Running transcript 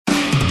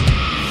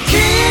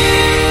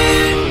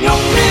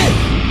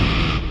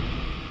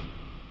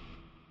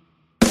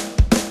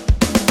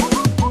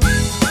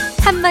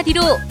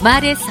한마디로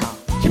말해서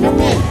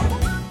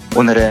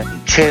오늘은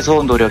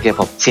최소 노력의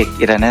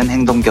법칙이라는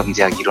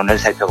행동경제학 이론을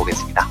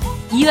살펴보겠습니다.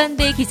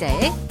 이완배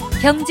기자의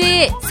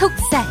경제의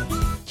속살.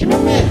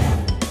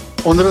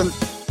 오늘은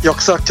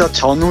역사학자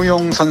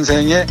전우용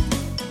선생의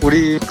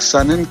우리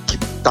역사는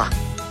깊다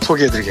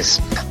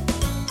소개해드리겠습니다.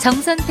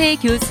 정선태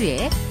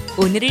교수의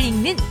오늘을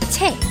읽는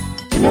책.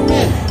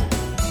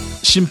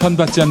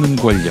 심판받지 않는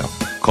권력,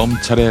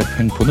 검찰의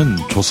횡포는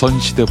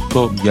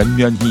조선시대부터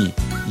면면히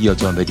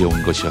이어져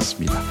내려온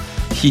것이었습니다.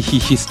 히히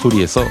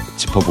히스토리에서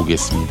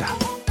짚어보겠습니다.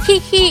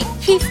 히히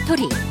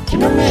히스토리.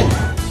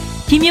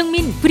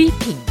 김용민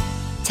브리핑.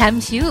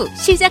 잠시 후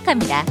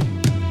시작합니다.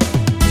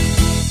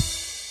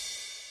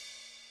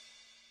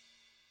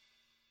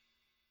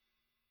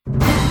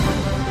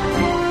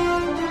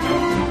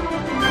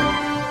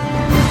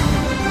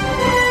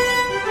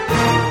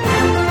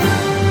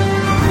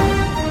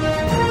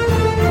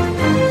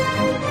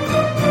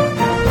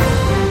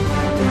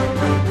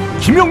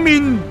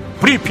 김용민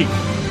브리핑.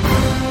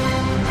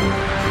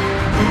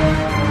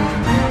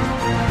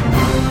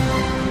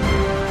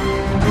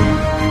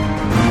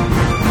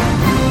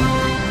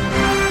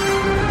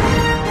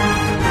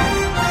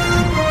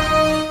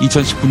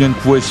 (2019년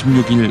 9월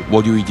 16일)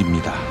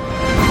 월요일입니다.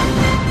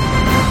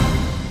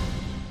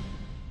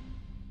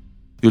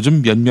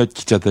 요즘 몇몇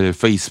기자들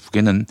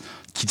페이스북에는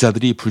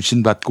기자들이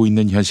불신받고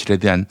있는 현실에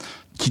대한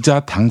기자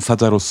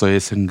당사자로서의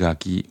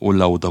생각이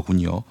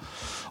올라오더군요.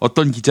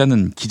 어떤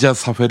기자는 기자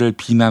사회를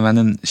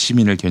비난하는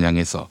시민을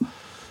겨냥해서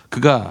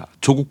그가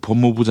조국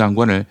법무부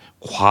장관을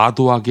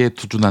과도하게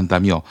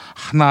두둔한다며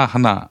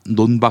하나하나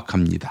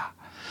논박합니다.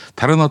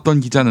 다른 어떤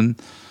기자는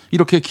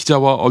이렇게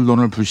기자와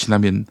언론을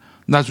불신하면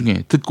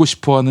나중에 듣고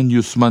싶어하는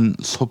뉴스만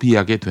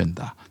소비하게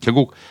된다.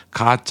 결국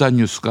가짜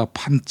뉴스가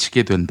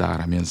판치게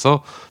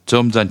된다라면서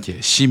점잖게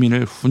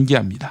시민을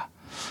훈계합니다.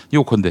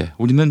 요컨대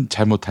우리는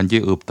잘못한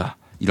게 없다.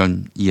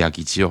 이런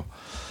이야기지요.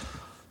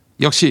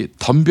 역시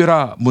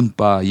덤벼라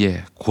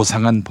문바의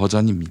고상한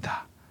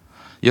버전입니다.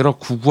 여러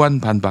구구한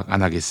반박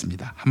안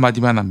하겠습니다.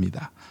 한마디만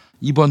합니다.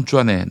 이번 주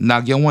안에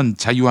나경원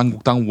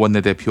자유한국당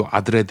원내대표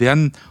아들에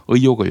대한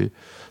의혹을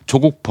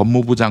조국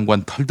법무부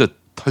장관 털듯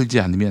털지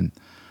않으면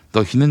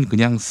너희는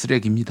그냥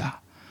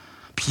쓰레기입니다.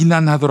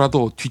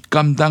 비난하더라도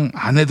뒷감당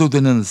안 해도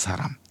되는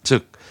사람,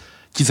 즉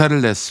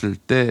기사를 냈을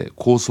때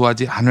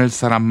고소하지 않을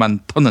사람만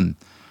터는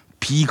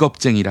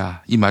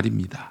비겁쟁이라 이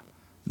말입니다.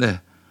 네,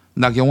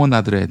 나경원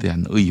아들에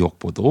대한 의혹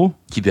보도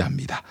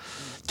기대합니다.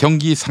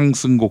 경기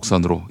상승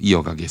곡선으로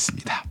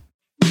이어가겠습니다.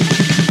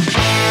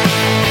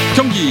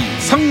 경기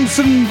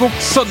상승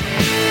곡선.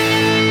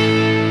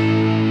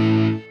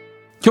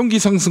 경기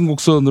상승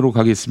곡선으로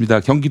가겠습니다.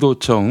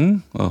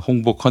 경기도청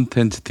홍보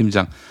컨텐츠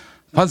팀장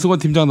반승원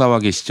팀장 나와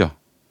계시죠?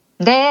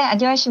 네,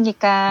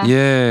 안녕하십니까.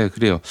 예,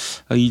 그래요.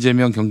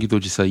 이재명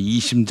경기도지사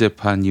 2심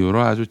재판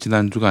이후로 아주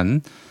지난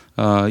주간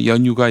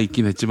연휴가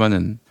있긴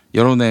했지만은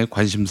여론의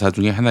관심사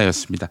중에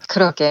하나였습니다.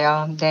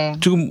 그러게요. 네.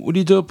 지금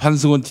우리 저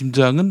반승원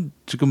팀장은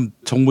지금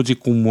정무직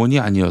공무원이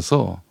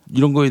아니어서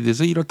이런 거에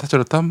대해서 이렇다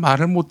저렇다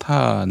말을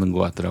못하는 것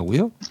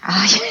같더라고요. 아,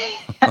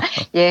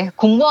 예,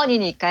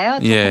 공무원이니까요.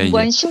 예,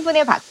 공무원 예.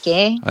 신분에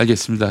맞게.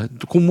 알겠습니다.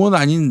 공무원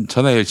아닌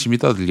저나 열심히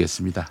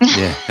떠들겠습니다.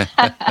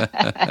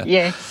 예.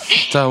 예.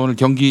 자, 오늘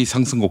경기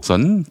상승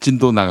곡선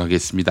진도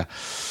나가겠습니다.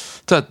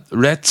 자,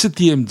 레츠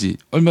DMZ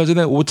얼마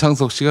전에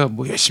오창석 씨가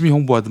뭐 열심히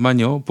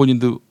홍보하더만요.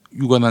 본인도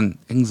유관한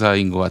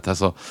행사인 것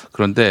같아서.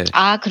 그런데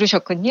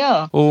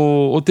그러셨군요.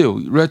 어때요?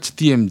 레츠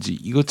DMZ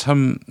이거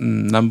참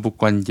남북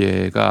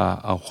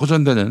관계가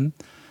호전되는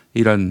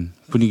이런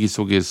분위기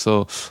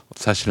속에서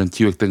사실은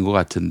기획된 것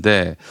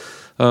같은데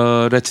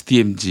레츠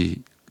DMZ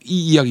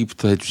이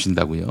이야기부터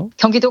해주신다고요?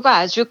 경기도가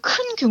아주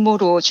큰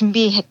규모로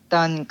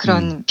준비했던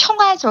그런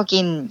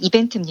평화적인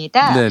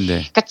이벤트입니다. 네네.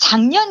 그러니까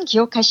작년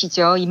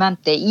기억하시죠?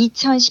 이맘때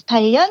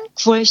 2018년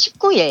 9월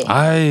 19일.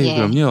 아이, 예.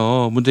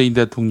 그럼요. 문재인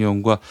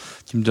대통령과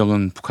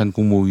김정은 북한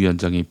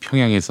국무위원장이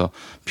평양에서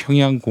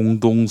평양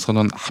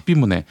공동선언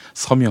합의문에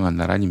서명한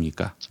날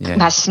아닙니까? 예.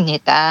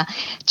 맞습니다.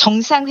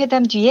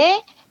 정상회담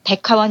뒤에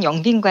백화원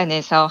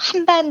영빈관에서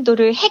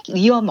한반도를 핵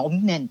위험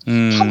없는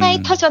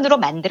평화의 터전으로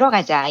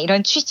만들어가자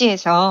이런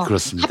취지에서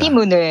그렇습니다.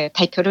 합의문을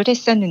발표를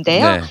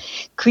했었는데요. 네.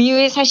 그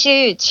이후에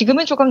사실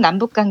지금은 조금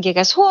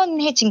남북관계가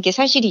소원해진 게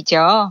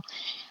사실이죠.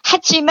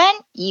 하지만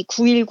이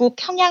 9.19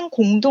 평양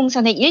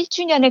공동선언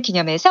 1주년을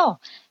기념해서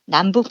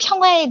남북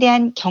평화에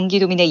대한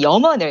경기도민의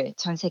염원을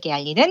전 세계에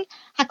알리는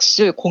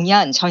학술,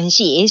 공연,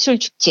 전시, 예술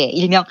축제,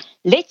 일명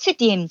레츠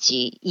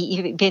DMZ 이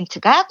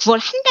이벤트가 9월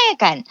한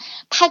달간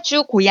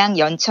파주, 고양,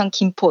 연천,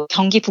 김포,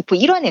 경기 북부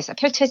일원에서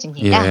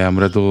펼쳐집니다. 예,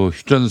 아무래도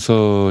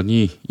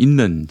휴전선이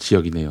있는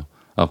지역이네요.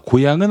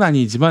 고향은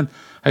아니지만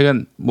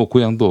하여간 뭐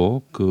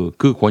고향도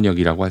그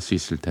권역이라고 할 수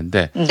있을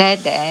텐데.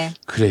 네네.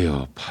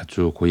 그래요.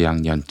 파주,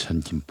 고양,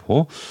 연천,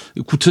 김포.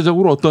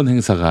 구체적으로 어떤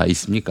행사가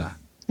있습니까?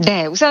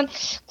 네, 우선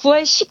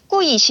 9월 19,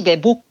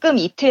 20일 목금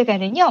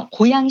이틀간은요,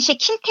 고양시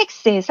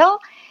킨텍스에서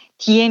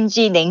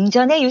DMZ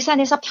냉전의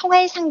유산에서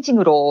평화의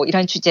상징으로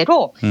이런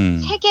주제로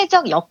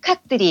세계적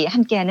역학들이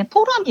함께하는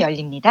포럼이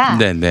열립니다.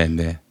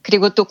 네네네.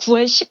 그리고 또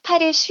 9월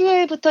 18일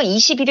수요일부터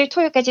 21일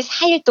토요일까지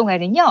 4일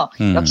동안은요.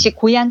 역시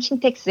고향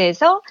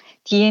킨텍스에서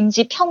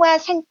DMZ 평화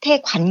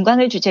생태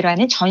관광을 주제로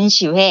하는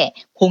전시회,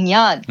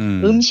 공연,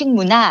 음식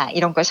문화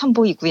이런 걸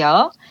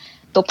선보이고요.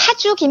 또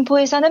파주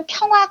김포에서는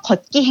평화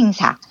걷기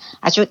행사,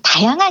 아주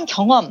다양한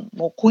경험,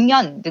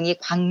 공연 등이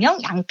광명,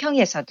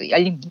 양평에서도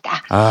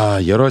열립니다.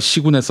 여러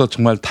시군에서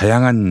정말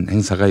다양한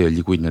행사가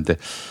열리고 있는데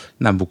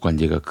남북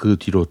관계가 그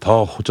뒤로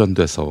더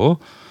호전돼서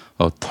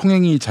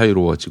통행이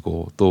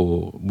자유로워지고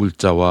또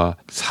물자와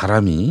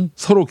사람이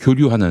서로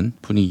교류하는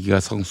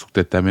분위기가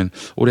성숙됐다면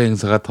올해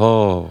행사가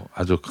더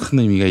아주 큰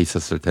의미가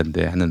있었을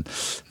텐데 하는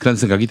그런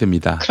생각이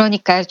듭니다.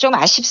 그러니까요. 좀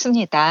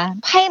아쉽습니다.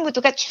 화해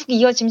무드가 쭉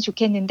이어지면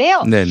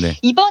좋겠는데요. 네네.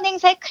 이번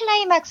행사의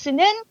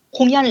클라이막스는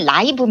공연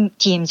라이브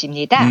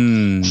DMZ입니다.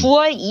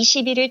 9월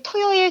 21일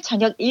토요일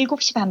저녁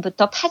 7시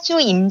반부터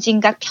파주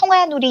임진각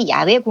평화누리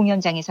야외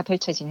공연장에서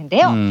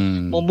펼쳐지는데요.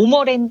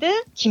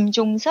 모모랜드,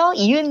 김종서,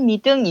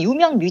 이은미 등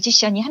유명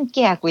뮤지션이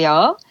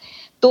함께하고요.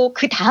 또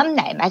그 다음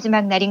날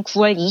마지막 날인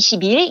 9월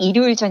 22일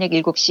일요일 저녁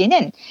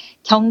 7시에는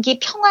경기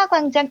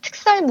평화광장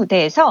특설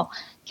무대에서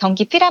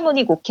경기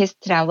필하모닉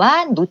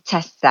오케스트라와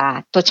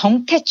노차사 또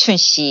정태춘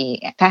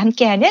씨가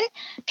함께하는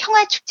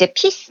평화축제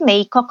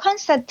피스메이커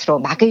콘서트로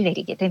막을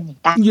내리게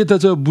됩니다. 이게 다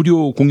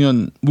무료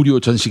공연, 무료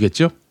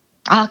전시겠죠?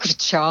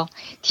 그렇죠.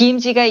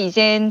 DMZ가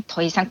이젠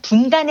더 이상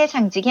분단의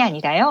상징이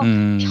아니라요.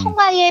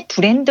 평화의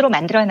브랜드로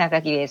만들어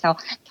나가기 위해서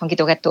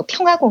경기도가 또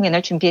평화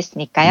공연을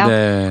준비했으니까요.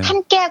 네.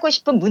 함께하고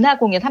싶은 문화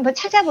공연 한번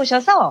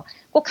찾아보셔서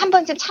꼭 한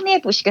번쯤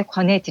참여해 보시길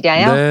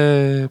권해드려요.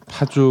 네,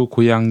 파주,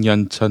 고양,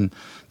 연천,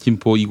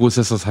 김포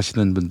이곳에서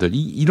사시는 분들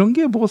이런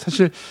게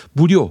사실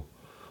무료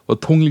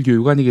통일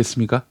교육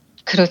아니겠습니까?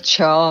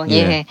 그렇죠.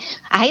 예.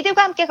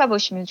 아이들과 함께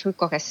가보시면 좋을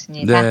것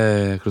같습니다.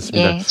 네,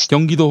 그렇습니다.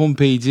 경기도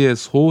홈페이지에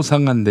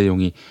소상한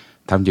내용이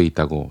담겨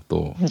있다고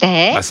또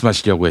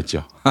말씀하시려고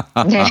했죠.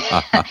 네.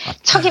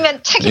 척이면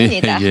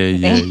착입니다.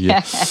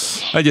 예.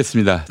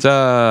 알겠습니다.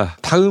 자,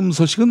 다음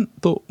소식은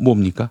또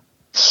뭡니까?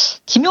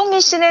 김용민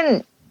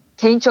씨는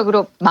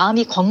개인적으로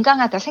마음이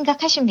건강하다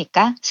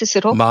생각하십니까?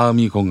 스스로?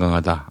 마음이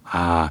건강하다.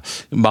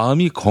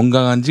 마음이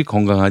건강한지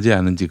건강하지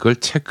않은지 그걸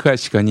체크할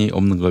시간이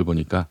없는 걸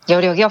보니까.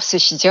 여력이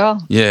없으시죠?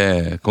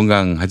 예,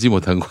 건강하지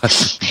못한 것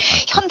같습니다.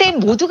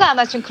 현대인 모두가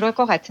아마 좀 그럴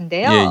것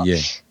같은데요. 예.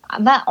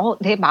 아마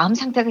내 마음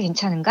상태가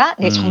괜찮은가?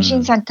 내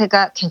정신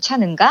상태가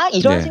괜찮은가?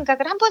 이런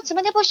생각을 한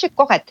번쯤은 해보실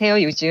것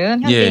같아요.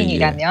 요즘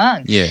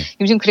현대인이라면.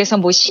 요즘 그래서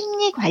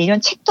심리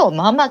관련 책도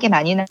어마어마하게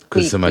많이 나오고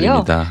글쎄 있고요.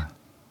 말입니다.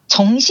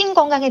 정신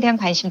건강에 대한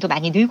관심도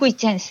많이 늘고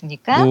있지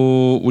않습니까?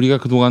 우리가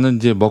그동안은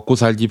이제 먹고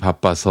살기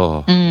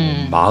바빠서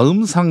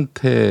마음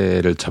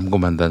상태를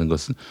점검한다는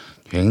것은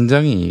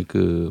굉장히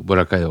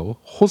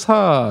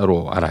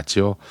호사로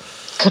알았죠.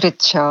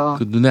 그렇죠.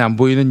 눈에 안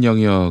보이는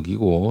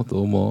영역이고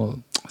또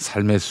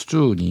삶의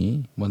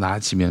수준이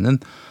나아지면은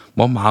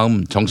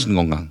마음, 정신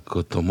건강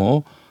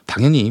그것도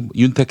당연히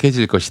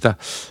윤택해질 것이다.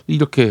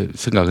 이렇게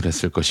생각을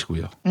했을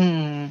것이고요.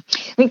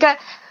 그러니까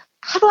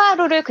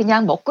하루하루를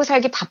그냥 먹고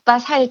살기 바빠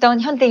살던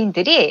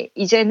현대인들이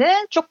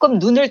이제는 조금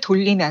눈을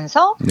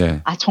돌리면서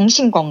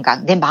정신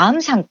건강, 내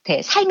마음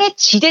상태, 삶의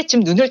질에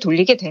좀 눈을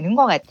돌리게 되는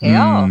것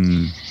같아요.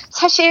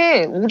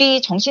 사실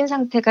우리 정신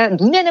상태가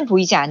눈에는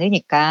보이지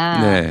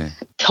않으니까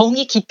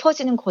병이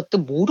깊어지는 것도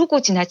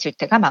모르고 지나칠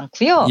때가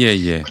많고요.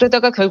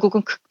 그러다가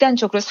결국은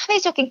극단적으로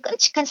사회적인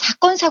끔찍한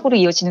사건, 사고로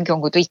이어지는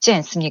경우도 있지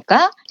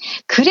않습니까?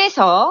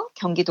 그래서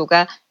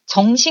경기도가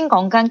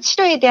정신건강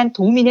치료에 대한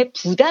도민의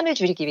부담을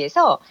줄이기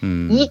위해서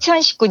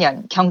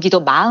 2019년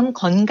경기도 마음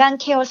건강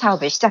케어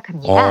사업을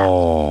시작합니다.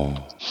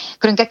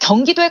 그러니까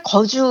경기도에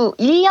거주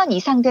 1년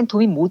이상 된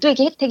도민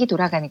모두에게 혜택이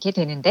돌아가는 게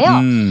되는데요.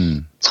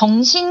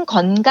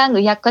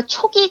 정신건강의학과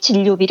초기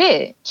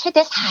진료비를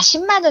최대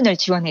 40만 원을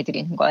지원해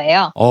드리는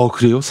거예요.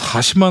 그래요?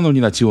 40만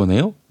원이나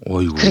지원해요?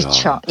 어이구야.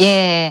 그렇죠.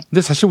 예.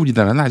 근데 사실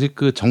우리나라는 아직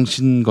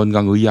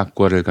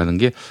정신건강의학과를 가는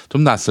게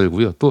좀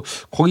낯설고요. 또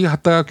거기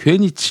갔다가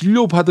괜히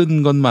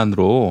진료받은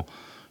것만으로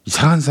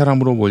이상한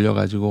사람으로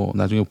몰려가지고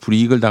나중에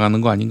불이익을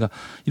당하는 거 아닌가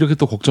이렇게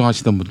또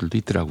걱정하시던 분들도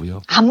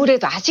있더라고요.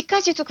 아무래도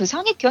아직까지도 그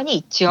선입견이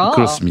있죠.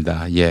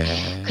 그렇습니다. 예.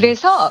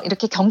 그래서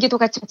이렇게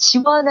경기도가 좀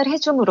지원을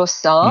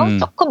해줌으로써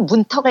조금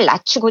문턱을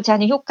낮추고자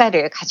하는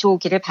효과를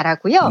가져오기를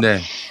바라고요.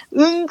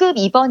 응급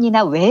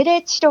입원이나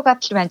외래 치료가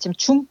필요한 좀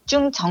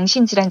중증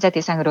정신질환자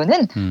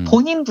대상으로는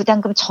본인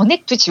부담금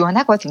전액도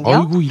지원하거든요.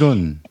 아이고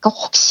이런. 그러니까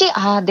혹시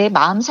내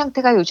마음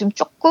상태가 요즘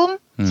조금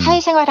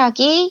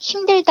사회생활하기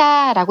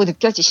힘들다라고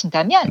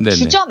느껴지신다면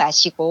주저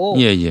마시고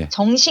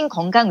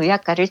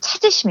정신건강의학과를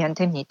찾으시면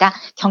됩니다.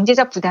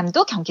 경제적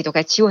부담도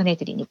경기도가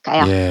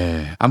지원해드리니까요.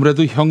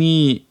 아무래도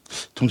형이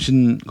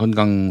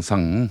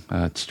정신건강상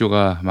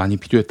치료가 많이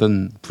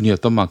필요했던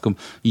분이었던 만큼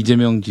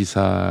이재명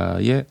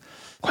지사의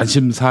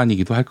관심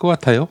사안이기도 할 것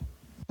같아요.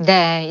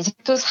 네, 이제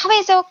또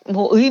사회적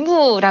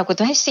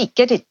의무라고도 할 수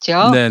있게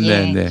됐죠.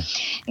 네네네.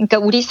 그러니까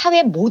우리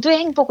사회 모두의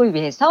행복을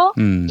위해서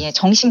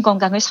정신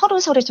건강을 서로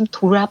좀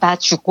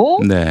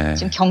돌아봐주고 네.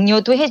 좀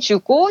격려도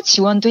해주고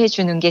지원도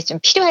해주는 게 좀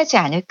필요하지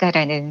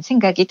않을까라는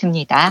생각이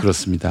듭니다.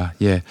 그렇습니다.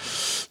 예,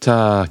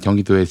 자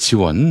경기도의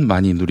지원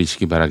많이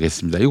누리시기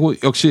바라겠습니다. 이거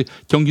역시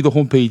경기도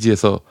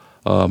홈페이지에서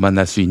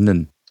만날 수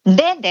있는.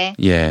 네네.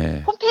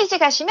 예. 홈페이지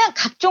가시면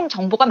각종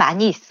정보가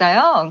많이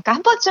있어요. 그러니까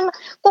한 번쯤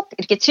꼭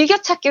이렇게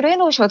즐겨찾기로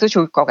해놓으셔도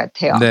좋을 것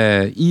같아요.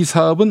 네, 이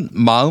사업은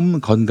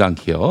마음 건강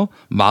케어,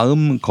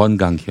 마음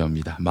건강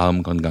케어입니다.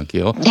 마음 건강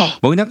케어. 네.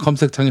 그냥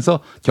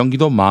검색창에서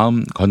경기도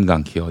마음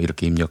건강 케어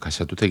이렇게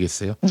입력하셔도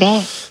되겠어요.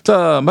 네.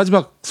 자,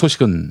 마지막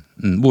소식은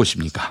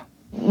무엇입니까?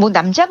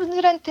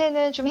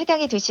 남자분들한테는 좀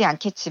해당이 되지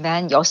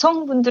않겠지만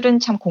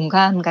여성분들은 참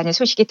공감 가는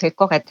소식이 될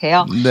것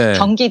같아요. 네.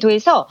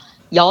 경기도에서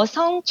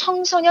여성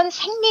청소년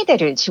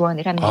생리대를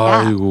지원을 합니다.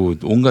 아이고,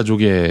 온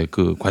가족의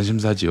그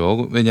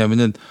관심사지요.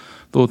 왜냐하면은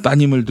또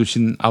따님을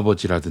두신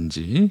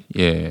아버지라든지,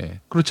 예,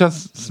 그렇지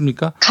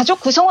않습니까? 가족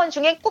구성원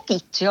중에 꼭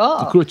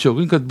있죠. 그렇죠.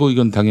 그러니까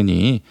이건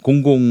당연히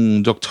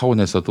공공적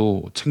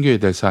차원에서도 챙겨야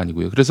될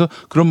사안이고요. 그래서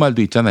그런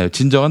말도 있잖아요.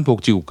 진정한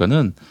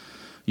복지국가는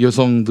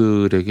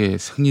여성들에게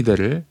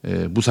생리대를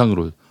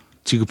무상으로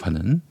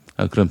지급하는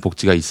그런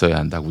복지가 있어야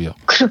한다고요.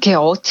 그러게요.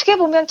 어떻게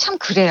보면 참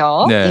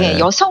그래요. 네. 예,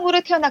 여성으로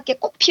태어났기에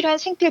꼭 필요한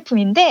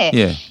생필품인데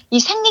예. 이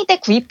생리대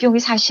구입 비용이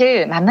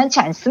사실 만만치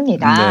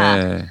않습니다.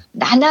 네.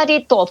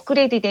 나날이 또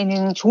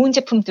업그레이드되는 좋은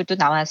제품들도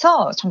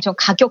나와서 점점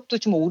가격도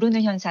좀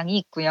오르는 현상이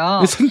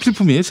있고요.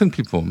 생필품이에요,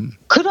 생필품.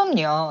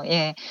 그럼요.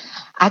 예.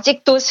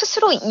 아직도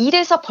스스로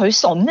일해서 벌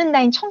수 없는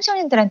나이인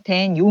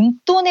청소년들한테는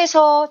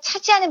용돈에서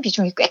차지하는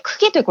비중이 꽤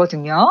크게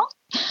되거든요.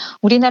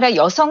 우리나라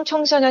여성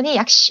청소년이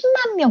약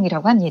 10만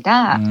명이라고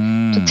합니다.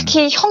 또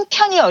특히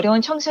형편이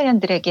어려운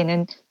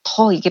청소년들에게는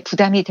더 이게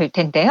부담이 될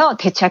텐데요.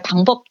 대체할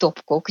방법도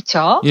없고,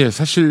 그렇죠? 예,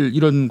 사실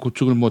이런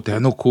고충을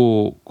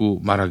대놓고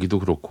말하기도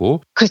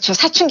그렇고. 그렇죠.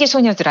 사춘기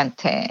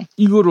소녀들한테.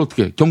 이걸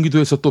어떻게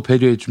경기도에서 또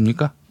배려해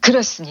줍니까?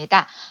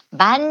 그렇습니다.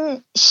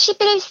 만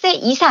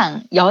 11세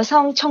이상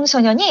여성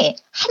청소년이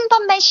한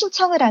번만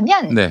신청을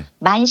하면 네.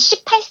 만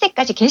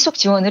 18세까지 계속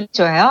지원을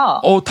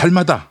해줘요.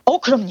 달마다?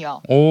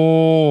 그럼요.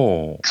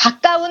 오.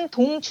 가까운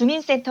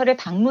동주민센터를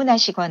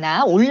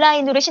방문하시거나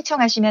온라인으로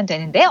신청하시면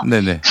되는데요.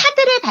 네네.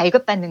 카드를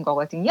발급받는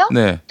거거든요.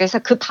 네. 그래서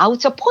그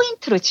바우처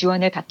포인트로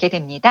지원을 받게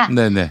됩니다.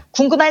 네네.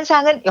 궁금한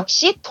사항은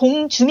역시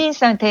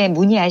동주민센터에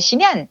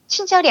문의하시면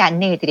친절히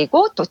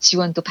안내해드리고 또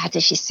지원도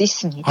받으실 수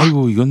있습니다.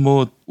 아이고, 이건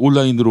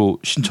온라인으로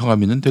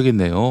신청하면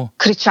되겠네요.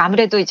 그렇죠.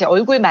 아무래도 이제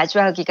얼굴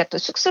마주하기가 또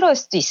쑥스러울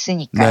수도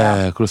있으니까요.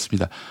 네,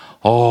 그렇습니다.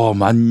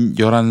 만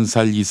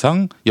 11살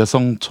이상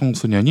여성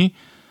청소년이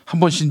한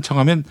번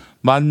신청하면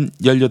만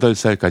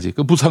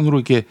 18살까지 무상으로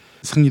이렇게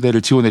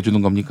생리대를 지원해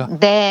주는 겁니까?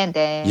 네,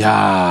 네.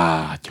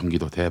 이야,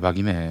 경기도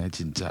대박이네,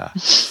 진짜.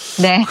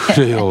 네.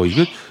 그래요.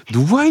 이거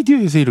누구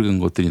아이디어에서 이런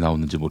것들이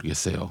나오는지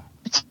모르겠어요.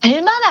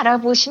 잘만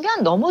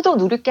알아보시면 너무도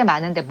누릴 게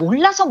많은데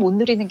몰라서 못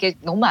누리는 게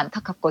너무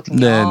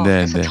안타깝거든요.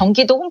 네, 그래서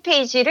경기도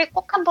홈페이지를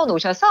꼭 한번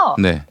오셔서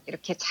네.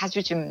 이렇게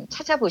자주 좀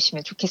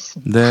찾아보시면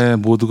좋겠습니다. 네,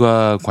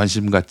 모두가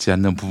관심 갖지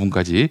않는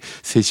부분까지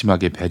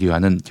세심하게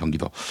배려하는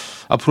경기도.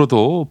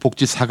 앞으로도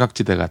복지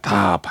사각지대가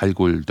다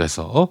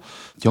발굴돼서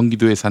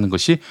경기도에 사는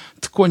것이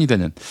특권이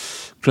되는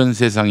그런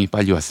세상이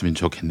빨리 왔으면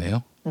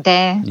좋겠네요.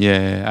 네.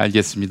 예,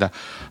 알겠습니다.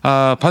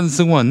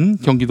 반승원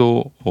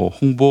경기도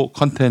홍보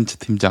컨텐츠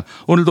팀장,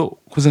 오늘도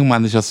고생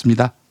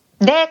많으셨습니다.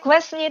 네,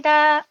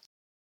 고맙습니다.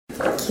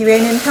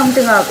 기회는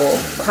평등하고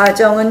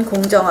과정은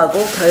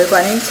공정하고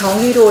결과는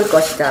정의로울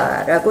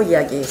것이다 라고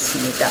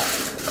이야기했습니다.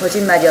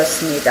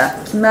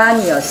 거짓말이었습니다.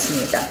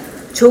 기만이었습니다.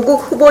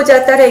 조국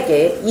후보자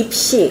딸에게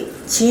입시,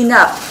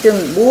 진학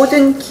등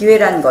모든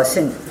기회란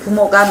것은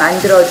부모가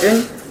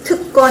만들어준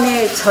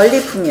특권의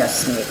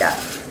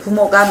전리품이었습니다.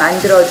 부모가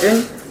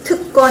만들어준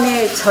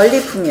특권의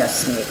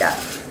전리품이었습니다.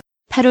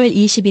 8월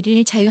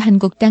 21일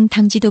자유한국당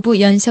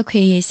당지도부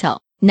연석회의에서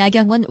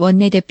나경원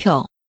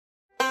원내대표.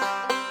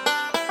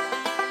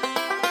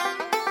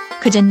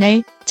 그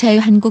전날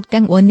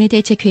자유한국당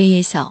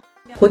원내대책회의에서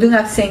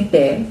고등학생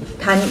때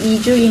단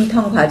 2주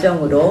인턴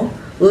과정으로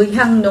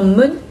의학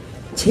논문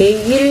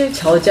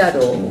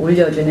제1저자로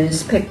올려주는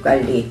스펙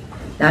관리.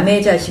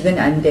 남의 자식은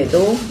안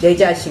돼도 내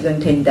자식은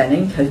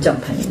된다는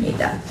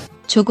결정판입니다.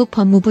 조국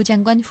법무부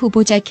장관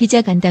후보자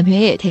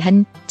기자간담회에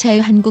대한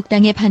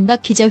자유한국당의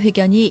반박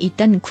기자회견이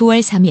있던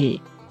 9월 3일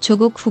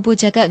조국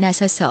후보자가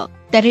나서서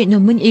딸을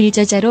논문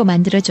 1저자로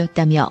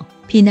만들어줬다며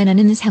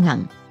비난하는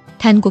상황.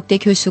 단국대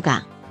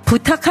교수가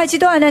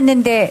부탁하지도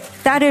않았는데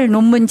딸을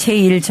논문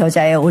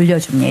제1저자에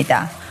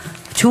올려줍니다.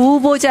 조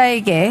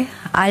후보자에게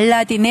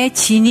알라딘의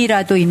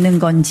진이라도 있는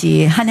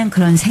건지 하는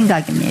그런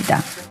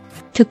생각입니다.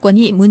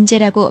 특권이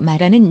문제라고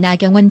말하는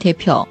나경원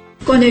대표.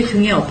 특권을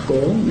등에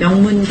업고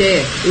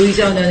명문대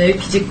의전원을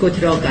비집고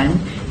들어간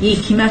이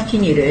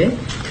기막힌 일을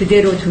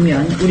그대로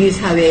두면 우리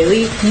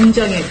사회의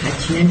공정의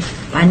가치는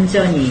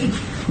완전히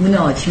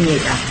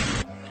무너집니다.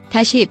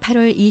 다시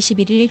 8월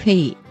 21일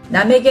회의.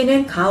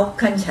 남에게는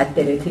가혹한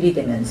잣대를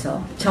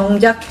들이대면서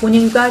정작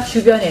본인과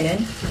주변에는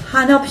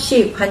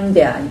한없이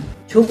관대한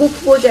조국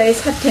후보자의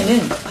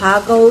사퇴는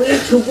과거의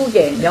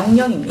조국의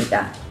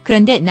명령입니다.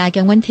 그런데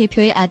나경원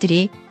대표의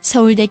아들이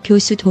서울대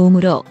교수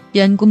도움으로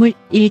연구물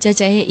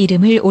일저자의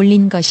이름을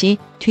올린 것이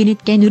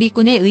뒤늦게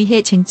누리꾼에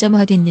의해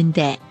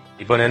쟁점화됐는데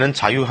이번에는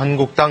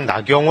자유한국당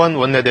나경원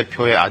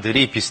원내대표의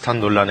아들이 비슷한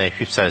논란에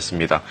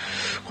휩싸였습니다.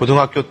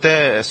 고등학교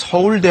때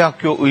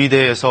서울대학교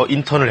의대에서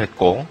인턴을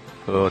했고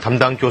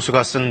담당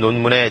교수가 쓴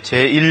논문의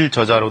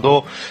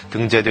제1저자로도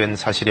등재된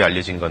사실이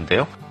알려진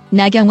건데요.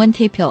 나경원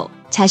대표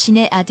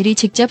자신의 아들이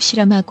직접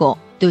실험하고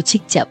또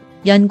직접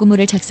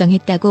연구물을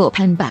작성했다고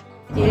반박.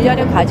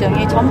 1년의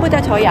과정이 전부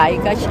다 저희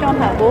아이가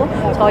실험하고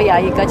저희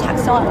아이가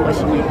작성한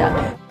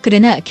것입니다.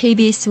 그러나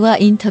KBS와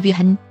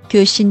인터뷰한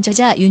교신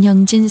저자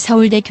윤형진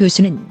서울대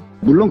교수는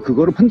물론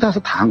그거를 혼자서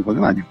다 한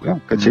건 아니고요.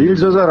 그러니까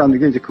제1저자라는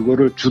게 이제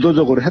그거를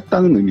주도적으로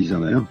했다는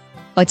의미잖아요.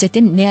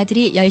 어쨌든 내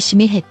아들이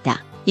열심히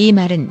했다. 이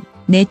말은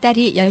내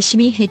딸이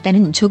열심히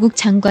했다는 조국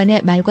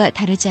장관의 말과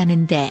다르지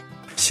않은데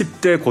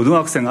 10대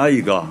고등학생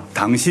아이가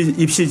당시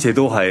입시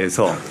제도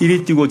하에서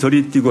이리 뛰고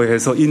저리 뛰고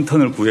해서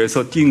인턴을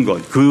구해서 뛴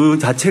것, 그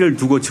자체를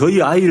두고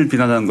저희 아이를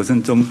비난하는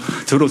것은 좀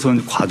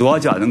저로서는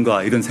과도하지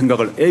않은가 이런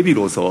생각을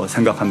애비로서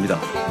생각합니다.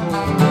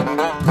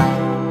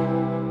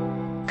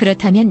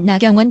 그렇다면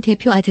나경원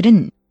대표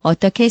아들은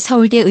어떻게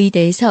서울대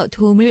의대에서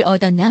도움을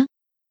얻었나?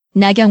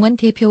 나경원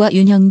대표와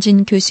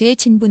윤형진 교수의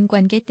친분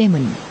관계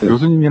때문.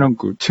 교수님이랑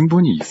그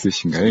친분이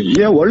있으신가요?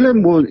 예, 원래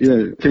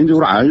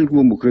개인적으로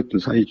알고 그랬던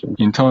사이죠.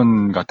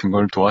 인턴 같은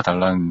걸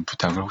도와달라는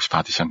부탁을 혹시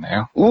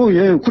받으셨나요?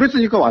 예,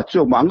 그랬으니까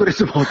왔죠. 안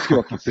그랬으면 어떻게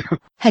왔겠어요.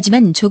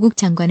 하지만 조국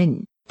장관은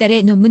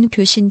딸의 논문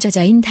교신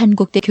저자인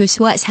단국대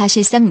교수와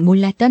사실상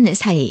몰랐던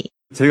사이.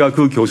 제가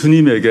그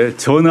교수님에게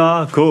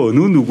저나 그 어느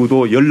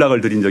누구도 연락을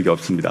드린 적이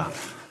없습니다.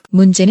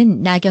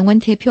 문제는 나경원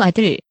대표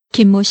아들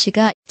김모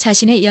씨가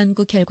자신의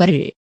연구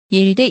결과를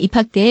예일대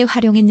입학대에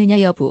활용했느냐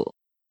여부.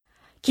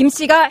 김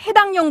씨가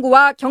해당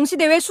연구와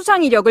경시대회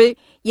수상 이력을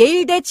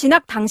예일대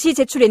진학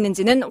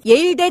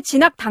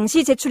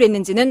당시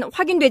제출했는지는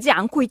확인되지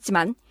않고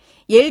있지만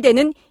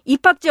예일대는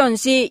입학 지원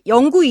시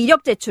연구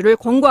이력 제출을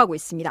권고하고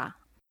있습니다.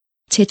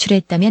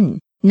 제출했다면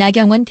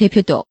나경원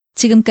대표도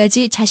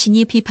지금까지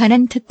자신이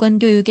비판한 특권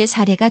교육의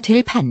사례가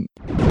될 판.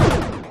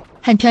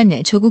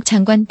 한편 조국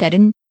장관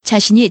딸은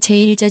자신이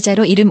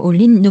제1저자로 이름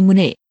올린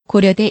논문을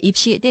고려대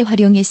입시 때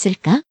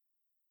활용했을까?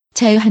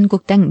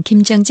 자유한국당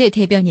김정재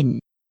대변인.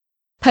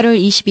 8월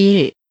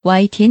 22일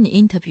YTN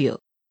인터뷰.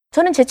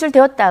 저는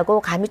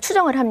제출되었다고 감히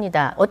추정을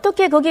합니다.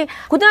 어떻게 거기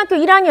고등학교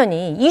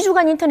 1학년이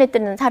 2주간 인터넷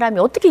뜨는 사람이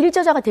어떻게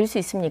 1저자가 될 수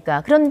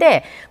있습니까?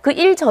 그런데 그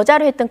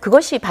 1저자로 했던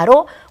그것이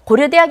바로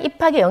고려대학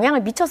입학에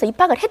영향을 미쳐서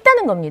입학을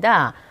했다는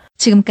겁니다.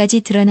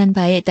 지금까지 드러난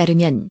바에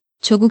따르면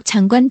조국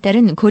장관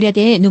딸은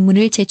고려대에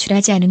논문을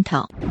제출하지 않은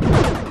터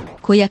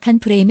고약한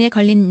프레임에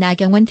걸린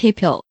나경원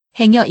대표,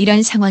 행여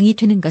이런 상황이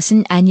되는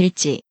것은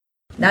아닐지.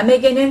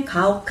 남에게는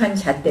가혹한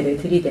잣대를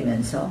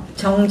들이대면서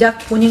정작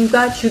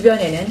본인과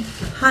주변에는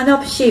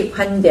한없이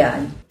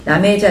관대한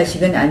남의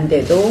자식은 안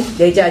돼도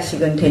내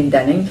자식은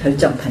된다는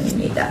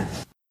결정판입니다.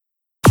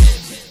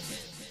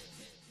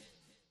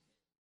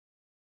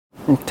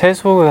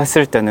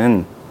 퇴소했을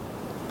때는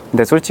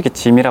근데 솔직히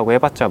짐이라고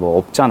해봤자 뭐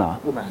없잖아.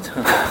 맞아.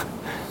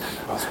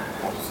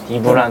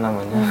 이불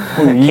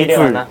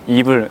하나면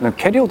이불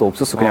캐리어도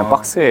없었어. 그냥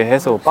박스에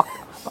해서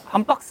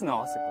한 박스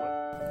나왔을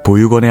거야.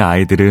 보육원의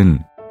아이들은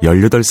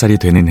 18살이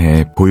되는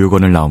해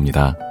보육원을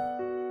나옵니다.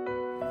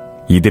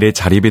 이들의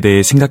자립에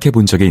대해 생각해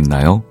본 적이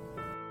있나요?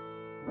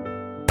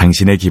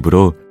 당신의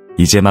기부로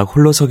이제 막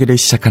홀로 서기를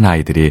시작한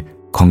아이들이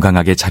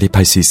건강하게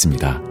자립할 수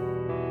있습니다.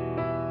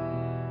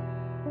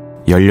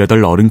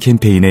 18 어른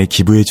캠페인에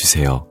기부해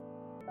주세요.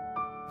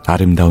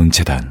 아름다운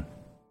재단.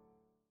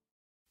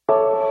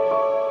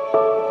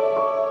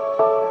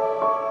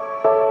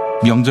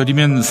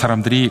 명절이면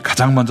사람들이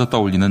가장 먼저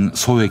떠올리는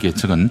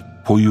소외계층은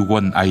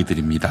보육원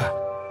아이들입니다.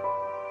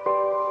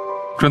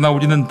 그러나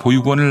우리는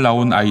보육원을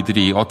나온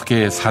아이들이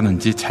어떻게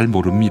사는지 잘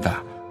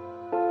모릅니다.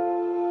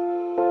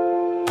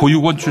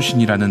 보육원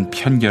출신이라는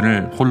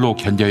편견을 홀로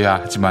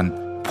견뎌야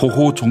하지만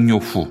보호 종료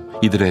후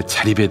이들의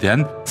자립에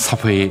대한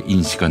사회의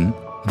인식은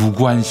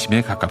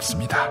무관심에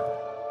가깝습니다.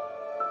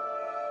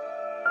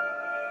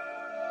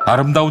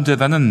 아름다운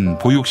재단은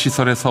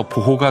보육시설에서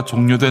보호가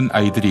종료된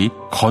아이들이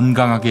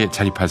건강하게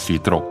자립할 수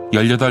있도록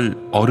 18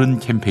 어른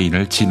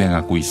캠페인을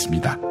진행하고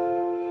있습니다.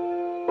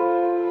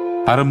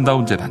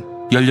 아름다운 재단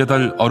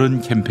 18 어른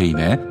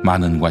캠페인에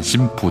많은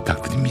관심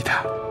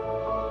부탁드립니다.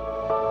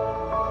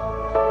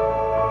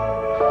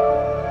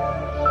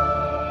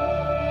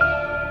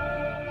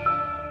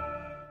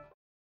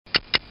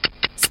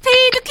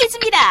 스페이드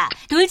퀴즈입니다.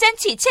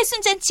 돌잔치,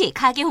 채순잔치,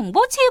 가게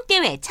홍보,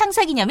 체육대회,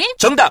 창사기념일.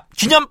 정답!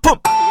 기념품!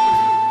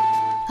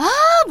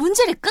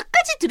 문제를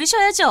끝까지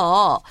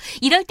들으셔야죠.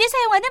 이럴 때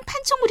사용하는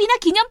판촉물이나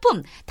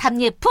기념품,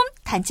 답례품,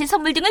 단체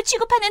선물 등을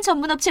취급하는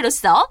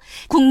전문업체로서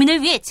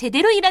국민을 위해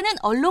제대로 일하는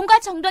언론과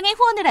정당에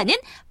후원을 하는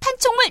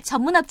판촉물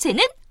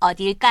전문업체는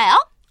어디일까요?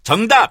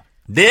 정답!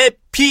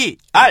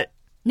 네피알!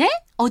 네?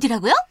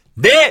 어디라고요?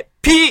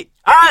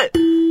 뇌피알!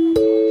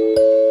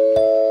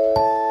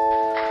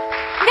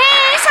 네,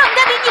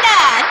 정답입니다.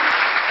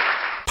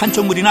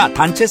 판촉물이나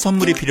단체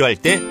선물이 필요할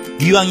때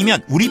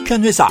이왕이면 우리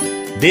편 회사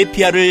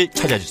뇌피알을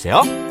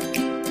찾아주세요.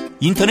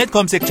 인터넷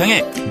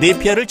검색창에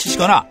뇌피알을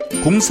치시거나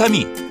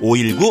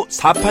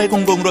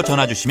 032-519-4800으로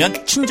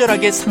전화주시면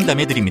친절하게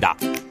상담해드립니다.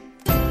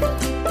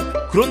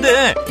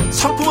 그런데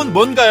상품은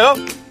뭔가요?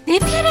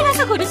 뇌피알에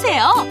가서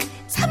고르세요.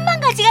 3만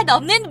가지가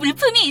넘는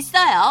물품이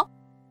있어요.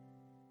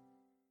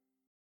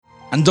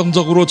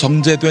 안정적으로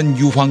정제된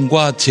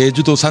유황과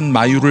제주도산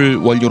마유를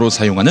원료로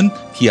사용하는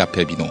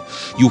디아페비노.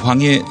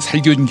 유황의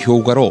살균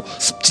효과로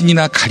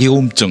습진이나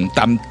가려움증,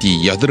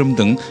 땀띠, 여드름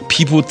등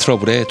피부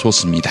트러블에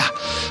좋습니다.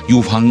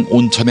 유황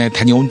온천에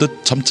다녀온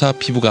듯 점차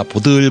피부가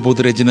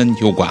보들보들해지는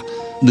효과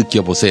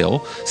느껴보세요.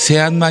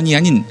 세안만이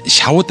아닌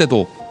샤워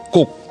때도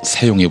꼭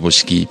사용해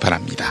보시기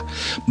바랍니다.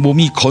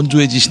 몸이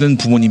건조해지시는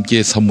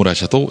부모님께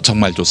선물하셔도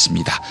정말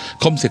좋습니다.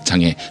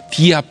 검색창에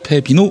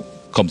디아페비노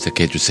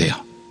검색해 주세요.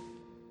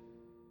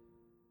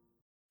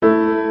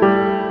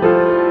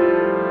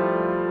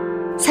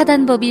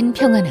 사단법인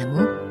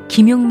평화나무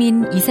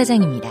김용민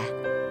이사장입니다.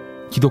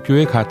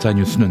 기독교의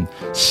가짜뉴스는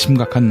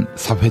심각한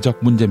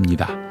사회적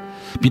문제입니다.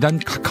 비단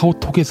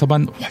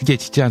카카오톡에서만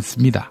활개치지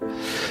않습니다.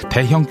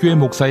 대형교회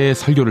목사의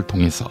설교를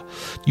통해서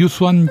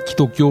유수한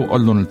기독교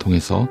언론을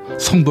통해서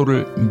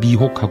성도를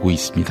미혹하고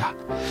있습니다.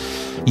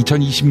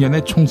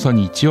 2020년에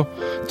총선이 있지요.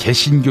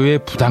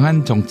 개신교의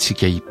부당한 정치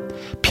개입,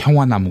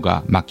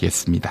 평화나무가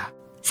막겠습니다.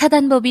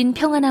 사단법인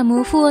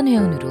평화나무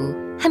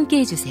후원회원으로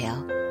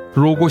함께해주세요.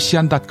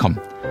 로고시안.com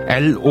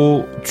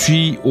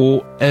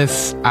logosian.com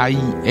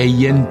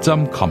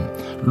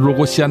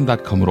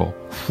로고시안.com으로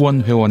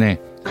후원회원에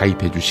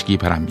가입해 주시기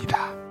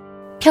바랍니다.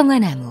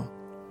 평화나무,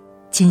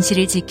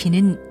 진실을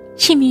지키는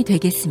힘이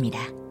되겠습니다.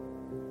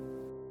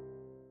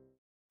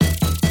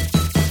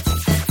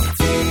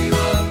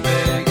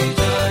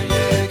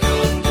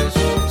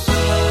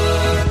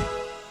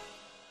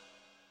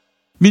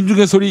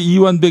 민중의 소리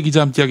이완배 기자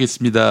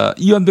함께하겠습니다.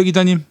 이완배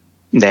기자님.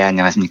 네,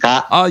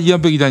 안녕하십니까.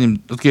 이완배 기자님,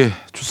 어떻게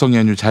추석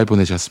연휴 잘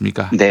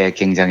보내셨습니까? 네,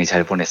 굉장히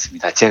잘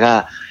보냈습니다.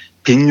 제가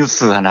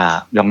빅뉴스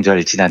하나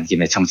명절 지난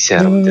김에 청취자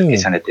여러분들께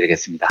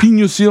전해드리겠습니다.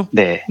 빅뉴스요?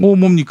 네.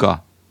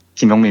 뭡니까?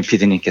 김용민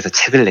PD님께서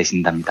책을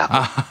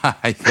내신답니다.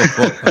 이거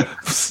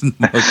무슨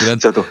그런.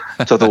 저도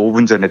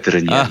 5분 전에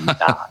들은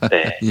이야기입니다.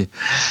 네. 예.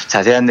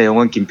 자세한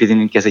내용은 김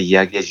PD님께서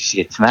이야기해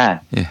주시겠지만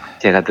예.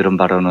 제가 들은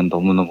바로는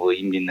너무너무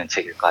의미 있는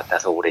책일 것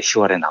같아서 올해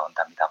 10월에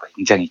나온답니다.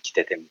 굉장히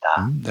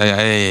기대됩니다.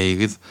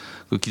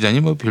 그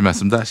기자님 별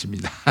말씀도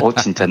하십니다.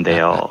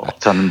 진짜인데요.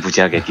 저는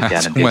무지하게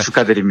기대하는데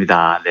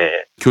축하드립니다. 네.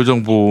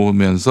 교정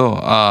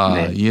보면서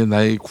네. 이게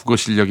나의 국어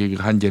실력의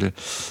한계를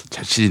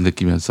절실히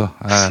느끼면서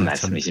무슨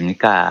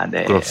말씀이십니까?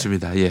 네.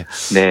 그렇습니다. 예.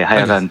 네,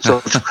 하여간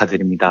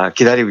축하드립니다.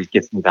 기다리고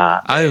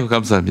있겠습니다. 아유,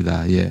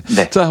 감사합니다. 예.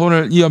 네. 자,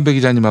 오늘 이완배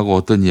기자님하고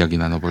어떤 이야기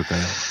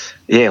나눠볼까요?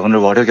 예, 오늘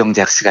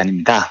월요경제학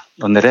시간입니다.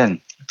 오늘은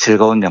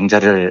즐거운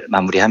명절을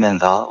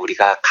마무리하면서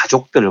우리가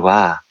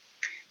가족들과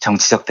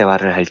정치적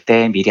대화를 할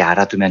때 미리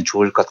알아두면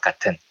좋을 것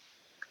같은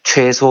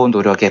최소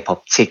노력의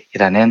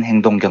법칙이라는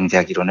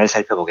행동경제학 이론을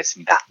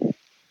살펴보겠습니다.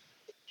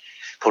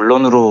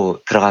 본론으로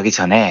들어가기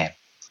전에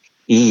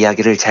이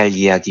이야기를 잘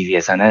이해하기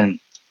위해서는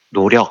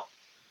노력,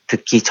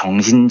 특히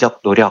정신적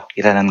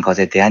노력이라는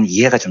것에 대한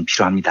이해가 좀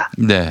필요합니다.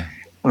 네.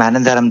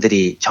 많은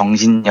사람들이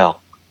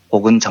정신력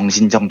혹은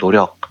정신적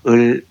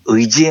노력을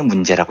의지의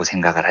문제라고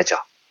생각을 하죠.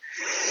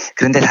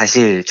 그런데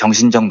사실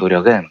정신적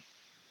노력은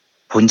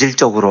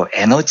본질적으로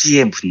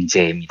에너지의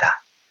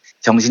문제입니다.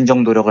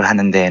 정신적 노력을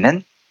하는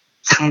데에는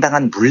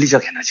상당한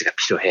물리적 에너지가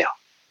필요해요.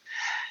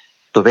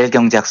 노벨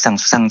경제학상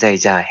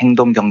수상자이자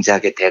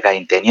행동경제학의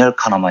대가인 데니얼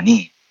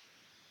카너먼이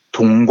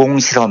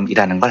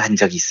동공실험이라는 걸 한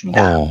적이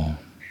있습니다.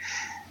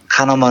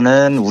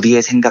 카너먼은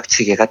우리의 생각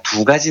체계가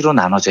두 가지로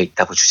나눠져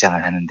있다고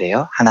주장을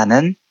하는데요.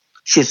 하나는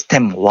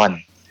시스템 1,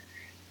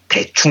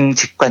 대충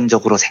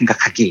직관적으로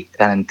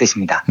생각하기라는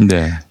뜻입니다.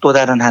 네. 또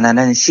다른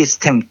하나는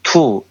시스템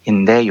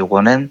 2인데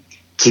요거는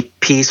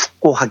깊이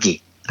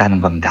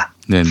숙고하기라는 겁니다.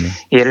 네네.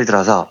 예를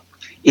들어서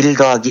 1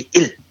 더하기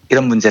 1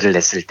 이런 문제를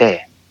냈을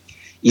때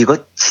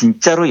이거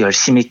진짜로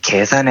열심히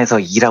계산해서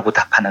 2라고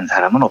답하는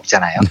사람은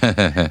없잖아요.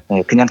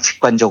 네, 그냥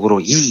직관적으로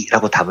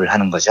 2라고 답을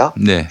하는 거죠.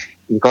 네.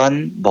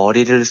 이건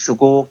머리를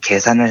쓰고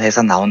계산을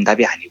해서 나온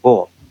답이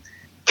아니고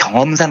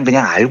경험상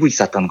그냥 알고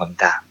있었던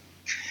겁니다.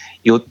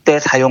 요때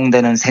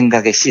사용되는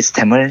생각의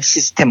시스템을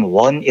시스템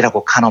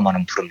 1이라고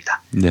카너먼은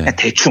부릅니다. 네. 그냥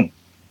대충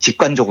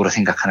직관적으로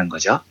생각하는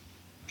거죠.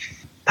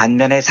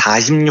 반면에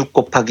 46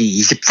 곱하기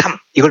 23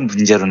 이걸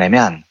문제로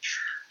내면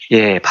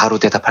바로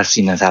대답할 수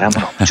있는 사람은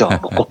없죠.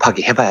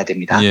 곱하기 해봐야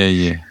됩니다.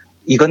 예.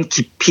 이건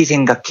깊이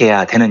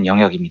생각해야 되는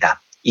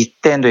영역입니다.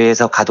 이때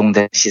뇌에서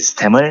가동된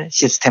시스템을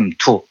시스템 2,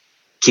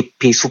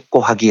 깊이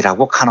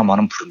숙고하기라고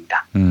카너먼은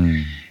부릅니다.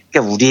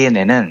 그러니까 우리의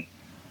뇌는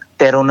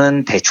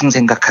때로는 대충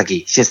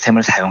생각하기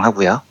시스템을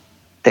사용하고요.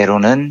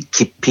 때로는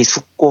깊이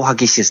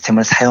숙고하기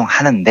시스템을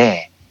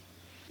사용하는데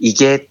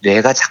이게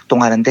뇌가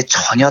작동하는데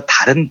전혀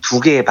다른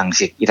두 개의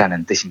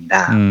방식이라는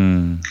뜻입니다.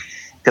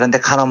 그런데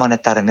카너먼에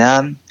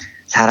따르면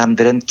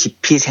사람들은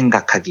깊이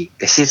생각하기,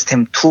 그러니까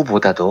시스템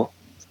 2보다도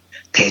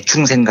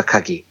대충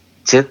생각하기,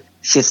 즉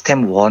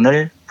시스템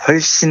 1을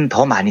훨씬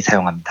더 많이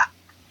사용합니다.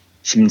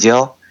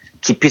 심지어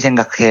깊이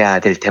생각해야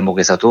될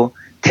대목에서도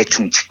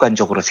대충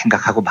직관적으로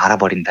생각하고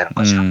말아버린다는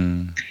거죠.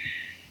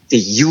 이제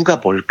이유가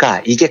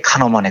뭘까? 이게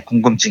카너먼의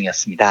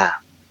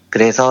궁금증이었습니다.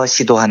 그래서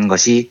시도한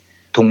것이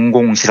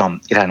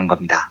동공실험이라는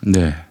겁니다.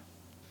 네.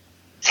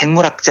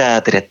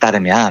 생물학자들에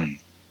따르면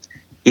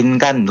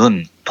인간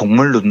눈,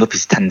 동물 눈도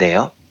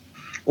비슷한데요.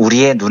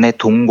 우리의 눈의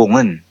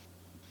동공은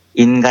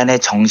인간의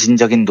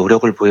정신적인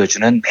노력을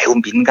보여주는 매우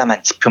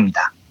민감한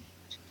지표입니다.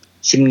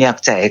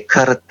 심리학자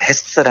에크하르트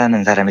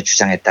헤스라는 사람의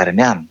주장에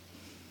따르면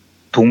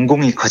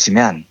동공이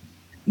커지면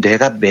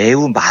뇌가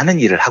매우 많은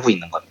일을 하고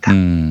있는 겁니다.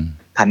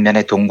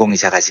 반면에 동공이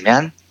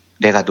작아지면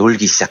뇌가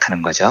놀기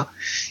시작하는 거죠.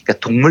 그러니까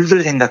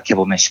동물들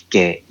생각해보면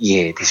쉽게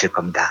이해되실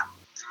겁니다.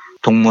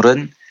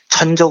 동물은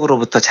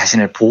천적으로부터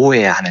자신을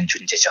보호해야 하는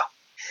존재죠.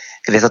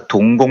 그래서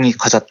동공이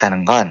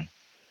커졌다는 건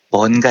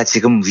뭔가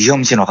지금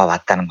위험 신호가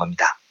왔다는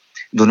겁니다.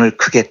 눈을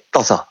크게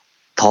떠서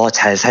더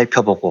잘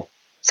살펴보고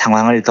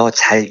상황을 더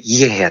잘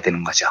이해해야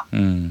되는 거죠.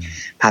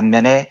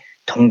 반면에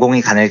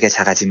동공이 가늘게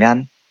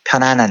작아지면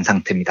편안한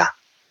상태입니다.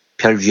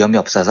 별 위험이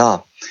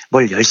없어서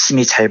뭘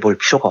열심히 잘 볼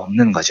필요가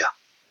없는 거죠.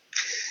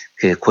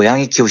 그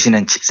고양이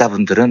키우시는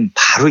집사분들은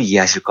바로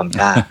이해하실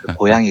겁니다. 그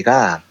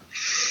고양이가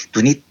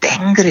눈이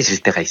땡그레질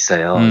때가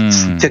있어요.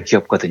 진짜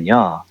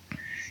귀엽거든요.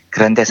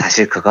 그런데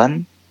사실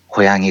그건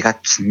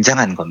고양이가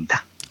긴장한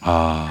겁니다.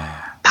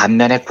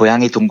 반면에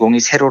고양이 동공이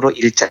세로로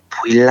일자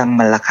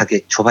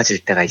보일락말락하게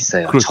좁아질 때가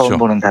있어요. 그렇죠. 처음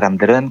보는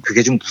사람들은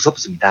그게 좀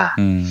무섭습니다.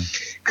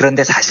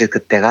 그런데 사실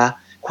그때가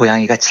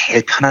고양이가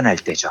제일 편안할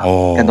때죠.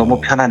 그러니까 너무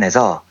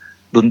편안해서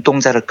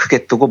눈동자를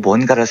크게 뜨고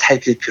뭔가를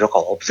살필 필요가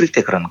없을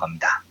때 그러는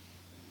겁니다.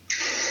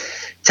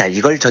 자,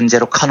 이걸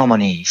전제로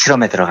카너먼이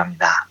실험에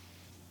들어갑니다.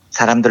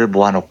 사람들을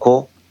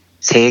모아놓고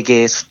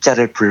 3개의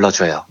숫자를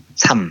불러줘요.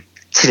 3,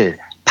 7,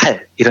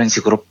 8 이런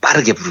식으로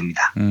빠르게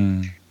부릅니다.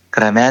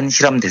 그러면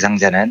실험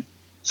대상자는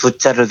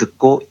숫자를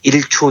듣고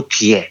 1초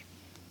뒤에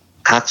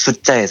각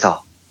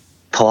숫자에서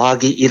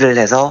더하기 1을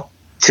해서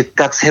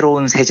즉각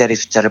새로운 세 자리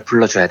숫자를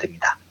불러줘야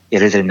됩니다.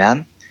 예를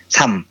들면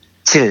 3,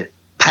 7,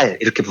 8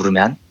 이렇게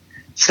부르면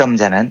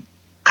실험자는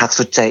각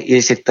숫자에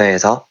 1씩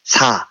더해서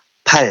 4,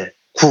 8,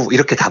 9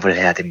 이렇게 답을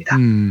해야 됩니다.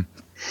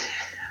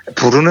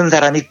 부르는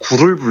사람이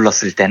 9를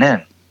불렀을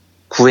때는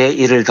 9에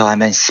 1을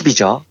더하면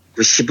 10이죠.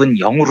 그 10은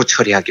 0으로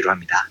처리하기로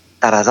합니다.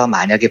 따라서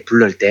만약에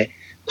부를 때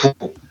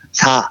 9,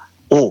 4,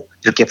 5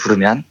 이렇게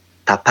부르면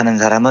답하는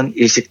사람은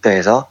 1씩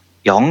더해서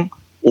 0,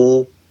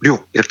 5,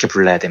 6 이렇게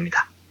불러야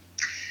됩니다.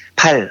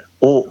 8,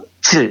 5,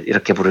 7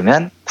 이렇게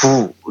부르면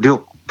 9,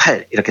 6,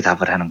 8 이렇게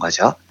답을 하는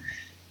거죠.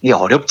 이게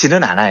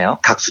어렵지는 않아요.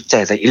 각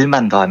숫자에서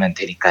 1만 더하면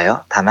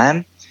되니까요.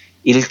 다만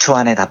 1초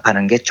안에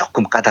답하는 게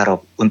조금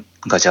까다로운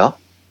거죠.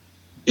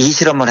 이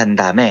실험을 한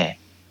다음에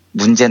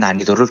문제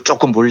난이도를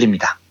조금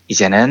올립니다.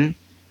 이제는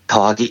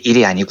더하기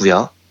 1이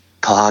아니고요.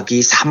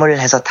 더하기 3을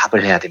해서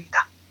답을 해야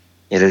됩니다.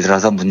 예를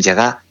들어서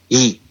문제가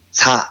 2,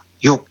 4,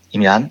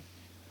 6이면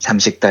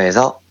 3씩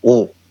더해서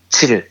 5,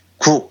 7,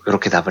 9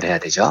 이렇게 답을 해야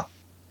되죠.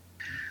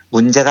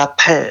 문제가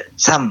 8,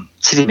 3,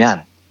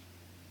 7이면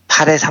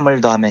 8에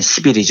 3을 더하면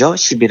 11이죠.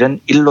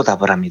 11은 1로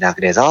답을 합니다.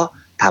 그래서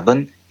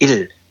답은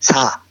 1,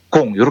 4,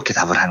 0 이렇게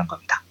답을 하는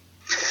겁니다.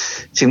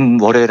 지금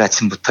월요일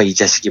아침부터 이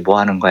자식이 뭐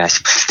하는 거야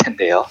싶으실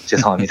텐데요.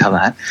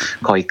 죄송합니다만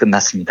거의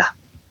끝났습니다.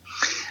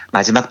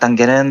 마지막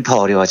단계는 더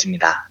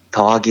어려워집니다.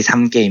 더하기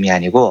 3 게임이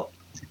아니고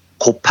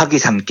곱하기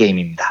 3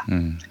 게임입니다.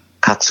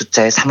 각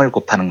숫자에 3을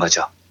곱하는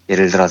거죠.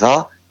 예를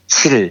들어서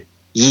 7,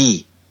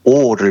 2,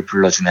 5를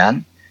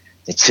불러주면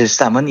 7,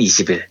 3은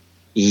 21,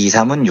 2,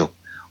 3은 6,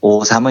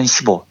 5, 3은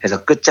 15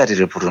 해서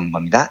끝자리를 부르는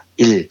겁니다.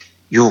 1,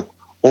 6,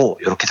 5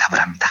 이렇게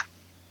답을 합니다.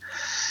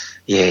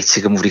 예,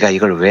 지금 우리가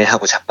이걸 왜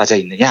하고 자빠져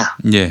있느냐?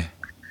 예.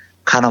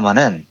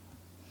 카너먼은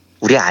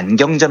우리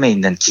안경점에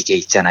있는 기계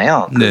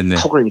있잖아요. 그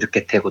턱을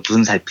이렇게 대고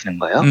눈 살피는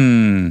거요.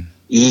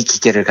 이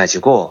기계를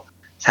가지고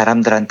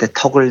사람들한테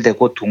턱을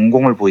대고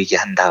동공을 보이게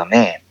한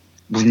다음에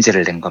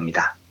문제를 낸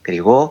겁니다.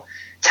 그리고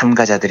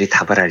참가자들이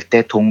답을 할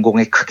때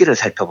동공의 크기를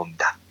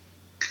살펴봅니다.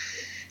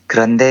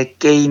 그런데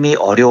게임이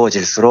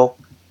어려워질수록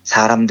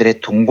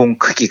사람들의 동공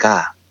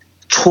크기가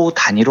초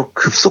단위로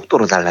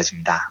급속도로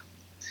달라집니다.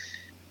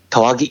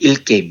 더하기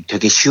 1게임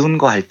되게 쉬운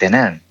거 할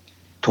때는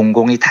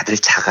동공이 다들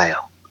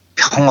작아요.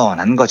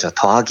 평온한 거죠.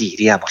 더하기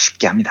 1이야 뭐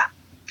쉽게 합니다.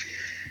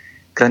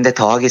 그런데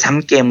더하기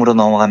 3게임으로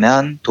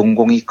넘어가면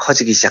동공이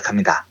커지기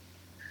시작합니다.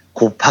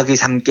 곱하기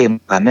 3게임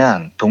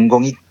가면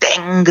동공이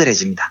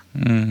땡그레집니다.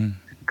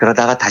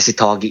 그러다가 다시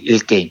더하기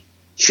 1게임,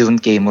 쉬운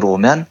게임으로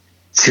오면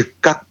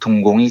즉각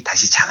동공이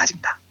다시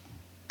작아집니다.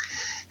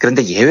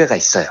 그런데 예외가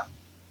있어요.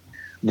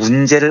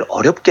 문제를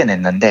어렵게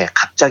냈는데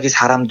갑자기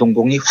사람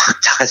동공이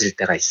확 작아질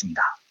때가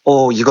있습니다.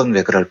 이건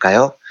왜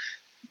그럴까요?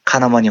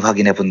 카너먼이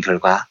확인해 본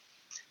결과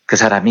그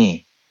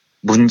사람이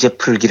문제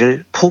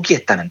풀기를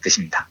포기했다는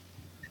뜻입니다.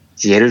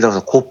 예를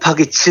들어서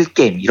곱하기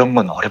 7게임 이런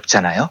건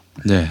어렵잖아요.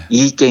 네.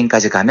 이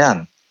게임까지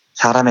가면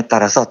사람에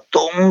따라서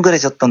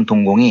동그래졌던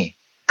동공이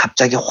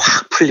갑자기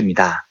확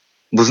풀립니다.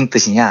 무슨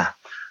뜻이냐?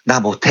 나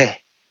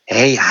못해.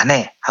 에이, 안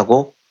해.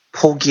 하고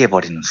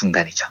포기해버리는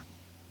순간이죠.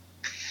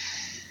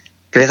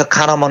 그래서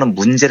카너먼은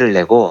문제를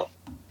내고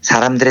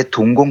사람들의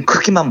동공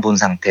크기만 본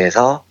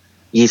상태에서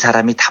이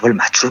사람이 답을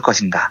맞출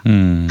것인가,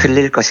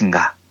 틀릴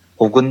것인가,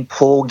 혹은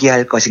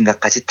포기할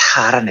것인가까지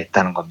다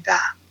알아냈다는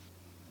겁니다.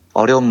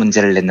 어려운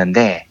문제를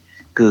냈는데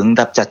그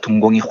응답자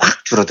동공이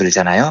확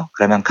줄어들잖아요.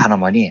 그러면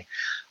카너먼이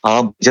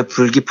이제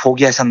풀기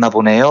포기하셨나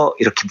보네요.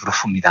 이렇게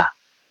물어봅니다.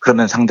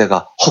 그러면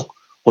상대가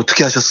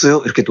어떻게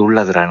하셨어요? 이렇게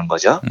놀라더라는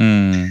거죠.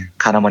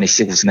 카너먼이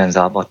씩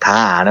웃으면서 뭐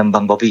다 아는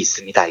방법이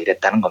있습니다.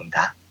 이랬다는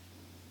겁니다.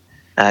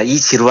 이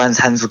지루한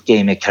산수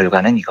게임의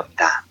결과는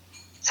이겁니다.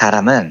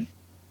 사람은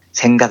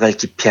생각을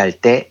깊이 할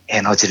때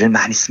에너지를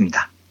많이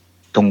씁니다.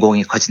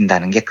 동공이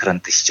커진다는 게 그런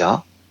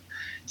뜻이죠.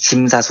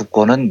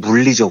 심사숙고는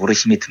물리적으로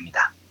힘이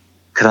듭니다.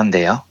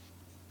 그런데요,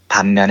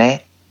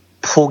 반면에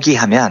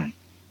포기하면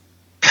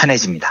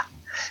편해집니다.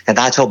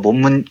 나 저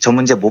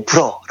문제 못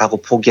풀어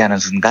라고 포기하는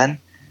순간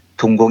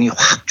동공이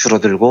확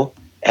줄어들고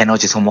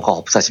에너지 소모가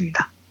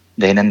없어집니다.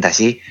 뇌는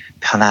다시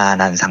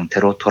편안한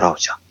상태로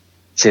돌아오죠.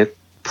 즉,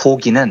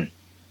 포기는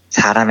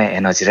사람의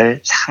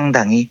에너지를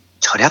상당히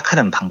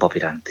절약하는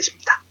방법이라는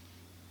뜻입니다.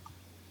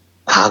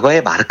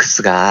 과거에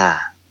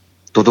마르크스가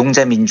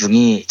노동자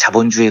민중이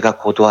자본주의가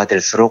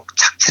고도화될수록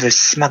착취를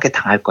심하게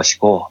당할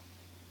것이고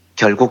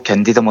결국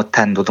견디도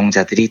못한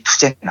노동자들이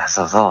투쟁에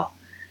나서서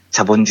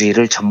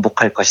자본주의를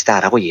전복할 것이다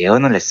라고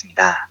예언을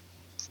했습니다.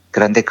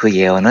 그런데 그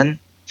예언은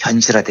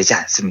현실화되지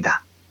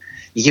않습니다.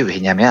 이게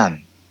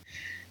왜냐면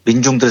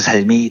민중들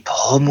삶이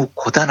너무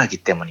고단하기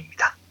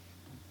때문입니다.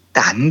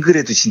 안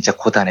그래도 진짜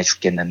고단해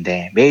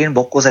죽겠는데 매일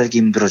먹고 살기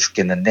힘들어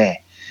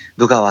죽겠는데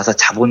누가 와서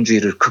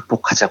자본주의를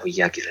극복하자고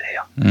이야기를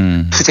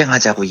해요.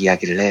 투쟁하자고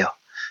이야기를 해요.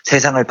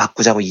 세상을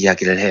바꾸자고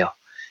이야기를 해요.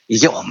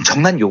 이게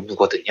엄청난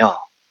요구거든요.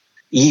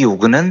 이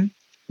요구는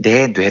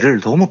내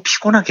뇌를 너무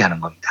피곤하게 하는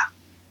겁니다.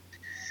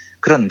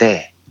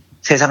 그런데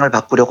세상을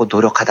바꾸려고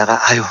노력하다가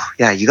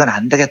야 이건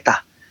안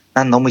되겠다.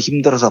 난 너무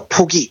힘들어서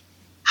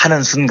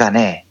포기하는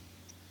순간에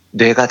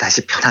뇌가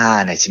다시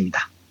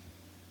편안해집니다.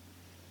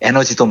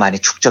 에너지도 많이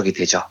축적이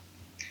되죠.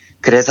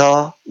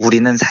 그래서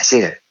우리는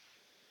사실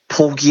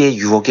포기의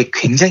유혹에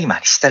굉장히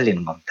많이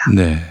시달리는 겁니다.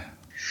 네.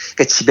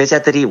 그러니까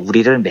지배자들이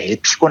우리를 매일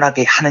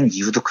피곤하게 하는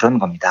이유도 그런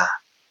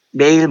겁니다.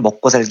 매일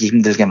먹고 살기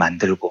힘들게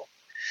만들고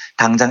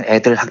당장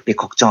애들 학비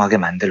걱정하게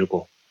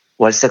만들고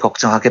월세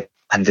걱정하게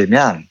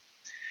만들면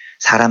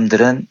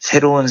사람들은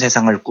새로운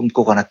세상을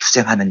꿈꾸거나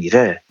투쟁하는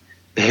일을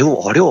매우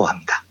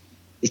어려워합니다.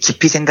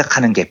 깊이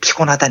생각하는 게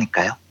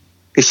피곤하다니까요.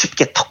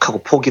 쉽게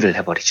턱하고 포기를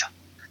해버리죠.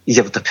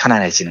 이제부터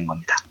편안해지는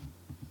겁니다.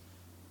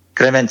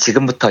 그러면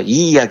지금부터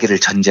이 이야기를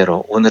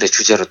전제로 오늘의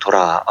주제로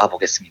돌아와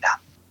보겠습니다.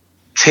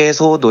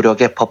 최소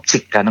노력의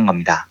법칙이라는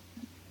겁니다.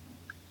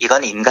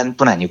 이건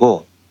인간뿐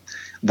아니고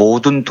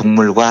모든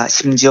동물과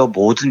심지어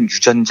모든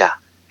유전자,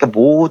 그러니까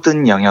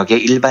모든 영역에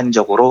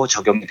일반적으로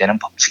적용이 되는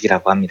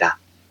법칙이라고 합니다.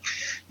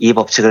 이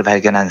법칙을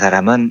발견한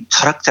사람은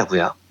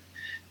철학자고요.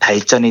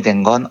 발전이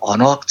된 건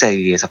언어학자에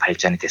의해서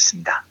발전이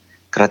됐습니다.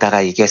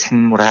 그러다가 이게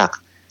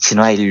생물학,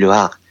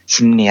 진화인류학,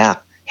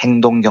 심리학,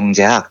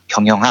 행동경제학,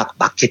 경영학,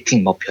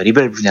 마케팅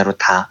별의별 분야로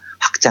다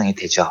확장이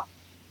되죠.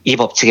 이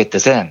법칙의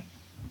뜻은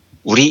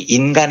우리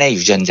인간의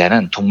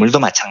유전자는 동물도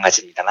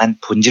마찬가지입니다만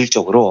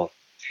본질적으로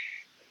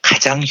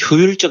가장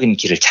효율적인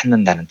길을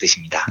찾는다는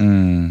뜻입니다.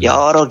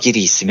 여러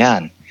길이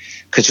있으면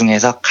그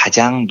중에서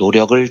가장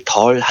노력을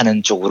덜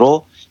하는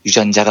쪽으로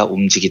유전자가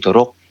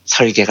움직이도록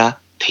설계가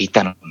돼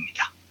있다는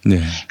겁니다. 네.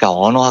 그러니까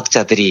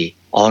언어학자들이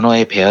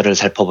언어의 배열을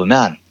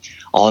살펴보면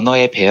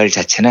언어의 배열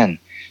자체는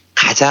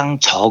가장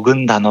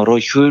적은 단어로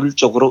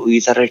효율적으로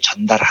의사를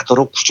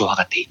전달하도록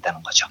구조화가 돼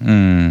있다는 거죠.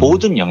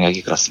 모든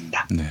영역이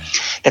그렇습니다. 네.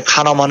 근데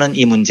카너먼은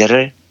이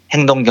문제를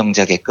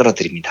행동경제학에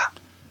끌어들입니다.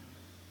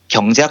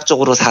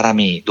 경제학적으로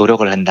사람이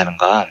노력을 한다는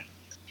건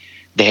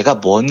내가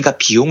뭔가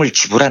비용을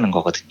지불하는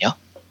거거든요.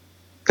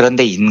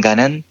 그런데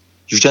인간은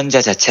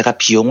유전자 자체가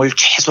비용을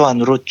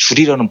최소한으로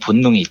줄이려는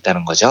본능이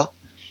있다는 거죠.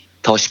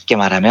 더 쉽게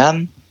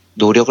말하면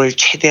노력을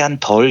최대한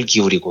덜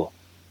기울이고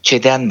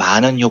최대한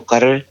많은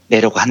효과를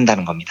내려고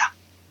한다는 겁니다.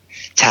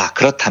 자,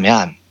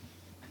 그렇다면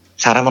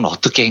사람은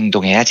어떻게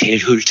행동해야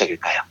제일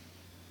효율적일까요?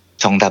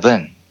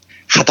 정답은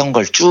하던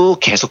걸 쭉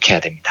계속해야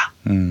됩니다.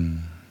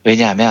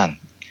 왜냐하면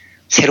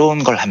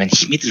새로운 걸 하면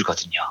힘이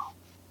들거든요.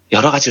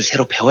 여러 가지를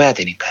새로 배워야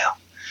되니까요.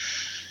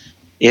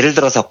 예를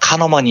들어서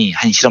카너먼이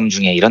한 실험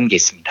중에 이런 게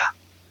있습니다.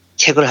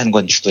 책을 한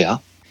권 주고요.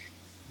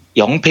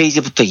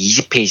 0페이지부터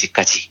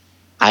 20페이지까지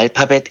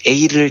알파벳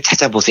A를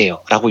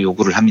찾아보세요 라고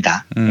요구를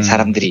합니다.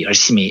 사람들이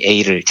열심히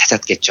A를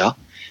찾았겠죠.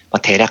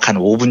 대략 한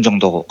 5분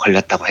정도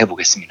걸렸다고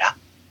해보겠습니다.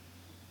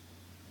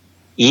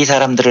 이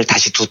사람들을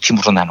다시 두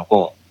팀으로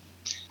나누고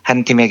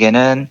한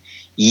팀에게는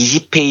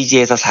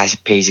 20페이지에서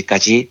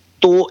 40페이지까지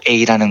또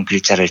A라는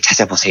글자를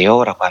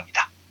찾아보세요 라고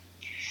합니다.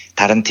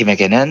 다른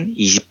팀에게는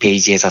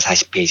 20페이지에서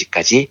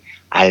 40페이지까지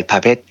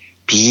알파벳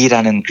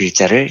B라는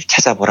글자를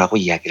찾아보라고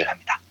이야기를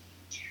합니다.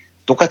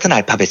 똑같은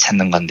알파벳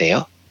찾는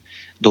건데요.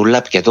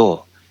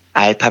 놀랍게도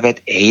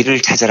알파벳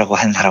A를 찾으라고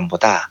한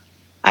사람보다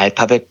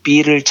알파벳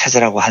B를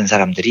찾으라고 한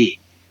사람들이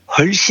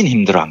훨씬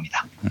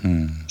힘들어합니다.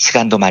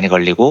 시간도 많이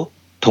걸리고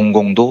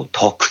동공도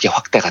더 크게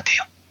확대가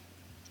돼요.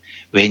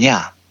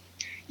 왜냐?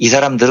 이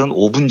사람들은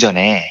 5분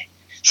전에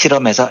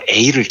실험에서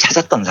A를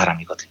찾았던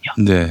사람이거든요.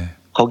 네.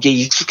 거기에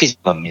익숙해진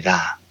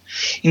겁니다.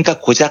 그러니까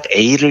고작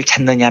A를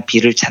찾느냐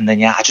B를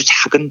찾느냐 아주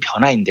작은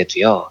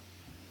변화인데도요.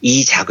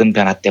 이 작은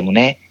변화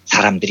때문에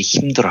사람들이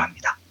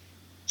힘들어합니다.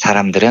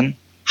 사람들은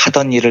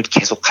하던 일을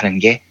계속하는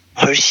게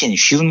훨씬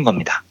쉬운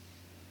겁니다.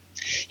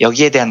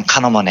 여기에 대한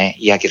카너먼의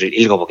이야기를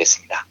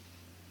읽어보겠습니다.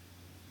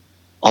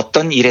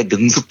 어떤 일에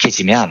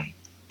능숙해지면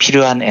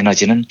필요한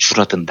에너지는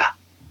줄어든다.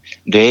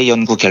 뇌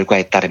연구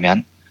결과에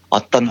따르면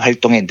어떤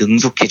활동에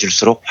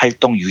능숙해질수록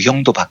활동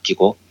유형도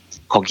바뀌고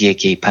거기에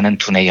개입하는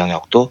두뇌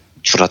영역도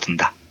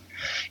줄어든다.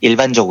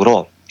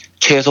 일반적으로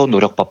최소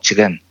노력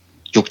법칙은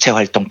육체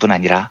활동뿐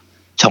아니라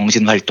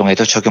정신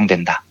활동에도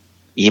적용된다.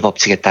 이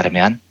법칙에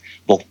따르면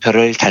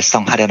목표를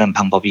달성하려는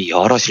방법이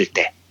여럿일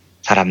때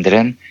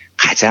사람들은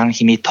가장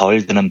힘이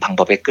덜 드는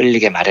방법에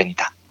끌리게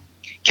마련이다.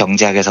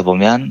 경제학에서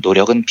보면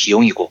노력은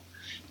비용이고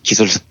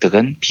기술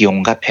습득은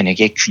비용과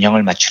편익의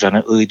균형을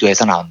맞추려는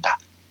의도에서 나온다.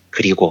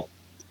 그리고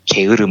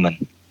게으름은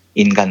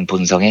인간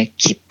본성에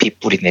깊이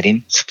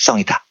뿌리내린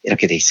습성이다.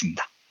 이렇게 돼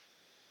있습니다.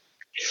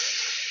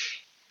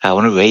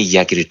 오늘 왜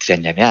이야기를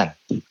드렸냐면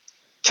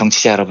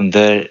정치자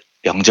여러분들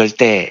명절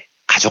때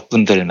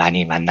가족분들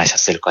많이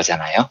만나셨을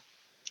거잖아요.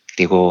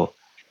 그리고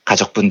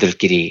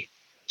가족분들끼리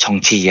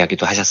정치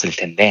이야기도 하셨을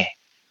텐데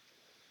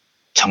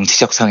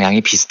정치적 성향이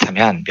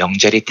비슷하면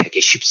명절이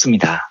되게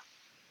쉽습니다.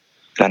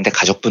 그런데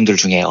가족분들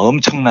중에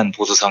엄청난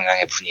보수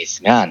성향의 분이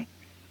있으면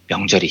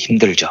명절이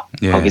힘들죠.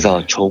 예.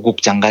 거기서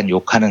조국 장관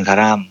욕하는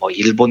사람, 뭐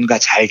일본과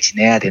잘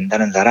지내야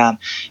된다는 사람,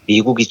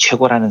 미국이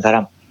최고라는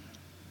사람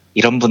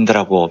이런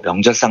분들하고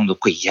명절상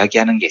놓고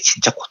이야기하는 게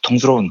진짜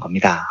고통스러운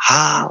겁니다.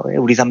 왜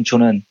우리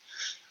삼촌은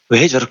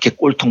왜 저렇게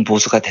꼴통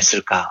보수가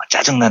됐을까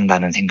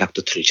짜증난다는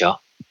생각도 들죠.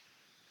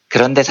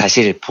 그런데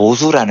사실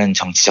보수라는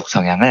정치적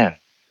성향은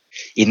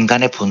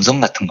인간의 본성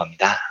같은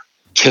겁니다.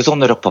 최소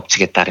노력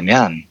법칙에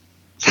따르면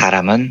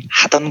사람은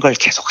하던 걸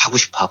계속 하고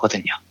싶어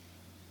하거든요.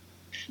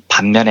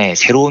 반면에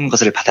새로운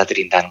것을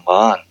받아들인다는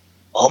건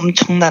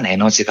엄청난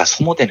에너지가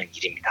소모되는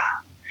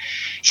일입니다.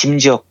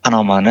 심지어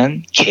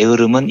카너먼은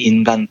게으름은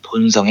인간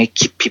본성에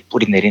깊이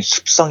뿌리내린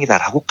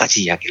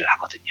습성이다라고까지 이야기를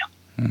하거든요.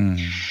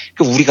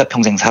 우리가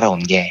평생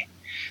살아온 게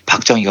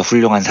박정희가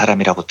훌륭한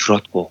사람이라고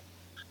들었고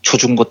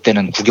초중고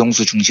때는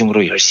국영수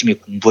중심으로 열심히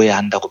공부해야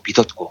한다고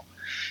믿었고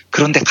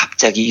그런데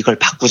갑자기 이걸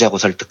바꾸자고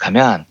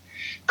설득하면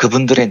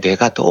그분들의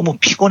뇌가 너무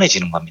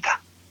피곤해지는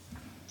겁니다.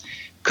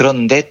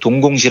 그런데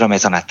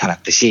동공실험에서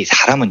나타났듯이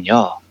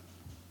사람은요.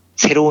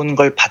 새로운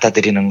걸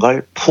받아들이는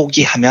걸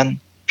포기하면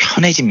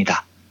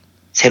편해집니다.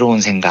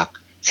 새로운 생각,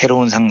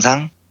 새로운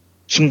상상,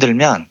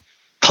 힘들면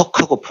턱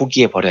하고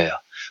포기해버려요.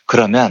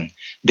 그러면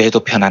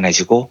뇌도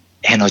편안해지고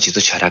에너지도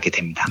절하게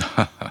됩니다.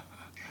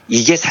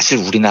 이게 사실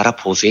우리나라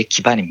보수의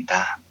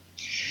기반입니다.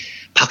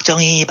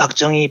 박정희,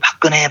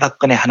 박근혜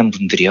하는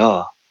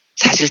분들이요.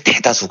 사실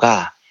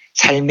대다수가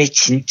삶이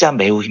진짜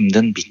매우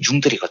힘든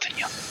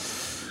민중들이거든요.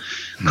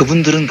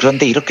 그분들은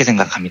그런데 이렇게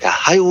생각합니다.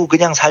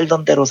 그냥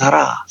살던 대로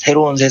살아.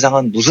 새로운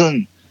세상은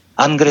무슨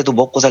안 그래도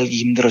먹고 살기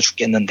힘들어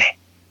죽겠는데.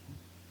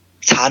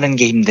 사는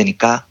게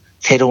힘드니까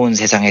새로운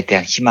세상에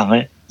대한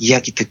희망을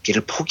이야기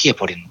듣기를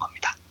포기해버리는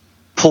겁니다.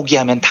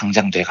 포기하면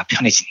당장 뇌가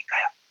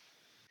편해지니까요.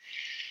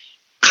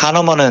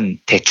 카너먼은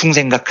대충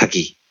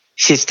생각하기,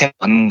 시스템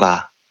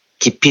 1과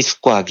깊이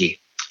숙고하기,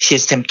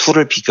 시스템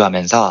 2를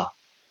비교하면서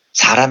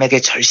사람에게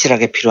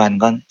절실하게 필요한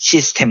건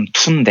시스템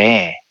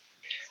 2인데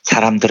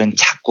사람들은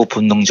자꾸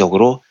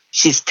본능적으로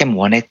시스템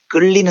 1에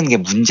끌리는 게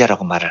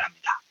문제라고 말을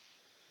합니다.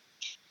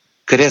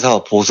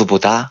 그래서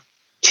보수보다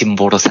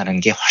진보로 사는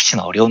게 훨씬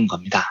어려운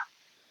겁니다.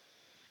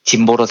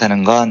 진보로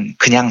사는 건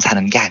그냥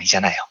사는 게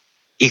아니잖아요.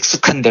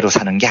 익숙한 대로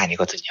사는 게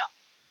아니거든요.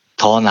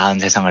 더 나은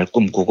세상을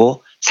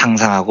꿈꾸고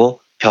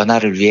상상하고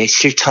변화를 위해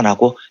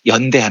실천하고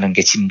연대하는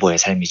게 진보의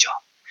삶이죠.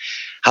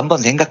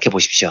 한번 생각해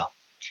보십시오.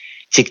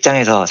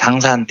 직장에서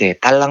상사한테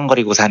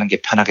딸랑거리고 사는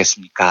게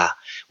편하겠습니까?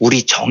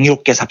 우리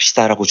정의롭게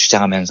삽시다라고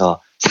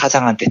주장하면서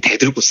사장한테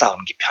대들고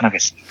싸우는 게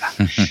편하겠습니까?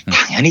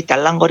 당연히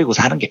딸랑거리고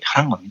사는 게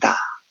편한 겁니다.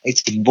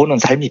 진보는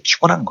삶이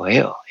피곤한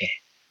거예요. 예.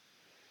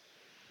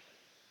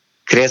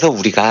 그래서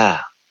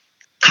우리가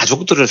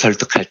가족들을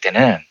설득할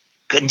때는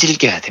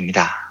끈질겨야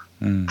됩니다.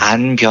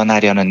 안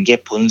변하려는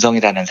게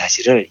본성이라는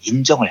사실을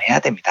인정을 해야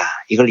됩니다.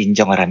 이걸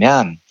인정을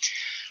하면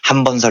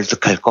한 번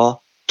설득할 거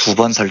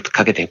 2번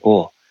설득하게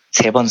되고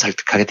 3번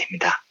설득하게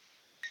됩니다.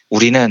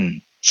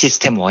 우리는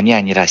시스템 1이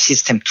아니라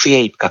시스템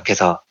 2에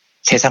입각해서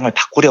세상을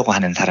바꾸려고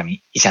하는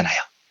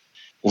사람이잖아요.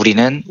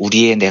 우리는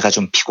우리의 뇌가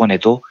좀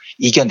피곤해도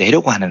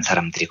이겨내려고 하는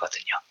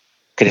사람들이거든요.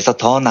 그래서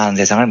더 나은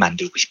세상을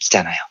만들고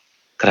싶잖아요.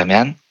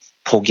 그러면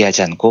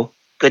포기하지 않고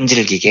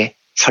끈질기게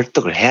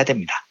설득을 해야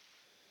됩니다.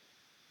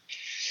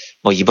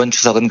 이번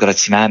추석은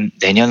그렇지만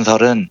내년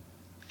설은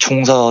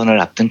총선을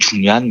앞둔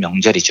중요한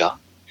명절이죠.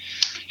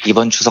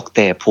 이번 추석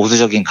때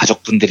보수적인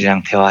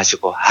가족분들이랑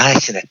대화하시고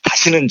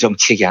다시는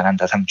정치 얘기 안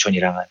한다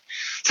삼촌이랑은.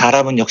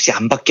 사람은 역시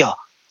안 바뀌어.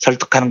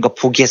 설득하는 거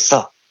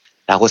포기했어.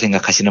 라고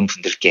생각하시는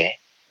분들께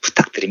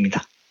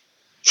부탁드립니다.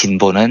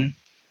 진보는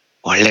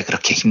원래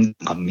그렇게 힘든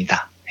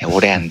겁니다.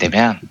 올해 안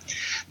되면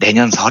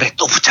내년 설에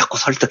또 붙잡고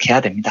설득해야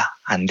됩니다.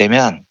 안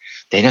되면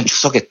내년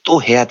추석에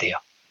또 해야 돼요.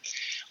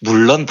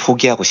 물론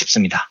포기하고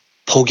싶습니다.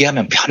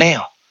 포기하면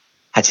편해요.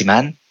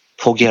 하지만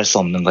포기할 수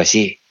없는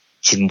것이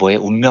진보의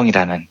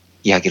운명이라는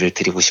이야기를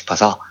드리고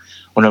싶어서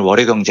오늘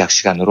월요경제학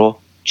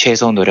시간으로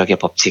최소 노력의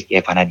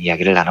법칙에 관한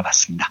이야기를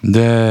나눠봤습니다.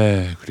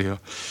 네, 그래요.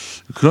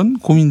 그런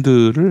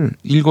고민들을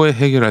일거에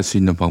해결할 수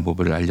있는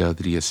방법을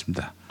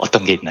알려드리겠습니다.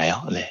 어떤 게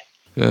있나요? 네.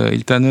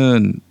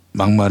 일단은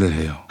막말을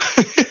해요.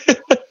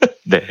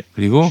 네.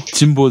 그리고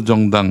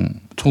진보정당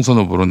총선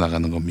후보로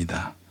나가는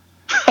겁니다.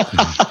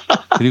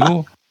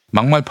 그리고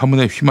막말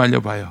파문에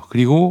휘말려 봐요.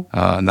 그리고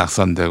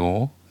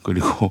낙선되고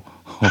그리고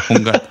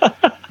온갖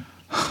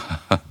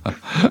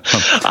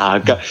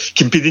그러니까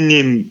김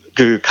PD님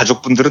그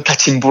가족분들은 다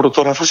진보로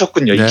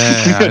돌아서셨군요. 네,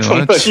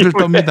 치를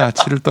떱니다.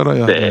 치를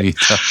떨어요. 네.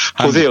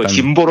 보세요.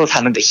 진보로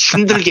사는데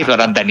힘들게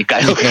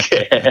변한다니까요.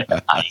 그게.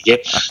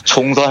 이게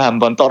총선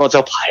한번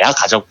떨어져 봐야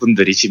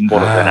가족분들이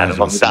진보로 변하는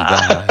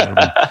겁니다.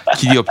 여러분,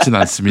 길이 없진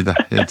않습니다.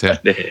 제가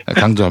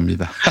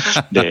강조합니다.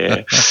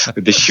 네.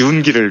 근데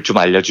쉬운 길을 좀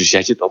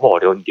알려주셔야지 너무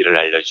어려운 길을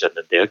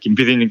알려주셨는데요. 김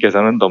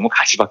PD님께서는 너무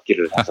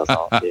가시밭길을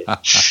하셔서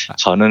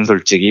저는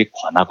솔직히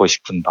권하고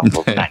싶은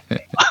방법은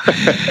아니에요.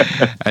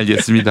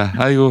 알겠습니다.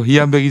 아이고,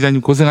 이한배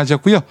기자님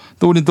고생하셨고요.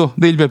 또 우리 또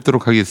내일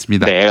뵙도록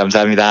하겠습니다. 네,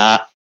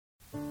 감사합니다.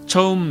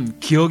 처음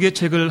기억의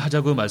책을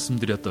하자고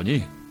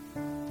말씀드렸더니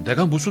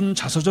내가 무슨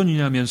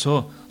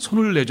자서전이냐면서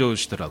손을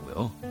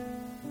내저으시더라고요.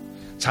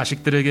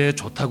 자식들에게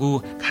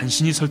좋다고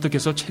간신히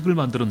설득해서 책을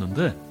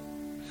만들었는데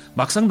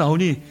막상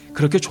나오니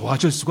그렇게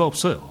좋아질 수가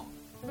없어요.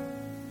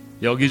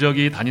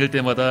 여기저기 다닐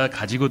때마다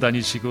가지고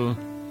다니시고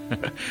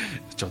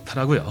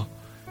좋더라고요.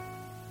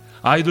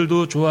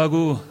 아이들도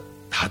좋아하고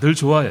다들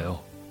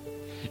좋아해요.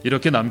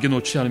 이렇게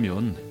남겨놓지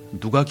않으면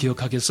누가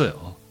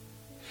기억하겠어요.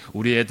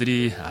 우리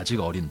애들이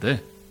아직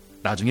어린데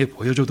나중에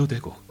보여줘도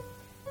되고.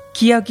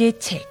 기억의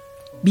책,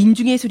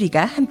 민중의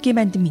소리가 함께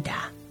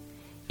만듭니다.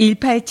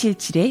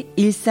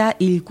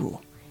 1877-1419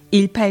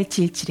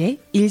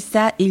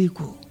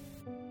 1877-1419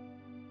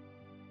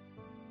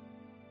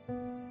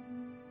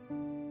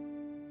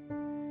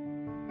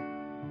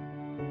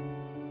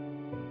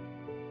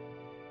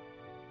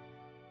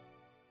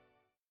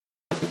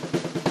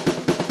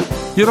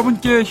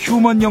 여러분께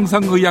휴먼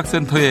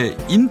영상의학센터의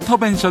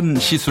인터벤션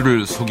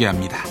시술을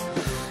소개합니다.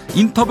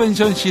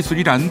 인터벤션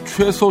시술이란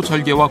최소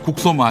절개와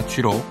국소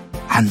마취로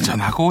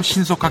안전하고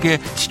신속하게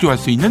치료할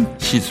수 있는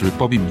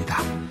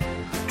시술법입니다.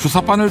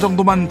 주사바늘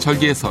정도만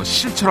절개해서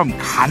실처럼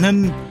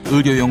가는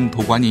의료용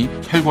도관이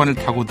혈관을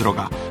타고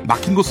들어가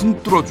막힌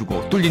곳은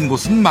뚫어주고 뚫린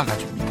곳은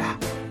막아줍니다.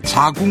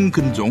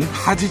 자궁근종,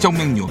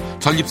 하지정맥류,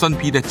 전립선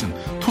비대증,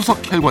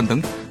 투석혈관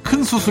등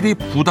큰 수술이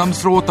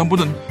부담스러웠던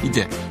분은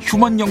이제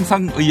휴먼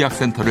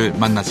영상의학센터를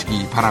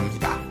만나시기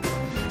바랍니다.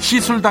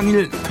 시술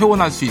당일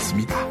퇴원할 수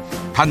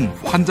있습니다. 단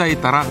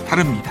환자에 따라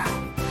다릅니다.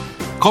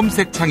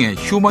 검색창에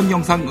휴먼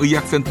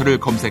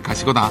영상의학센터를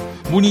검색하시거나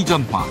문의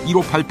전화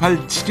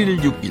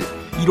 1588-7161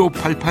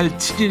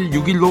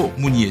 1588-7161로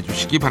문의해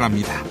주시기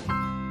바랍니다.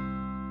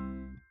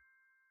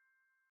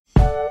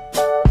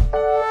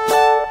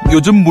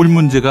 요즘 물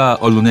문제가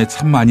언론에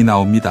참 많이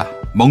나옵니다.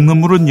 먹는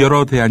물은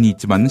여러 대안이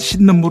있지만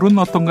씻는 물은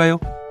어떤가요?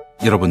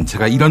 여러분,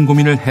 제가 이런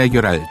고민을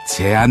해결할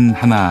제안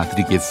하나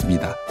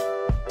드리겠습니다.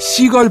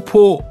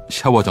 시걸포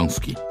샤워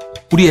정수기.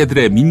 우리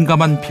애들의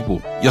민감한 피부,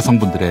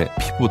 여성분들의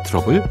피부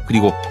트러블,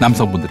 그리고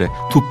남성분들의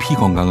두피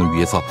건강을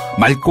위해서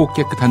맑고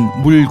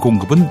깨끗한 물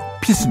공급은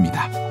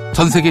필수입니다.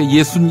 전세계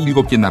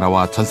 67개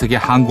나라와 전세계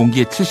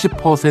항공기의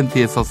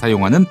 70%에서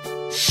사용하는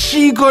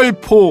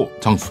시걸포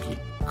정수기.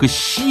 그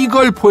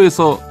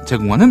시걸포에서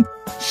제공하는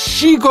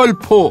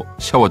시걸포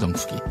샤워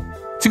정수기.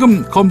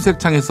 지금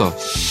검색창에서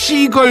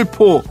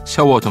시걸포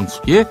샤워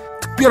정수기의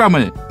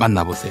특별함을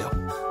만나보세요.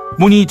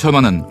 문의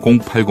전화는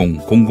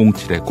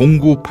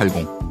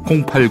 080-007-0980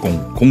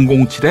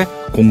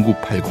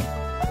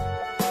 080-007-0980.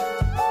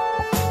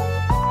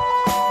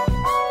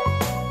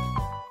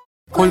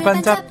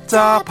 골반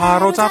잡자,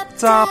 바로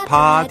잡자,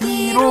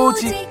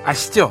 바디로직.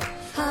 아시죠?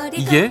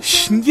 이게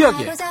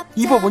신기하게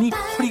입어보니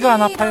허리가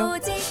안 아파요.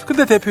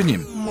 근데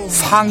대표님,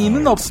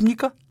 상의는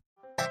없습니까?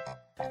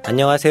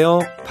 안녕하세요.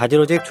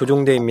 바디로직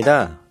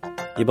조종대입니다.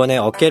 이번에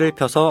어깨를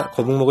펴서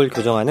거북목을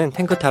교정하는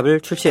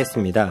탱크탑을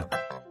출시했습니다.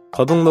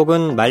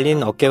 거북목은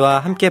말린 어깨와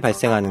함께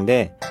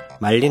발생하는데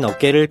말린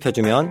어깨를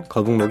펴주면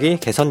거북목이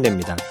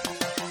개선됩니다.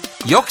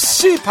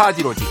 역시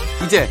바디로직.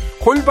 이제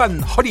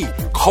골반, 허리,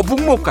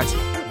 거북목까지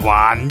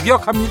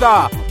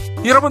완벽합니다.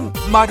 여러분,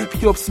 말이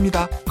필요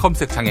없습니다.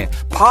 검색창에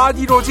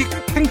바디로직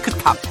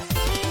탱크탑.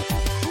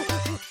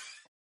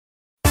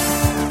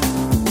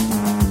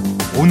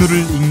 오늘을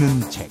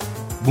읽는 책,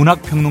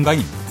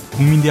 문학평론가인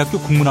국민대학교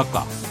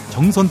국문학과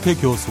정선태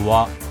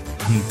교수와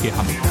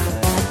함께합니다.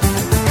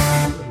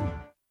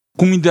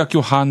 국민대학교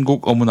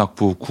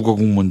한국어문학부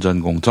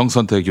국어국문전공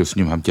정선태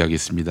교수님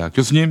함께하겠습니다.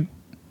 교수님.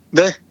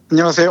 네,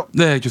 안녕하세요.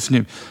 네,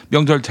 교수님.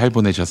 명절 잘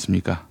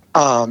보내셨습니까?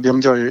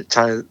 명절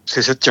잘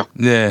되셨죠?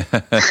 네.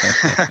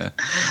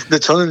 근데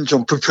저는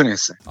좀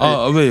불편했어요.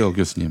 왜요,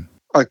 교수님?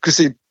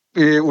 글쎄,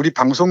 우리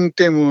방송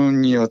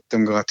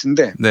때문이었던 것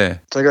같은데.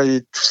 네. 저희가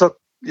이 추석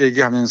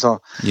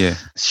얘기하면서 예.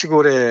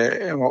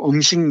 시골에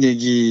음식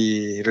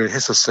얘기를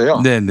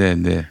했었어요.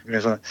 네네네.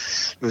 그래서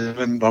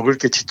요즘은 먹을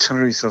게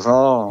지천으로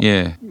있어서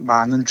예.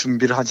 많은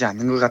준비를 하지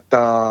않는 것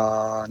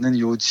같다는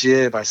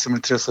요지의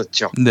말씀을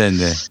드렸었죠. 네네.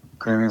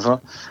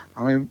 그러면서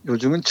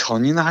요즘은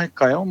전이나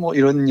할까요? 뭐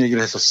이런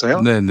얘기를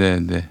했었어요.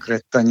 네네네.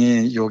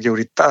 그랬더니 요게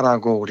우리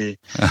딸하고 우리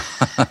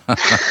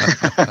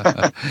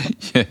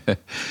예.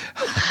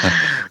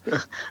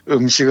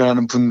 음식을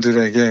하는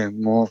분들에게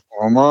뭐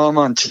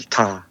어마어마한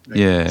질타.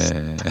 예.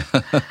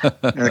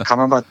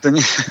 가만 봤더니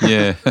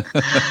예.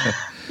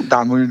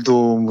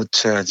 나물도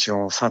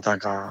무쳐야죠.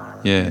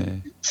 사다가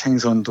예.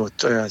 생선도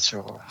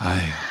쪄야죠.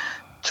 아유.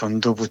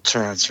 전도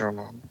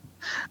부쳐야죠.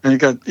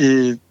 그러니까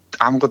이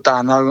아무것도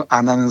안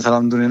하는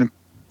사람 눈에는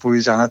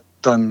보이지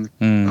않았던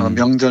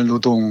명절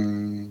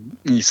노동이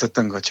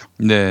있었던 거죠.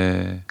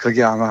 네.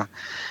 그게 아마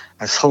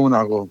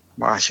서운하고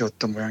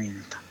아쉬웠던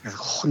모양입니다. 그래서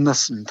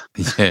혼났습니다.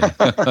 예.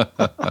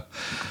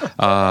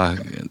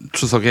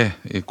 추석에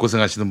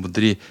고생하시는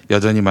분들이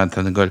여전히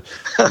많다는 걸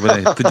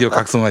이번에 드디어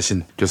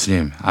각성하신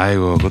교수님.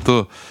 아이고,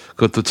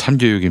 그것도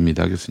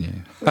참교육입니다, 교수님.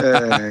 네.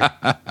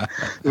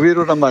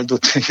 의외로란 말도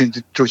되게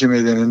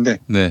조심해야 되는데.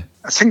 네.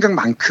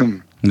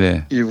 생각만큼.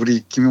 네. 이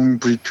우리 김용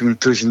브리핑을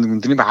들으시는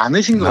분들이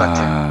많으신 것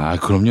같아요.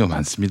 그럼요,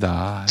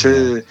 많습니다.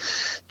 제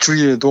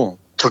주위에도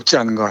적지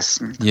않은 것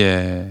같습니다.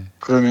 예.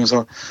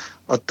 그러면서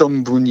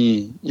어떤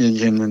분이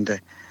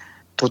얘기했는데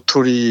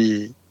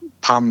도토리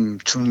밤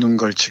줍는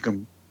걸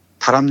지금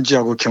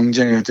다람쥐하고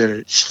경쟁해야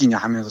될 시기냐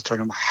하면서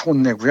저를 막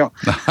혼내고요.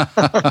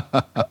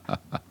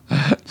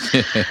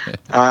 예.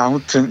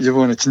 아무튼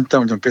이번에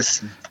진땀을 좀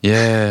뺐습니다.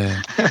 예.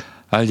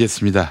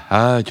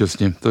 알겠습니다.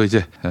 교수님 또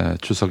이제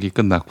추석이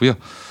끝났고요.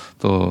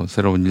 또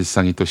새로운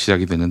일상이 또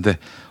시작이 되는데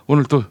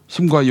오늘 또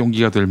힘과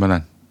용기가 될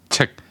만한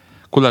책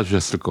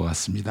골라주셨을 것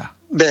같습니다.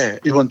 네,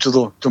 이번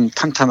주도 좀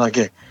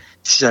탄탄하게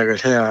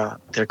시작을 해야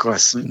될 것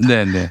같습니다.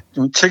 네네.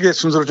 좀 책의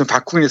순서를 좀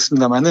바꾸긴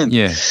했습니다만은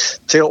예.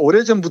 제가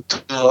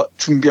오래전부터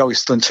준비하고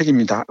있었던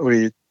책입니다.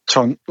 우리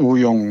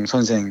전우용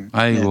선생의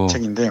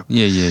책인데요.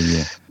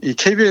 예예예. 이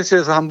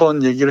KBS에서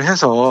한번 얘기를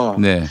해서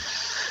네.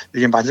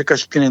 이게 맞을까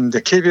싶긴 했는데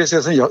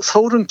KBS에서는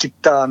서울은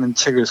깊다는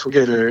책을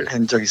소개를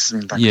한 적이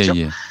있습니다. 그렇죠?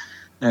 예.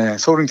 네,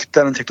 서울은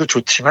깊다는 책도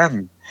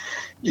좋지만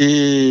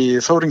이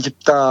서울은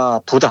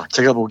깊다보다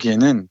제가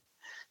보기에는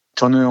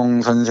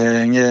전우용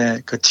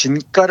선생의 그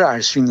진가를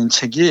알 수 있는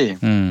책이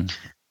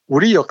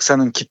우리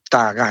역사는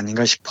깊다가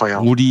아닌가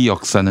싶어요. 우리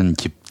역사는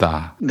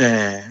깊다.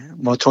 네,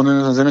 뭐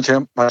전우용 선생은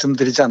제가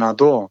말씀드리지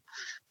않아도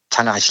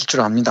잘 아실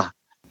줄 압니다.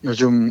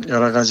 요즘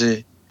여러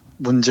가지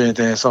문제에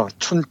대해서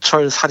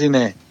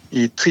촌철살인의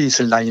이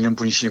트윗을 날리는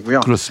분이시고요.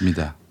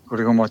 그렇습니다.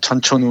 그리고 뭐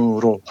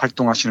전천후로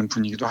활동하시는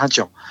분이기도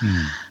하죠.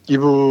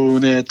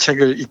 이분의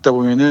책을 읽다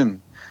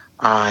보면은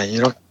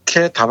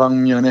이렇게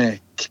다방면에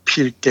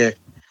깊이 있게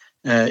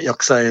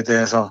역사에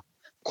대해서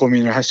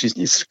고민을 할 수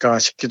있을까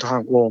싶기도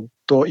하고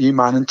또 이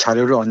많은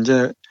자료를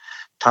언제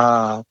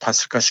다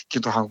봤을까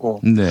싶기도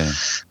하고 네.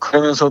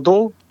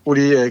 그러면서도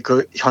우리의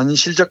그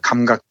현실적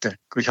감각들,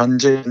 그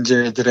현재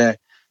문제들에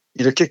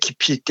이렇게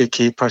깊이 있게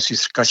개입할 수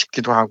있을까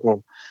싶기도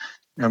하고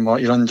뭐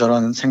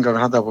이런저런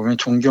생각을 하다 보면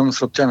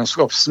존경스럽지 않을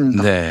수가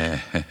없습니다. 네.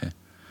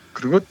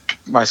 그리고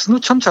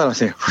말씀도 참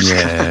잘하세요.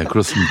 예,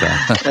 그렇습니다.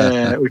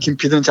 네, 우리 김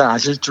PD는 잘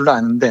아실 줄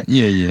아는데.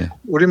 예.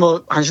 우리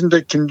뭐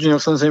한신대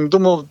김준혁 선생님도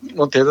뭐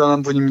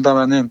대단한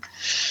분입니다만은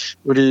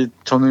우리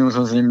전우용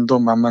선생님도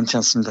만만치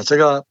않습니다.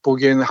 제가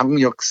보기에는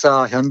한국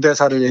역사,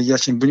 현대사를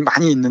얘기하시는 분이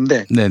많이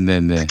있는데.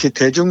 네네네. 특히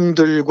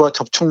대중들과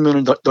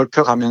접촉면을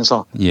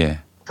넓혀가면서.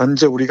 예.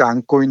 현재 우리가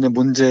안고 있는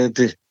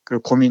문제들, 그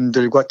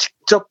고민들과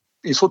직접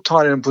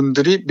소통하는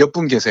분들이 몇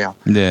분 계세요.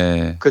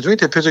 네. 그중에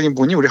대표적인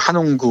분이 우리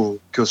한홍구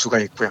교수가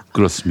있고요.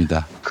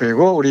 그렇습니다.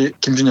 그리고 우리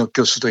김준혁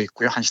교수도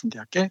있고요.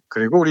 한신대학교.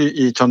 그리고 우리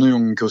이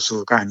전우용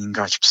교수가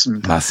아닌가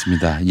싶습니다.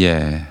 맞습니다.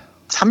 예.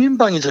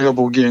 3인방이 제가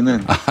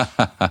보기에는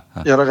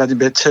여러 가지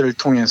매체를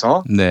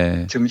통해서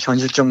네. 지금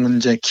현실적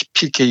문제에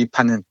깊이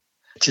개입하는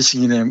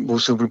지식인의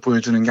모습을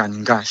보여주는 게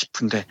아닌가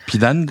싶은데.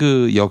 비단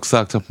그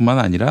역사학자뿐만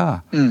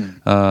아니라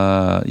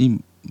이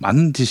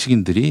많은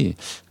지식인들이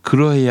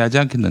그러해야 하지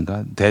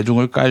않겠는가.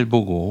 대중을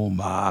깔보고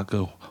막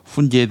그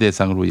훈계의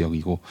대상으로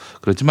여기고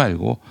그러지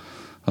말고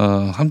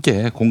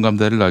함께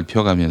공감대를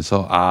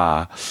넓혀가면서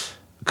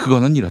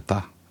그거는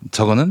이렇다.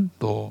 저거는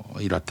또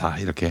이렇다.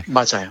 이렇게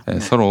맞아요. 네.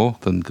 서로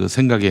어떤 그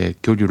생각의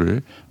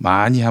교류를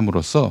많이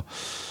함으로써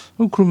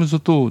그러면서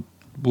또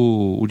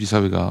뭐 우리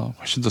사회가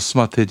훨씬 더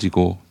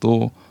스마트해지고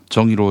또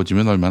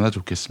정의로워지면 얼마나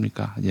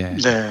좋겠습니까? 예.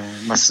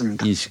 네,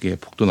 맞습니다. 인식의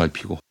폭도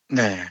넓히고.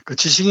 네, 그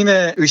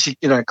지식인의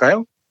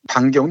의식이랄까요?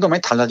 반경도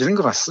많이 달라지는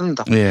것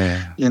같습니다. 예.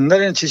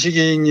 옛날에는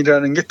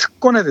지식인이라는 게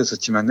특권에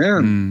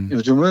됐었지만은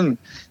요즘은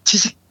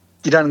지식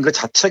지식이라는 것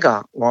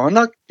자체가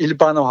워낙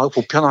일반화하고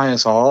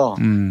보편화해서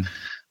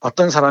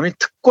어떤 사람이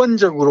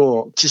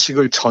특권적으로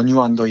지식을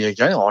전유한다고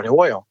얘기하기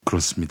어려워요.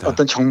 그렇습니다.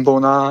 어떤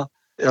정보나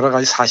여러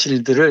가지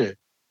사실들을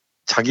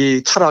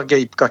자기 철학에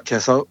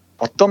입각해서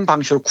어떤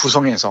방식으로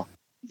구성해서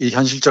이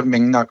현실적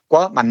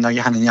맥락과 만나게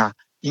하느냐.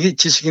 이게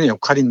지식인의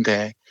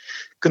역할인데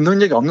그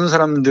능력이 없는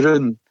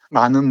사람들은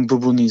많은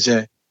부분이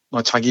이제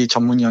뭐 자기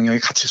전문 영역에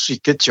갇힐 수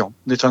있겠죠.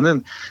 근데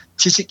저는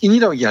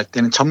지식인이라고 얘기할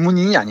때는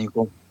전문인이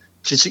아니고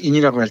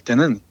지식인이라고 할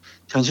때는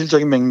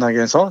현실적인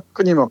맥락에서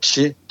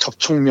끊임없이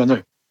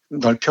접촉면을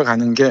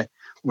넓혀가는 게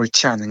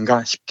옳지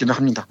않은가 싶기도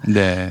합니다.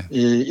 네.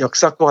 이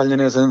역사학과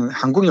관련해서는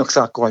한국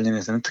역사학과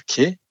관련해서는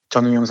특히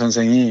전우영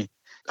선생이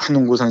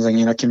한홍구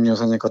선생이나 김미호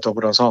선생과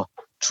더불어서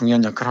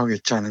중요한 역할을 하고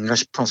있지 않은가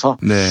싶어서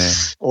네.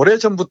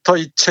 오래전부터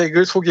이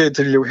책을 소개해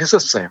드리려고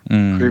했었어요.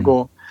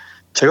 그리고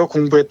제가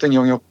공부했던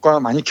영역과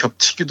많이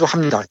겹치기도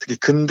합니다. 특히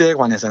근대에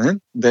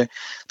관해서는. 근데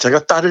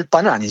제가 따를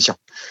바는 아니죠.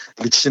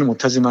 미치지는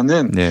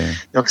못하지만은 네.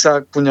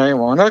 역사학 분야에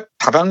워낙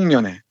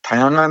다방면에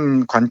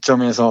다양한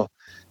관점에서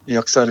이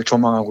역사를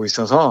조망하고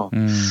있어서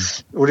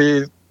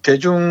우리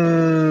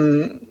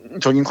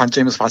대중적인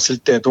관점에서 봤을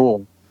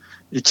때도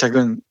이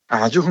책은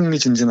아주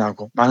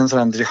흥미진진하고 많은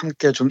사람들이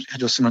함께 좀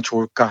해줬으면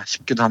좋을까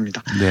싶기도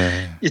합니다.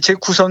 네. 이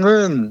책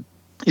구성은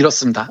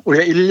이렇습니다.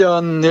 우리가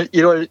 1년을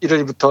 1월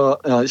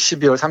 1일부터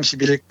 12월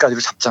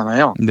 31일까지로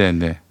잡잖아요.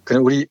 네네.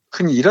 그럼 우리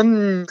흔히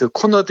이런 그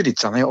코너들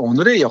있잖아요.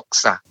 오늘의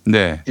역사.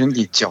 네. 이런 게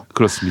있죠.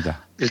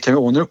 그렇습니다.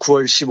 이를테면 오늘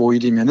 9월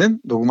 15일이면은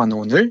녹음한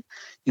오늘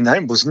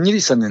이날 무슨 일이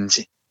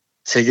있었는지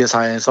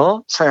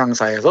세계사에서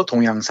서양사에서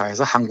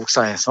동양사에서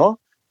한국사에서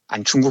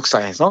아니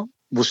중국사에서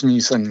무슨 일이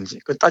있었는지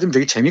그거 따지면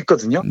되게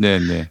재밌거든요.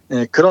 네네.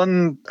 네,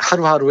 그런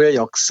하루하루의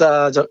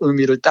역사적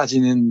의미를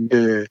따지는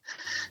그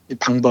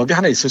방법이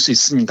하나 있을 수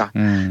있습니다.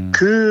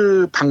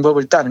 그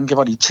방법을 따르는 게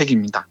바로 이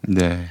책입니다.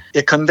 네.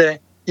 예컨대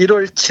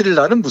 1월 7일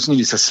날은 무슨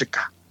일이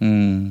있었을까?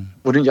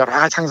 우리는 여러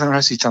가지 상상을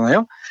할 수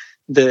있잖아요.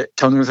 근데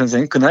전우영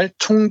선생님 그날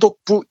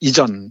총독부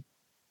이전이라는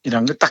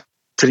걸 딱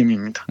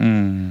드림입니다.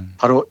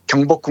 바로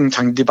경복궁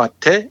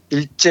잔디밭에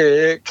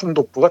일제의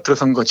총독부가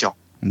들어선 거죠.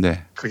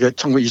 네. 그게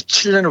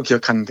 1927년으로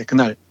기억하는데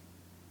그날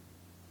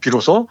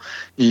비로소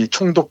이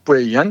총독부에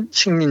의한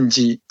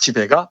식민지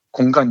지배가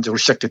공간적으로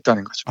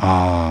시작됐다는 거죠.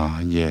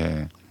 아,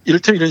 예.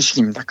 이를테면 이런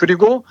식입니다.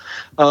 그리고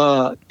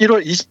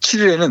 1월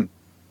 27일에는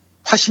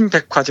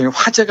화신백화점에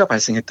화재가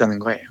발생했다는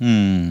거예요.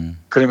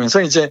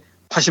 그러면서 이제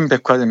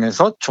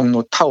화신백화점에서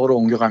종로 타워로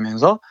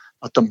옮겨가면서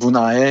어떤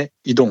문화의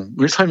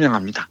이동을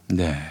설명합니다.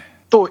 네.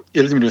 또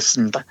예를 들면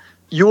이렇습니다.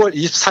 6월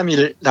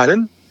 23일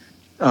날은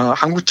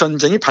한국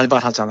전쟁이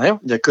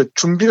발발하잖아요. 이제 그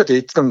준비가 돼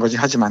있던 거지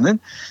하지만은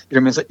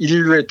이러면서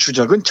인류의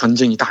주적은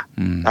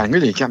전쟁이다라는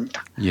걸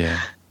얘기합니다. 예.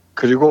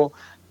 그리고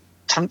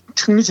참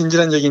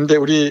흥미진진한 얘기인데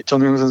우리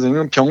전우영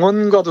선생님은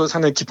병원과도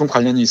상당히 깊은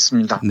관련이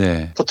있습니다.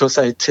 네. 포털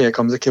사이트에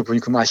검색해 보니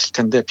그만 아실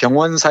텐데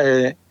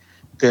병원사에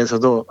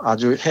대해서도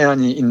아주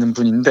해안이 있는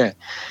분인데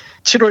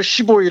 7월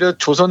 15일에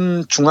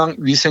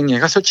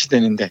조선중앙위생회가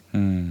설치되는데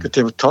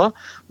그때부터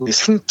우리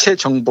생체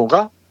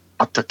정보가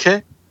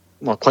어떻게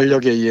뭐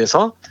권력에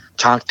의해서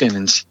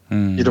장악되는지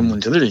이런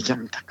문제를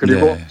얘기합니다.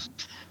 그리고 네.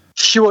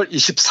 10월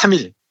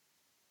 23일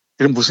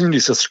이런 무슨 일이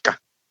있었을까?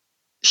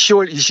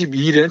 10월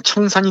 22일에는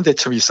청산리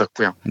대첩이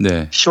있었고요.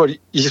 네. 10월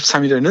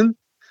 23일에는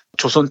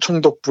조선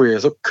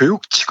총독부에서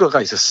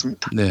교육치거가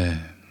있었습니다. 네.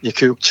 이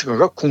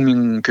교육치거가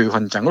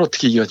국민교육원장으로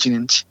어떻게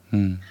이어지는지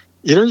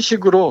이런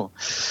식으로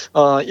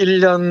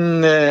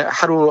 1년의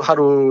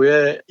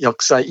하루하루의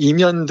역사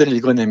이면들을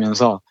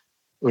읽어내면서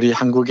우리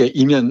한국의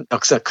이면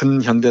역사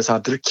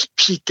근현대사들을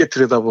깊이 있게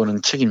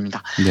들여다보는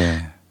책입니다.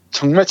 네.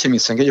 정말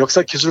재밌어요. 그러니까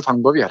역사 기술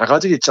방법이 여러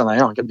가지가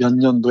있잖아요. 그러니까 몇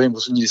년도에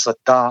무슨 일이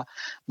있었다,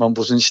 뭐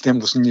무슨 시대에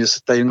무슨 일이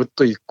있었다 이런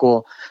것도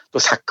있고 또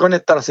사건에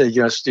따라서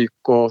얘기할 수도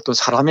있고 또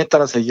사람에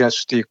따라서 얘기할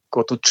수도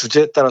있고 또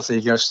주제에 따라서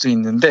얘기할 수도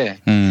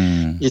있는데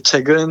이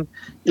책은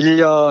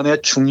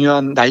 1년의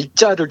중요한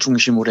날짜를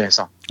중심으로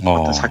해서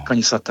어떤 사건이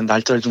있었던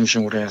날짜를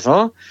중심으로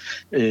해서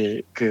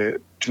그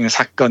중요한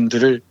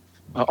사건들을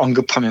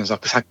언급하면서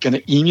그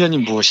사건의 이면이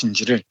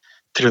무엇인지를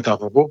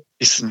들여다보고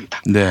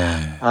있습니다.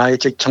 네. 이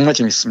책 정말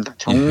재밌습니다.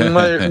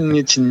 정말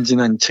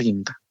흥미진진한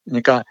책입니다.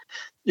 그러니까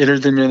예를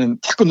들면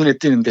자꾸 눈에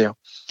띄는데요.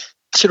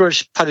 7월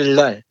 18일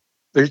날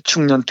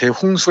을충년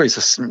대홍수가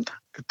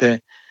있었습니다. 그때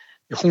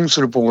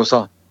홍수를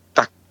보고서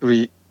딱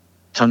우리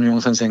전우영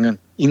선생은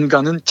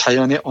인간은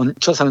자연에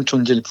얹혀 사는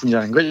존재일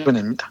뿐이라는 걸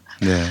읽어냅니다.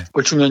 네.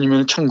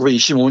 을충년이면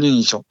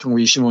 1925년이죠.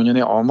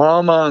 1925년에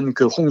어마어마한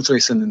그 홍수가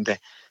있었는데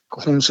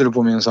그 홍수를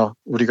보면서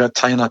우리가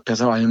자연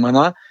앞에서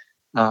얼마나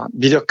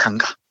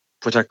미력한가,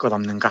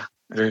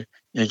 보잘것없는가를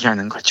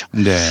얘기하는 거죠.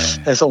 네.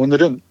 그래서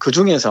오늘은 그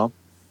중에서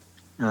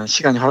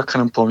시간이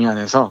허락하는 범위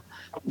안에서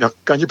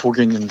몇 가지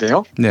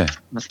보겠는데요. 네.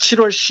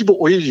 7월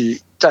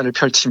 15일자를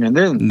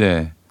펼치면은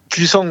네.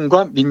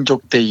 귀성과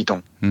민족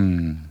대이동.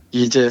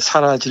 이제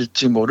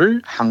사라질지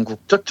모를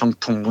한국적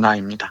정통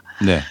문화입니다.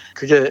 네.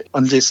 그게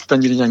언제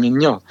있었던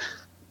일이냐면요.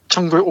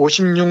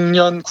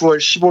 1956년 9월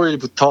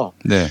 15일부터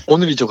네.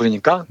 오늘이죠.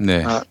 그러니까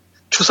네.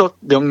 추석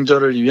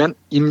명절을 위한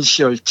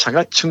임시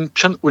열차가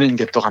증편 운행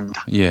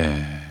개통합니다.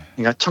 예.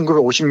 그러니까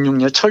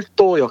 1956년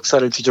철도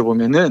역사를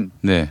뒤져보면은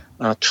네.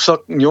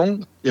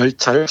 추석용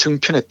열차를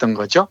증편했던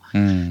거죠.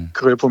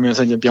 그걸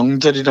보면서 이제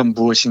명절이란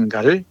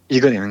무엇인가를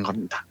읽어내는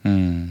겁니다.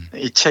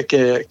 이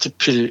책의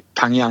집필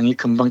방향이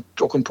금방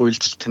조금 보일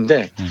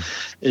텐데,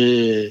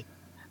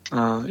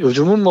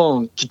 요즘은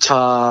뭐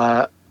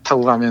기차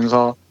타고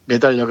가면서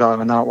매달려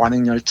가거나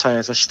완행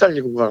열차에서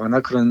시달리고 가거나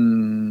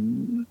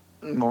그런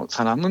뭐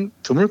사람은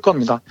드물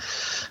겁니다.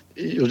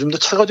 요즘도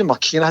차가 좀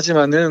막히긴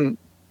하지만은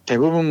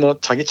대부분 뭐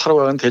자기 차로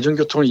가는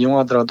대중교통을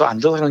이용하더라도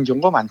앉아서 가는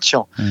경우가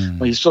많죠.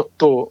 뭐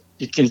일석도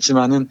있긴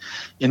있지만은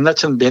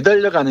옛날처럼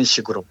매달려가는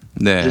식으로.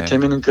 네.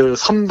 이를테면은 그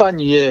선반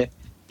위에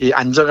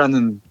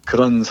앉아가는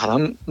그런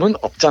사람은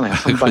없잖아요.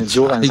 선반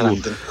그렇죠. 위로 가는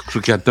사람들.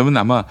 그렇게 한다면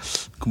아마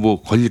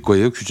뭐 걸릴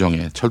거예요.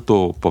 규정에.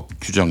 철도법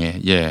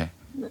규정에. 예.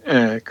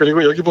 예.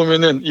 그리고 여기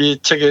보면은 이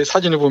책의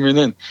사진을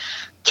보면은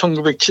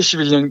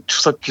 1971년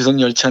추석 귀성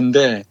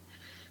열차인데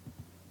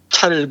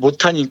차를 못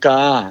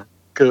타니까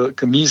그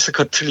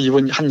미니스커트를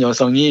입은 한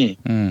여성이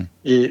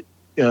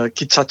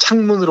기차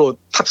창문으로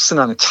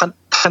탑승하는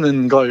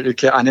타는 걸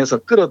이렇게 안에서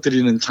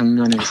끌어들이는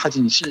장면의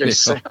사진이 실려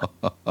있어요.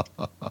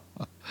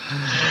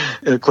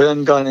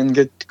 고향 가는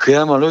게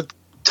그야말로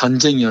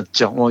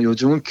전쟁이었죠.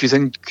 요즘은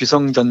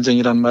귀성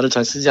전쟁이란 말을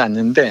잘 쓰지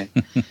않는데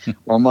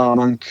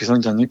어마어마한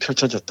귀성 전쟁이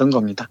펼쳐졌던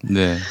겁니다.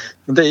 네.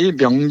 근데 이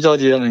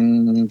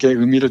명절이라는 게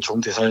의미를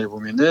조금 되살려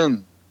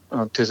보면은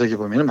되새겨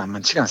보면은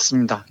만만치가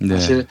않습니다. 네.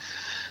 사실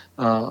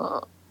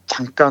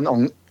잠깐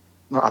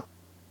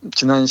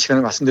지난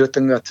시간에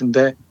말씀드렸던 것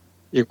같은데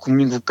이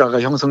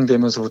국민국가가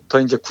형성되면서부터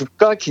이제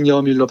국가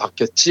기념일로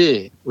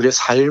바뀌었지 우리의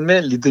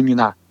삶의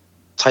리듬이나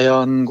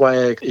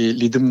자연과의 이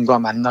리듬과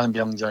만나는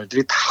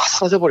명절들이 다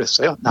사라져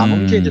버렸어요.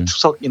 남은 게 이제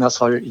추석이나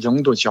설 이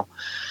정도죠.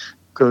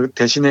 그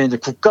대신에 이제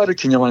국가를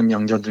기념하는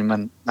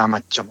명절들만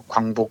남았죠. 뭐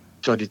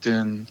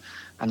광복절이든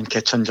아니면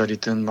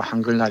개천절이든 뭐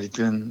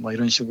한글날이든 뭐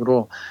이런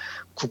식으로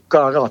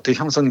국가가 어떻게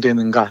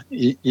형성되는가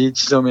이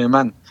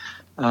지점에만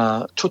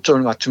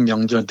초점을 맞춘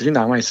명절들이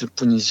남아있을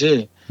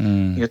뿐이지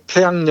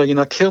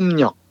태양력이나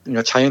태음력,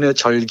 그러니까 자연의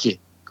절기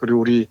그리고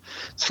우리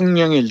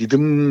생명의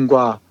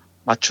리듬과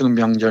맞추는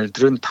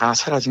명절들은 다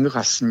사라진 것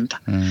같습니다.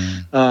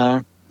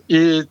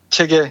 이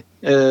책에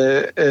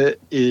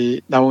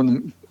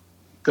나오는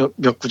그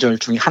몇 구절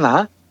중에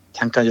하나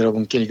잠깐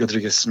여러분께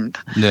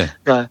읽어드리겠습니다. 네.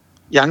 그러니까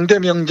양대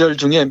명절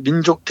중에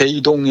민족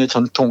대이동의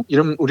전통,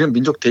 우리는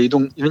민족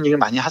대이동 이런 얘기를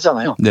많이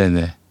하잖아요.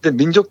 네네. 근데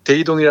민족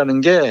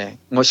대이동이라는 게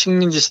뭐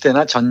식민지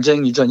시대나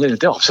전쟁 이전에 이럴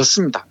때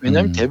없었습니다.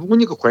 왜냐하면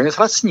대부분이 그 고향에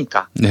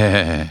살았으니까.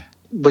 네.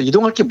 뭐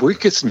이동할 게 뭐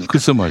있겠습니까?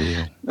 글쎄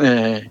말이에요.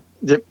 네.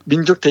 이제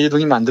민족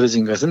대이동이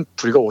만들어진 것은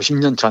불과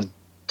 50년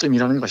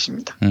전쯤이라는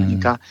것입니다.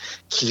 그러니까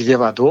길게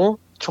봐도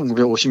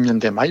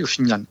 1950년대 말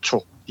 60년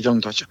초 이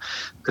정도죠.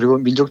 그리고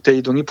민족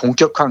대이동이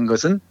본격화한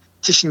것은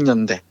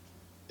 70년대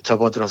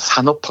접어들어서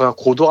산업화가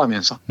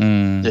고도하면서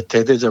이제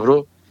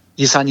대대적으로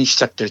이산이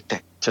시작될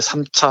때,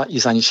 제3차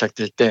이산이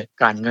시작될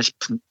때가 아닌가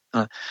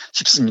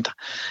싶습니다.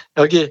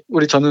 여기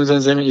우리 전훈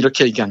선생님은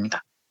이렇게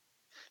얘기합니다.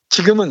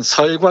 지금은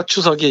설과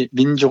추석이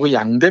민족의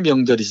양대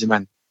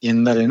명절이지만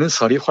옛날에는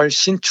설이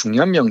훨씬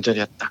중요한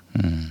명절이었다.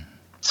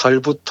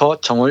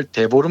 설부터 정월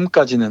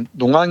대보름까지는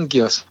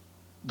농한기여서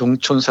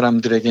농촌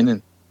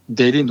사람들에게는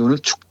내리노는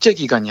축제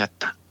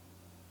기간이었다.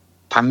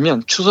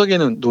 반면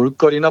추석에는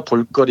놀거리나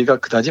볼거리가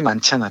그다지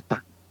많지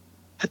않았다.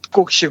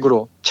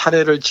 햇곡식으로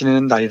차례를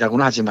지내는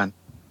날이라고는 하지만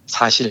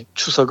사실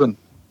추석은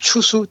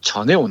추수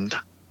전에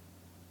온다.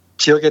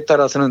 지역에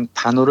따라서는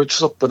단오를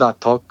추석보다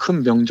더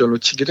큰 명절로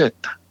치기도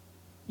했다.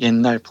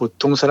 옛날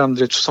보통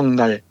사람들의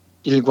추석날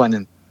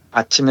일과는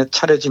아침에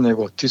차례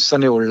지내고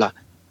뒷산에 올라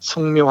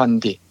성묘한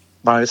뒤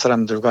마을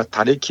사람들과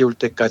달이 기울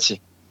때까지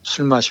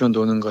술 마시며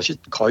노는 것이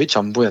거의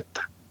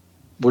전부였다.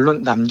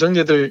 물론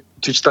남정네들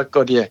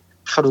뒤치다거리에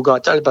하루가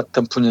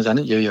짧았던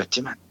부녀자는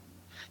예외였지만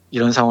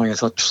이런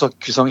상황에서 추석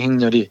귀성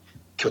행렬이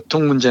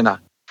교통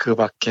문제나 그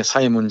밖의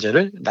사회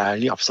문제를 낳을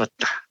리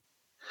없었다.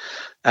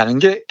 라는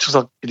게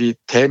추석이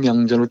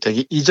대명절로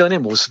되기 이전의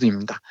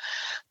모습입니다.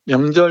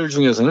 명절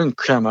중에서는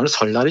그야말로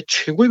설날이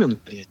최고의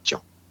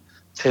명절이었죠.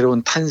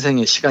 새로운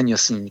탄생의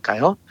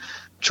시간이었으니까요.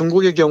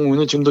 중국의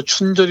경우는 지금도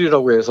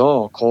춘절이라고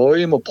해서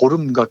거의 뭐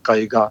보름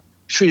가까이가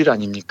휴일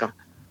아닙니까?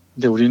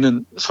 근데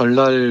우리는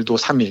설날도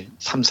 3일,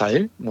 3,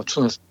 4일, 뭐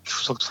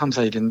추석도 3,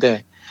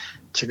 4일인데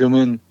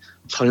지금은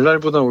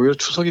설날보다 오히려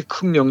추석이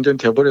큰 명절이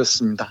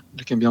되어버렸습니다.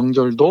 이렇게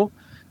명절도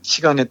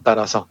시간에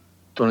따라서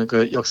또는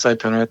그 역사의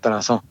변화에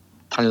따라서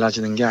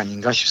달라지는 게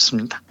아닌가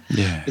싶습니다.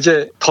 예.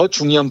 이제 더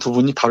중요한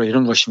부분이 바로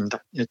이런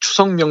것입니다.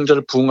 추석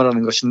명절을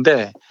부흥하라는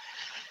것인데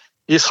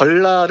이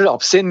설날을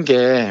없앤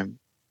게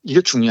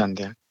이게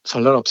중요한데요.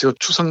 설날 없애고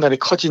추석날이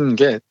커진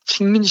게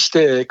식민지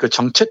시대의 그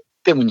정책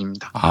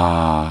때문입니다.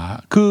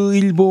 그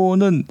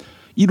일본은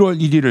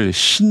 1월 1일을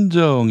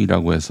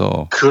신정이라고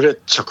해서.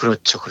 그렇죠.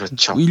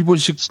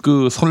 일본식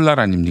그 설날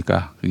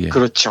아닙니까? 그게.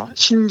 그렇죠.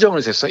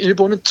 신정을 해서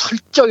일본은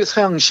철저히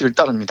서양식을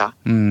따릅니다.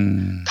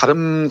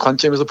 다른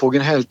관점에서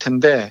보긴 해야 할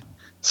텐데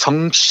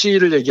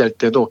성씨를 얘기할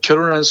때도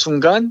결혼한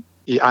순간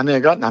이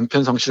아내가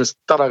남편 성씨를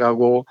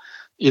따라가고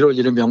 1월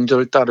 1일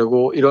명절을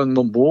따르고 이런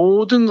뭐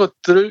모든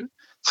것들을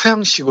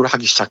서양식으로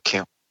하기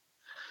시작해요.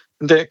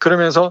 근데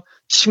그러면서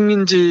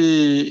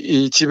식민지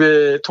이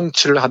지배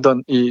통치를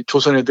하던 이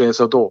조선에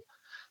대해서도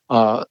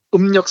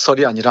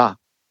음력설이 아니라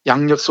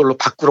양력설로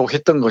바꾸라고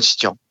했던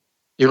것이죠.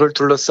 이걸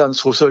둘러싼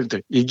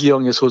소설들,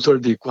 이기영의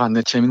소설도 있고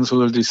한데 재밌는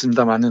소설도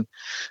있습니다만은,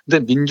 근데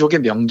민족의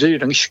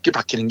명절이라는 게 쉽게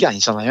바뀌는 게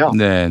아니잖아요.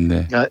 네,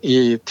 네. 그러니까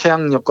이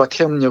태양력과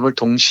태음력을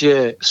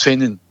동시에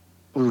쇠는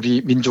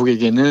우리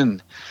민족에게는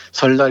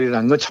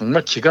설날이라는 건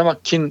정말 기가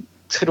막힌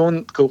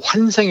새로운 그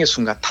환생의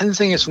순간,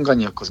 탄생의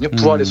순간이었거든요.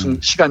 부활의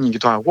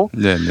시간이기도 하고.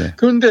 네, 네.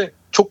 그런데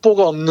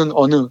족보가 없는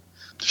어느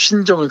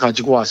신정을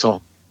가지고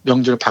와서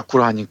명절을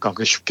바꾸라 하니까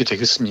그게 쉽게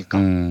되겠습니까?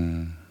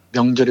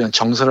 명절이란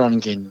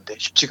정서라는 게 있는데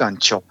쉽지가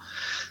않죠.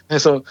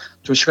 그래서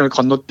좀 시간을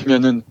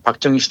건너뛰면은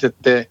박정희 시대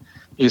때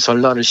이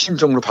설날을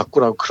신정으로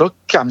바꾸라고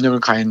그렇게 압력을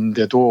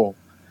가했는데도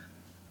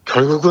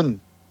결국은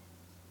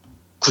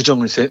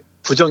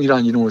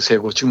부정이라는 이름을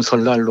세고 지금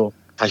설날로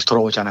다시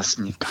돌아오지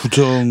않았습니까?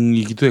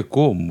 부정이기도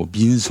했고 뭐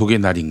민속의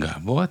날인가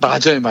뭐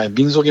맞아요.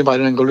 민속의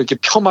말이라는 걸로 이렇게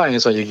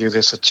폄하해서 얘기가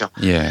됐었죠.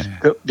 예.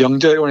 그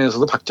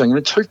명절원에서도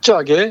박정희는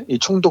철저하게 이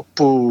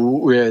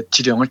총독부의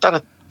지령을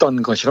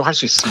따랐던 것이라고 할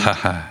수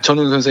있습니다.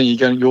 전훈 선생이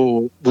얘기하는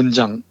요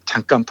문장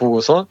잠깐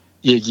보고서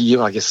얘기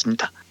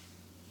이어가겠습니다.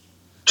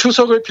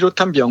 추석을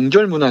비롯한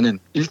명절 문화는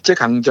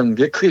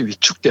일제강점기에 크게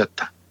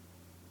위축되었다.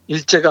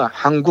 일제가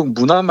한국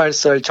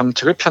문화말살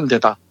정책을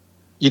편대다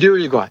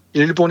일요일과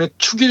일본의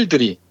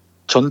축일들이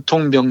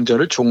전통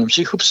명절을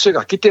조금씩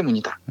흡수해갔기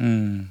때문이다.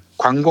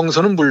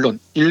 관공서는 물론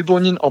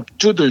일본인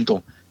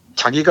업주들도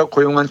자기가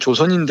고용한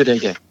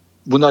조선인들에게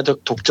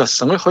문화적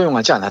독자성을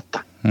허용하지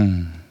않았다.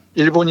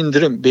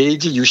 일본인들은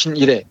메이지 유신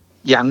이래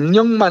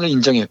양력만을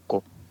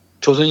인정했고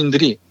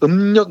조선인들이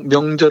음력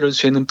명절을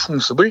쇠는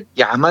풍습을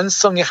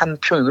야만성의 한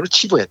표현으로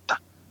치부했다.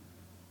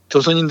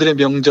 조선인들의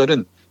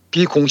명절은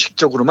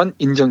비공식적으로만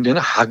인정되는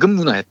하급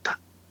문화였다.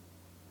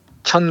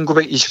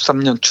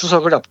 1923년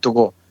추석을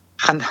앞두고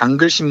한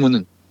한글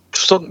신문은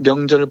추석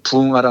명절을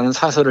부응하라는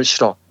사설을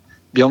실어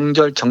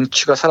명절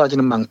정취가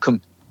사라지는 만큼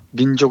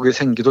민족의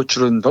생기도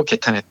줄어든다고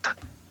개탄했다.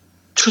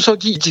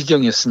 추석이 이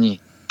지경이었으니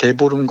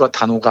대보름과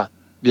단오가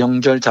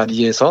명절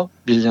자리에서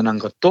밀려난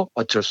것도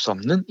어쩔 수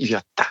없는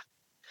일이었다.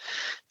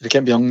 이렇게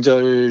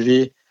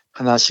명절이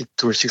하나씩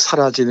둘씩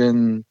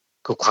사라지는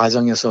그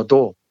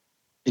과정에서도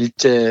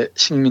일제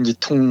식민지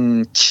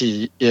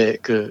통치의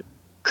그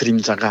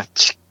그림자가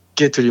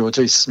짙게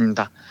드리워져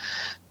있습니다.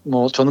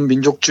 뭐 저는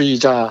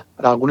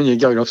민족주의자라고는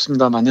얘기하기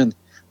어렵습니다만은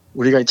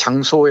우리가 이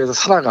장소에서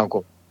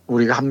살아가고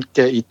우리가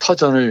함께 이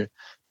터전을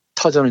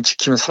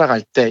지키며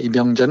살아갈 때 이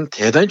명절은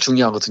대단히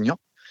중요하거든요.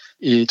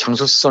 이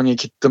장소성에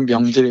깃든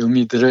명절의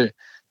의미들을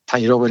다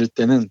잃어버릴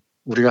때는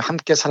우리가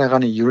함께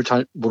살아가는 이유를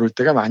잘 모를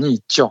때가 많이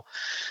있죠.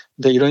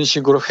 근데 이런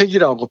식으로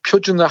획일하고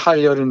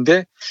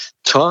표준화하려는데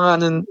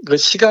저항하는 그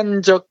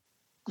시간적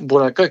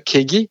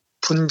계기,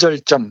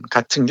 분절점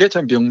같은 게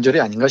전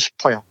명절이 아닌가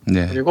싶어요.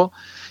 네. 그리고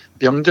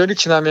명절이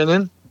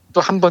지나면은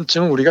또 한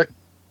번쯤은 우리가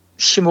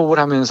심호흡을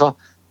하면서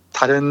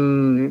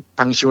다른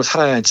방식으로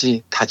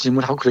살아야지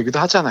다짐을 하고 그러기도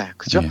하잖아요.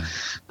 그죠? 네.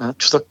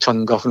 추석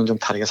전과 후는 좀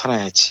다르게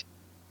살아야지.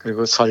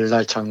 그리고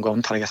설날 전과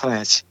후는 다르게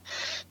살아야지.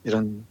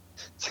 이런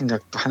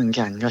생각도 하는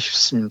게 아닌가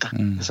싶습니다.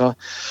 그래서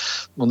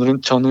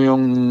오늘은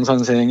전우용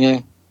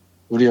선생의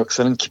우리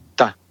역사는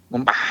깊다.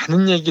 뭐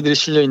많은 얘기들이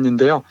실려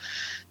있는데요.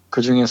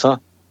 그 중에서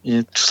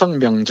이 추석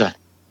명절에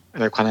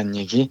관한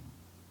얘기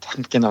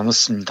함께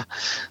나눴습니다.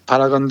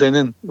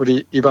 바라건대는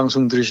우리 이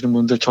방송 들으시는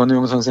분들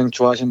전우용 선생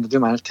좋아하시는 분들이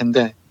많을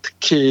텐데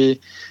특히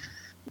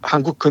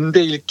한국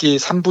근대 읽기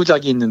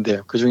 3부작이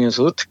있는데요. 그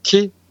중에서도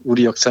특히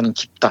우리 역사는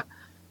깊다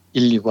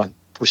 1, 2권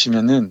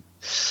보시면은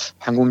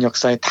한국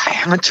역사의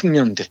다양한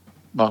측면들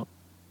뭐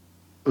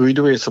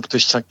의료에서부터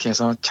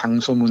시작해서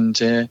장소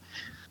문제,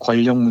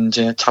 권력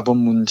문제, 자본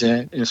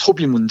문제,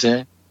 소비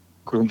문제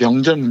그리고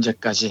명절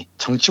문제까지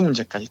정치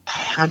문제까지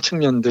다양한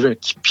측면들을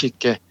깊이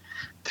있게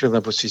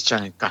들여다볼 수 있지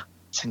않을까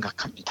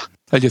생각합니다.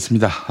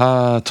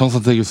 알겠습니다.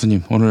 정선태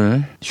교수님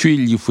오늘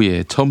휴일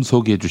이후에 처음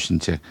소개해 주신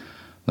책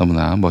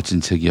너무나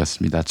멋진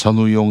책이었습니다.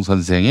 전우용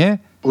선생의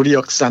우리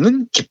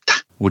역사는 깊다.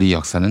 우리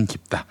역사는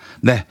깊다.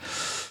 네,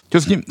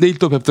 교수님 내일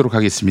또 뵙도록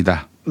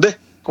하겠습니다. 네,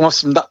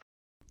 고맙습니다.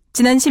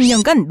 지난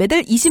 10년간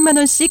매달 20만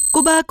원씩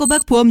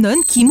꼬박꼬박 보험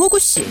넣은 김호구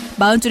씨.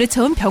 40줄에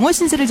처음 병원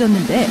신세를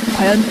졌는데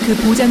과연 그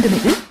보장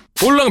금액은?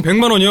 꼴랑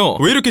 100만 원이요.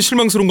 왜 이렇게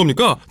실망스러운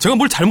겁니까? 제가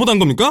뭘 잘못한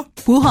겁니까?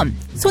 보험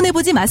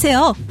손해보지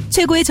마세요.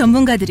 최고의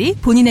전문가들이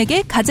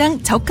본인에게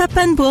가장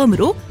적합한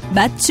보험으로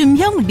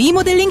맞춤형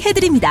리모델링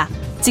해드립니다.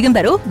 지금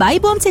바로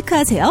마이보험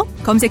체크하세요.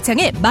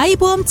 검색창에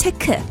마이보험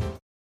체크.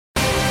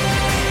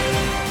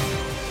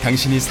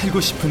 당신이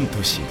살고 싶은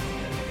도시.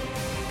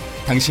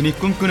 당신이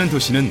꿈꾸는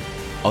도시는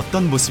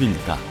어떤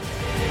모습입니까?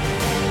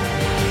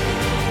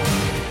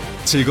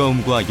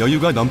 즐거움과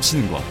여유가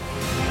넘치는 곳.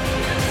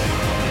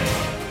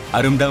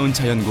 아름다운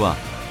자연과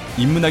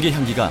인문학의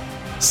향기가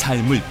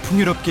삶을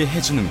풍요롭게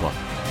해주는 곳.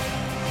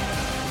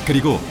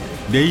 그리고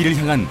내일을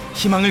향한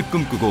희망을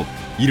꿈꾸고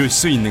이룰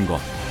수 있는 곳.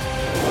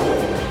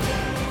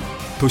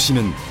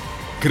 도시는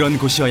그런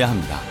곳이어야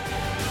합니다.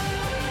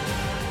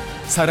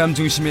 사람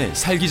중심의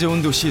살기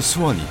좋은 도시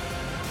수원이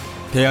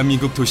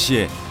대한민국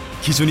도시의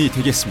기준이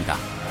되겠습니다.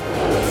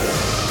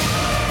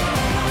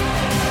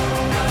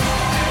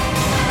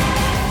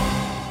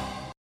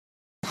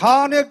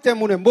 탄핵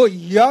때문에 뭐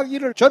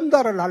이야기를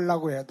전달을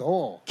하려고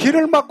해도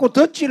길을 막고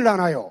듣질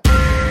않아요.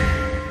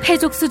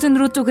 패족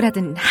수준으로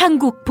쪼그라든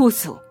한국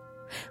보수.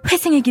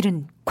 회생의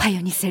길은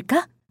과연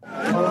있을까?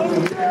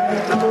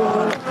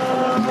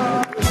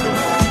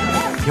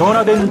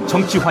 변화된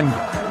정치 환경,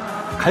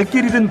 갈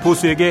길 잃은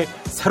보수에게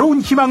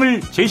새로운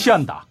희망을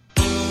제시한다.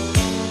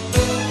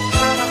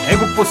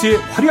 애국 보수의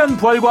화려한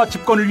부활과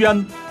집권을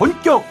위한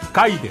본격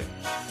가이드.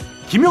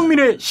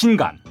 김용민의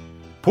신간,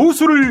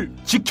 보수를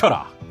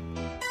지켜라.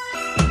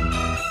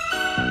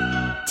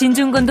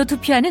 진중권도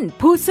투표하는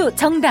보수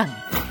정당.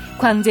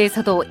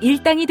 광주에서도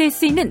일당이 될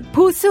수 있는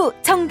보수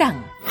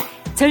정당.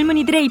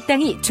 젊은이들의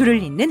입당이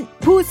줄을 잇는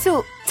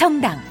보수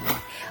정당.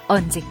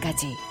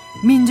 언제까지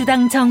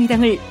민주당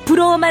정의당을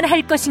부러워만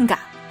할 것인가?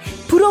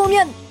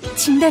 부러우면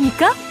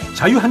진다니까?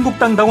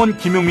 자유한국당 당원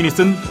김용민이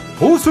쓴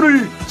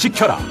보수를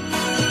지켜라.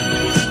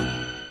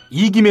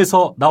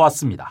 이김에서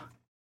나왔습니다.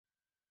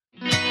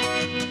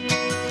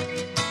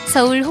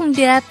 서울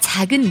홍대 앞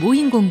작은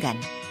모임 공간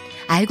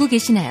알고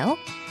계시나요?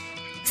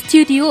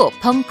 스튜디오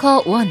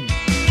벙커원.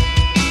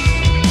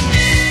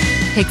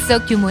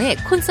 100석 규모의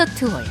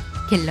콘서트홀,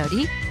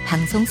 갤러리,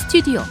 방송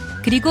스튜디오,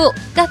 그리고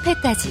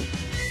카페까지.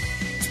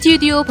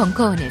 스튜디오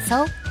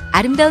벙커원에서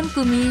아름다운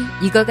꿈이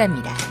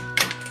익어갑니다.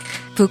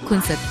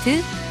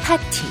 북콘서트,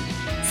 파티,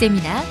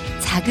 세미나,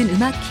 작은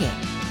음악회,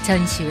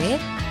 전시회,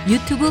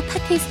 유튜브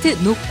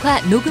팟캐스트 녹화,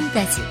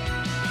 녹음까지.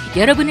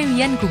 여러분을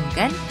위한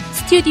공간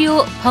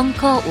스튜디오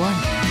벙커원.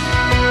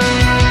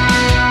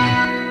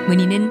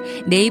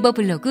 문의는 네이버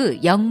블로그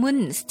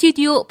영문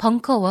스튜디오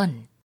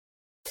벙커원.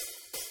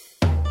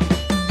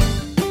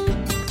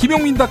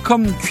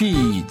 김용민닷컴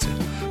퀴즈.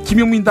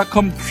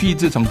 김용민닷컴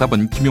퀴즈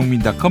정답은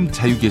김용민닷컴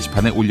자유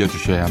게시판에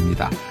올려주셔야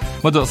합니다.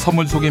 먼저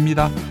선물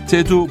소개입니다.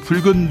 제주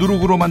붉은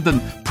누룩으로 만든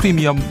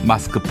프리미엄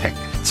마스크팩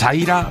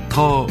자이라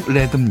더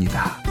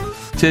레드입니다.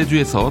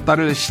 제주에서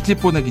딸을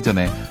시집 보내기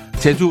전에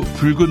제주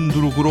붉은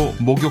누룩으로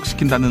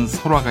목욕시킨다는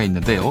설화가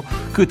있는데요.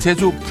 그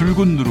제주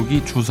붉은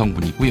누룩이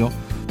주성분이고요.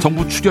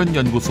 정부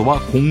출연연구소와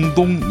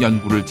공동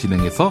연구를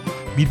진행해서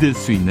믿을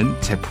수 있는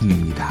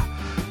제품입니다.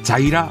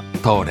 자이라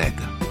더 레드,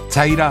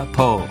 자이라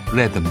더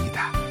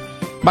레드입니다.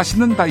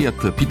 맛있는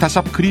다이어트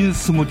비타샵 그린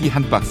스무디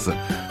한 박스.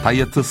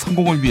 다이어트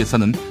성공을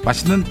위해서는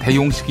맛있는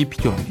대용식이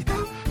필요합니다.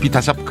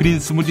 비타샵 그린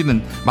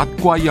스무디는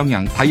맛과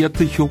영양,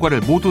 다이어트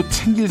효과를 모두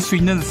챙길 수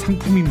있는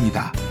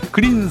상품입니다.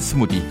 그린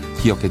스무디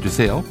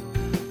기억해주세요.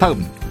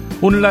 다음,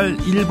 오늘날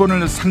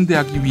일본을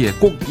상대하기 위해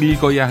꼭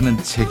읽어야 하는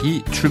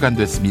책이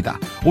출간됐습니다.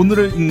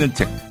 오늘을 읽는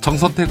책,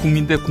 정선태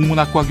국민대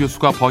국문학과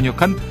교수가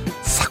번역한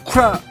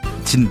사쿠라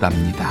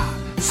진다입니다.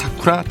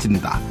 사쿠라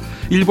진다.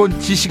 일본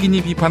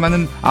지식인이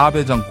비판하는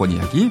아베 정권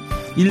이야기,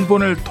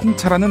 일본을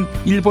통찰하는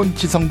일본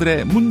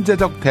지성들의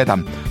문제적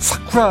대담,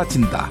 사쿠라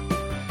진다.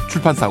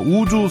 출판사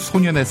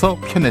우주소년에서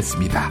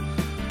펴냈습니다.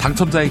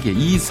 당첨자에게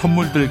이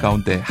선물들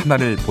가운데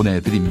하나를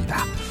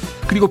보내드립니다.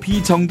 그리고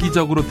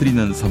비정기적으로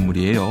드리는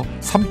선물이에요.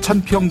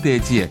 3,000평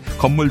대지에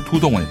건물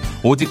 2동을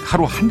오직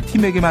하루 한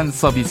팀에게만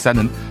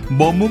서비스하는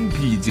머문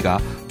빌리지가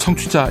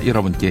청취자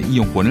여러분께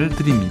이용권을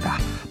드립니다.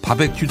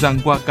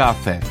 바베큐장과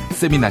카페,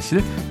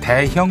 세미나실,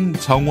 대형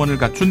정원을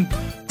갖춘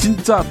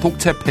진짜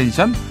독채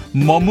펜션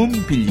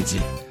머문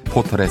빌리지.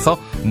 포털에서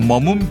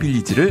머문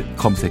빌리지를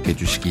검색해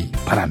주시기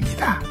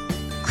바랍니다.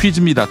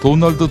 퀴즈입니다.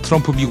 도널드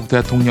트럼프 미국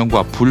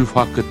대통령과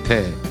불화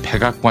끝에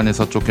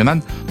백악관에서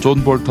쫓겨난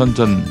존 볼턴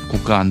전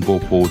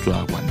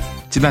국가안보보좌관.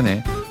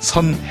 지난해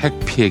선 핵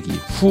피해기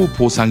후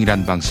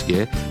보상이란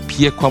방식의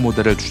비핵화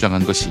모델을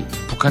주장한 것이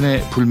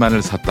북한의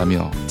불만을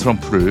샀다며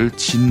트럼프를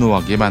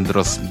진노하게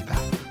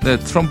만들었습니다. 네,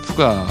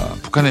 트럼프가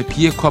북한의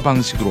비핵화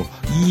방식으로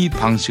이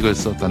방식을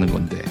썼다는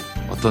건데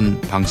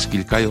어떤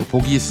방식일까요?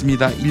 보기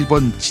있습니다.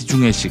 1번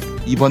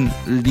지중해식, 2번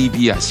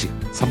리비아식,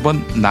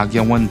 3번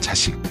나경원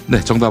자식. 네,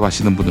 정답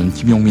아시는 분은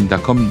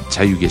김용민닷컴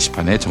자유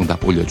게시판에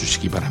정답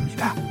올려주시기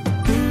바랍니다.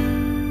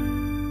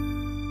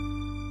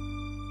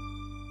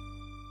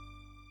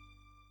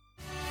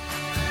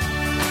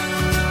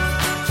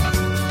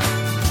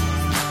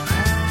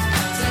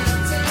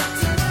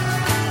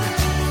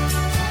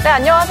 네,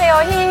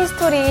 안녕하세요.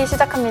 히스토리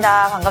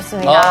시작합니다.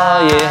 반갑습니다.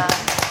 아, 예.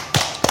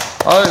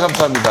 아유,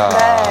 감사합니다.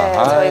 네,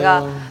 아유.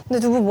 저희가 근데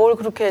두 분 뭘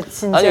그렇게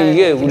진지하게 아니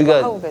이게 우리가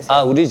하고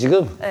계세요? 우리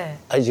지금 네.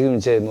 아니 지금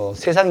이제 뭐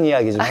세상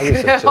이야기 좀 하고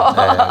있었죠.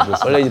 그래요?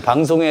 원래 이제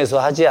방송에서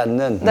하지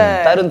않는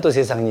네. 다른 또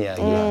세상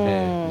이야기.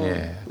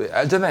 예.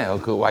 알잖아요.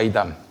 그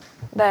와이담.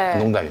 네.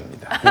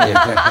 농담입니다.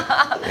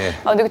 예.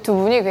 근데 두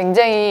분이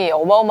굉장히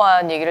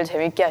어마어마한 얘기를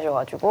재밌게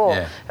하셔가지고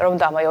예.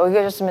 여러분도 아마 여기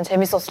계셨으면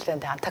재밌었을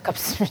텐데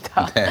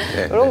안타깝습니다.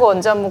 네, 이런 거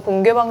언제 한번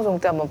공개 방송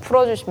때 한번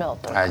풀어주시면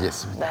어떨까요?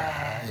 알겠습니다.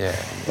 네.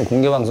 예.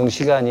 공개 방송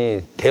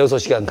시간이 대여섯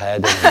시간 가야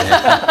되는데.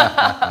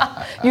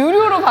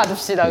 유료로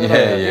봐줍시다.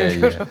 예.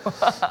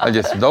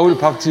 알겠습니다. 우리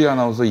박지희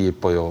아나운서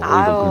예뻐요.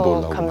 오늘도 글도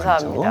올라오고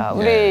감사합니다. 많죠.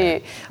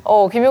 우리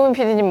김용민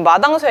PD님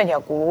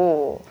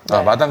마당쇠냐고.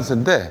 아,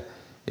 마당쇠인데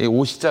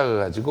옷이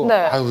작아가지고 네.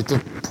 아유 또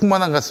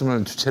풍만한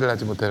가슴을 주체를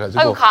하지 못해가지고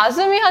아유,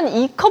 가슴이 한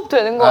 2컵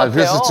되는 것 같아요.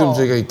 그래서 지금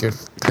저희가 이렇게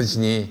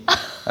간신히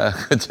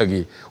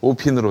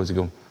오핀으로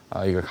지금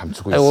이걸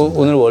감추고 있습니다.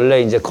 오늘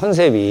원래 이제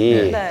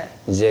컨셉이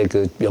이제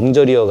그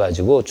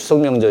명절이어가지고 추석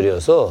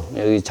명절이어서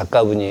여기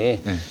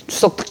작가분이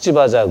추석 특집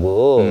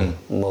하자고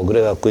뭐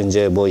그래갖고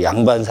이제 뭐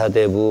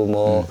양반사대부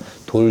뭐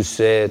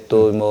돌쇠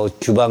또 뭐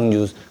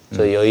규방유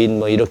저 여인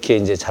뭐 이렇게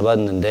이제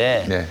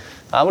잡았는데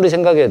아무리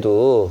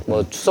생각해도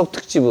뭐 추석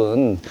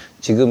특집은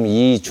지금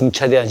이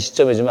중차대한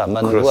시점에 좀 안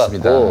맞는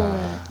그렇습니다. 것 같고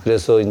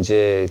그래서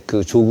이제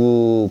그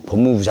조국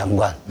법무부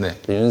장관,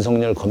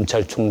 윤석열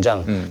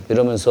검찰총장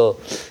이러면서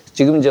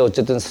지금 이제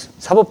어쨌든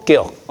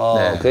사법개혁,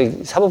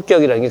 그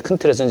사법개혁이라는 게 큰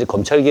틀에서 이제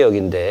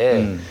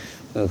검찰개혁인데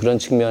그런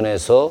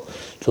측면에서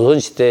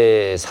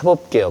조선시대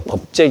사법개혁,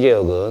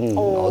 법제개혁은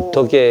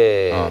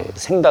어떻게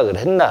생각을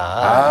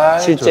했나.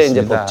 실제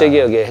좋습니다. 이제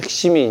법제개혁의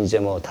핵심이 이제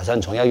뭐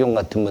다산 정약용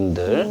같은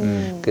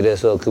분들.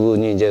 그래서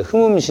그분이 이제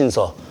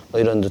흠음신서 뭐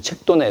이런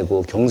책도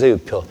내고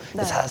경세유표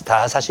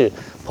다 사실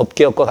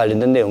법개혁과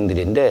관련된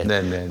내용들인데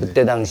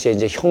그때 당시에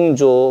이제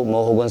형조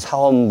뭐 혹은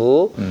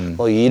사헌부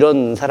뭐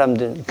이런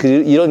사람들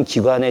이런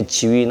기관의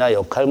지위나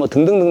역할 뭐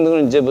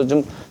등등등등을 이제 뭐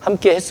좀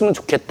함께 했으면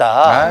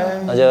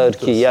좋겠다. 제가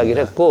그렇게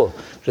이야기를 했고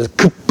그래서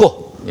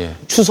급고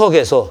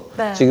추석에서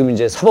지금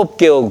이제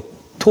사법개혁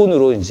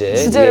톤으로 이제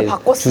주제를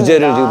바꿨습니다.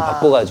 주제를 지금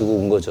바꿔가지고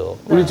온 거죠.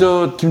 우리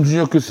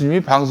김준혁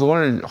교수님이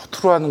방송을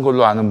허투루 하는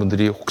걸로 아는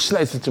분들이 혹시나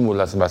있을지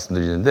몰라서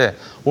말씀드리는데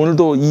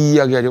오늘도 이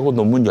이야기 하려고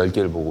논문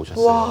 10개를 보고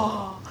오셨어요.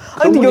 와.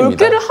 아니, 근데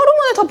 10개를 하루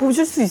만에 다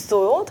보실 수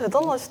있어요?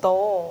 대단하시다.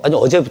 아니,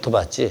 어제부터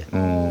봤지.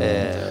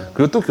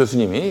 그리고 또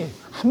교수님이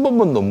한 번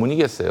본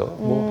논문이겠어요.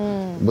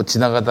 뭐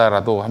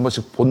지나가다라도 한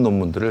번씩 본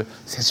논문들을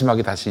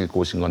세심하게 다시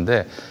읽고 오신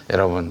건데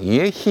여러분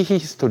이게 히히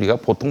스토리가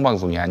보통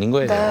방송이 아닌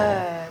거예요.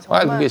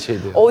 알고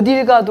계셔야 돼요.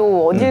 어딜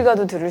가도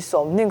들을 수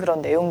없는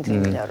그런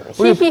내용들입니다.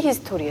 여러분. 히히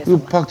스토리에서.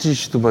 박지희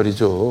씨도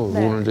말이죠.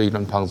 오늘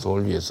이런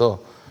방송을 위해서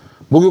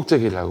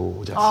목욕제기를 하고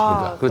오지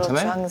않습니까?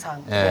 그렇잖아요. 그렇죠,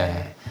 항상.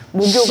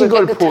 목욕을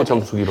시걸포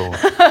정수기로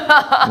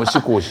뭐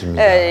씻고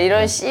오십니다.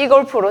 이런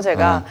시걸포로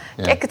제가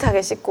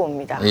깨끗하게 씻고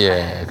옵니다.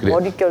 그래요.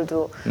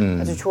 머릿결도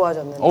아주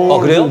좋아졌는데.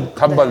 그래요?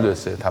 단발도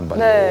했어요.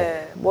 단발도.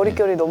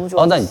 머릿결이 너무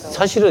좋아졌어요. 난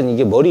사실은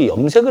이게 머리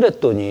염색을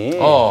했더니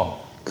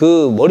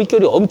그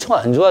머릿결이 엄청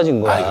안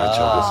좋아진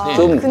거야.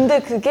 그렇죠. 근데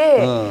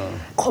그게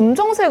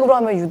검정색으로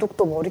하면 유독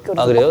또 머릿결이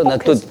그래요? 나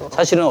또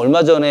사실은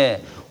얼마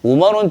전에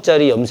 5만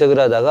원짜리 염색을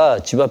하다가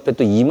집 앞에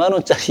또 2만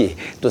원짜리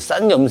또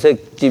싼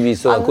염색집이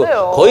있어갖고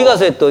거기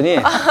가서 했더니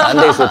안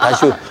되겠어.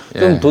 다시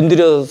좀 돈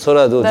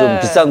들여서라도 좀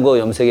비싼 거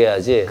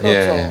염색해야지.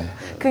 그렇죠.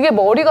 그게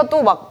머리가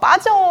또 막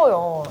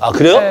빠져요.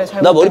 그래요?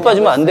 나 머리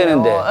빠지면 안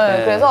되는데.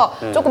 그래서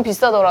조금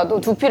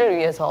비싸더라도 두피를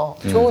위해서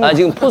좋은.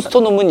 지금 포스터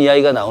논문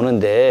이야기가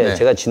나오는데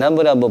제가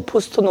지난번에 한번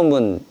포스터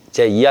논문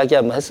제가 이야기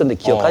한번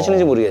했었는데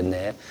기억하시는지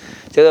모르겠네.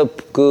 제가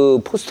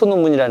그 포스터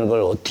논문이라는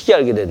걸 어떻게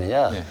알게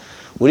됐느냐.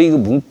 우리 그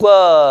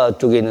문과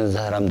쪽에 있는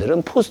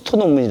사람들은 포스터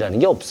논문이라는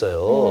게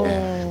없어요.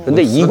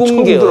 그런데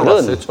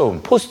이공계열은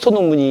포스터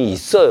논문이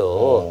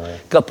있어요.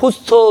 그러니까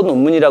포스터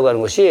논문이라고 하는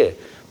것이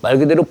말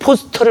그대로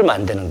포스터를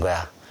만드는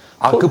거야.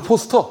 그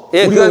포스터?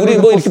 우리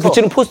뭐 이렇게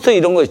붙이는 포스터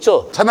이런 거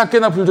있죠?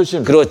 자나깨나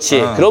불조심.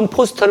 그렇지. 그런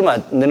포스터를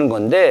만드는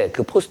건데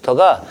그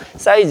포스터가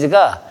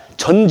사이즈가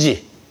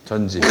전지.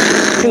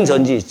 큰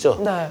전지 있죠?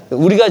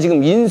 우리가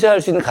지금 인쇄할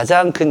수 있는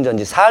가장 큰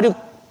전지,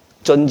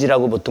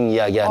 46전지라고 보통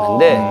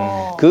이야기하는데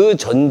그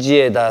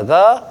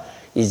전지에다가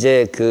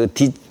이제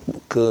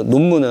그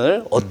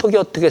논문을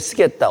어떻게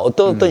쓰겠다,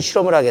 어떤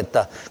실험을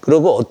하겠다,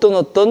 그리고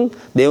어떤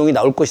내용이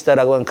나올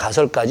것이다라고 하는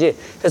가설까지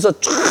해서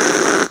쫙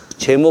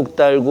제목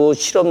달고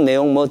실험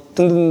내용 뭐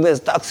등등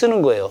해서 딱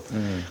쓰는 거예요.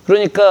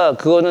 그러니까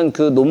그거는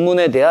그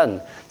논문에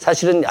대한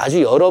사실은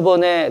아주 여러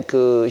번의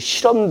그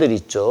실험들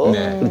있죠.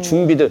 그리고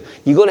준비들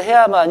이걸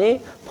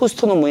해야만이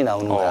포스터 논문이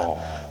나오는 거야.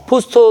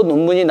 포스터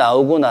논문이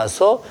나오고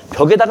나서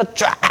벽에다가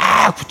쫙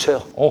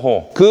붙여요.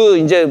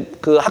 이제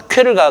그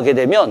학회를 가게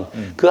되면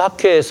그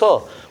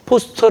학회에서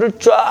포스터를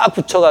쫙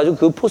붙여가지고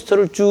그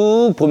포스터를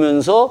쭉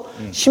보면서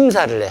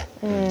심사를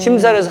해.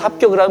 심사를 해서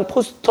합격을 하면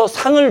포스터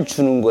상을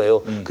주는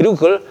거예요. 그리고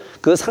그걸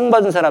그 상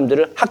받은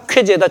사람들을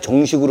학회지에다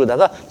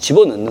정식으로다가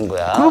집어넣는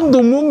거야. 그럼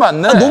논문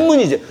맞네?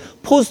 논문이지.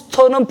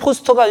 포스터는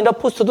포스터가 아니라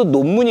포스터도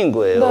논문인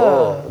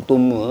거예요.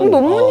 논문.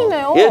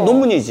 논문이네요.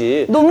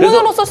 논문이지.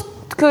 논문으로서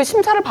그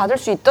심사를 받을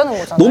수 있다는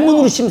거잖아요.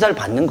 논문으로 심사를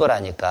받는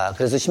거라니까.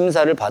 그래서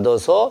심사를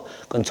받아서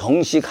그건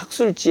정식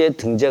학술지에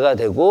등재가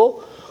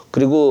되고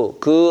그리고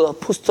그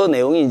포스터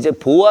내용이 이제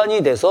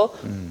보완이 돼서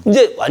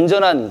이제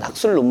완전한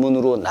학술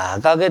논문으로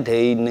나가게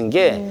돼 있는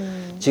게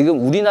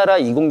지금 우리나라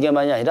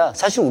이공계만이 아니라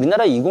사실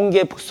우리나라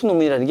이공계 포스터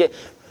논문이라는 게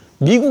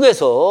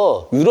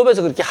미국에서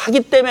유럽에서 그렇게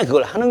하기 때문에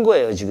그걸 하는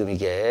거예요, 지금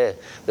이게.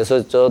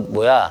 그래서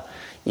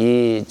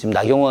지금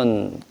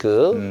나경원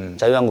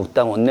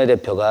자유한국당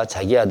원내대표가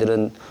자기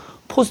아들은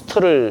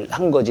포스터를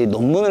한 거지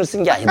논문을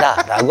쓴 게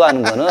아니다라고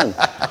하는 거는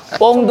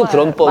뻥도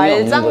그런 뻥이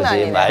없는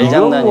거지.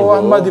 말장난이고. 뭐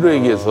한마디로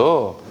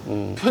얘기해서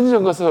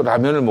편의점 가서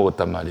라면을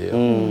먹었단 말이에요.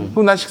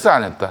 그럼 난 식사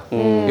안 했다.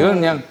 이건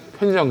그냥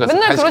편의점 가서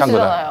맨날 간식한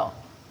그러시잖아요. 거다.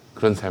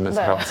 그런 삶을 네.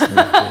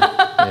 살아왔습니다.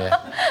 예.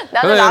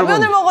 나는 라면을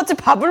여러분, 먹었지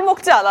밥을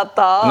먹지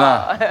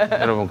않았다.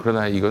 여러분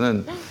그러나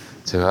이거는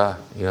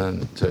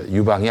이건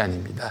유방이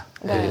아닙니다.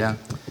 네. 그냥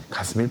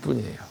가슴일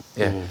뿐이에요.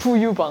 예.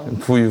 부유방.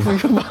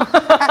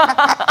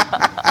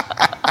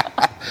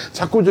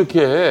 자꾸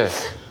저렇게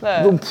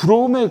네. 너무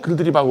부러움의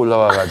글들이 막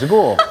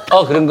올라와가지고.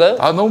 그런가요?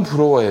 너무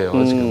부러워해요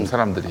지금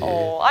사람들이.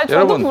 아니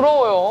저도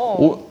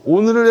부러워요.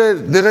 오늘에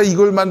내가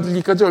이걸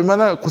만들기까지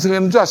얼마나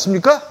고생했는지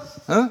아십니까?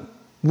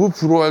 뭐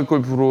부러워할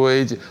걸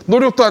부러워해야지.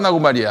 노력도 안 하고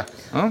말이야.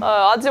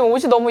 아직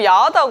옷이 너무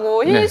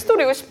야하다고 네.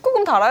 힐스토리 이거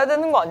 19금 달아야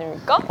되는 거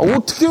아닙니까?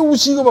 어떻게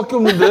옷이 이거밖에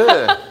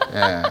없는데.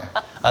 예.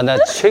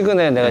 나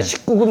최근에 내가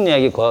 19금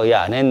이야기 거의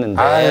안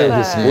했는데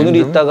네. 오늘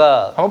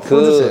이따가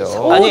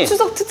풀어주세요.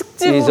 추석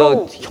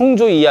특집으로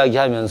형조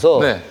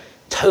이야기하면서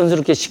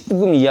자연스럽게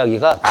 19금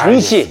이야기가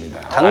당시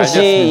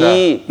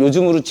이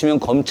요즘으로 치면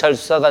검찰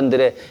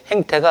수사관들의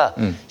행태가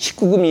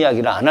 19금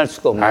이야기를 안 할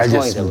수가 없는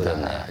상황이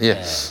되어버렸네요.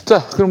 예.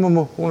 자,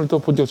 그러면 오늘 또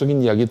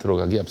본격적인 이야기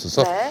들어가기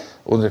앞서서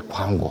오늘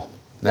광고.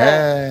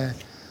 네.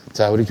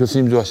 자, 우리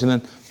교수님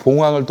좋아하시는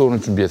봉황을 또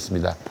오늘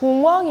준비했습니다.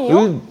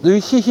 봉황이요? 이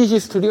히히히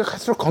스토리가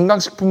갈수록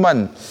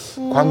건강식품만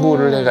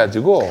광고를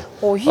해가지고.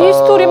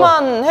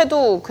 히스토리만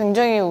해도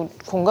굉장히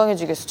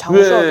건강해지겠어.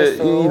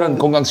 장수하겠어요. 왜 이런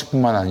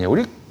건강식품만 아니에요?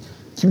 우리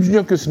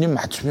김준혁 교수님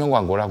맞춤형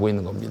광고를 하고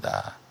있는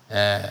겁니다.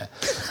 예.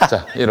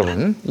 자,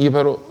 여러분, 이게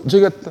바로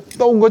저희가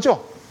떠온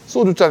거죠?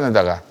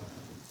 소주잔에다가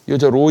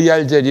저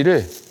로얄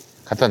젤리를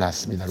갖다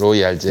놨습니다.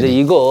 로얄 젤리. 근데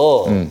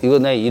이거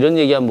내가 이런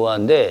얘기하면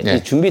뭐하는데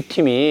이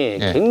준비팀이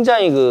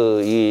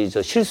굉장히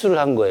실수를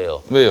한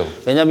거예요. 왜요?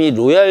 왜냐면 이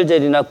로얄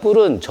젤리나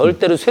꿀은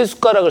절대로 쇠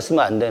숟가락을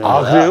쓰면 안 되는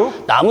거야. 그래요?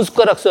 나무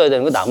숟가락 써야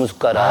되는 거야. 나무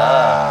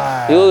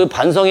숟가락. 이거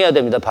반성해야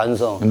됩니다.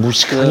 반성.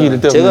 무식하게 이럴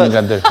데 없는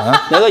인간들.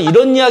 내가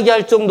이런 이야기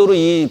할 정도로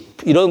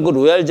이런 거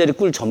로얄 젤리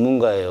꿀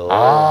전문가예요.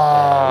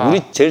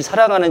 우리 제일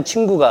사랑하는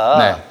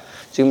친구가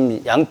지금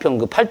양평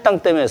그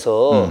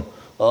팔당댐에서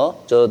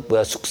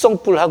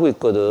숙성꿀 하고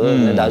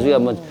있거든. 나중에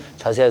한번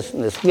자세히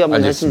소개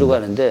한번 해주려고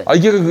하는데.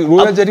 이게 그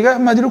로얄 젤리가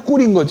한마디로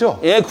꿀인 거죠?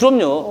 예,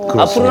 그럼요.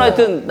 앞으로는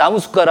하여튼 나무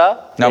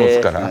숟가락.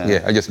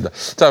 예, 알겠습니다.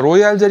 자,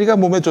 로얄 젤리가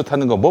몸에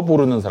좋다는 거 뭐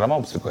모르는 사람은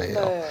없을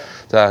거예요.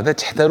 자, 근데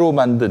제대로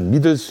만든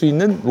믿을 수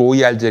있는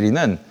로얄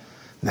젤리는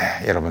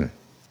여러분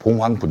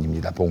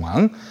봉황분입니다.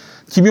 봉황.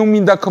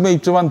 김용민닷컴에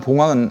입점한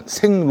봉황은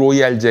생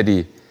로얄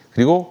젤리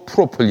그리고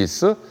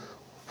프로폴리스,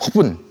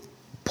 화분,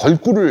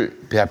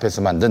 벌꿀을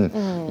배합해서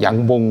만든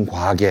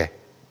양봉과학의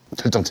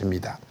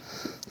결정체입니다.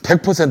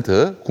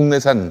 100%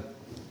 국내산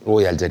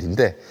로얄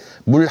젤리인데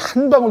물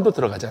한 방울도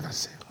들어가지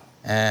않았어요.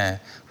 예,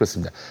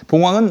 그렇습니다.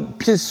 봉황은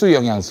필수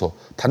영양소,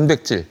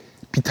 단백질,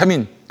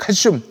 비타민,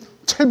 칼슘,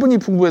 철분이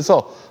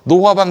풍부해서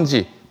노화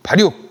방지,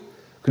 발육,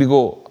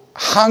 그리고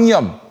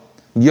항염,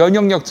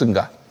 면역력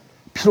증가,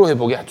 피로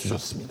회복에 아주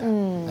좋습니다.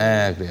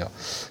 예, 그래요.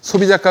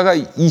 소비자가가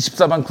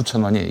 24만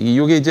 9천 원이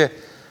이게 이제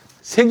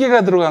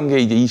 3개가 들어간 게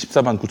이제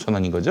 24만 9천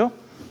원인 거죠.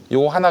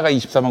 요거 하나가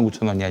 24만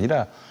 9천 원이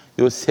아니라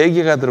요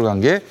 3개가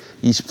들어간 게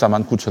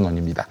 24만 9천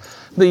원입니다.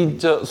 근데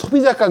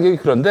소비자 가격이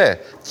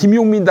그런데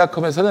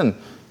김용민닷컴에서는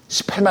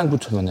 18만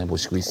 9천 원에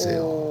모시고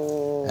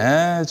있어요.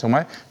 예,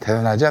 정말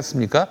대단하지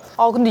않습니까?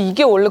 근데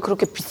이게 원래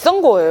그렇게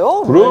비싼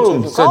거예요?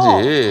 그럼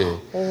비싸지.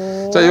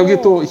 자,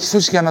 여기 또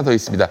소식이 하나 더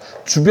있습니다.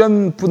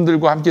 주변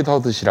분들과 함께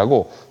더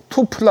드시라고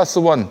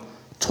 2+1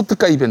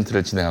 초특가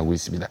이벤트를 진행하고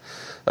있습니다.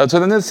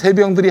 전에는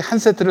 3병들이 한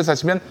세트를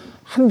사시면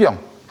한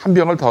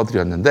병을 더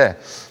드렸는데,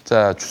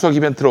 자, 추석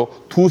이벤트로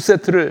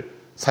 2세트를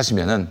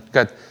사시면은,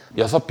 그러니까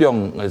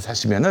 6병을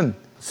사시면은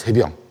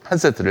 3병, 한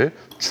세트를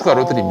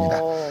추가로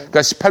드립니다.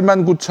 그러니까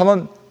 18만 9천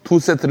원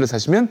 2세트를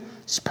사시면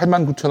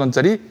 18만 9천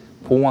원짜리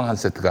봉황 한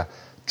세트가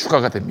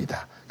추가가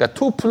됩니다. 그러니까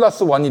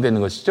 2+1이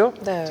되는 것이죠.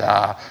 네.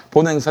 자,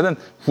 본 행사는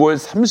 9월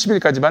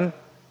 30일까지만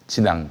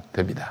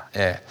진행됩니다.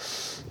 예.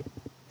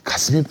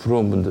 가슴이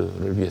부러운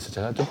분들을 위해서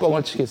제가 좀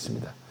뻥을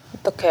치겠습니다.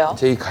 어떡해요?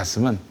 제 이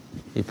가슴은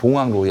이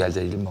봉황 로얄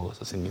젤리를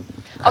먹어서 생긴.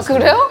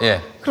 그래요? 예.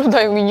 그럼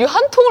나 이거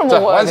한 통을 자,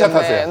 먹어야겠네.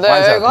 완샷하세요. 네,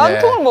 완샷. 이거 한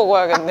통을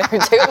먹어야겠네.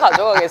 제가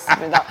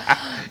가져가겠습니다.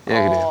 예,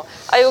 그래요.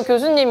 이거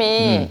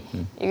교수님이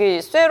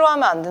이게 쇠로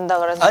하면 안 된다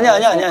그래서. 아니.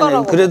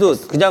 그래도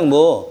그냥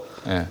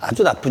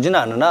아주 나쁘진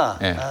않으나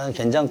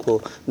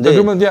괜찮고. 근데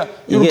그러면 그냥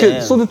이렇게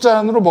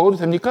소주잔으로 먹어도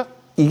됩니까?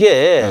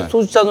 이게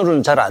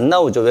소주잔으로는 잘 안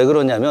나오죠. 왜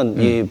그러냐면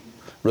이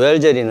로얄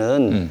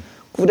젤리는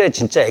꿀에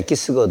진짜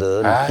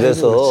엑기스거든.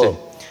 그래서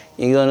그렇지.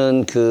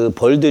 이거는 그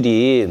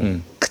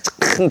벌들이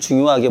가장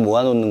중요하게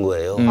모아놓는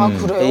거예요.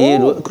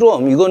 그래요?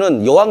 그럼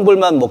이거는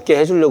여왕벌만 먹게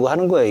해주려고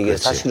하는 거예요. 이게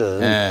그렇지. 사실은.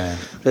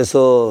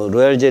 그래서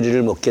로얄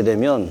젤리를 먹게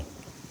되면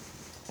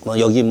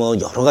여기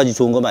여러 가지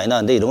좋은 거 많이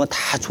나왔는데 이런 건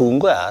다 좋은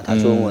거야. 다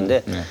좋은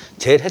건데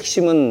제일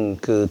핵심은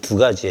그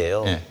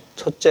 2가지예요.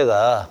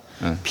 첫째가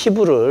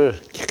피부를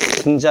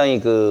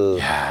굉장히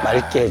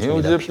맑게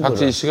해줍니다.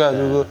 박진 씨가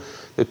아주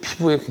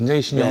피부에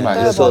굉장히 신경을 많이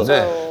그래서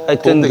쓰는데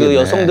하여튼 그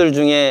여성들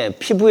중에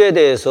피부에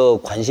대해서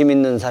관심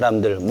있는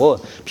사람들, 뭐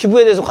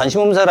피부에 대해서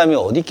관심 없는 사람이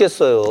어디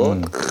있겠어요.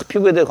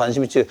 피부에 대해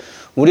관심 있지.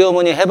 우리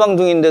어머니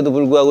해방둥인데도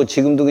불구하고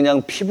지금도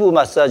그냥 피부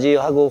마사지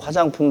하고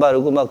화장품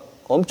바르고 막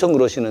엄청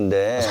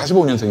그러시는데.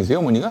 45년생이세요,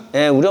 어머니가?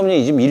 네, 우리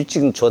어머니 지금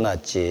일찍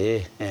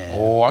낳았지.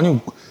 네. 아니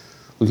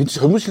진짜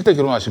젊으실 때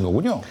결혼하신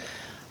거군요.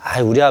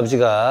 우리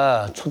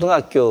아버지가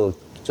초등학교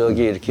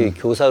저기 이렇게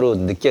교사로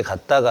늦게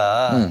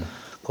갔다가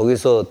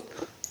거기서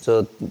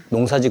저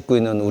농사 짓고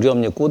있는 우리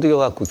어머니 꼬드겨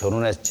갖고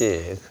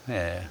결혼했지.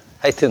 예.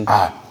 하여튼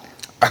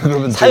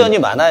그러면 사연이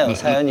많아요.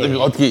 사연이.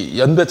 어떻게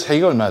연배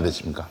차이가 얼마나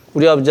되십니까?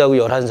 우리 아버지하고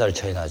 11살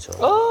차이 나죠.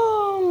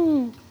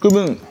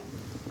 그러면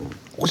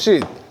혹시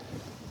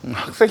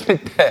학생일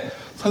때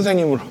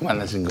선생님으로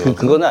만나신 거예요?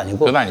 그건 아니고.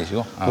 그건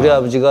아니시고. 우리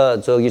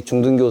아버지가 저기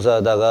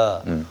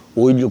중등교사하다가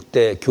 5.16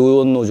 때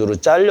교원노조로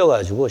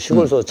잘려가지고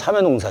시골서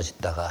참외농사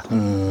짓다가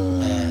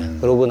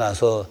그러고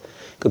나서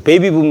그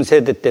베이비붐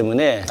세대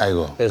때문에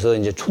그래서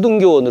이제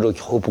초등교원으로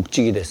겨우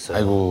복직이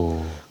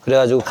됐어요.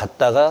 그래가지고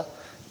갔다가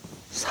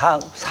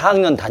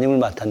 4학년 담임을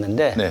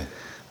맡았는데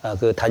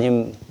그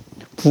담임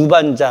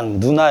부반장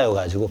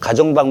누나여가지고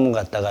가정방문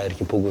갔다가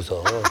이렇게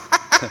보고서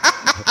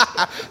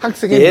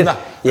학생의 누나.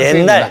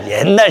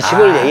 옛날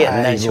시골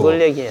얘기,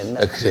 시골 얘기,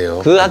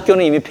 그래요. 그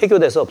학교는 이미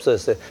폐교돼서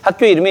없어졌어요.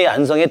 학교 이름이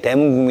안성의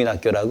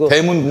대문국민학교라고.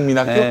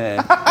 대문국민학교? 네.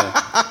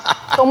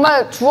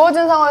 정말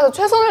주어진 상황에서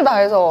최선을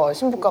다해서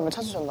신부감을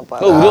찾으셨나 봐요.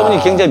 우리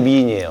어머니 굉장히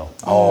미인이에요.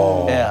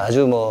 네,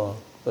 아주 뭐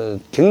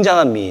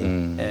굉장한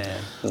미인.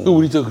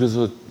 우리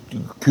그래서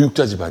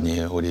교육자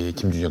집안이에요. 우리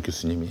김준혁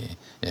교수님이.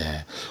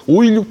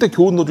 5.16 때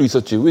교원노조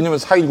있었지. 왜냐면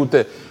 4.19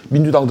 때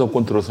민주당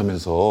정권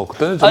들어서면서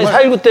그때는 정말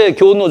 4.19 때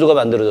교원노조가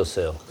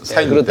만들어졌어요.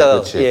 4.19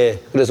 그러다가 때,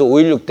 그래서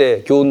 5.16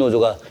 때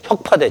교원노조가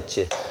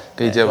혁파됐지.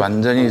 이제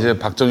완전히 이제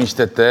박정희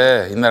시대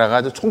때 이 나라가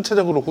아주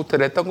총체적으로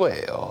후퇴를 했던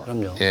거예요.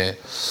 그럼요. 예,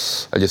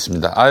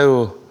 알겠습니다.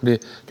 우리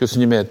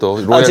교수님의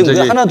또 로얄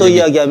지금 하나 더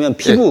이야기하면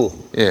피부,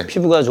 예.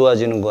 피부가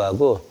좋아지는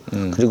거하고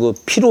그리고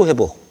피로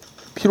회복.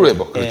 피로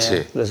회복,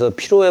 그렇지. 그래서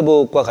피로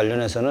회복과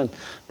관련해서는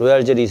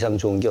로얄 젤리 이상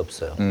좋은 게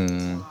없어요.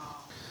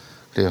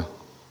 그래요.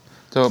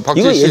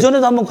 이거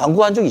예전에도 한번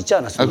광고한 적 있지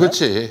않았습니까?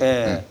 그렇지.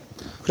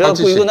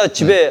 그래갖고 이거 나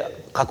집에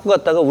갖고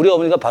갔다가 우리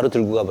어머니가 바로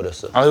들고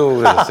가버렸어.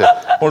 그랬어요.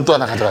 오늘 또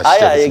하나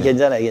가져가시죠.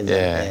 괜찮아요.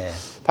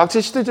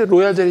 박지 씨도 이제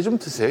로얄 젤리 좀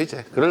드세요,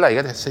 이제. 그럴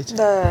나이가 됐어요, 이제.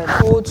 네,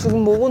 저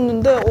지금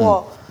먹었는데,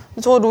 와,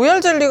 저 로얄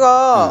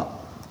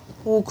젤리가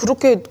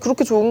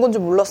그렇게 좋은 건지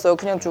몰랐어요.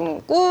 그냥 좀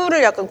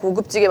꿀을 약간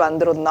고급지게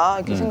만들었나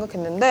이렇게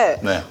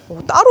생각했는데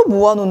따로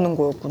모아놓는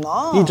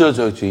거였구나.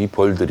 이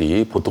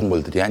벌들이 보통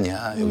벌들이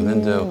아니야.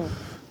 여기는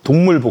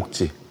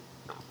동물복지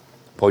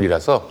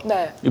벌이라서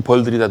이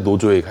벌들이 다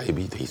노조에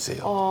가입이 돼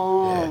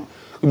있어요.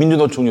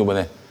 민주노총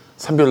이번에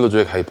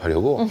산별노조에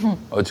가입하려고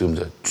지금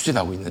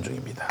추진하고 있는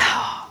중입니다.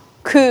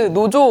 그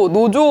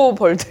노조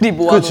벌들이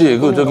모아놓는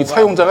그렇지. 저기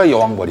사용자가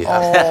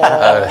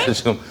여왕벌이야.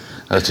 지금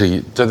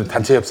저는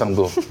단체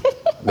협상도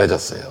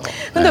맺었어요.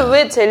 근데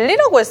왜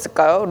젤리라고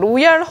했을까요?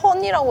 로얄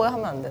허니라고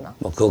하면 안 되나?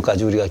 뭐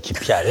그것까지 우리가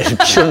깊이 알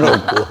필요는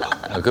없고.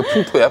 그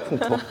풍토야,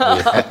 풍토.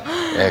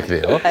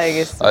 그래요.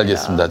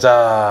 알겠습니다.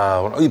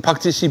 자, 이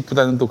박지 씨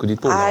이쁘다는 또 글이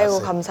또 올라왔어요. 아이고,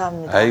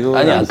 감사합니다.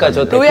 아니, 아까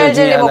저 로얄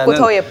젤리 먹고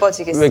더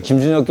예뻐지겠습니다. 왜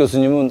김준혁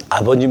교수님은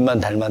아버님만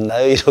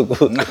닮았나요? 이러고.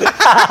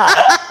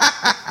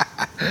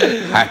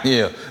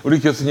 아니에요. 우리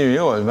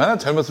교수님이요. 얼마나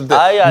젊었을 때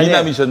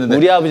미남이셨는데.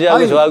 우리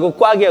아버지하고 저하고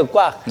꽉이에요,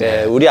 꽉.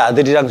 우리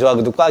아들이랑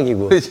저하고도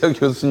꽉이고. 저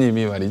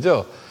교수님이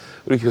말이죠.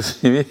 우리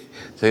교수님이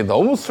저희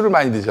너무 술을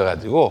많이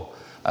드셔가지고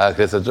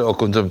그래서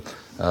조금 좀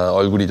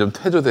얼굴이 좀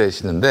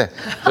퇴조되시는데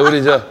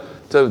우리 저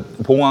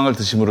봉황을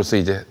드심으로써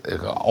이제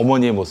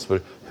어머니의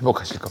모습을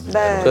회복하실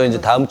겁니다. 저 이제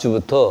다음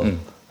주부터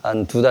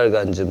한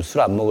 2달간 좀 술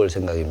안 먹을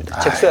생각입니다.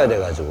 책 써야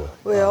돼가지고.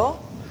 왜요?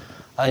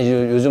 아니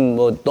요즘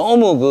뭐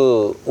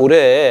너무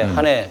올해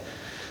한 해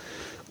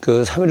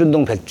그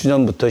 3.1운동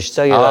 100주년부터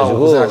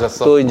시작해가지고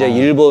또 이제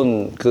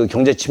일본 그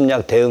경제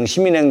침략 대응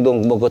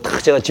시민행동 뭐 그거 다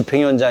제가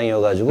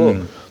집행위원장이어가지고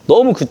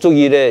너무 그쪽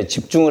일에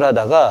집중을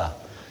하다가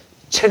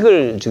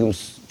책을 지금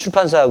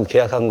출판사하고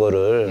계약한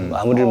거를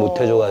마무리를 못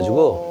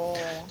해줘가지고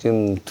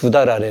지금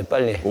 2달 안에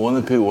빨리.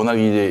 워낙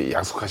이제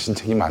약속하신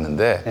책이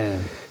많은데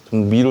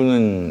좀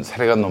미루는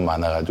사례가 너무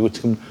많아가지고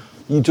지금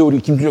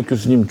우리 김준혁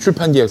교수님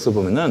출판 계약서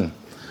보면은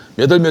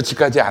몇 월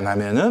며칠까지 안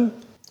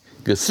하면은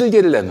그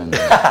쓸개를 내는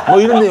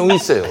뭐 이런 내용이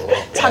있어요.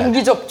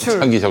 장기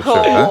적출.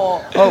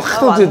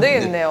 하도 안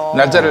되겠네요.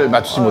 날짜를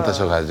맞추지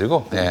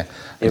못하셔가지고.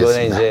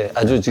 이번에 이제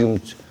아주 지금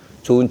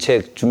좋은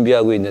책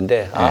준비하고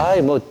있는데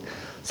뭐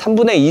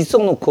 3분의 2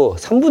 써놓고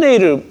 3분의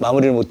 1을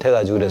마무리를 못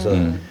해가지고 그래서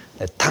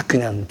딱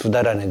그냥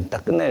 2달 안에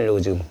딱 끝내려고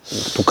지금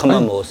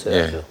독한만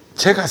먹었어요.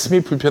 제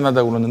가슴이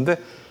불편하다고 그러는데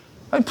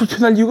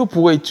불편할 이유가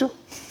뭐가 있죠?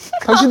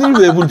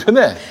 당신들이 왜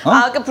불편해?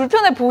 그러니까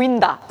불편해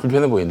보인다.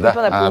 불편해 보인다?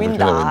 불편해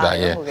보인다.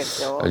 예.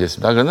 거겠죠.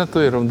 알겠습니다. 그러나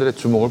또 여러분들의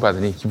주목을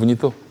받으니 기분이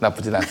또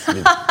나쁘진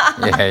않습니다.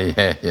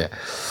 예.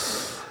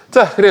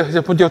 자, 그래요.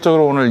 이제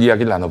본격적으로 오늘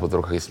이야기를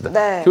나눠보도록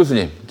하겠습니다.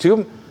 교수님,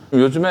 지금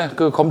요즘에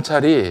그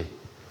검찰이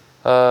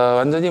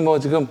완전히 뭐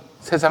지금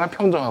세상을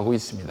평정하고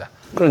있습니다.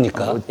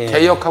 그러니까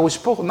개혁하고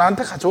싶어?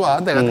 나한테 가져와.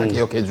 내가 다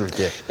개혁해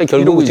줄게.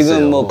 결국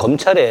지금 뭐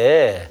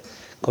검찰의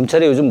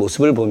요즘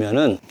모습을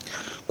보면은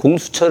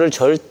공수처를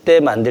절대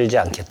만들지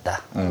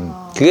않겠다.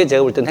 그게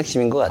제가 볼 땐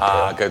핵심인 것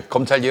같아요. 그러니까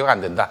검찰 개혁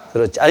안 된다?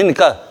 그렇지. 아니,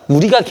 그러니까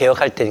우리가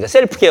개혁할 테니까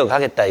셀프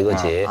개혁하겠다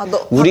이거지.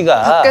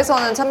 우리가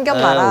밖에서는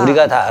참견 마라.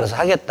 우리가 다 알아서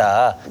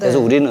하겠다. 그래서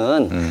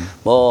우리는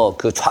뭐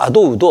그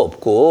좌도 우도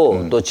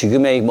없고 또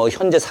지금의 뭐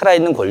현재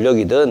살아있는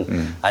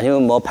권력이든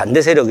아니면 뭐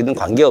반대 세력이든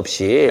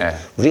관계없이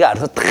우리가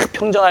알아서 딱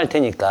평정할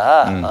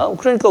테니까.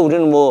 그러니까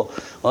우리는 뭐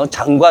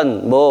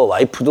장관, 뭐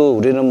와이프도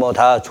우리는 뭐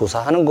다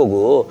조사하는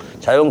거고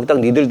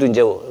자유한국당 리들도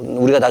이제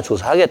우리가 다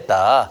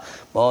조사하겠다.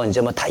 뭐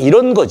이제 뭐 다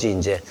이런 거지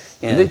이제.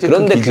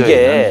 그런데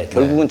그게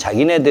결국은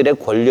자기네들의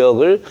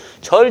권력을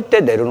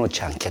절대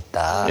내려놓지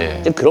않겠다.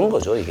 이제 그런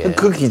거죠 이게.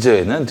 그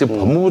기저에는 지금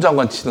법무부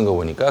장관 치는 거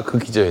보니까 그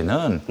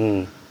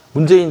기저에는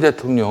문재인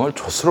대통령을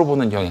조수로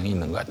보는 경향이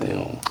있는 것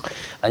같아요.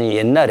 아니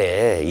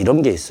옛날에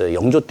이런 게 있어요.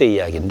 영조 때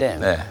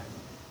이야기인데.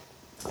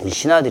 이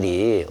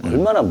신하들이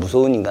얼마나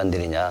무서운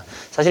인간들이냐.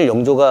 사실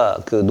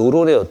영조가 그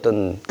노론의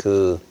어떤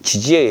그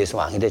지지에 의해서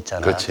왕이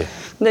됐잖아. 그렇지.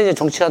 근데 이제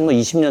정치 한 뭐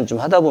 20년쯤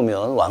하다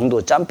보면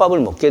왕도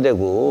짬밥을 먹게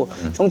되고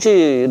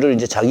정치를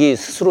이제 자기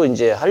스스로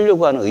이제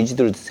하려고 하는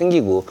의지들도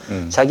생기고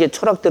자기의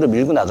철학대로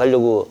밀고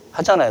나가려고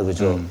하잖아요.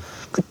 그죠?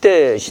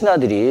 그때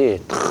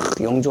신하들이 탁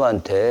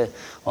영조한테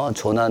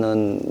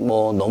전하는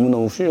뭐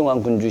너무너무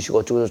훌륭한 군주시고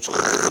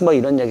어쩌고저쩌고 막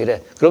이런 얘기를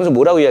해. 그러면서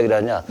뭐라고 이야기를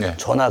하냐.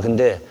 전하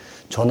근데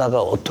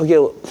전하가 어떻게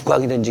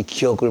국왕이 된지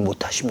기억을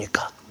못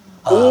하십니까?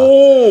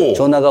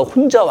 전하가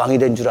혼자 왕이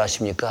된 줄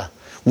아십니까?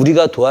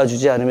 우리가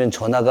도와주지 않으면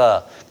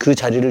전하가 그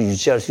자리를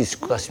유지할 수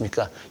있을 것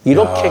같습니까?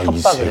 이렇게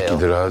협박을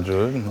해요.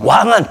 아주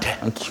왕한테.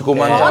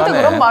 왕한테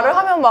그런 말을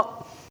하면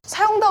막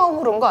사형당하고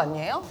그런 거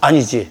아니에요?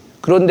 아니지.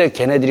 그런데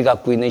걔네들이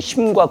갖고 있는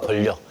힘과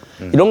권력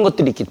이런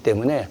것들이 있기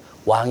때문에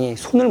왕이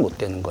손을 못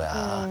대는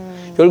거야.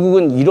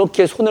 결국은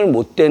이렇게 손을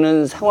못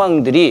대는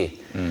상황들이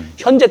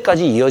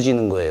현재까지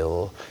이어지는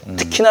거예요.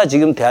 특히나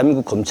지금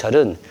대한민국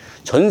검찰은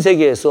전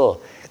세계에서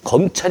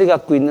검찰이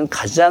갖고 있는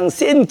가장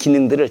센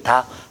기능들을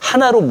다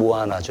하나로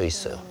모아놔져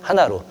있어요.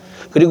 하나로.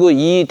 그리고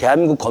이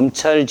대한민국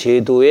검찰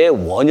제도의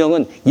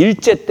원형은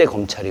일제 때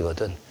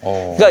검찰이거든.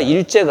 그러니까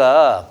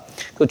일제가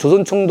그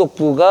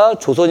조선총독부가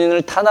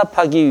조선인을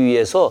탄압하기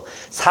위해서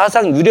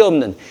사상 유례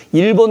없는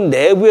일본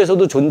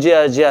내부에서도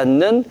존재하지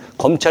않는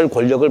검찰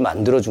권력을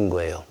만들어준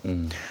거예요.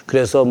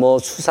 그래서 뭐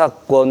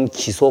수사권,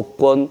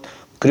 기소권,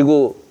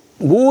 그리고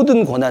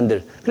모든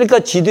권한들.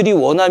 그러니까 지들이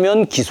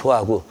원하면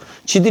기소하고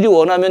지들이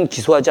원하면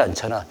기소하지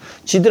않잖아.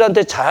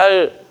 지들한테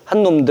잘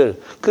한 놈들,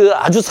 그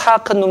아주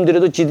사악한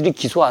놈들에도 지들이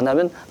기소 안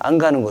하면 안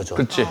가는 거죠.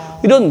 그렇지.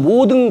 이런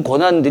모든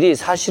권한들이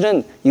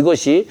사실은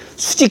이것이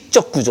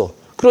수직적 구조.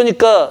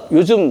 그러니까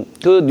요즘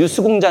그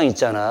뉴스공장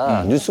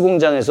있잖아.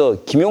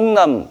 뉴스공장에서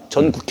김용남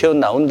전 국회의원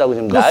나온다고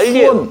지금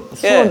난리예요.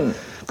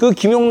 그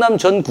김용남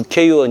전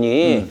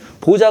국회의원이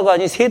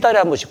보좌관이 3달에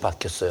한 번씩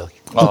바뀌었어요.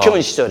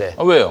 국회의원 시절에.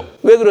 왜요?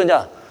 왜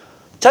그러냐?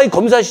 자기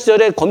검사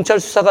시절에 검찰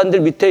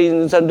수사관들 밑에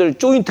있는 사람들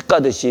조인트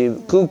까듯이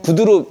그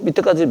구두로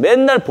밑에 까듯이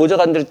맨날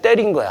보좌관들을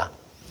때린 거야.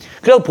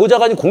 그래서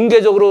보좌관이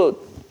공개적으로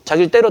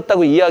자기를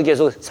때렸다고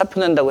이야기해서 사표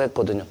낸다고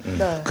했거든요.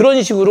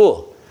 그런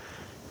식으로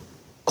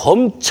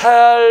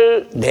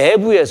검찰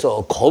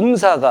내부에서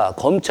검사가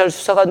검찰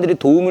수사관들이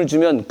도움을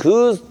주면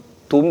그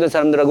도움된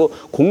사람들하고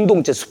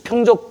공동체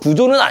수평적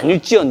구조는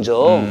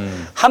아닐지언정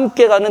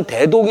함께 가는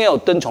대동의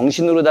어떤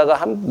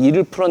정신으로다가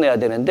일을 풀어내야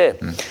되는데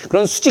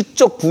그런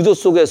수직적 구조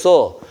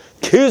속에서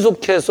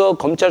계속해서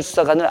검찰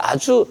수사관을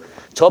아주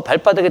저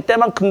발바닥에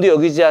때만큼도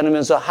여기지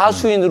않으면서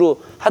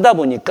하수인으로 하다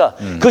보니까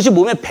그것이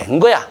몸에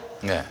밴 거야.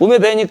 몸에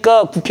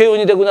배니까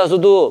국회의원이 되고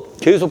나서도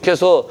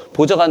계속해서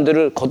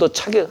보좌관들을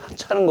걷어차게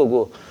차는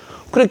거고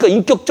그러니까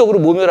인격적으로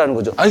모멸하는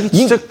거죠. 아니,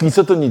 진짜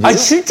있었던 일이에요? 아니,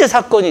 실제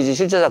사건이지,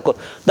 실제 사건.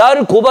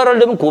 나를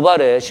고발하려면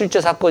고발해.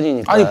 실제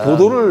사건이니까. 아니,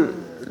 보도를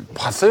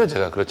봤어요,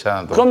 제가. 그렇지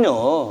않아도.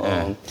 그럼요.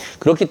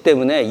 그렇기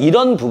때문에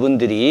이런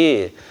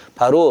부분들이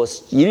바로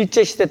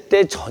일제시대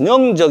때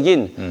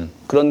전형적인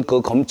그런 그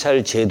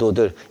검찰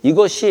제도들,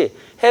 이것이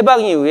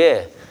해방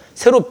이후에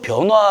새로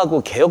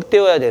변화하고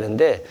개혁되어야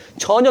되는데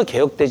전혀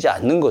개혁되지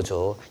않는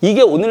거죠.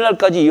 이게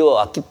오늘날까지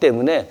이어왔기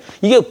때문에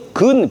이게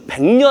근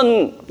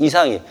 100년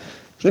이상이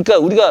그러니까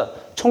우리가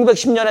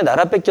 1910년에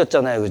나라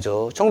뺏겼잖아요.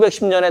 그죠?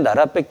 1910년에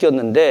나라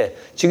뺏겼는데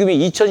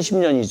지금이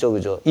 2010년이죠.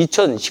 그죠?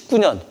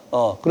 2019년.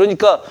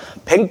 그러니까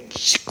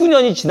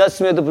 119년이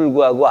지났음에도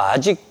불구하고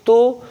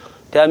아직도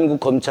대한민국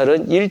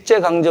검찰은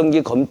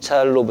일제강점기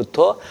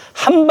검찰로부터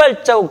한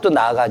발자국도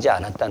나아가지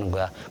않았다는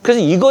거야.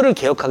 그래서 이거를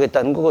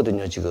개혁하겠다는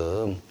거거든요,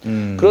 지금.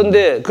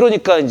 그런데,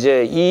 그러니까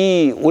이제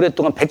이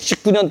오랫동안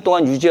 119년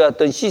동안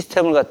유지해왔던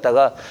시스템을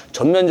갖다가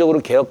전면적으로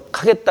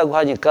개혁하겠다고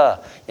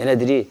하니까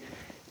얘네들이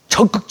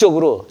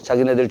적극적으로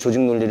자기네들 조직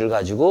논리를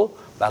가지고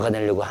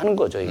막아내려고 하는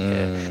거죠, 이게.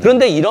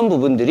 그런데 이런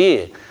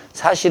부분들이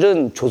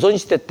사실은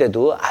조선시대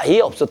때도 아예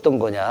없었던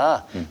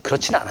거냐?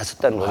 그렇진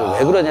않았었다는 거죠.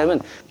 왜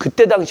그러냐면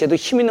그때 당시에도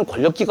힘 있는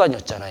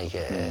권력기관이었잖아,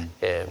 이게.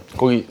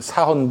 거기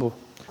사헌부?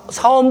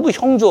 사원부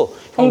형조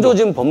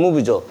지금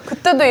법무부죠.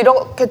 그때도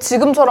이렇게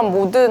지금처럼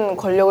모든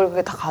권력을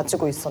그게 다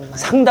가지고 있었나요?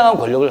 상당한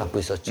권력을 갖고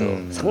있었죠.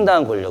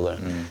 상당한 권력을.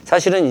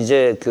 사실은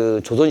이제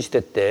그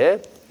조선시대 때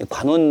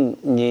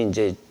관원이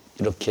이제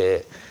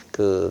이렇게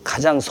그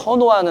가장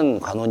선호하는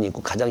관원이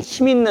있고 가장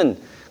힘 있는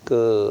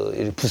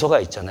그 부서가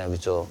있잖아요.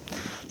 그죠?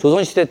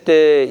 조선시대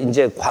때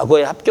이제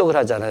과거에 합격을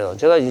하잖아요.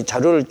 제가 이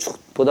자료를 쭉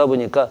보다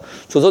보니까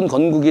조선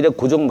건국 이래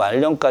고종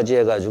말년까지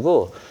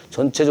해가지고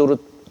전체적으로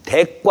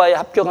대과에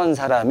합격한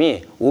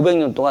사람이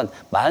 500년 동안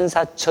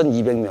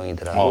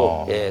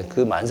 14,200명이더라고. 예,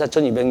 그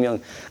 14,200명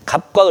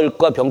갑과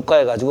을과 병과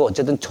해가지고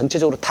어쨌든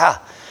전체적으로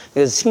다.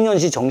 그래서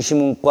식년시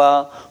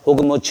정시문과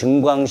혹은 뭐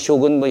증광시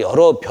혹은 뭐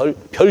여러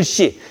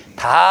별시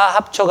다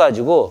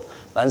합쳐가지고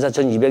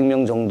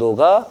 14,200명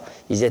정도가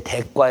이제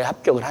대과에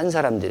합격을 한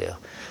사람들이에요.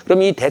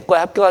 그럼 이 대과에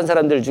합격한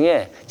사람들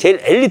중에 제일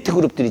엘리트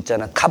그룹들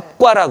있잖아.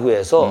 갑과라고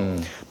해서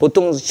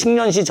보통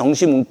식년시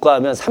정시문과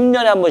하면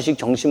 3년에 한 번씩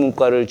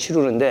정시문과를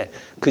치르는데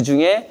그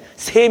중에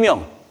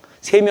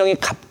 3명이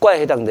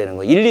갑과에 해당되는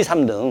거예요. 1, 2,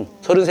 3등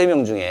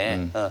 33명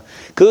중에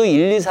그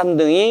 1, 2,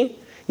 3등이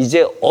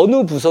이제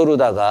어느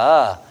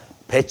부서로다가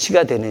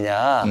배치가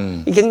되느냐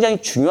이게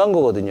굉장히 중요한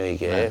거거든요.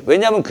 이게 네.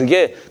 왜냐하면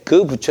그게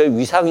그 부처의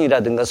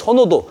위상이라든가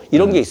선호도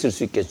이런 게 있을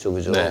수 있겠죠.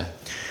 그죠? 네.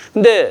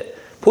 근데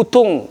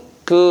보통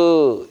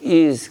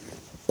이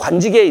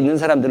관직에 있는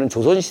사람들은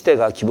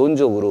조선시대가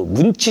기본적으로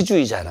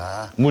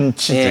문치주의잖아.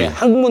 문치주의. 예,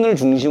 학문을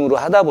중심으로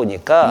하다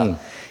보니까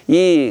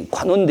이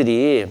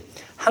관원들이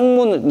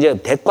이제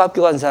대과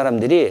합격한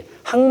사람들이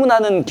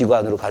학문하는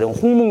기관으로 가령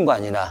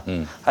홍문관이나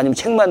아니면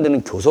책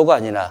만드는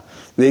교서관이나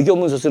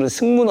외교문서 쓰는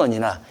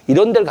승문원이나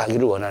이런 데를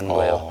가기를 원하는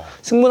거예요.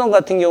 승문원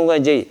같은 경우가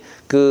이제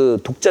그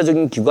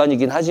독자적인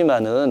기관이긴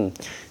하지만은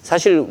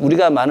사실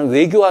우리가 많은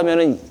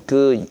외교하면은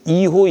그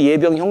 2호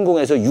예병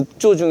현공에서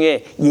 6조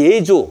중에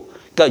예조,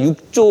 그러니까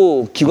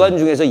 6조 기관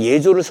중에서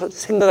예조를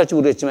생각할지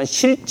모르겠지만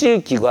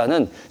실질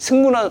기관은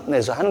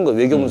승문원에서 하는 거예요.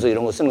 외교문서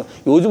이런 거 쓰는 거.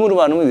 요즘으로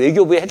말하면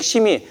외교부의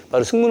핵심이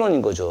바로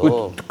승문원인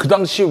거죠. 그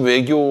당시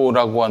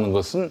외교라고 하는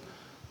것은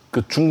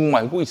그 중국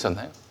말고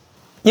있었나요?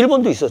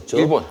 일본도 있었죠.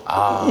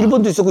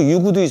 일본도 있었고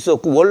유구도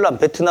있었고 월남,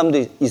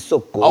 베트남도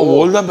있었고. 아,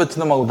 월남,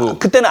 베트남하고도.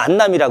 그때는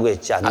안남이라고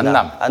했지.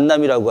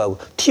 안남이라고 하고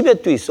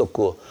티벳도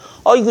있었고.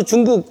 아, 이거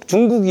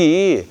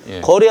중국이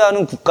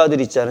거래하는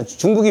국가들 있잖아요.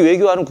 중국이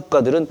외교하는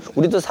국가들은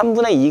우리도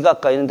 3분의 2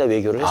 가까이는 다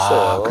외교를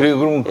했어요. 그래,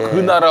 그럼 그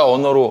나라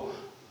언어로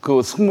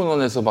그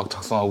승문원에서 막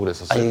작성하고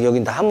그랬었어요? 아니,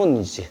 여긴 다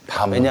한문이지.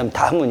 왜냐하면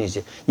다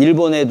한문이지.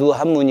 일본에도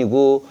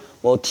한문이고,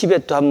 뭐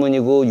티벳도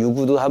한문이고,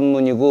 유구도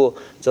한문이고,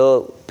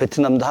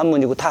 베트남도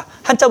한문이고 다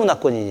한자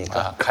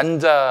문화권이니까.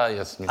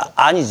 간자였습니다.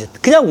 아니지.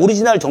 그냥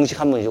오리지널 정식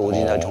한문이죠.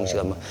 오리지널 정식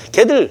한문.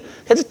 걔들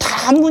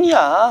다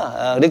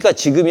한문이야. 그러니까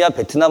지금이야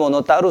베트남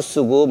언어 따로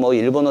쓰고 뭐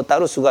일본어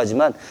따로 쓰고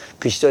하지만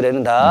그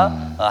시절에는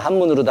다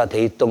한문으로 다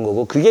돼 있던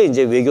거고 그게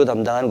이제 외교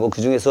담당하는 거.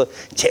 그 중에서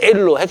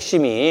제일로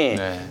핵심이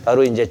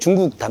바로 이제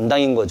중국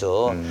담당인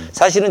거죠.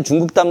 사실은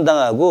중국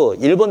담당하고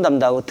일본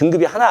담당하고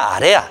등급이 하나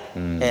아래야.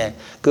 예.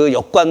 그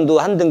역관도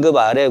한 등급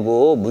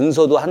아래고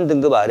문서도 한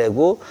등급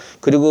아래고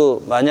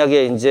그리고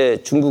만약에 이제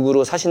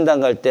중국으로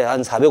사신당 갈 때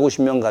한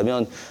 450명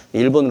가면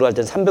일본으로 할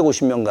땐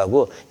 350명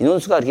가고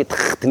인원수가 이렇게 다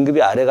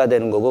등급이 아래가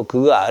되는 거고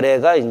그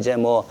아래가 이제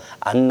뭐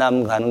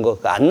안남 가는 거.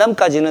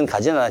 안남까지는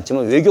가지는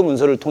않았지만 외교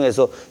문서를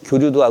통해서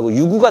교류도 하고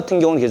유구 같은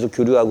경우는 계속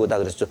교류하고 다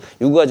그랬죠.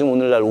 유구가 지금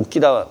오늘날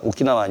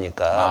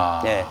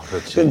오키나와니까. 예.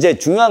 그렇지. 이제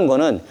중요한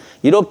거는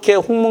이렇게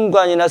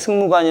홍문관이나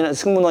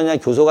승문원이나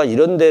교서관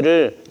이런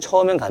데를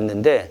처음엔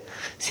갔는데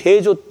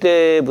세조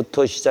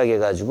때부터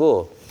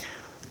시작해가지고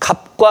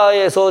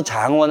갑과에서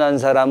장원한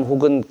사람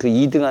혹은 그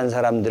 2등한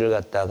사람들을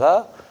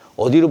갖다가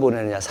어디로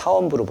보내느냐?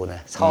 사원부로 보내.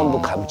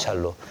 사원부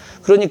감찰로.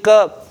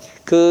 그러니까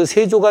그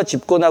세조가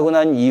집권하고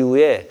난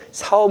이후에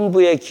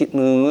사원부의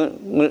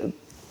기능을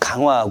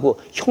강화하고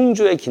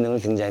형조의 기능을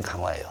굉장히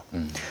강화해요.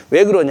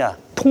 왜 그러냐?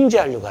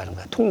 통제하려고 하는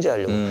거야.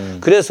 통제하려고.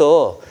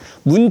 그래서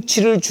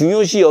문치를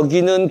중요시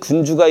여기는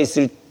군주가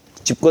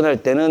집권할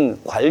때는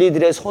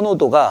관리들의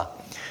선호도가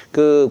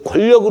그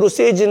권력으로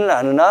세지는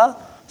않으나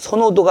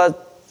선호도가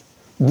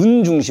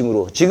문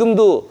중심으로.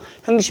 지금도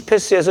형식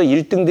패스에서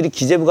 1등들이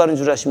기재부 가는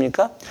줄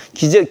아십니까?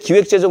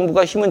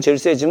 기획재정부가 힘은 제일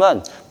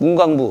세지만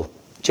문광부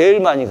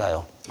제일 많이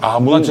가요. 아,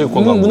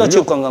 문화체육관광부.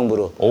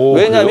 문화체육관광부로.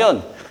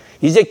 왜냐면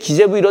이제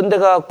기재부 이런 데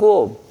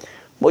가갖고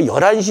뭐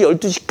 11시,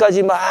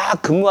 12시까지 막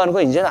근무하는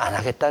거 이제는 안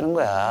하겠다는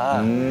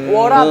거야.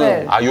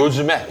 워라벨.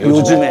 요즘에.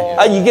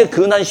 이게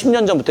근 한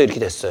 10년 전부터 이렇게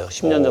됐어요.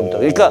 10년 전부터.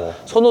 그러니까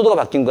선호도가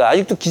바뀐 거야.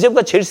 아직도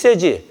기재부가 제일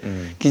세지.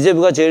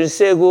 기재부가 제일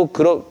세고,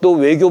 또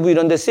외교부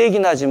이런 데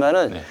세긴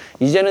하지만은,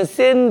 이제는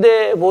센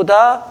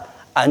데보다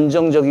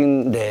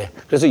안정적인 데.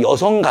 그래서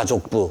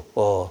여성가족부,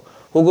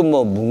 혹은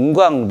뭐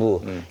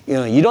문광부,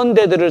 이런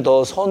데들을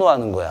더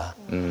선호하는 거야.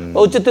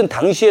 어쨌든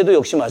당시에도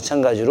역시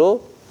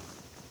마찬가지로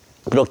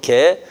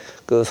그렇게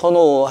그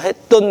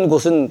선호했던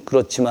곳은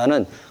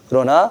그렇지만은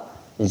그러나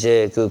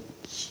이제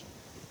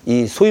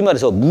이 소위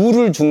말해서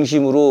무를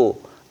중심으로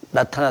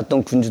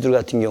나타났던 군주들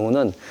같은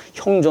경우는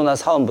형조나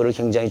사원부를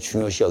굉장히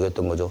중요시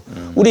여겼던 거죠.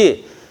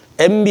 우리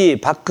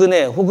MB,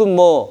 박근혜 혹은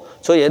뭐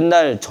저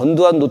옛날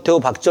전두환,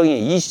 노태우,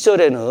 박정희 이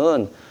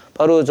시절에는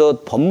바로 저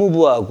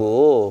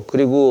법무부하고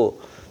그리고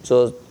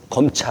저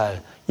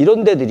검찰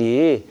이런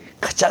데들이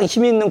가장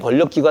힘 있는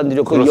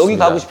권력기관들이었고 여기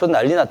가고 싶어서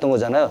난리 났던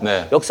거잖아요.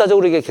 네.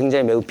 역사적으로 이게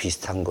굉장히 매우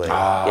비슷한 거예요.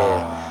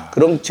 예.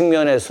 그런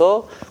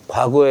측면에서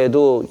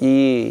과거에도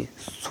이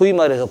소위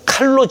말해서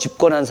칼로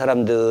집권한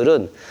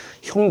사람들은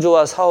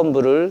형조와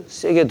사원부를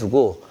세게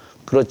두고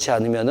그렇지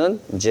않으면은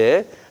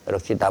이제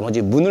이렇게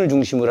나머지 문을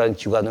중심으로 하는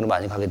기관으로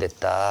많이 가게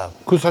됐다.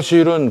 그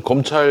사실은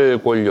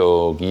검찰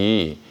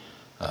권력이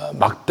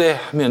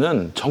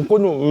막대하면은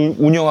정권을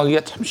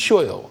운영하기가 참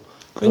쉬워요.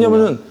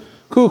 왜냐면은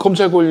그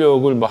검찰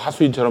권력을 뭐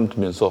하수인처럼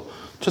두면서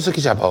저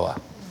새끼 잡아와.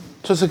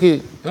 저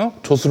새끼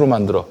조수로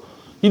만들어.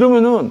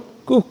 이러면은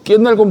그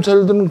옛날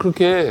검찰들은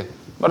그렇게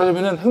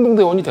말하자면은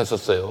행동대원이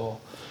됐었어요.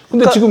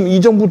 근데 그러니까 지금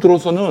이 정부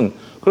들어서는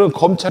그런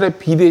검찰의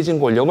비대해진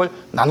권력을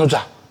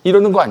나누자.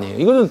 이러는 거 아니에요.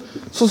 이거는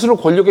스스로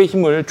권력의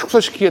힘을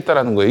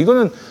축소시키겠다라는 거예요.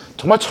 이거는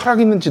정말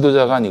철학 있는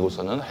지도자가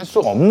아니고서는 할 수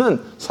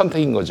없는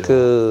선택인 거죠.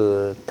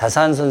 그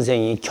다산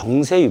선생이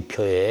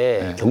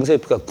경세유표에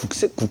경세유표가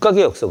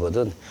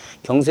국가개혁서거든.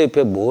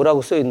 경세유표에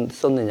뭐라고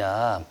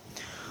썼느냐.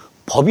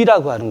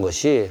 법이라고 하는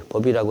것이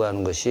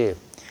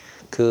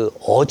그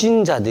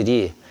어진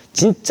자들이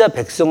진짜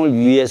백성을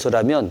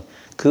위해서라면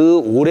그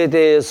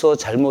오래돼서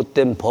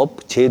잘못된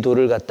법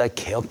제도를 갖다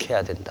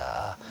개혁해야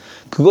된다.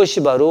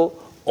 그것이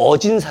바로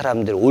어진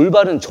사람들,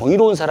 올바른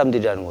정의로운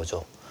사람들이라는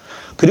거죠.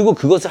 그리고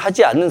그것을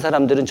하지 않는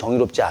사람들은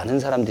정의롭지 않은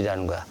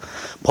사람들이라는 거야.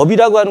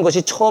 법이라고 하는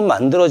것이 처음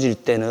만들어질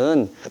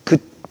때는 그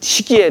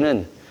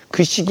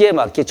시기에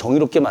맞게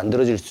정의롭게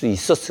만들어질 수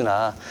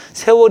있었으나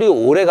세월이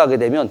오래 가게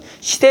되면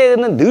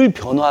시대는 늘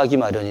변화하기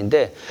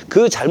마련인데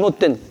그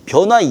잘못된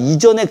변화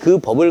이전의 그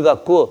법을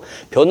갖고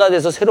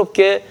변화돼서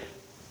새롭게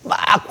막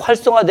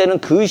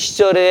활성화되는 그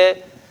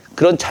시절에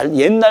그런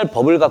옛날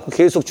법을 갖고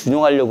계속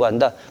준용하려고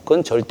한다.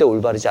 그건 절대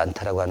올바르지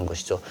않다라고 하는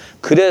것이죠.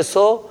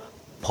 그래서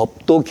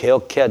법도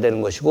개혁해야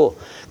되는 것이고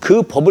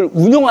그 법을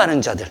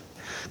운용하는 자들이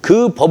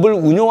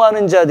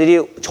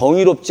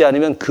정의롭지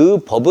않으면 그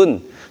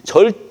법은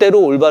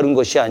절대로 올바른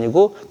것이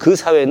아니고 그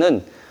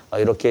사회는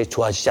이렇게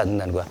좋아지지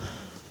않는다는 거야.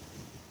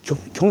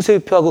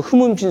 경세유표하고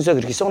흠음진수가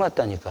그렇게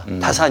써놨다니까.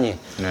 다산이.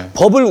 네.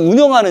 법을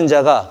운영하는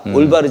자가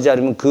올바르지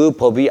않으면 그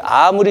법이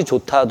아무리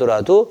좋다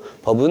하더라도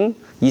법은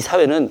이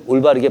사회는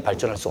올바르게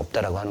발전할 수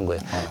없다라고 하는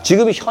거예요.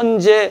 지금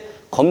현재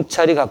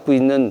검찰이 갖고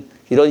있는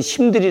이런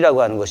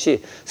힘들이라고 하는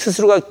것이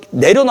스스로가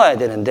내려놔야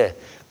되는데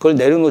그걸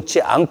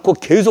내려놓지 않고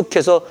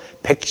계속해서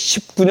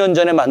 119년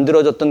전에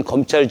만들어졌던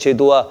검찰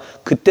제도와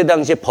그때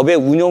당시에 법의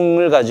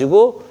운용을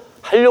가지고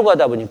하려고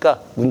하다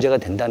보니까 문제가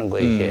된다는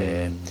거예요,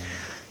 이게.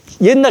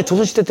 옛날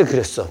조선시대 때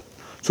그랬어.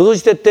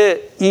 조선시대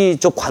때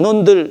저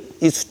관원들,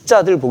 이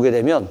숫자들 보게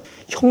되면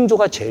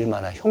형조가 제일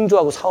많아요.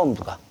 형조하고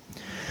사원부가.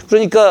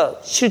 그러니까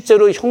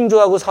실제로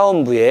형조하고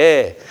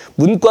사원부에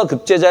문과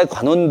급제자의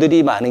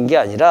관원들이 많은 게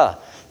아니라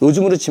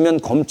요즘으로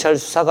치면 검찰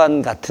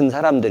수사관 같은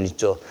사람들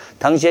있죠.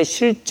 당시에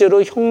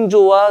실제로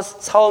형조와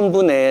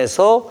사원부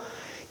내에서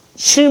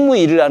실무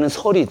일을 하는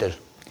서리들.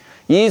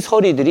 이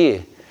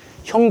서리들이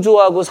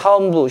형조하고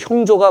사원부,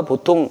 형조가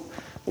보통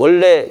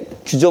원래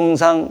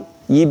규정상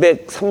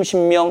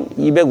 230명,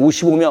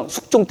 255명,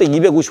 숙종 때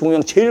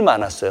 255명 제일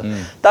많았어요.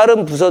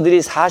 다른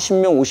부서들이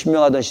 40명, 50명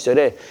하던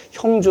시절에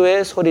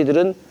형조의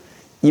서리들은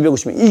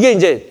 250명. 이게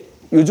이제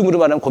요즘으로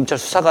말하면 검찰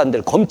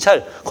수사관들,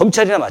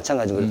 검찰이나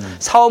마찬가지인 거예요.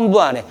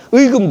 사원부 안에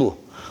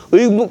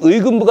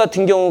의금부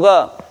같은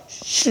경우가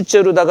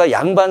실제로다가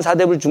양반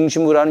사대부를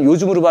중심으로 하는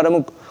요즘으로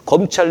말하면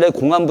검찰 내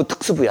공안부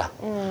특수부야.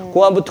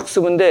 공안부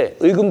특수부인데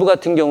의금부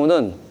같은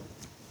경우는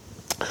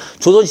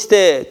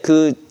조선시대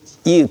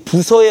이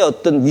부서의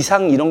어떤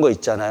위상 이런 거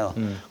있잖아요.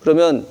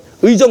 그러면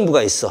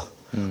의정부가 있어.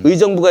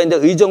 의정부가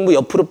있는데 의정부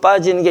옆으로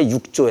빠지는 게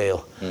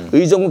 6조예요.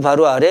 의정부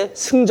바로 아래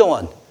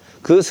승정원.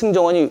 그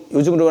승정원이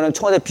요즘으로 말하면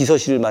청와대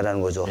비서실을 말하는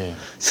거죠.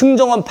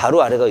 승정원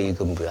바로 아래가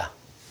의금부야.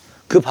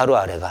 그 바로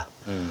아래가.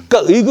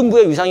 그러니까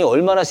의금부의 위상이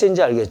얼마나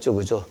센지 알겠죠.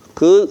 그죠?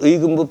 그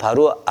의금부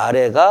바로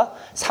아래가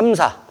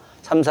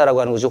 3사라고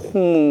하는 것이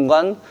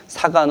홍문관,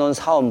 사관원,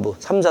 사원부.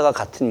 3사가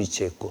같은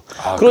위치에 있고.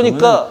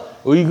 그러니까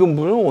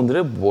의금부는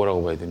오늘의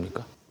뭐라고 봐야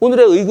됩니까?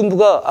 오늘의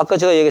의금부가 아까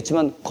제가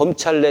얘기했지만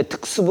검찰 내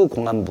특수부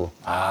공안부.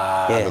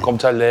 예.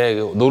 검찰 내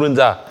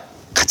노른자.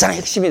 가장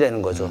핵심이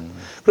되는 거죠.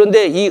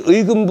 그런데 이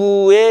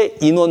의금부의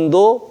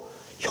인원도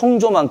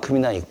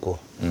형조만큼이나 있고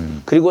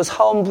그리고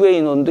사원부의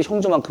인원도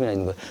형조만큼이나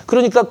있는 거예요.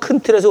 그러니까 큰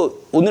틀에서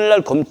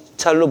오늘날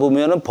검찰로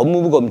보면은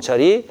법무부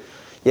검찰이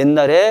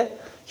옛날에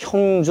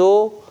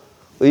형조,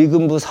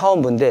 의금부,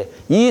 사원부인데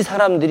이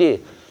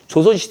사람들이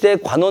조선시대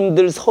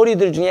관원들,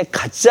 서리들 중에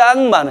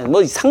가장 많은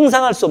뭐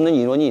상상할 수 없는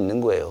인원이 있는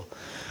거예요.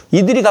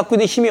 이들이 갖고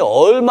있는 힘이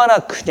얼마나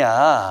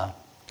크냐.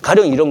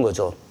 가령 이런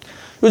거죠.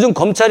 요즘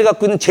검찰이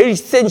갖고 있는 제일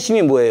센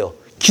힘이 뭐예요?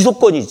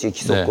 기소권이지,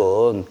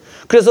 기소권. 네.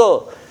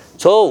 그래서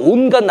저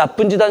온갖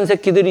나쁜 짓 한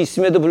새끼들이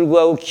있음에도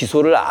불구하고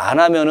기소를 안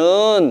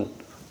하면은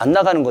안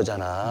나가는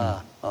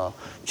거잖아.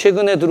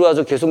 최근에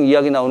들어와서 계속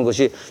이야기 나오는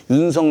것이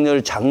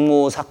윤석열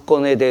장모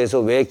사건에 대해서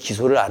왜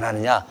기소를 안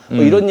하느냐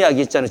뭐 이런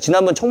이야기 있잖아요.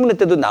 지난번 청문회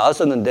때도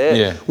나왔었는데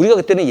예. 우리가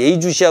그때는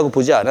예의주시하고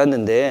보지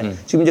않았는데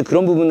지금 이제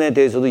그런 부분에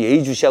대해서도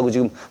예의주시하고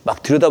지금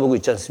막 들여다보고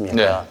있지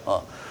않습니까?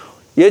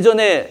 네.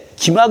 예전에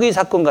김학의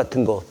사건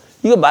같은 거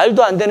이거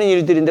말도 안 되는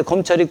일들인데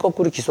검찰이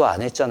거꾸로 기소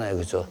안 했잖아요.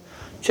 그죠?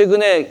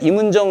 최근에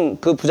임은정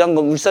그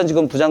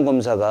울산지검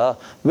부장검사가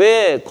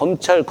왜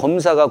검찰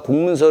검사가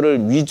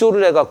공문서를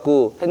위조를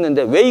해갖고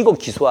했는데 왜 이거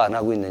기소 안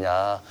하고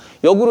있느냐.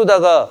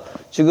 역으로다가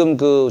지금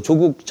그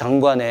조국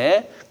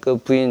장관의 그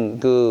부인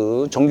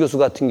그 정 교수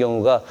같은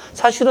경우가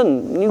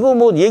사실은 이거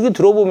뭐 얘기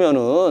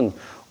들어보면은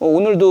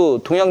오늘도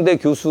동양대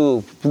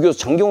교수, 부교수,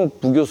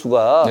 장경욱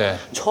부교수가 네.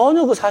 전혀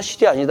전혀 그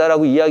사실이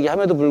아니다라고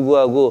이야기함에도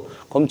불구하고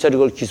검찰이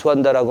그걸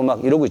기소한다라고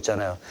막 이러고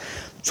있잖아요.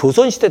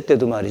 조선시대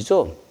때도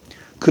말이죠.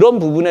 그런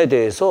부분에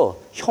대해서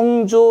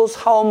형조,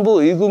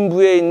 사원부,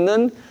 의금부에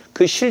있는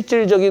그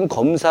실질적인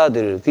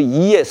검사들,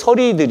 그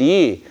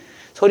서리들이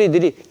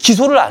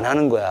기소를 안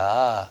하는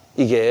거야.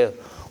 이게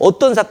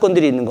어떤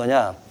사건들이 있는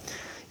거냐.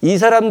 이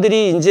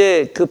사람들이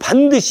이제 그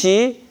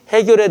반드시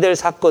해결해야 될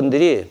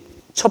사건들이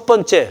첫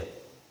번째,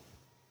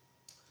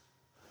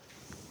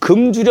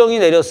 금주령이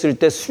내렸을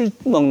때 술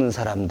먹는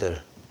사람들.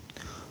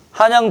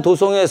 한양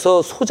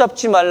도성에서 소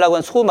잡지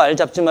말라고 소말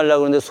잡지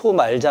말라고 하는데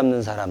소말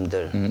잡는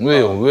사람들.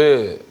 왜요?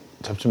 왜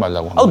잡지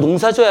말라고 하는 거예요?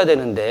 농사 져야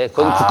되는데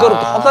그건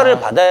국가로부터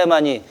허가를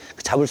받아야만이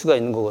잡을 수가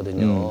있는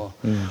거거든요.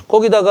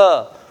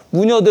 거기다가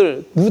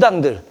무당들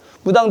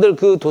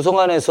그 도성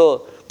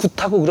안에서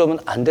굿하고 그러면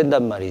안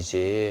된단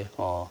말이지.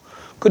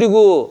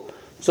 그리고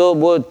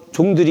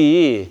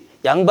종들이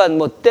양반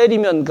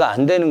때리면 그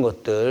안 되는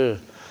것들.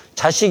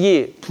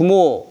 자식이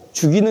부모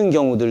죽이는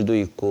경우들도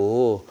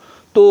있고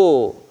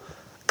또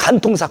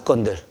간통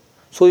사건들,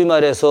 소위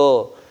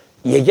말해서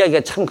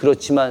얘기하기가 참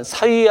그렇지만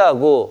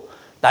사위하고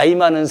나이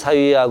많은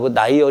사위하고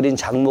나이 어린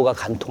장모가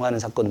간통하는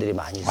사건들이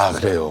많이 있어요. 아,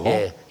 그래요?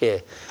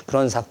 예.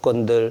 그런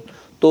사건들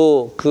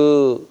또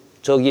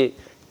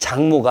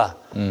장모가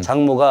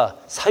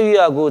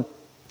사위하고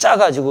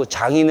짜가지고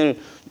장인을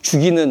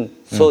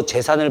죽이는서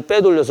재산을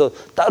빼돌려서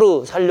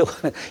따로 살려고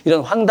하는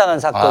이런 황당한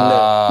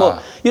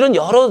사건들. 이런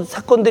여러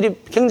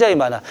사건들이 굉장히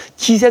많아.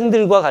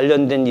 기생들과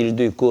관련된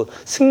일도 있고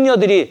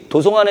승려들이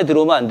도성 안에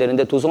들어오면 안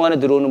되는데 도성 안에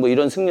들어오는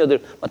이런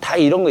승려들 다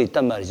이런 거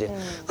있단 말이지.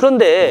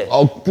 그런데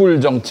억불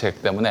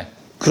정책 때문에.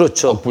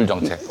 그렇죠.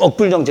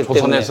 억불 정책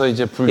조선에서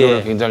이제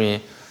불교를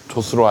굉장히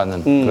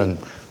조수로하는 그런.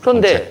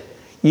 그런데 정책.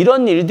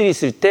 이런 일들이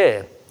있을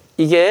때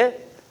이게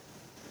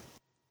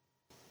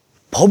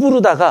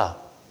법으로다가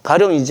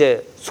가령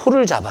이제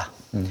소를 잡아.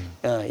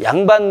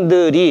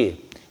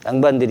 양반들이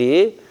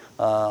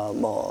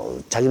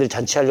자기들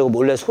잔치하려고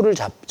몰래 소를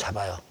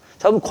잡아요.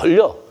 잡으면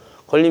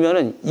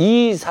걸리면은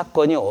이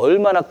사건이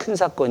얼마나 큰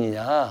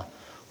사건이냐.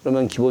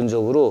 그러면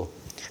기본적으로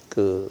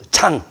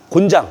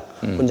곤장을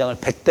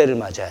 100대를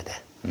맞아야 돼.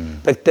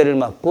 100대를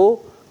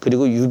맞고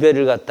그리고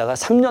유배를 갔다가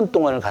 3년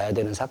동안을 가야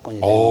되는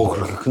사건이 돼요.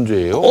 그렇게 큰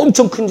죄예요?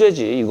 엄청 큰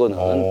죄지,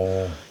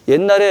 이거는.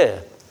 옛날에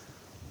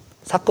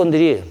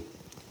사건들이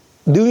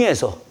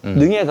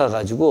능에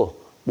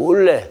가가지고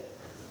몰래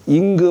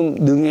임금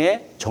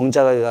능에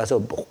정자가에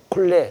가서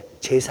몰래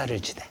제사를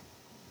지내.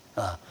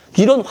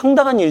 이런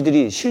황당한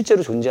일들이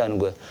실제로 존재하는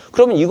거예요.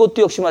 그러면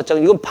이것도 역시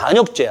마찬가지. 이건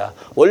반역죄야.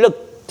 원래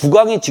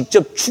국왕이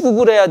직접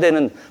추국을 해야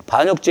되는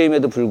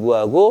반역죄임에도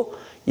불구하고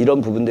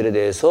이런 부분들에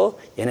대해서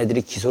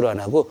얘네들이 기소를 안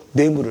하고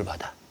뇌물을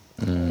받아.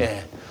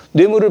 예.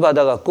 뇌물을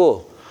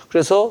받아갖고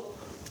그래서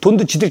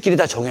돈도 지들끼리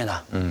다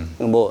정해놔.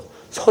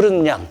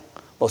 30냥.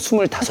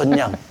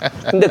 25냥.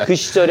 근데 그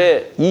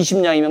시절에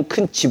 20냥이면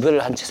큰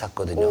집을 한 채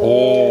샀거든요.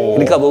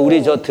 그러니까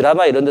우리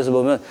드라마 이런 데서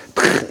보면,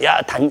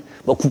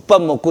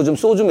 국밥 먹고 좀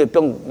소주 몇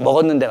병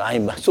먹었는데,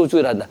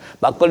 소주란다.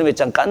 막걸리 몇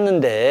잔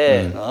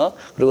깠는데,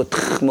 그리고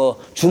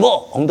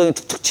주먹, 엉덩이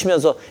툭툭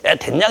치면서,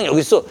 된냥 여기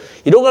있어.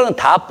 이런 거는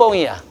다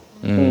뻥이야.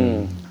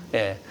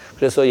 예.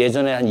 그래서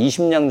예전에 한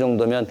 20냥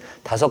정도면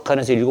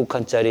 5칸에서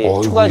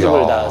 7칸짜리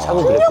초가집을 다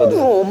사고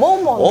그랬거든요.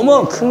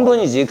 어마어마한 큰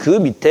돈이지. 그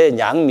밑에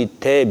양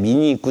밑에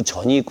민이 있고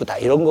전이 있고 다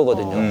이런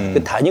거거든요.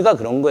 그 단위가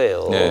그런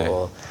거예요. 네.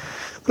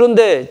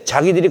 그런데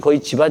자기들이 거의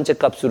집안채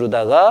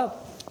값으로다가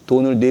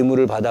돈을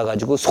뇌물을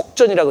받아가지고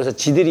속전이라고 해서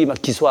지들이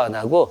막 기소 안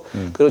하고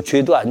그리고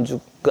죄도 안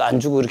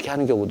주고 그렇게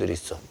하는 경우들이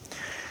있어.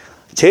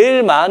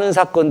 제일 많은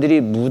사건들이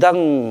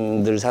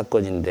무당들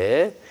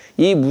사건인데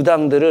이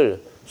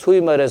무당들을 소위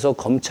말해서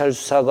검찰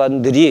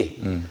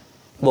수사관들이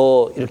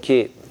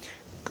이렇게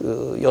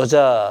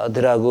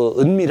여자들하고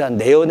은밀한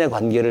내연의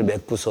관계를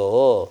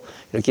맺고서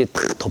이렇게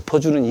탁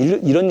덮어주는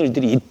이런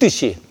일들이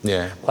있듯이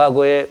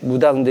과거에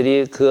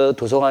무당들이 그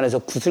도성 안에서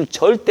굿을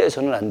절대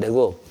해서는 안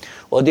되고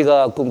어디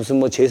가갖고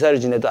무슨 제사를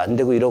지내도 안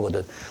되고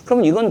이러거든.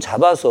 그러면 이건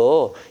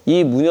잡아서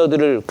이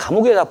무녀들을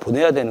감옥에 다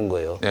보내야 되는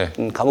거예요.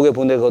 감옥에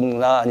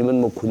보내거나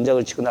아니면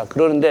곤장을 치거나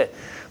그러는데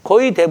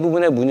거의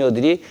대부분의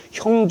무녀들이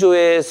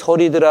형조의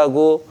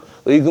서리들하고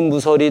의금부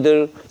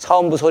서리들,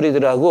 사원부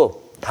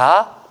서리들하고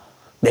다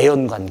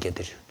내연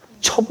관계들이에요.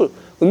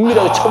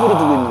 은밀하게 첩으로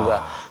두고 있는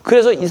거야.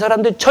 그래서 이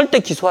사람들 절대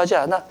기소하지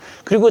않아.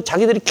 그리고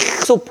자기들이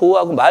계속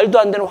보호하고 말도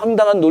안 되는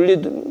황당한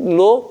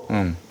논리로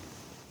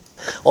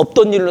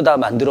없던 일로 다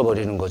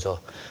만들어버리는 거죠.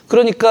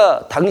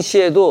 그러니까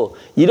당시에도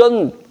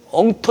이런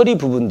엉터리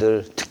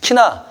부분들,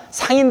 특히나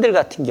상인들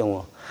같은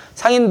경우,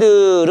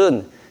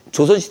 상인들은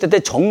조선시대 때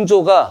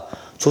정조가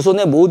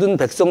조선의 모든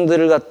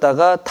백성들을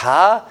갖다가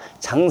다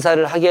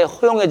장사를 하게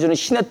허용해주는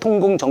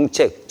신해통공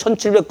정책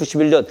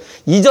 1791년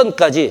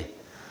이전까지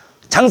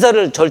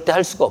장사를 절대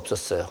할 수가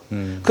없었어요.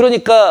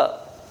 그러니까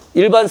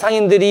일반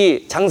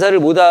상인들이 장사를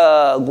못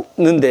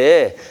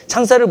하는데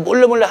장사를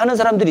몰래 하는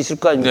사람들이 있을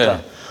거 아닙니까?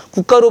 네.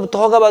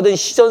 국가로부터 허가받은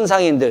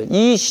시전상인들,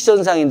 이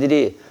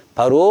시전상인들이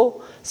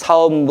바로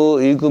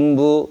사원부,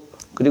 의금부,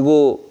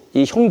 그리고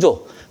이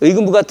형조.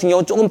 의금부 같은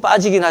경우는 조금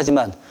빠지긴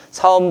하지만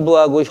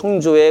사원부하고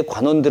형조의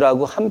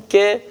관원들하고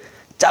함께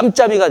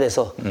짬짬이가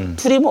돼서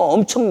둘이 뭐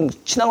엄청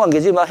친한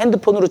관계지. 막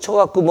핸드폰으로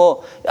쳐갖고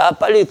뭐 야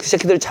빨리 그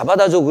새끼들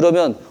잡아다 줘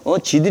그러면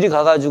지들이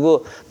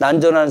가가지고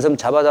난전하는 사람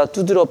잡아다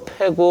두드려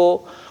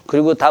패고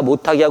그리고 다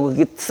못하게 하고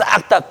그게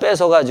싹 다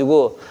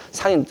뺏어가지고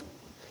상인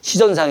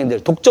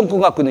시전상인들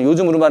독점권 갖고 있는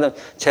요즘으로 말하는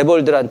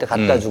재벌들한테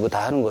갖다 주고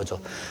다 하는 거죠.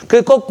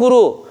 그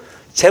거꾸로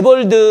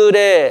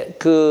재벌들의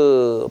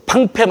그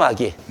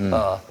방패막이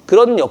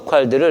그런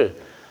역할들을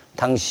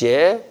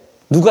당시에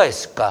누가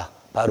했을까?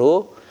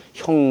 바로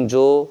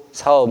형조,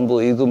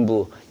 사원부,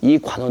 의금부 이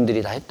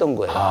관원들이 다 했던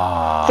거예요.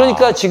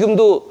 그러니까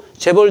지금도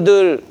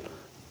재벌들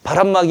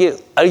바람막이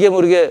알게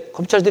모르게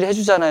검찰들이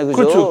해주잖아요. 그죠?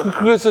 그렇죠.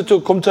 그래서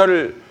저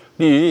검찰이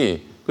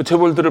그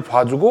재벌들을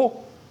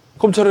봐주고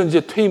검찰은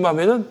이제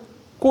퇴임하면은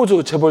꼭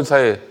저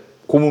재벌사의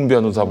고문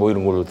변호사 뭐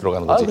이런 걸로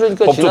들어가는 거지.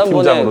 그러니까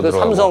지난번에 그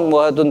삼성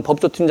뭐 하던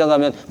법조팀장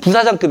가면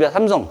부사장급이야.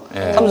 삼성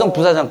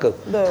부사장급.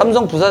 네.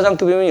 삼성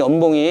부사장급이면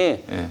연봉이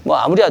뭐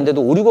아무리 안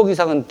돼도 5, 6억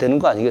이상은 되는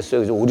거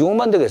아니겠어요? 그죠? 5,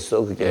 6억만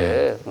되겠어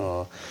그게.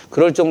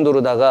 그럴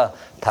정도로다가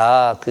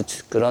다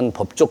그런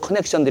법조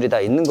커넥션들이 다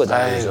있는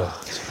거잖아요. 그죠?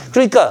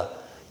 그러니까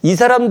이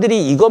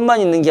사람들이 이것만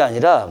있는 게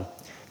아니라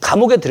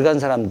감옥에 들어간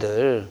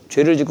사람들,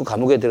 죄를 짓고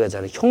감옥에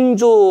들어가잖아요.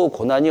 형조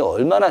고난이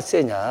얼마나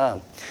세냐.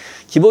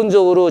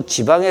 기본적으로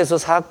지방에서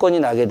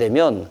사건이 나게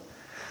되면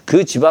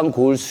그 지방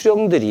고을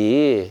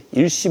수령들이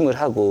 1심을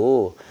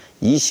하고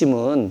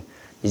 2심은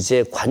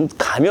이제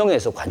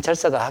가명해서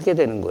관찰사가 하게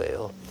되는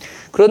거예요.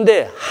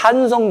 그런데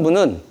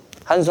한성부는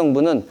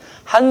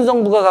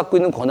한성부가 갖고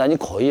있는 권한이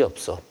거의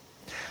없어.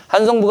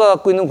 한성부가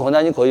갖고 있는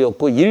권한이 거의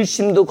없고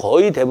 1심도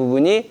거의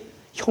대부분이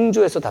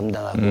형조에서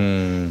담당하고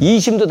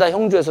 2심도 다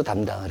형조에서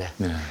담당을 해.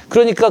 네.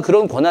 그러니까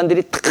그런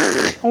권한들이 다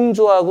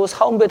형조하고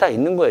사원부에 다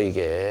있는 거예요,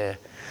 이게.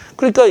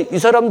 그러니까 이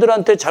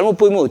사람들한테 잘못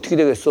보이면 어떻게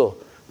되겠어?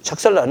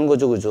 작살 나는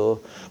거죠, 그죠?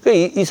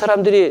 그러니까 이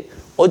사람들이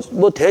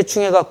뭐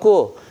대충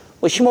해갖고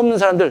뭐 힘없는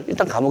사람들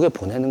일단 감옥에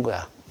보내는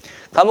거야.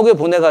 감옥에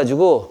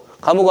보내가지고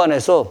감옥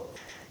안에서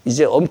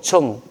이제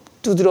엄청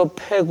두드려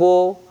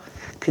패고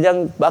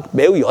그냥 막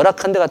매우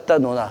열악한 데 갖다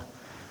놓아놔.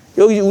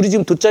 여기 우리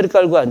지금 돗자리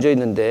깔고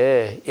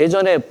앉아있는데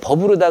예전에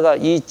법으로다가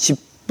이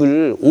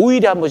집을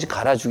 5일에 한 번씩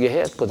갈아주게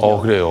했거든요.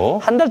 그래요?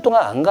 한 달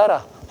동안 안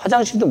갈아.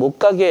 화장실도 못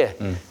가게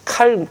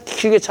칼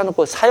길게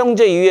차놓고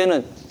사형제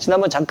이후에는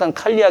지난번 잠깐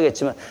칼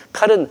이야기했지만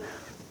칼은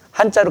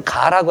한자로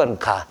가라고 하는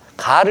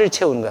가를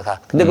채우는 거야.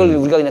 근데 그걸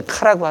우리가 그냥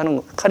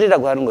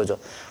칼이라고 하는 거죠.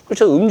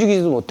 그렇죠.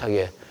 움직이지도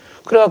못하게.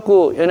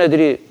 그래갖고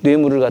얘네들이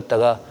뇌물을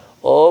갖다가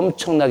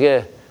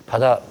엄청나게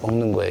받아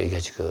먹는 거예요. 이게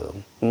지금.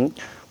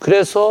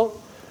 그래서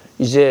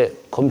이제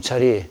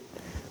검찰이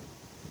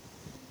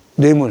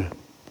뇌물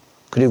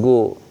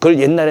그리고 그걸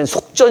옛날엔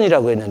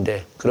속전이라고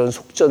했는데 그런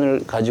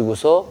속전을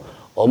가지고서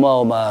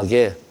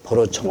어마어마하게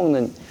벌어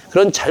처먹는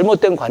그런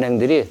잘못된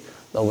관행들이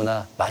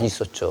너무나 많이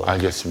있었죠.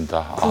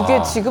 알겠습니다.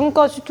 그게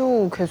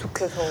지금까지도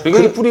계속해서.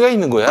 그게 뿌리가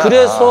있는 거야.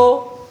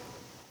 그래서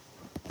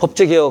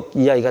법제개혁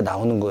이야기가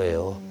나오는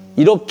거예요.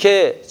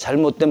 이렇게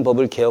잘못된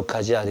법을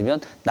개혁하지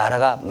않으면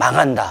나라가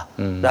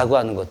망한다라고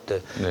하는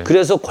것들. 네.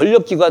 그래서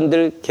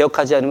권력기관들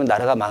개혁하지 않으면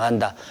나라가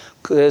망한다.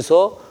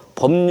 그래서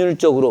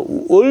법률적으로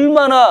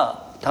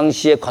얼마나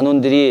당시에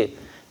관원들이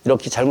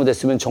이렇게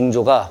잘못했으면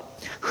정조가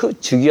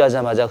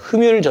즉위하자마자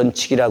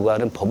흠율전칙이라고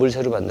하는 법을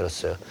새로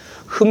만들었어요.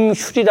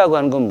 흠율이라고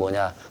하는 건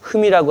뭐냐?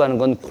 흠이라고 하는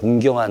건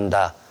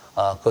공경한다.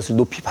 그것을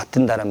높이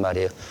받든다는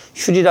말이에요.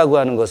 율이라고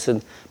하는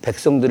것은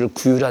백성들을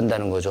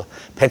구휼한다는 거죠.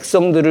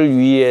 백성들을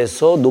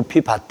위해서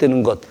높이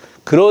받드는 것.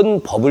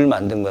 그런 법을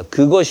만든 거야.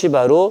 그것이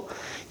바로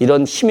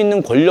이런 힘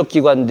있는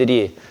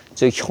권력기관들이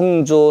즉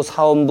형조,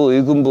 사원부,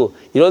 의금부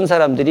이런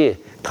사람들이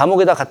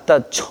감옥에다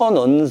갖다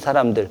쳐넣는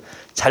사람들,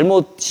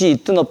 잘못이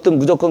있든 없든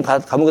무조건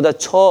감옥에다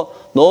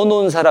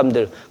넣어놓은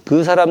사람들,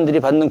 그 사람들이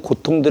받는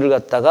고통들을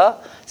갖다가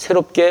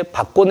새롭게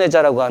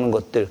바꿔내자라고 하는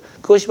것들,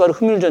 그것이 바로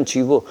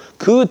흠율전칙이고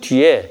그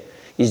뒤에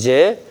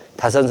이제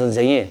다산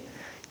선생이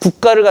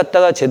국가를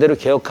갖다가 제대로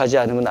개혁하지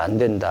않으면 안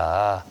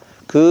된다.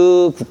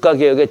 그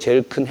국가개혁의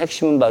제일 큰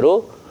핵심은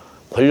바로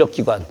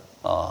권력기관,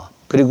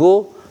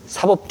 그리고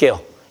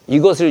사법개혁,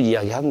 이것을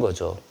이야기한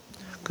거죠.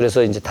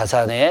 그래서 이제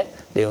다산의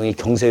내용이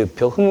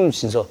경세유표,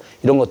 흠음진서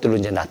이런 것들로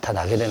이제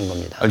나타나게 되는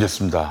겁니다.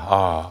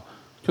 알겠습니다.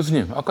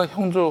 교수님, 아까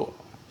형조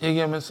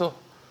얘기하면서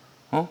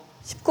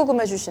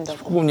 19금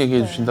해주신다고. 19금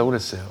얘기해 주신다고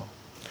그랬어요.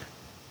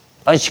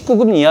 아니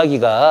 19금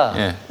이야기가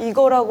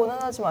이거라고는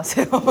하지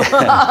마세요.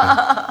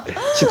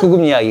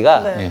 19금 이야기가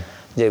네.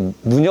 이제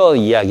무녀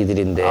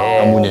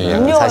이야기들인데 무녀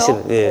이야기. 사실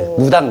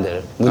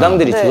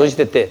무당들이 네.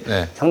 조선시대 때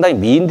상당히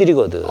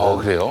미인들이거든.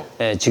 그래요?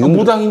 네, 지금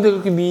무당인데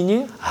그렇게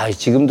미인이?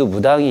 지금도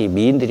무당이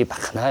미인들이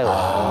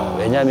많아요.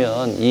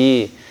 왜냐하면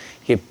이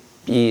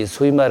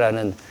소위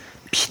말하는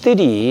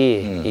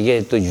피들이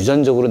이게 또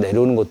유전적으로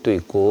내려오는 것도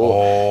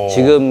있고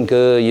지금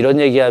이런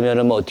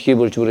얘기하면은 뭐 어떻게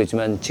볼지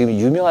모르겠지만 지금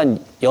유명한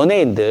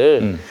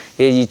연예인들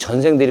이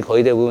전생들이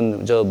거의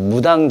대부분 저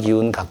무당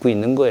기운 갖고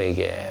있는 거예요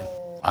이게.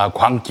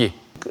 광기.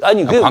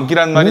 아니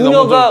광기란 말이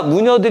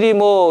무녀들이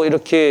뭐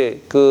이렇게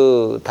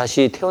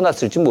다시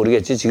태어났을지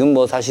모르겠지. 지금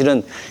뭐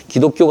사실은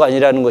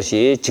기독교관이라는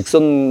것이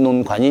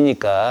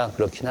직선론관이니까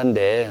그렇긴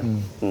한데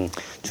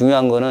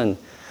중요한 거는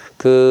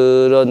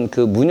그런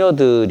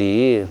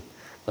무녀들이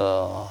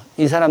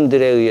이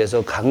사람들에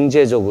의해서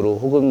강제적으로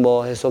혹은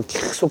뭐 해서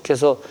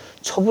계속해서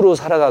첩으로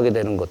살아가게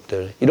되는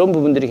것들 이런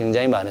부분들이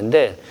굉장히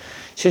많은데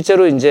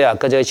실제로 이제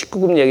아까 제가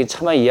 19금 얘기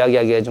차마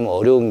이야기하기가 좀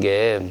어려운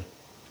게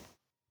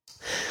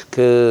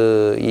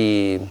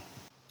이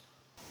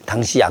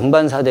당시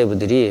양반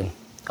사대부들이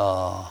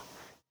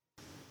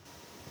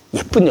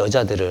예쁜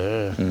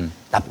여자들을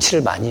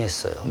납치를 많이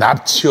했어요.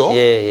 납치요?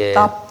 예.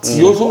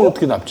 납치. 여성을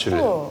어떻게 납치를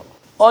해요?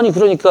 아니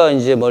그러니까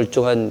이제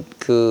멀쩡한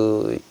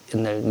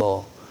옛날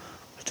뭐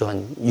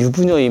멀쩡한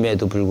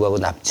유부녀임에도 불구하고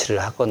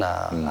납치를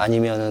하거나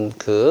아니면은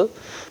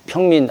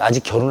평민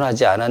아직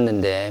결혼하지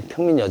않았는데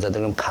평민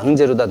여자들은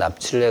강제로 다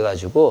납치를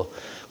해가지고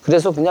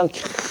그래서 그냥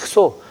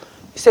계속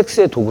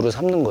섹스의 도구로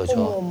삼는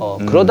거죠.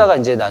 그러다가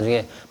이제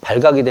나중에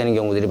발각이 되는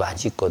경우들이 많이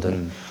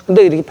있거든.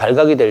 근데 이렇게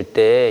발각이 될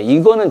때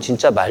이거는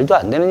진짜 말도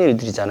안 되는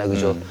일들이잖아요.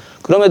 그죠?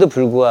 그럼에도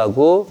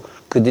불구하고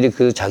그들이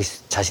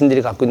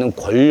자신들이 갖고 있는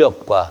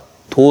권력과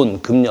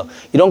돈, 금력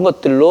이런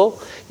것들로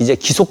이제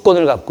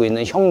기소권을 갖고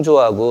있는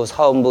형조하고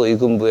사원부,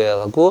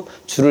 의금부하고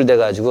줄을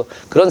대가지고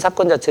그런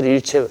사건 자체를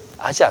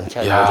일체하지 않게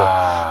하는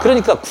거죠.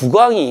 그러니까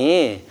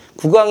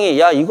국왕이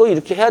야 이거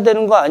이렇게 해야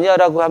되는 거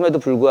아니야라고 함에도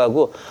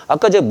불구하고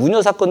아까 제가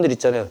무녀 사건들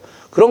있잖아요.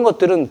 그런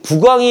것들은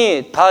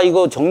국왕이 다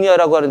이거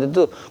정리하라고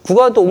하는데도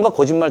국왕은 또 온갖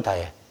거짓말 다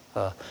해.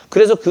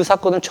 그래서 그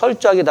사건을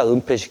철저하게 다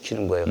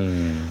은폐시키는 거예요.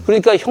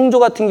 그러니까 형조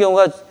같은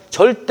경우가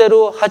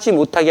절대로 하지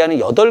못하게 하는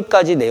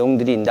 8가지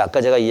내용들이 있는데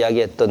아까 제가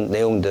이야기했던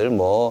내용들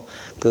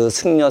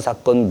승려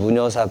사건,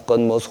 무녀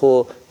사건,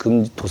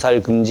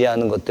 도살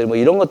금지하는 것들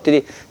이런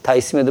것들이 다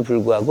있음에도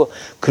불구하고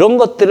그런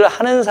것들을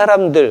하는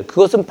사람들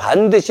그것은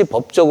반드시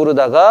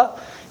법적으로다가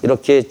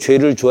이렇게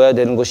죄를 줘야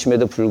되는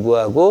것임에도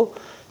불구하고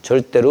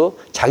절대로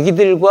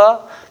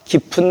자기들과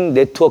깊은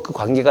네트워크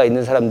관계가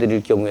있는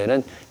사람들일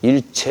경우에는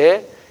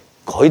일체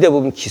거의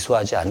대부분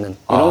기소하지 않는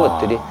이런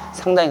것들이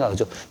상당히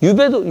강하죠.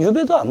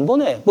 유배도 안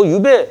보내.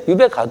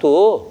 유배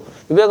가도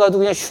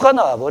그냥 휴가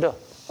나와버려.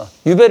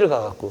 유배를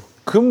가갖고.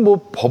 그럼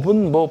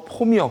법은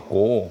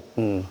폼이었고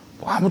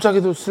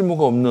아무짝에도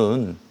쓸모가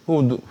없는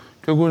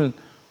결국은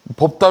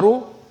법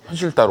따로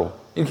현실 따로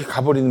이렇게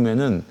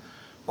가버리면은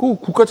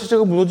국가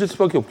체제가 무너질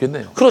수밖에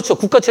없겠네요. 그렇죠.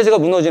 국가 체제가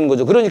무너지는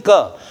거죠.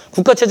 그러니까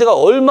국가 체제가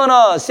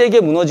얼마나 세게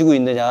무너지고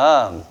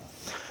있느냐.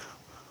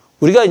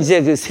 우리가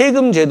이제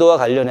세금 제도와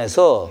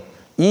관련해서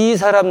이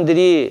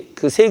사람들이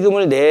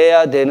세금을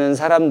내야 되는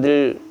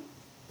사람들한테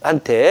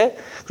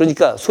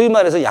그러니까 소위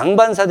말해서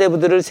양반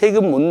사대부들을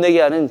세금 못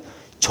내게 하는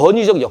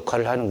전위적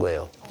역할을 하는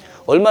거예요.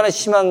 얼마나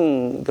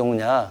심한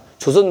경우냐.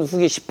 조선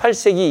후기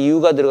 18세기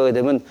이후가 들어가게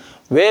되면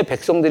왜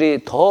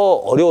백성들이 더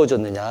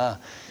어려워졌느냐.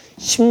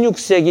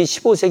 16세기,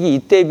 15세기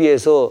이때에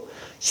비해서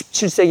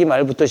 17세기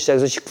말부터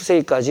시작해서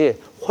 19세기까지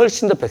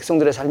훨씬 더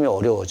백성들의 삶이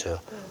어려워져요.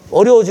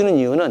 어려워지는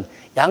이유는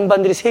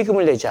양반들이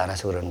세금을 내지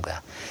않아서 그러는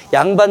거야.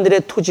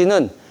 양반들의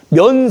토지는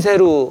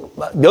면세지로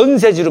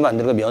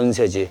만드는 거야,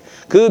 면세지.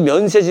 그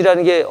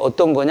면세지라는 게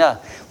어떤 거냐?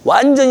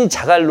 완전히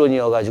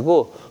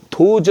자갈론이어가지고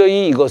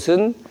도저히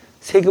이것은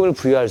세금을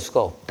부여할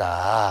수가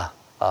없다.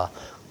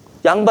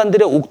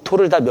 양반들의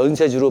옥토를 다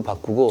면세지로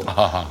바꾸고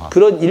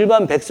그런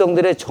일반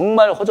백성들의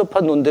정말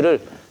허접한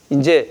논들을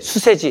이제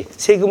수세지,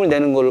 세금을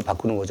내는 걸로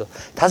바꾸는 거죠.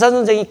 다산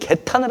선생이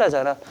개탄을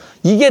하잖아.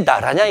 이게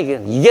나라냐, 이게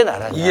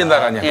나라냐. 이게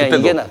나라냐, 예,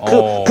 이게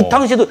그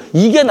당시에도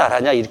이게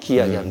나라냐, 이렇게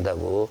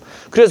이야기한다고.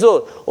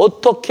 그래서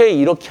어떻게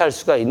이렇게 할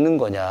수가 있는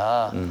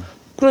거냐.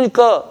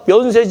 그러니까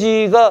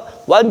면세지가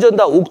완전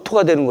다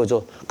옥토가 되는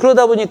거죠.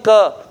 그러다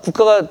보니까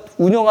국가가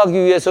운영하기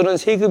위해서는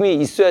세금이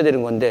있어야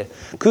되는 건데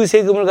그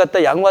세금을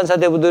갖다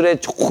양반사대부들의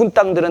좋은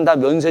땅들은 다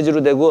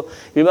면세지로 되고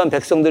일반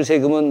백성들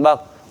세금은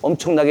막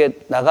엄청나게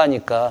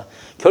나가니까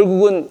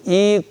결국은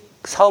이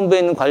사원부에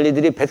있는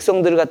관리들이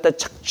백성들을 갖다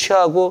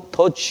착취하고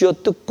더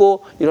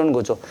쥐어뜯고 이러는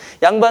거죠.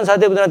 양반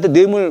사대부들한테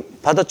뇌물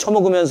받아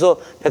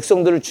처먹으면서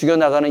백성들을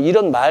죽여나가는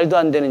이런 말도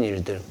안 되는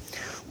일들.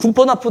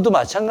 군포납부도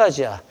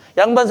마찬가지야.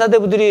 양반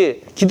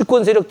사대부들이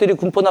기득권 세력들이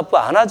군포납부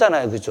안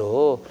하잖아요.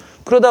 그죠?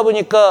 그러다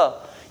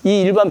보니까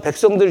이 일반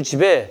백성들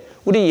집에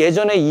우리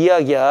예전에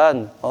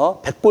이야기한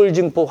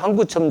백골징포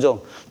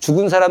황구첨정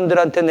죽은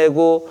사람들한테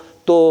내고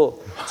또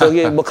또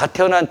저기 뭐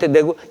가태원한테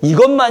내고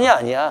이것만이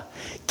아니야.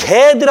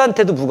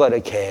 개들한테도 부과를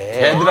해.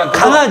 개들한테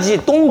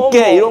강아지,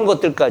 똥개 이런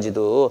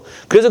것들까지도.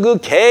 그래서 그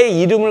개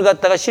이름을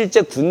갖다가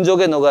실제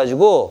군적에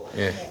넣어가지고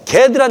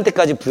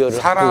개들한테까지 부여를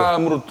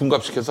사람으로 하고.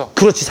 둔갑시켜서.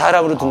 그렇지,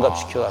 사람으로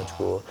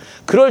둔갑시켜가지고.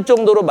 그럴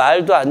정도로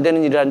말도 안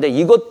되는 일을 하는데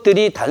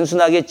이것들이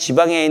단순하게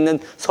지방에 있는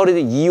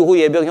서리들 2호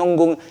예병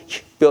형공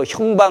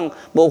형방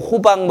뭐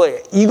호방 뭐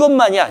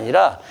이것만이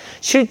아니라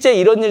실제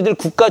이런 일들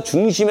국가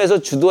중심에서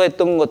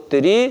주도했던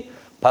것들이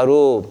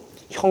바로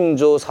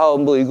형조,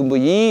 사원부, 의군부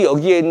이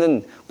여기에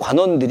있는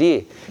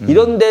관원들이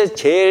이런 데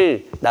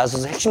제일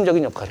나서서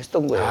핵심적인 역할을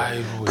했던 거예요.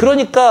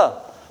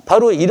 그러니까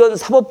바로 이런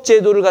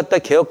사법제도를 갖다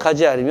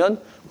개혁하지 않으면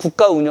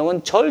국가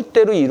운영은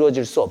절대로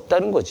이루어질 수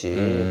없다는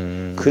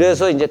거지.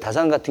 그래서 이제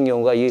다산 같은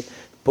경우가 이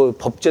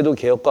법제도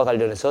개혁과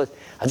관련해서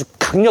아주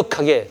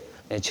강력하게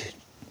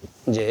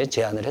이제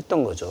제안을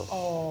했던 거죠.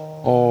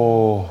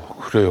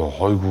 그래요.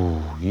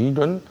 아이고,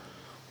 이런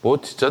뭐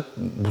진짜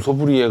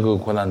무소불위의 그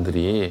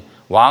권한들이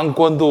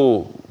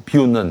왕권도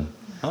비웃는.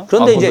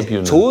 그런데 이제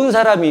비웃는. 좋은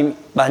사람이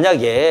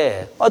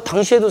만약에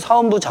당시에도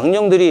사원부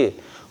장령들이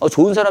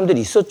좋은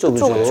사람들이 있었죠,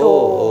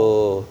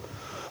 그죠?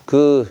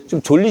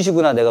 좀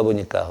졸리시구나 내가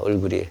보니까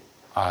얼굴이.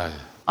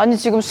 아니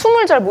지금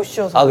숨을 잘 못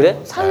쉬어서. 아 그래?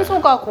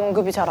 산소가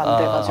공급이 잘 안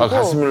돼가지고.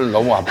 가슴을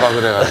너무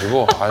압박을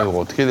해가지고 아유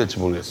어떻게 될지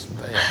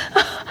모르겠습니다.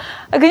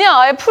 예. 그냥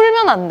아예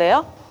풀면 안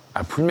돼요?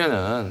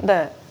 풀면은.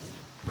 네.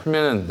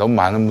 풀면은 너무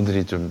많은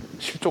분들이 좀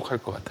실족할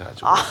것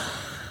같아가지고.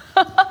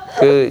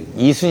 그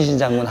이순신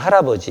장군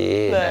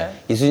할아버지,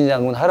 이순신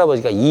장군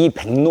할아버지가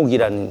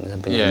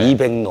이백록이라는 분이에요.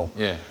 이백록.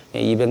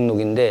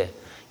 이백록인데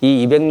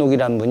이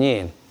이백록이라는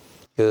분이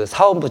그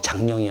사원부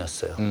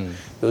장령이었어요.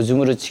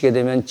 요즘으로 치게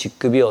되면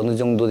직급이 어느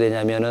정도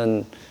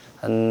되냐면은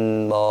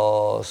한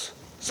뭐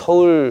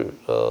서울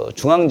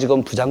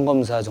중앙지검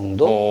부장검사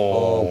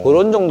정도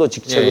그런 정도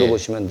직책으로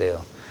보시면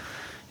돼요.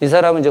 이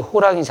사람은 이제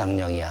호랑이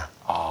장령이야.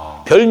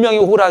 별명이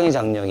호랑이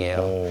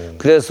장령이에요.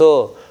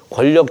 그래서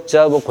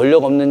권력자, 뭐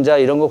권력 없는 자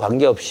이런 거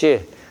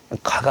관계없이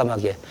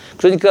과감하게.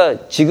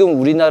 그러니까 지금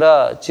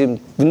우리나라 지금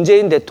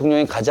문재인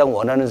대통령이 가장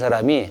원하는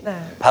사람이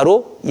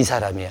바로 이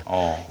사람이에요.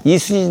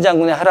 이순신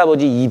장군의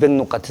할아버지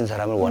이백록 같은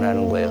사람을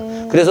원하는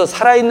거예요. 그래서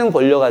살아있는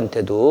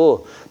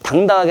권력한테도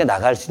당당하게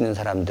나갈 수 있는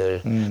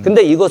사람들.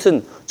 근데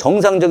이것은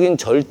정상적인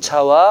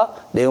절차와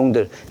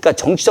내용들, 그러니까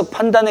정치적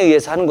판단에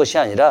의해서 하는 것이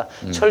아니라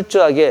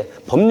철저하게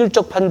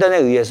법률적 판단에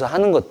의해서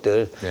하는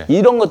것들,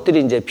 이런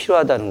것들이 이제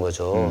필요하다는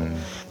거죠.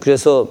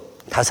 그래서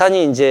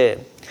다산이 이제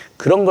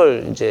그런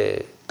걸 이제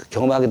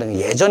경험하게 된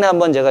게 예전에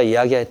한번 제가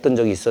이야기했던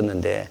적이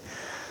있었는데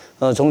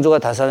정조가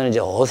다산을 이제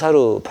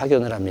어사로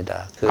파견을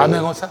합니다.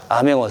 암행어사?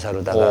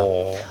 암행어사로다가.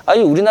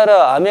 아니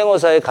우리나라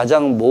암행어사의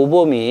가장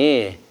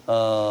모범이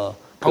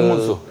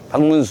박문수.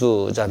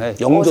 박문수잖아요.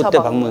 영조 때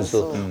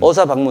박문수.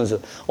 어사 박문수.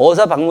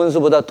 어사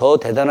박문수보다 더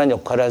대단한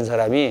역할을 한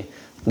사람이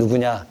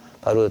누구냐?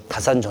 바로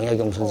다산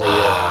정약용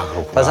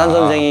선생이에요. 다산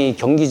선생이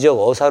경기 지역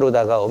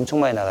어사로다가 엄청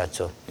많이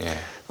나갔죠.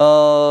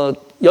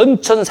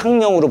 연천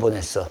상령으로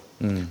보냈어.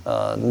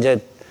 이제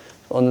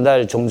어느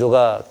날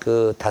정조가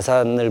그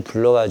다산을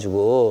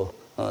불러가지고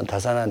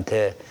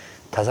다산한테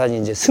다산이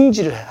이제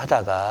승지를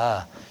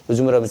하다가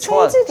요즘으로 하면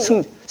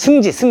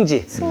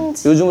승지.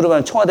 요즘으로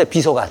하면 청와대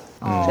비서관.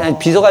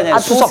 비서관이 아니라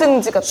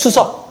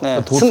수석.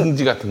 네.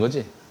 도승지 같은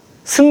거지?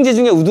 승지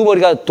중에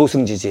우두머리가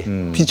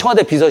도승지지.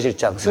 청와대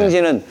비서실장.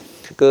 승지는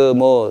그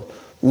뭐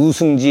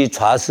우승지,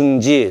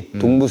 좌승지,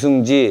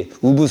 동부승지,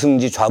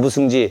 우부승지,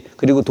 좌부승지,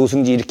 그리고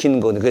도승지 일으키는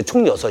거는 그게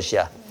총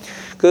 6이야.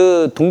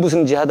 그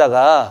동부승지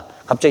하다가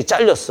갑자기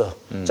잘렸어.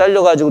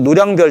 잘려가지고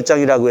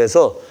노량별장이라고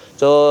해서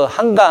저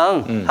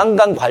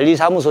한강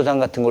관리사무소장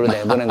같은 걸로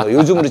내보낸 거예요.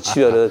 요즘으로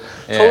치면은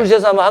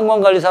서울시에서 하면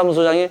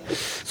한강관리사무소장이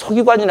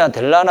서기관이나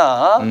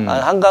될라나,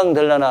 한강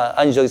될라나,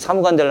 아니 저기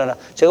사무관 될라나.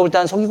 제가 볼 때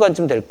한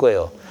서기관쯤 될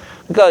거예요.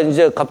 그러니까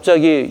이제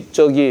갑자기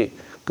저기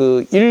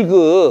그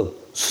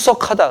 1급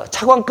수석하다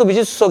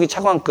차관급이지 수석이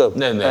차관급.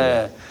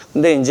 네.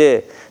 근데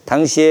이제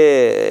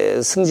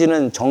당시에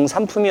승진은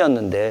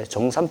정삼품이었는데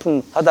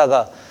정삼품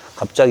하다가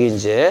갑자기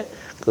이제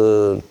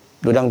그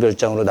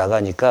노량별장으로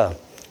나가니까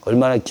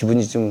얼마나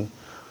기분이 좀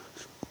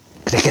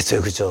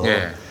그랬겠어요, 그죠?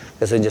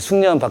 그래서 이제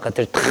숭례원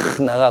바깥을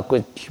탁 나가고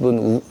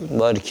기분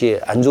뭐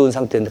이렇게 안 좋은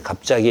상태인데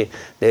갑자기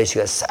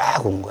내시가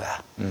싹 온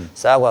거야.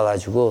 싹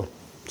와가지고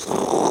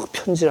쏙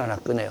편지를 하나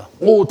꺼내요.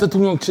 오,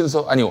 대통령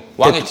친서 아니요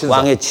왕의 친서.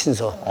 왕의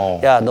친서.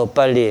 야, 너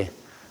빨리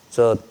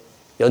저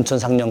연천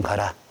상령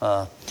가라.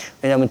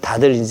 왜냐면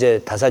다들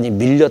이제 다산이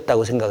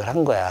밀렸다고 생각을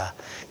한 거야.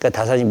 그러니까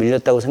다산이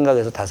밀렸다고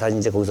생각해서 다산이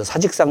이제 거기서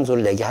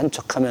사직상소를 내게 한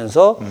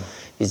척하면서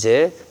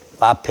이제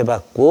마패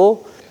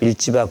받고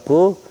밀지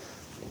받고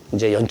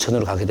이제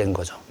연천으로 가게 된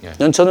거죠.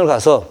 연천으로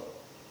가서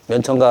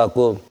연천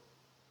가갖고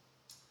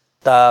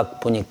딱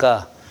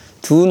보니까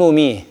두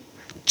놈이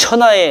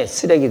천하의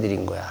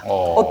쓰레기들인 거야.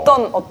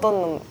 어떤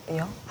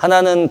놈이요?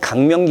 하나는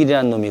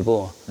강명길이라는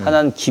놈이고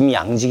하나는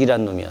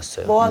김양직이라는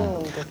놈이었어요. 뭐 하는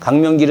놈들?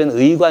 강명길은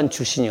의관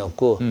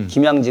출신이었고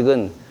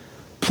김양직은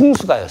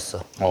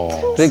풍수가였어.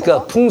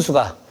 그러니까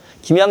풍수가.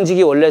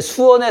 김양직이 원래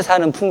수원에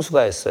사는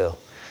풍수가였어요.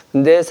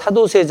 근데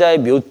사도세자의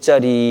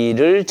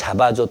묘자리를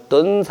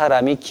잡아줬던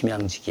사람이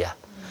김양직이야.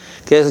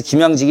 그래서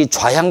김양직이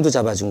좌향도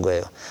잡아준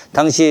거예요.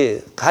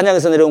 당시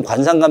한양에서 내려온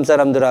관상감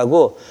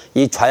사람들하고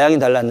이 좌향이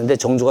달랐는데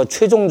정조가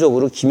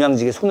최종적으로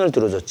김양직에 손을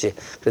들어줬지.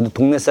 그래도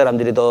동네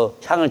사람들이 더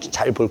향을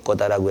잘 볼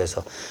거다라고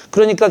해서.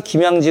 그러니까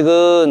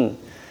김양직은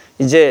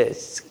이제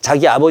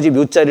자기 아버지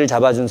묘자리를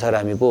잡아준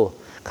사람이고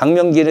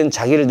강명길은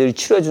자기를 늘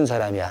치료해준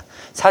사람이야.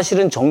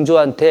 사실은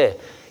정조한테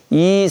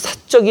이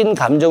사적인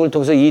감정을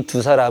통해서 이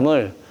두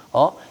사람을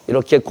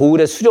이렇게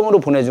고을의 수령으로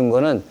보내준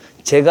거는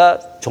제가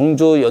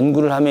정조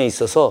연구를 함에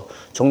있어서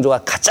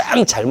정조가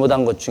가장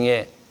잘못한 것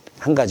중에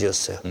한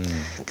가지였어요.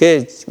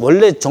 그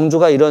원래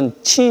정조가 이런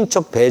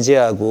친인척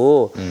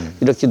배제하고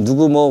이렇게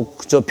누구 뭐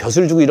저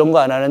벼슬 주고 이런 거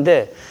안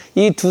하는데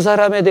이 두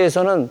사람에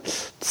대해서는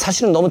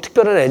사실은 너무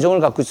특별한 애정을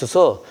갖고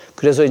있어서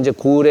그래서 이제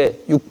고을의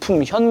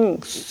육품 현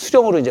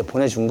수령으로 이제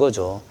보내준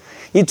거죠.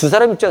 이 두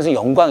사람 입장에서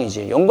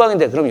영광이지.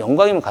 영광인데 그럼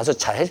영광이면 가서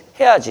잘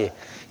해야지.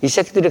 이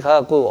새끼들이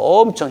가갖고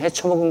엄청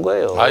헤쳐먹은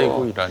거예요.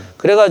 아이고, 이런.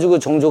 그래가지고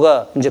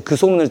정조가 이제 그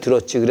소문을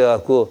들었지.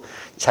 그래갖고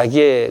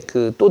자기의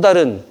그 또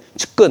다른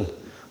측근,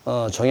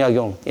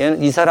 정약용.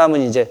 이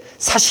사람은 이제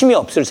사심이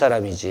없을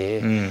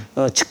사람이지.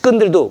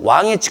 측근들도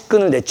왕의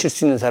측근을 내칠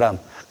수 있는 사람.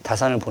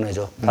 다산을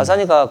보내줘.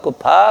 다산이 가갖고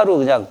바로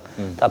그냥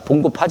다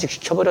봉고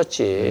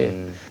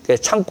파직시켜버렸지.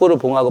 창고를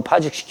봉하고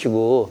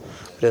파직시키고.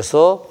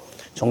 그래서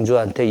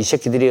정조한테 이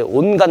새끼들이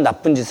온갖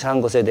나쁜 짓을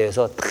한 것에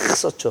대해서 딱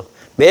썼죠.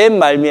 맨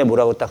말미에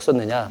뭐라고 딱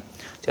썼느냐.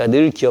 제가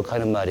늘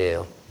기억하는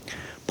말이에요.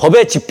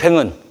 법의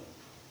집행은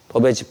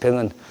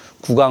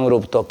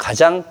국왕으로부터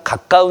가장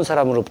가까운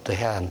사람으로부터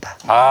해야 한다.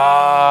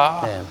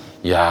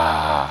 네.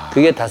 야.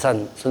 그게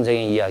다산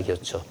선생의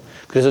이야기였죠.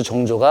 그래서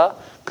정조가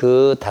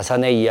그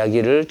다산의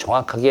이야기를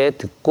정확하게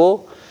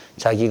듣고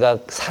자기가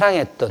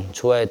사랑했던,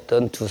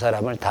 좋아했던 두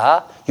사람을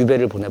다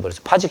유배를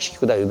보내버렸어요.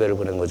 파직시키고 다 유배를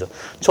보낸 거죠.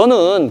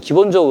 저는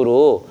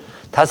기본적으로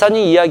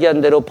다산이 이야기한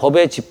대로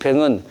법의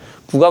집행은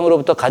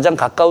국왕으로부터 가장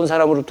가까운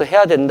사람으로부터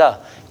해야 된다.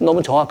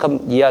 너무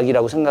정확한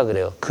이야기라고 생각을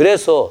해요.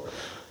 그래서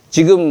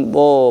지금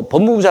뭐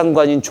법무부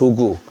장관인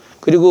조국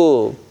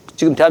그리고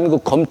지금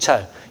대한민국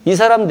검찰 이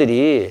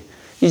사람들이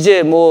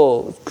이제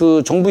뭐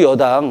그 정부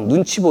여당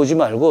눈치 보지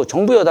말고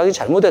정부 여당이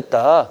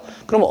잘못했다.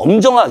 그럼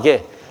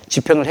엄정하게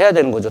집행을 해야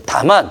되는 거죠.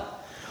 다만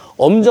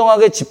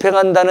엄정하게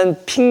집행한다는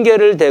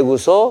핑계를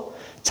대고서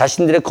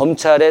자신들의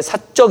검찰의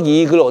사적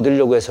이익을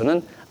얻으려고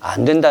해서는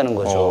안 된다는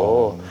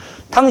거죠.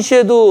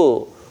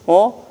 당시에도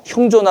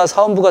형조나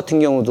사원부 같은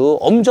경우도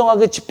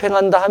엄정하게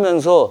집행한다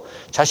하면서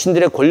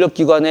자신들의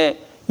권력기관의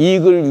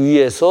이익을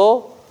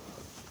위해서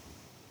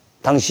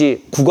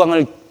당시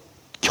국왕을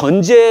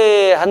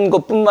견제한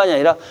것뿐만이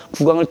아니라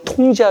국왕을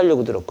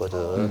통제하려고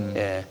들었거든.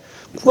 예.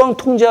 국왕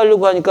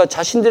통제하려고 하니까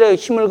자신들의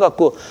힘을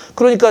갖고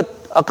그러니까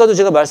아까도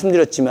제가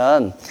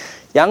말씀드렸지만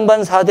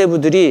양반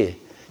사대부들이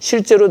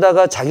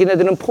실제로다가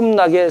자기네들은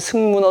폼나게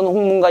승문원,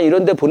 홍문관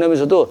이런 데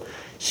보내면서도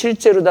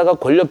실제로다가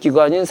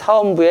권력기관인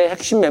사원부의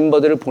핵심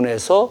멤버들을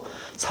보내서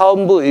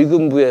사원부,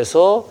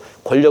 의금부에서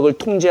권력을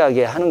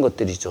통제하게 하는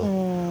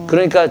것들이죠.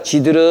 그러니까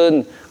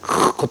지들은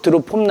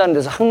겉으로 폼나는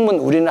데서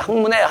우리는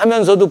학문에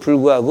하면서도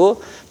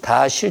불구하고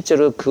다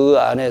실제로 그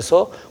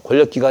안에서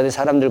권력기관의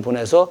사람들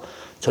보내서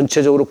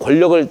전체적으로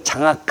권력을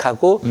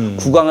장악하고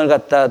국왕을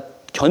갖다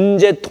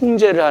견제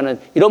통제를 하는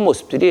이런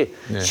모습들이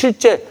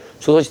실제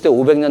조선시대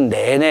 500년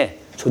내내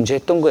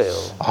존재했던 거예요.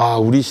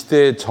 우리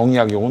시대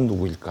정약용은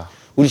누구일까?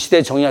 우리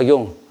시대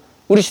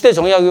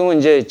정약용은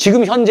이제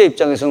지금 현재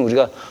입장에서는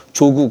우리가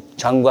조국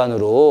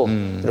장관으로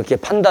이렇게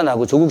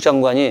판단하고 조국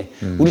장관이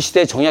우리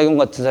시대 정약용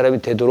같은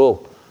사람이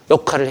되도록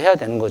역할을 해야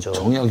되는 거죠.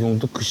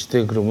 정약용도 그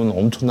시대에 그러면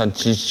엄청난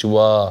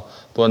지시와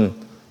또한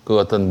그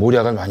어떤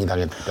모략을 많이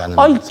당했다는.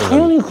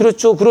 당연히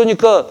그렇죠.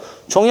 그러니까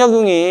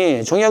정약용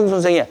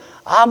선생이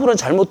아무런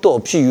잘못도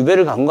없이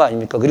유배를 간 거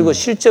아닙니까? 그리고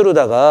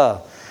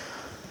실제로다가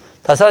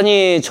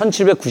다산이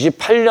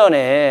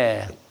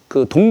 1798년에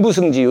그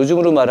동부승지,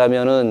 요즘으로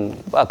말하면은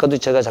아까도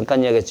제가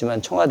잠깐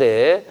이야기했지만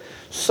청와대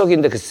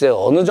수석인데 글쎄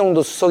어느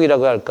정도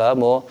수석이라고 할까?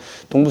 뭐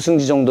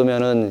동부승지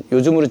정도면은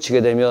요즘으로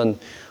치게 되면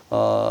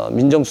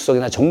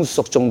민정수석이나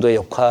정무수석 정도의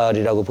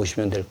역할이라고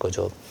보시면 될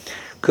거죠.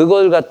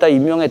 그걸 갖다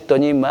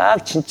임명했더니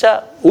막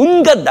진짜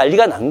온갖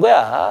난리가 난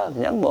거야.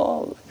 그냥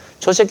뭐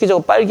저 새끼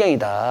저거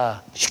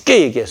빨갱이다.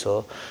 쉽게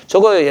얘기해서.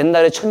 저거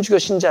옛날에 천주교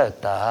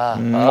신자였다.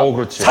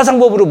 그렇지.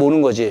 사상법으로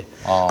모는 거지.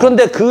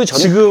 그런데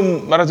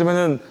지금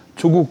말하자면은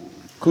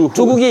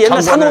조국이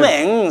옛날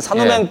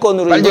산호맹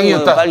건으로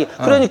빨갱이였다.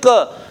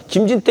 그러니까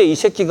김진태 이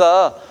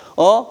새끼가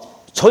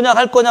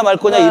전향할 거냐 말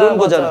거냐 이런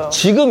거잖아. 맞아요.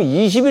 지금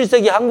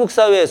 21세기 한국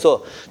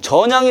사회에서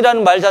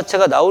전향이라는 말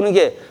자체가 나오는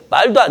게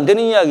말도 안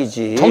되는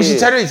이야기지. 정신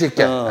차려 이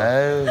새끼야.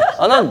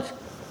 난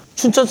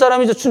춘천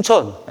사람이죠.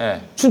 춘천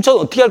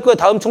어떻게 할 거야?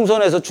 다음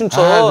총선에서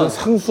춘천.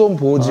 상수원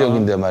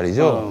보호지역인데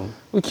말이죠.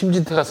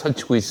 김진태가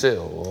설치고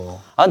있어요.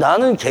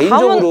 나는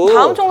개인적으로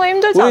다음 총선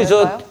힘들지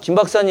않을까요? 우리 김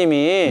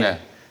박사님이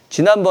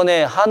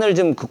지난번에 한을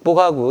좀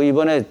극복하고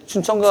이번에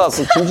춘천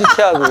가갖고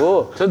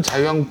김진태하고 전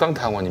자유한국당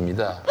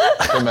당원입니다.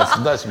 별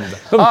말씀도 하십니다.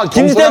 그럼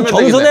김지태는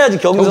경선해야지,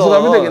 경선.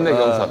 경선하면 되겠네,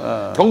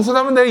 경선.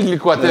 경선하면 내가 이길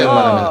것 같아,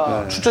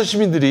 웬만하면. 춘천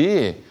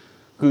시민들이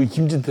그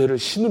김진태를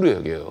신으로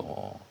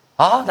여겨요.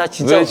 아, 나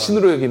진짜. 왜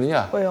신으로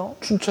여기느냐? 왜요?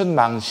 춘천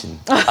망신.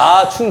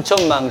 아,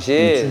 춘천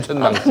망신. 춘천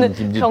망신,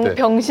 김진태.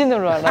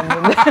 병신으로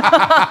알았는데.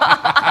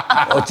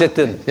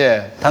 어쨌든,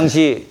 예.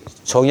 당시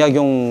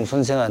정약용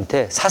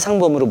선생한테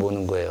사상범으로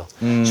모는 거예요.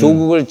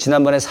 조국을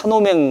지난번에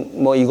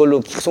산호맹 뭐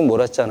이걸로 계속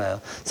몰았잖아요.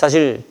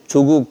 사실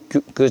조국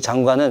그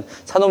장관은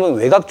산호맹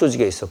외곽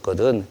조직에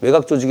있었거든.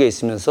 외곽 조직에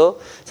있으면서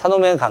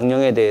산호맹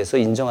강령에 대해서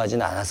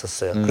인정하지는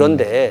않았었어요.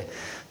 그런데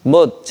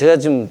뭐 제가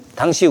지금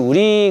당시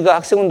우리가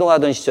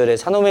학생운동하던 시절에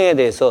산호맹에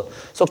대해서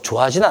썩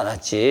좋아하진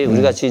않았지.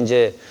 우리 같이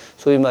이제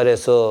소위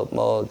말해서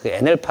뭐 그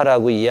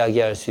NL파라고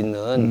이야기할 수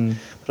있는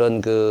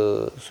그런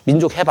그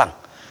민족 해방.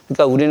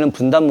 그러니까 우리는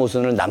분단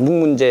모순을 남북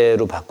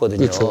문제로 봤거든요.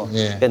 그렇죠.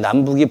 예.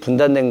 남북이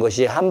분단된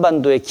것이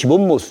한반도의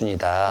기본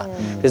모순이다.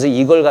 그래서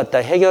이걸 갖다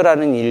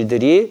해결하는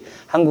일들이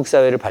한국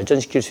사회를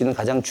발전시킬 수 있는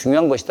가장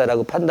중요한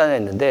것이다라고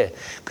판단했는데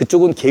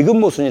그쪽은 계급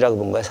모순이라고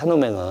본 거야,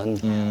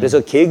 산호맹은. 그래서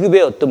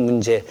계급의 어떤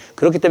문제,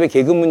 그렇기 때문에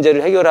계급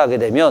문제를 해결하게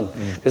되면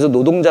그래서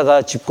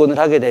노동자가 집권을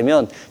하게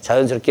되면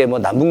자연스럽게 뭐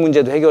남북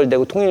문제도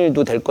해결되고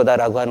통일도 될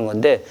거다라고 하는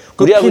건데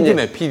우리하고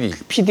PD네, 이제 PD.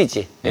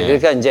 PD지. 예.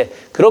 그러니까 이제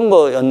그런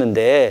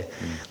거였는데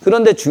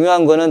그런데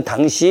중요한 거는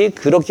당시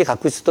그렇게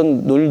갖고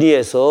있었던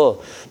논리에서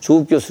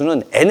조국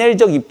교수는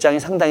NL적 입장이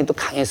상당히 또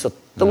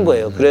강했었던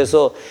거예요.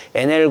 그래서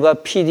NL과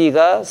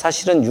PD가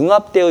사실은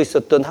융합되어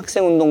있었던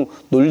학생운동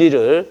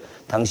논리를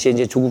당시에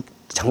이제 조국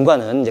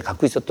장관은 이제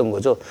갖고 있었던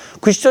거죠.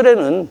 그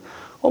시절에는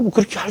뭐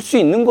그렇게 할 수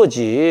있는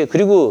거지.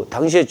 그리고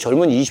당시에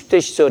젊은 20대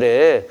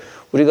시절에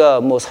우리가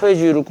뭐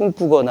사회주의를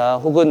꿈꾸거나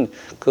혹은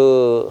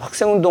그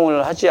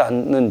학생운동을 하지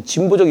않는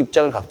진보적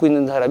입장을 갖고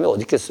있는 사람이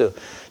어디 있겠어요.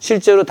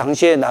 실제로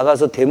당시에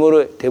나가서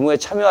데모에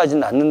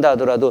참여하지는 않는다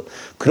하더라도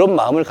그런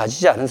마음을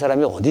가지지 않은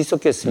사람이 어디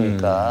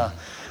있었겠습니까.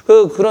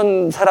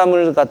 그런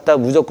사람을 갖다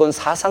무조건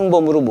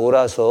사상범으로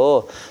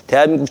몰아서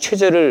대한민국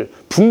체제를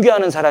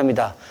붕괴하는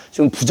사람이다.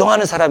 좀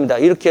부정하는 사람이다.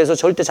 이렇게 해서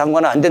절대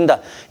장관은 안 된다.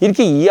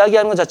 이렇게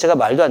이야기하는 것 자체가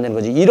말도 안 되는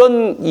거지.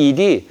 이런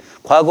일이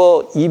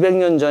과거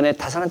 200년 전에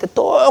다산한테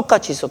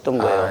똑같이 있었던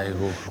거예요.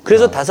 아이고,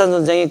 그래서 다산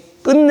선생이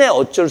끝내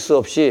어쩔 수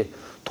없이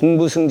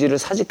동부승지를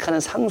사직하는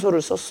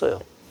상소를 썼어요.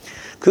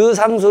 그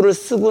상소를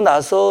쓰고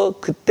나서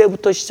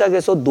그때부터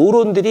시작해서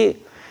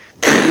노론들이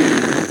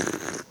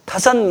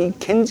다산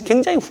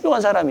굉장히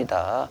훌륭한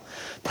사람이다.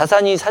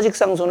 다산이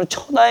사직상소는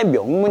천하의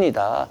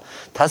명문이다.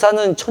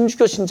 다산은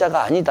천주교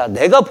신자가 아니다.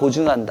 내가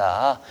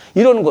보증한다.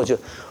 이러는 거죠.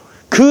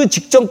 그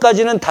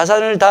직전까지는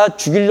다산을 다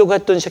죽이려고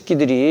했던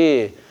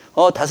새끼들이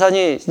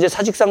다산이 이제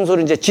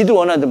사직상소를 이제 지들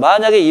원하는데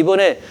만약에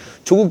이번에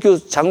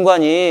조국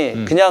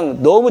장관이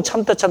그냥 너무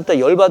참다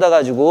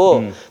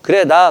열받아가지고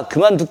그래 나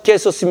그만두게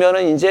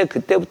했었으면은 이제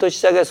그때부터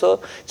시작해서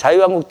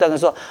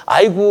자유한국당에서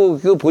아이고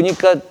그거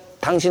보니까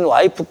당신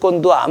와이프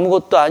건도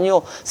아무것도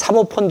아니오,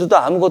 사모펀드도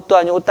아무것도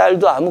아니고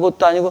딸도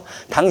아무것도 아니고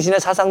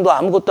당신의 사상도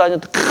아무것도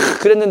아니고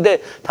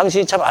그랬는데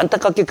당신이 참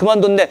안타깝게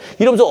그만뒀네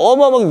이러면서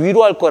어마어마하게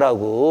위로할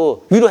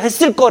거라고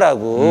위로했을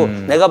거라고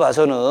내가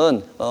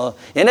봐서는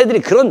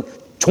얘네들이 그런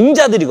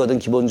종자들이거든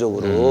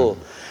기본적으로.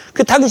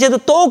 그 당시에도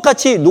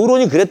똑같이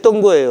노론이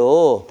그랬던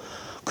거예요.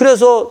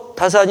 그래서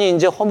다산이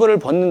이제 허물을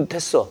벗는 듯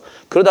했어.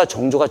 그러다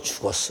정조가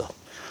죽었어.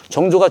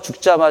 정조가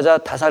죽자마자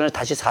다산을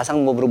다시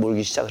사상범으로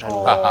몰기 시작을 하는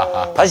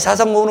거야. 다시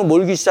사상범으로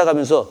몰기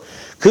시작하면서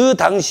그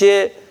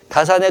당시에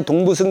다산의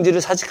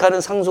동부승지를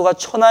사직하는 상소가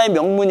천하의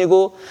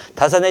명문이고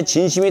다산의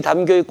진심이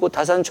담겨있고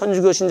다산은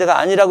천주교 신자가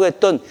아니라고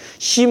했던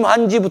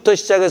심한지부터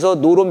시작해서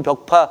노론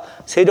벽파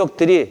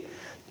세력들이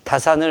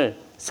다산을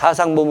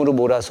사상범으로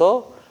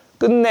몰아서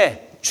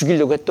끝내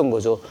죽이려고 했던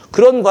거죠.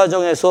 그런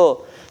과정에서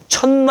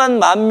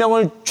 1000만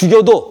명을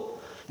죽여도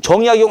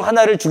정약용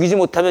하나를 죽이지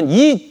못하면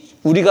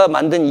우리가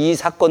만든 이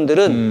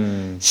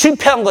사건들은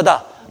실패한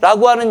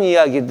거다라고 하는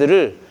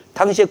이야기들을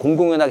당시에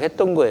공공연하게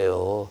했던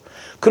거예요.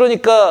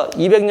 그러니까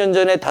 200년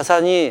전에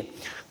다산이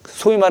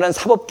소위 말하는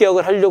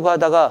사법개혁을 하려고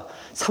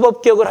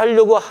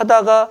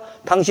하다가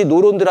당시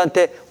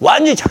노론들한테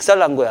완전히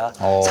작살난 거야.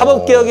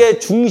 사법개혁의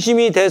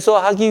중심이 돼서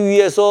하기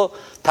위해서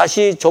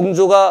다시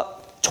정조가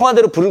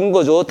청와대로 부른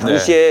거죠.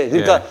 당시에.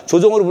 그러니까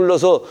조정으로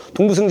불러서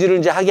동부승지를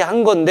이제 하게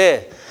한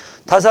건데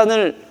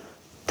다산이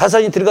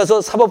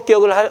들어가서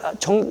사법개혁을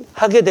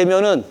하게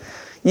되면은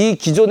이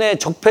기존의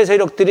적폐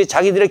세력들이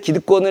자기들의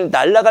기득권을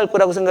날아갈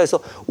거라고 생각해서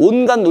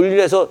온갖 논리를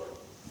해서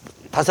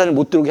다산을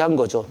못 들어오게 한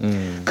거죠.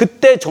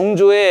 그때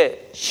정조의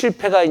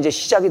실패가 이제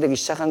시작이 되기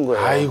시작한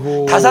거예요.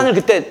 아이고. 다산을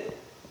그때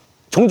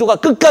정조가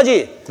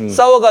끝까지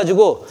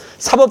싸워가지고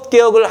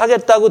사법개혁을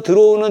하겠다고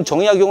들어오는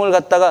정약용을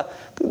갖다가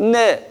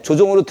끝내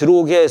조정으로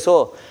들어오게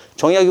해서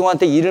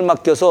정약용한테 일을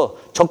맡겨서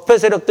적폐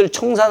세력들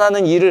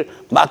청산하는 일을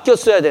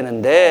맡겼어야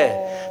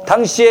되는데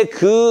당시에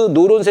그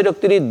노론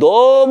세력들이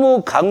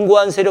너무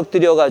강고한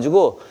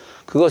세력들이어가지고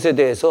그것에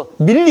대해서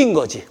밀린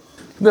거지.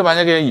 근데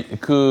만약에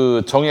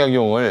그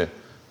정약용을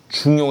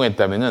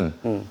중용했다면은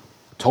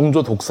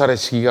정조 독살의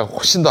시기가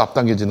훨씬 더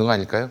앞당겨지는 거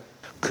아닐까요?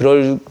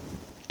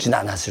 그럴진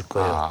않았을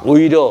거예요.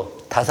 오히려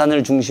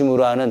다산을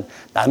중심으로 하는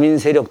남인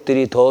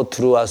세력들이 더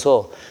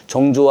들어와서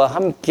정조와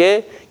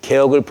함께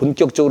개혁을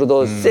본격적으로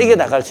더 세게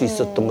나갈 수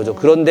있었던 거죠.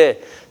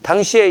 그런데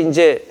당시에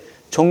이제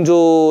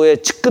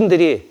정조의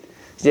측근들이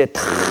이제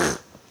다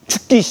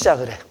죽기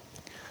시작을 해.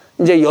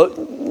 이제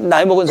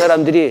나이 먹은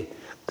사람들이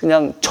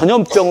그냥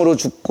전염병으로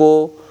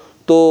죽고,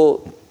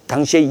 또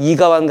당시에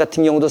이가완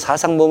같은 경우도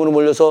사상범으로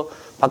몰려서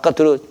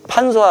바깥으로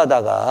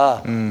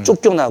판서하다가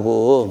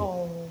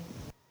쫓겨나고,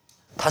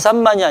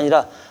 다산만이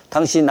아니라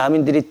당시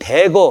남인들이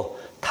대거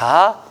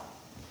다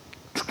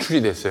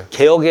축출이 됐어요.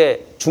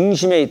 개혁의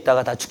중심에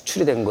있다가 다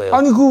축출이 된 거예요.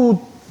 아니 그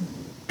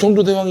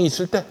정조대왕이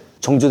있을 때?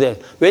 정조대왕.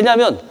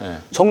 왜냐하면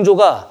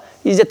정조가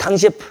이제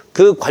당시에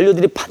그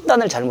관료들이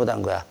판단을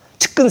잘못한 거야.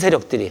 측근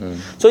세력들이.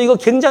 저 이거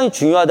굉장히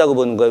중요하다고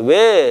보는 거예요.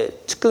 왜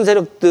측근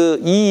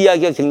세력들 이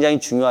이야기가 굉장히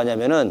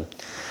중요하냐면은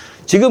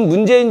지금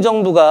문재인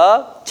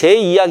정부가 제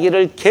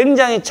이야기를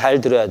굉장히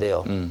잘 들어야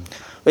돼요.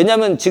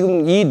 왜냐하면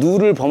지금 이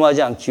누를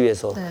범하지 않기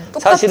위해서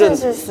사실은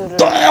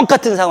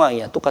똑같은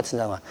상황이야. 똑같은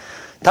상황.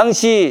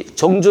 당시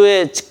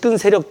정조의 측근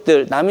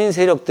세력들, 남인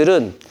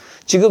세력들은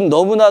지금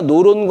너무나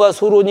노론과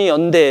소론이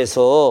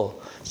연대해서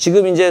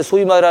지금 이제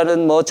소위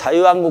말하는 뭐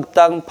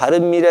자유한국당,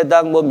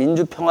 바른미래당, 뭐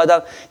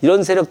민주평화당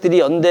이런 세력들이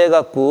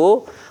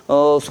연대해갖고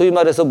소위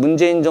말해서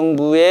문재인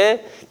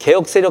정부의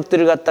개혁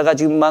세력들을 갖다가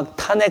지금 막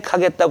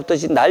탄핵하겠다부터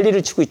지금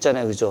난리를 치고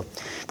있잖아요, 그죠?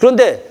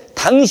 그런데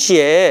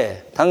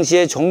당시에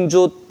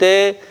정조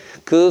때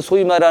그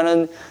소위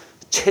말하는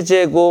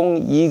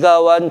최재공,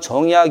 이가완,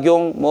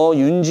 정약용, 뭐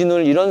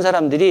윤진울 이런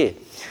사람들이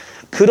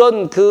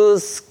그런 그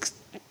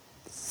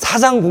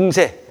사상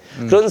공세,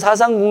 그런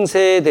사상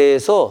공세에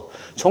대해서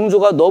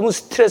정조가 너무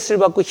스트레스를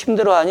받고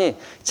힘들어하니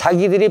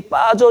자기들이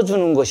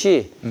빠져주는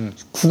것이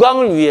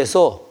국왕을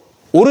위해서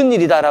옳은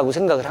일이다라고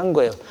생각을 한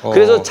거예요.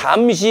 그래서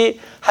잠시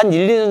한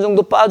 1, 2년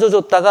정도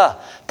빠져줬다가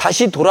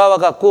다시 돌아와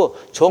갖고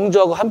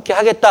정조하고 함께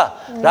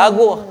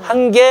하겠다라고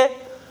한 게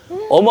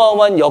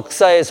어마어마한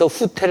역사에서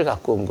후퇴를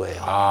갖고 온 거예요.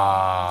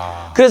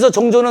 그래서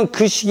정조는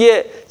그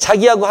시기에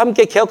자기하고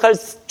함께 개혁할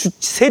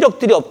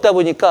세력들이 없다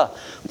보니까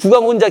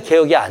국왕 혼자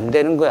개혁이 안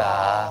되는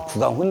거야.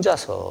 국왕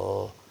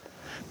혼자서.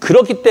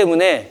 그렇기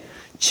때문에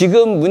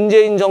지금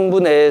문재인 정부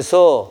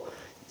내에서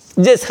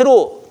이제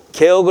새로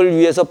개혁을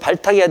위해서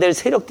발탁해야 될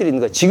세력들이 있는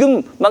거예요.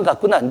 지금만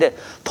갖고는 안 돼.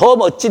 더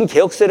멋진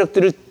개혁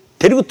세력들을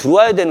데리고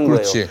들어와야 되는 거예요.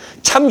 그렇지.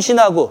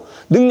 참신하고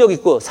능력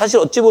있고, 사실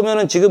어찌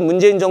보면은 지금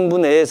문재인 정부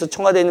내에서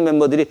청와대에 있는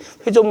멤버들이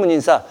회전문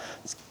인사,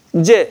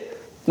 이제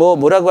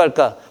뭐라고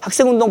할까,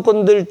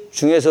 학생운동권들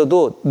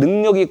중에서도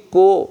능력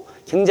있고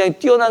굉장히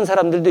뛰어난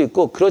사람들도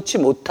있고, 그렇지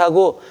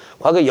못하고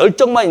과거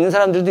열정만 있는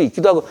사람들도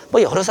있기도 하고,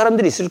 뭐 여러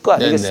사람들이 있을 거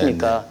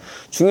아니겠습니까? 네네네.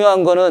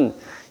 중요한 거는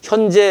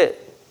현재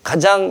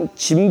가장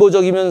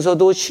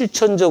진보적이면서도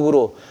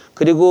실천적으로,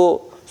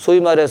 그리고 소위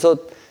말해서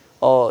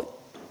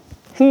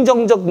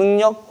행정적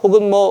능력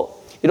혹은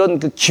뭐 이런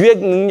그 기획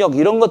능력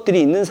이런 것들이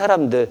있는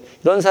사람들,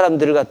 이런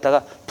사람들을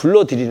갖다가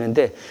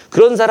불러들이는데,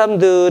 그런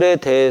사람들에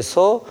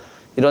대해서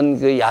이런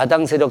그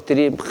야당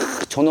세력들이 막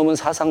저놈은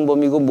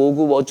사상범이고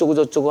뭐고 어쩌고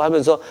저쩌고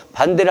하면서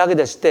반대를 하게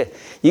됐을 때,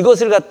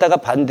 이것을 갖다가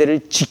반대를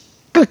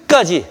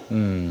끝까지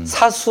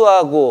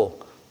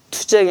사수하고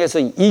투쟁해서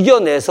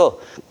이겨내서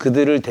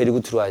그들을 데리고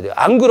들어와야 돼요.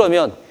 안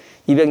그러면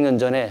 200년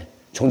전에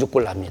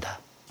정조꼴 납니다.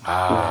 네.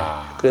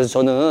 그래서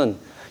저는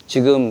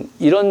지금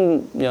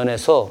이런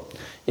면에서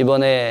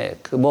이번에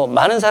그 뭐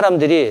많은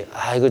사람들이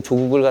이거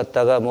조국을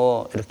갖다가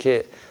뭐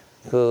이렇게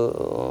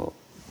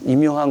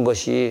임명한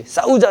것이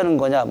싸우자는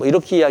거냐 뭐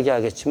이렇게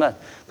이야기하겠지만,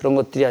 그런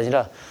것들이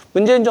아니라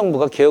문재인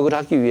정부가 개혁을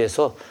하기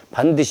위해서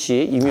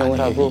반드시 임명을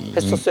하고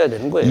했었어야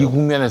되는 거예요. 이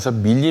국면에서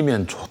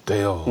밀리면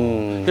좋대요.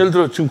 예를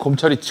들어 지금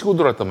검찰이 치고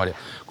들어왔단 말이야.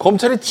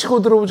 검찰이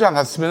치고 들어오지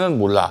않았으면은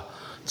몰라.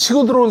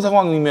 치고 들어온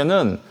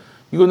상황이면은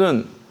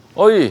이거는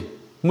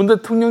문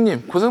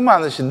대통령님 고생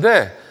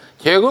많으신데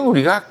개혁은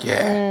우리가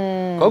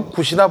할게.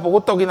 굿이나 보고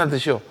떡이나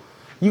드시오.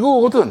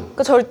 이거거든.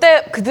 그러니까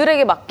절대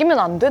그들에게 맡기면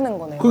안 되는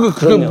거네요.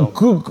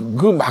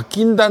 그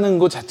맡긴다는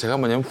것 자체가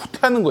뭐냐면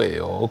후퇴하는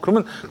거예요.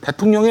 그러면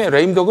대통령의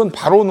레임덕은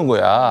바로 오는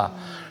거야.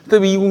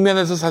 그다음에 이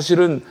국면에서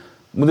사실은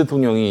문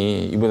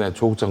대통령이 이번에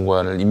조국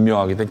장관을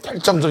임명하게 된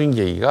결정적인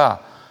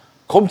계기가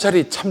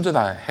검찰이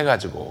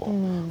참전해가지고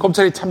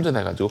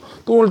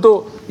또 오늘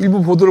또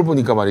일부 보도를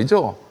보니까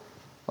말이죠.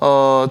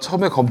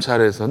 처음에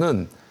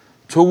검찰에서는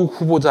조국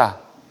후보자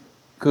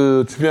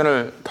그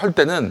주변을 털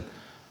때는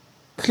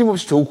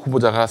틀림없이 조국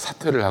후보자가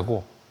사퇴를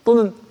하고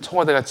또는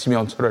청와대가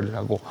지명 철회를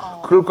하고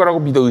그럴 거라고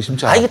믿어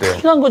의심치 않았대요. 이게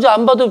당연한 거죠.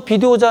 안 봐도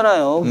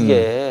비디오잖아요.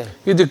 그게.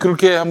 이제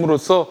그렇게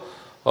함으로써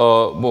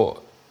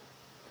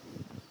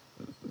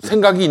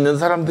생각이 있는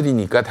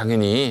사람들이니까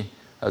당연히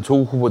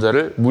조국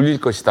후보자를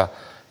물릴 것이다.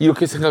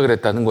 이렇게 생각을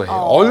했다는 거예요.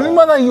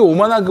 얼마나 이게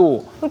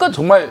오만하고 그러니까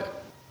정말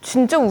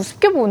진짜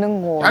우습게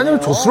보는 거예요.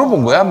 아니면 조스러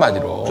본 거야,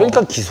 한마디로.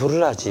 그러니까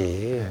기소를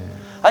하지.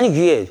 아니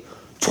그게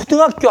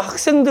초등학교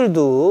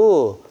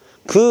학생들도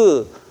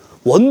그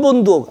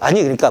원본도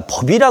그러니까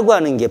법이라고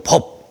하는 게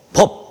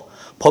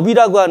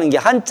법이라고 하는 게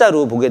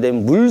한자로 보게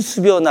되면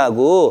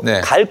물수변하고 네.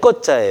 갈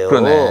것자예요.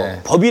 그러네.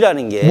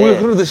 법이라는 게. 물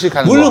흐르듯이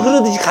가는 물 거.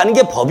 흐르듯이 가는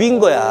게 법인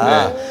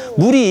거야.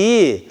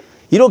 물이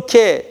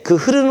이렇게 그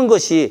흐르는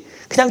것이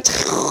그냥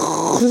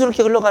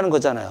자연스럽게 흘러가는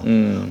거잖아요.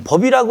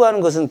 법이라고 하는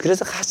것은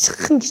그래서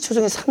가장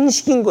기초적인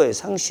상식인 거예요.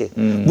 상식.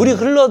 물이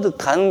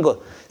흘러가는 것.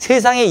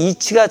 세상의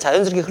이치가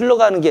자연스럽게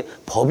흘러가는 게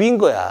법인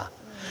거야.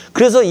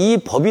 그래서 이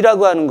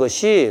법이라고 하는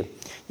것이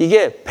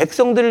이게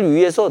백성들을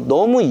위해서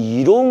너무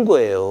이로운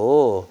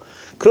거예요.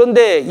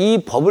 그런데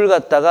이 법을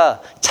갖다가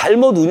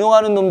잘못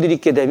운영하는 놈들이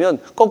있게 되면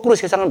거꾸로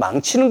세상을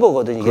망치는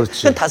거거든요. 이게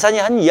그건 다산이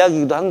한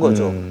이야기이기도 한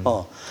거죠.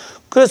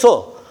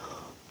 그래서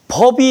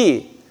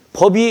법이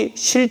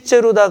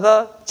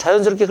실제로다가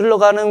자연스럽게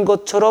흘러가는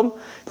것처럼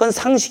그건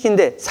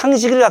상식인데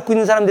상식을 갖고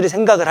있는 사람들이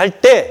생각을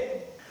할 때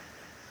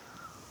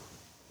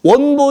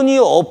원본이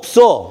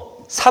없어.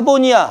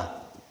 사본이야.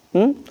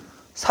 응?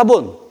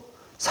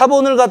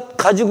 사본을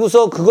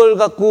가지고서 그걸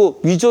갖고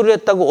위조를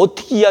했다고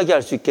어떻게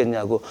이야기할 수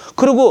있겠냐고.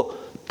 그리고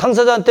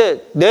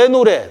당사자한테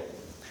내놓으래.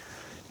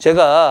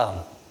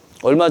 제가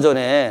얼마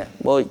전에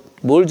뭘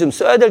좀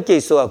써야 될 게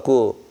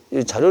있어갖고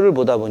자료를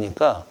보다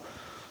보니까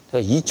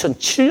제가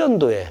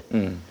 2007년도에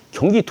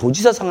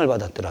경기도지사상을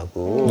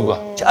받았더라고.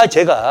 누가?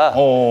 제가.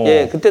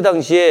 예, 그때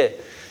당시에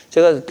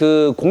제가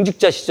그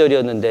공직자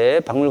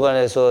시절이었는데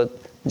박물관에서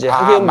이제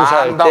학예연구사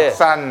할 때.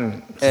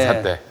 만덕산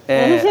지사 때.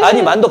 예.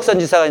 아니, 만덕산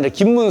지사가 아니라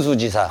김문수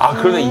지사.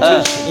 그러네.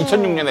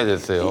 2006년에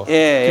됐어요.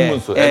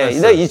 김문수.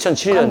 내가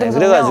 2007년에.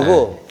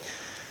 그래가지고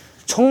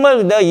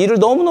정말 내가 일을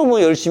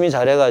너무너무 열심히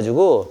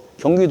잘해가지고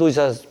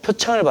경기도지사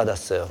표창을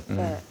받았어요.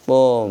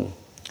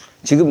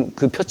 지금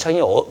그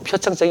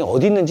표창장이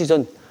어디 있는지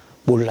전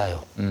몰라요.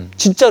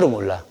 진짜로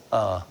몰라.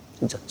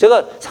 진짜.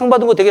 제가 상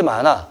받은 거 되게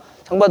많아.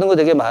 상 받은 거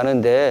되게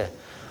많은데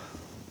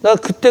나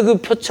그때 그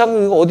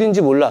표창이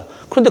어딘지 몰라.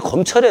 그런데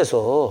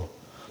검찰에서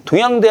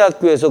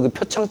동양대학교에서 그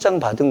표창장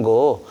받은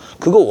거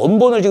그거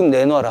원본을 지금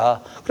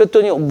내놔라.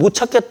 그랬더니 못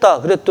찾겠다.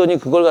 그랬더니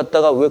그걸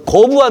갖다가 왜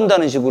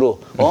거부한다는 식으로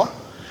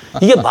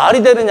이게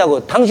말이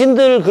되느냐고.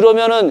 당신들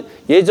그러면은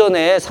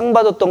예전에 상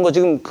받았던 거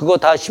지금 그거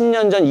다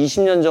 10년 전,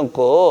 20년 전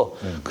거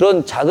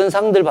그런 작은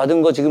상들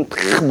받은 거 지금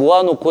다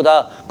모아놓고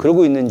다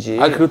그러고 있는지.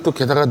 그리고 또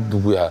게다가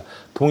누구야?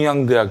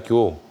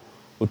 동양대학교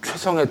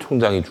최성애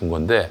총장이 준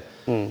건데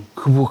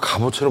그 뭐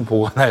갑오처럼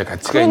보관할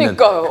가치가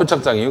그러니까요. 있는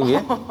표창장이에요, 그게?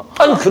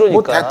 아니, 그러니까.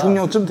 뭐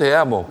대통령쯤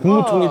돼야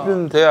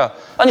국무총리쯤 돼야.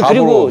 아니,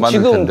 그리고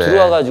지금 텐데.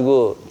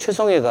 들어와가지고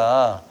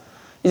최성애가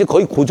이제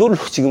거의 고졸로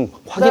지금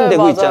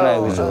확인되고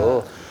있잖아요,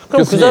 그죠?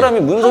 그럼 그 사람이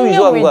문서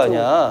위조한 거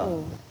아니야?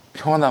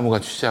 평화나무가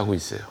취재하고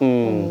있어요.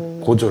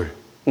 고졸.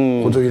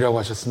 고졸이라고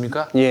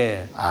하셨습니까?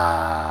 예.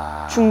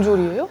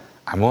 중졸이에요?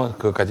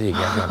 그것까지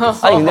얘기하지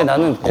않겠어. 아니, 근데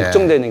나는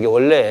걱정되는 게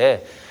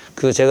원래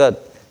제가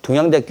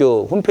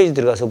동양대학교 홈페이지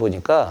들어가서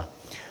보니까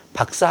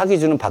박사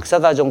학위주는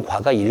박사과정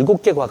과가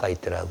 7개 과가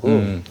있더라고.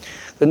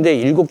 그런데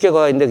 7개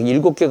과가 있는데 그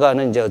 7개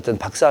과는 이제 어떤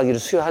박사 학위를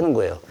수여하는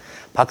거예요.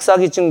 박사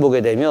학위증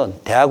보게 되면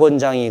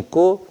대학원장이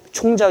있고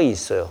총장이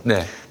있어요.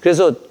 네.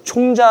 그래서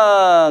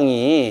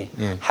총장이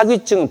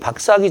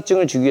박사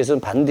학위증을 주기 위해서는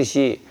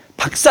반드시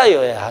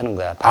박사여야 하는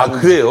거야.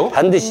 그래요?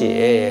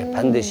 반드시.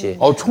 반드시.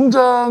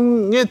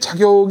 총장의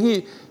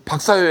자격이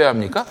박사여야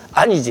합니까?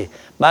 아니지.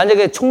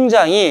 만약에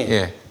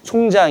총장이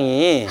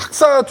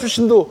학사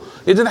출신도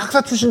예전에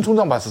학사 출신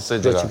총장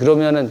봤었어요. 그렇지. 제가.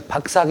 그러면은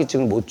박사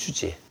학위증을 못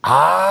주지.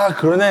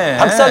 그러네.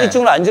 박사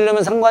학위증을 안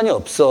주려면 상관이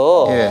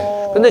없어.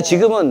 근데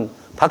지금은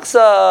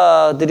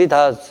박사들이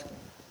다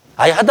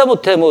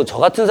하다못해 저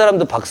같은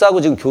사람도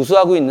박사하고 지금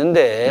교수하고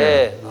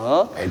있는데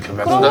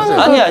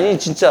아니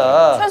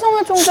진짜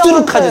최성애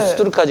총장한테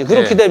수두룩하지.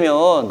 그렇게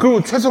되면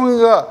그럼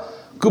최성애가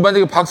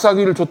만약에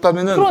박사학위를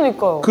줬다면은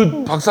그러니까요.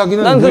 그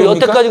박사학위는 난 그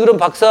여태까지 그런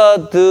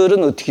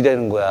박사들은 어떻게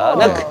되는 거야?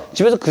 난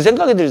집에서 그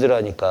생각이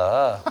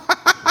들더라니까.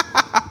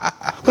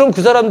 그럼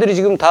그 사람들이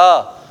지금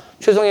다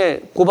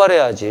최성애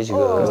고발해야지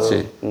지금.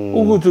 그렇지.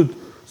 저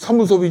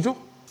사무섭이죠?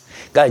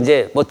 그러니까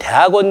이제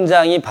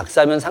대학원장이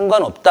박사면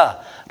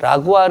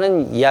상관없다라고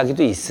하는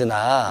이야기도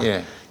있으나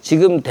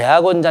지금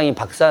대학원장이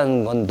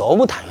박사인 건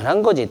너무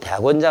당연한 거지.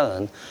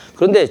 대학원장은.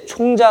 그런데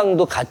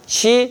총장도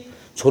같이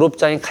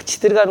졸업장에 같이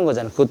들어가는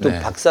거잖아. 그것도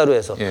박사로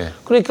해서.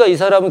 그러니까 이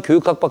사람은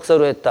교육학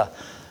박사로 했다.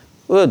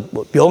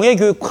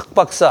 명예교육학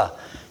박사.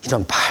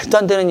 이런 말도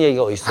안 되는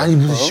얘기가 어디 있어? 아니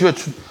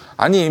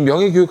무슨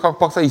명예교육학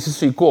박사 있을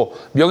수 있고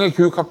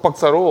명예교육학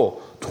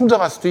박사로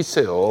총장 할 수도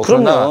있어요.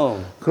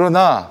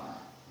 그러나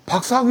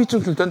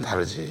박사학위증 줄 때는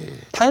다르지.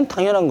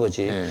 당연한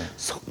거지.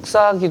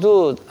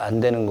 석사학위도 안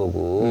되는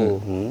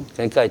거고.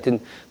 그러니까 하여튼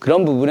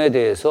그런 부분에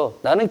대해서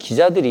나는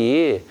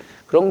기자들이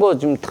그런 거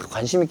좀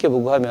관심 있게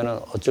보고 하면은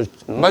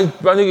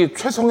만약에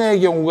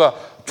최성애의 경우가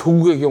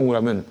조국의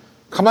경우라면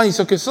가만히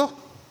있었겠어?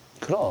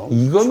 그럼.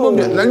 이건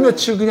몇 날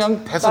며칠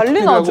그냥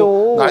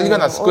대사투기라고 난리가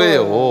났을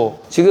거예요.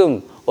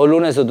 지금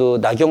언론에서도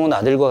나경원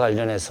아들과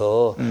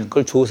관련해서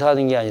그걸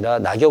조사하는 게 아니라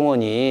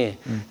나경원이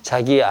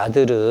자기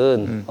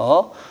아들은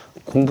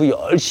공부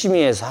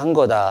열심히 해서 한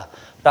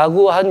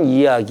거다라고 한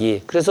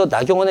이야기. 그래서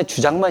나경원의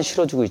주장만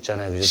실어주고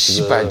있잖아요. 그래서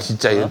씨발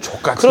진짜 이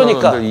족같은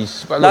그러니까 놈들, 이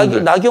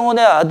씨발놈들.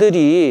 나경원의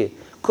아들이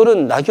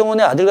그런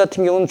나경원의 아들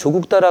같은 경우는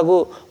조국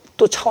딸하고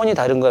또 차원이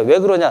다른 거야. 왜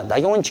그러냐?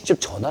 나경원이 직접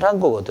전화를 한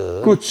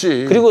거거든.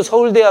 그렇지. 그리고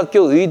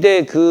서울대학교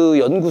의대 그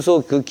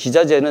연구소 그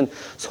기자재는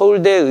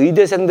서울대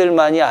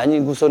의대생들만이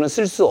아니고서는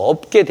쓸 수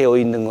없게 되어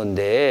있는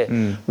건데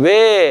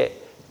왜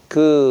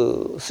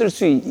그 쓸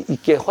수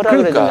있게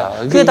허락을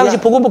했느냐? 그게 당시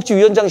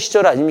보건복지위원장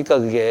시절 아닙니까?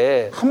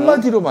 그게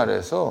한마디로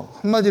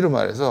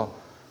말해서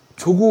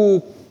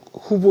조국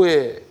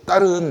후보의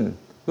딸은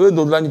왜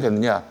논란이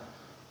됐느냐?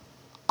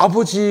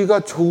 아버지가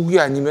조국이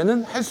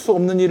아니면은 할 수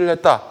없는 일을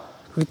했다.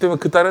 그렇기 때문에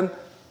그 딸은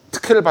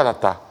특혜를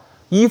받았다.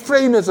 이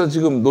프레임에서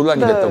지금 논란이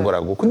됐던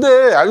거라고. 근데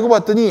알고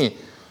봤더니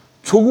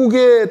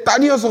조국의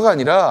딸이어서가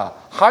아니라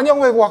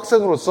한영외고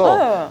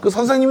학생으로서 그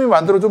선생님이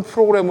만들어준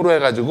프로그램으로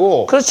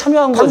해가지고 그래서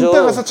참여한 거죠.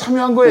 한국대 가서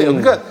참여한 거예요.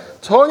 그러니까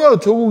전혀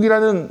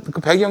조국이라는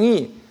그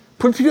배경이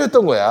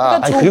불필요했던 거야.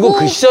 그러니까 그리고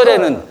그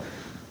시절에는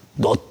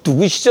너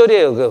누구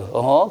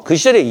시절이에요? 그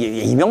시절에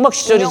이명박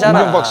시절이잖아.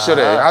 이명박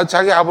시절에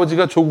자기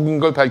아버지가 조국인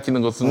걸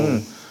밝히는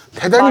것은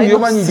대단히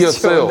위험한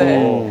일이었어요.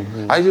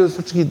 네. 아니 저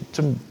솔직히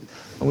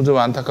너무 좀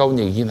안타까운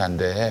얘기긴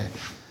한데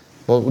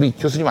뭐 우리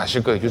교수님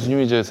아실 거예요.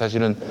 교수님이 저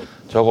사실은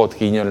저거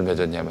어떻게 인연을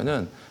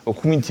맺었냐면은 뭐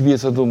국민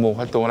TV에서도 뭐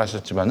활동을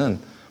하셨지만은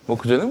뭐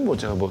그전에는 뭐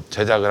제가 뭐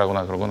제작을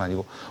하거나 그런 건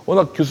아니고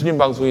워낙 교수님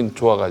방송이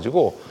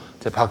좋아가지고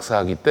제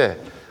박사학위 때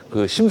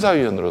그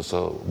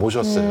심사위원으로서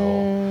모셨어요.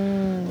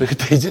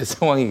 그때 이제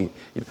상황이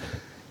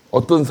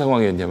어떤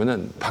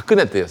상황이었냐면은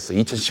박근혜 때였어.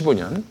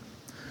 2015년.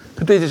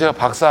 그때 이제 제가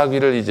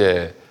박사학위를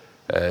이제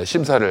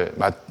심사를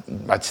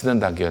마치는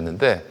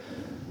단계였는데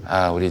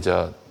우리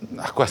저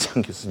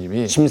학과장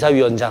교수님이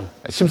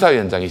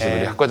심사위원장이신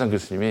우리 학과장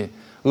교수님이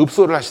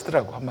읍소를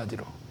하시더라고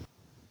한마디로.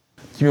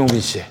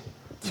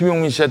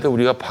 김용민 씨한테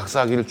우리가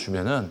박사학위를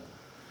주면은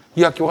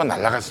이 학교가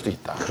날아갈 수도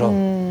있다.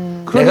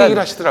 그런 얘기를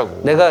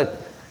하시더라고. 내가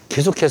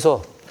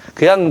계속해서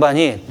그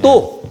양반이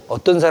또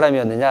어떤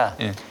사람이었느냐.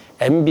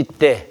 MB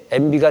때,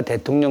 MB가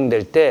대통령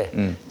될 때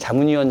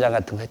자문위원장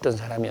같은 거 했던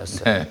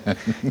사람이었어요.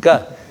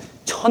 그러니까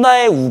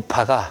천하의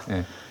우파가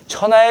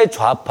천하의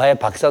좌파의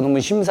박사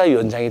논문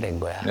심사위원장이 된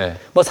거야.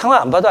 뭐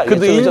상황 안 봐도 알겠죠.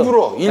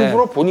 그래도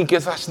일부러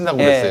본인께서 하신다고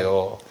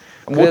그랬어요.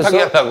 못하게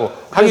하려고.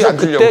 그래서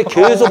그때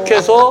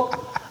계속해서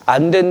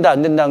안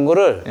된다는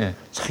거를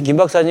참 김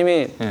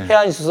박사님이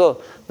해안 있어서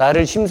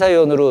나를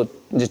심사위원으로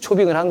이제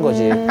초빙을 한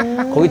거지.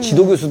 거기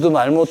지도 교수도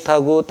말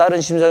못하고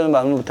다른 심사위원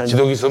말 못하는.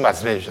 지도 교수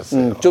말씀해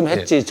주셨어요. 좀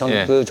했지 정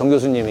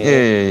교수님이.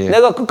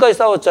 내가 끝까지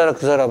싸웠잖아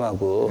그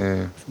사람하고.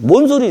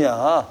 뭔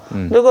소리냐.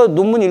 내가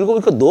논문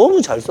읽어보니까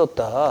너무 잘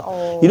썼다.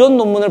 이런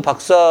논문을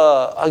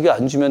박사학위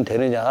안 주면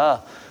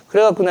되느냐.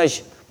 그래갖고 나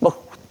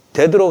막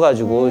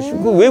대들어가지고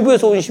그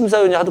외부에서 온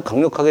심사위원이 하도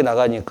강력하게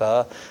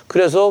나가니까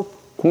그래서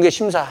공개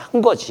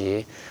심사한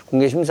거지.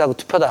 공개 심사하고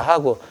투표 다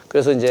하고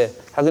그래서 이제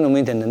학위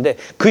논문이 됐는데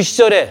그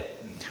시절에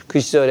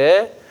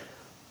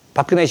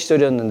박근혜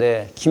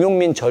시절이었는데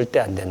김용민 절대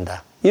안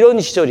된다.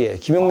 이런 시절이에요.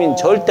 김용민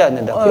절대 안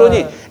된다.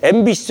 그러니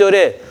MB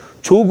시절에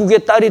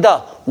조국의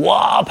딸이다.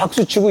 와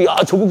박수 치고 야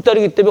조국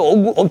딸이기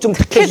때문에 엄청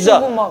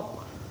택해주자.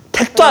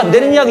 택도 안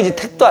되는 이야기지.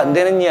 택도 안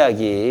되는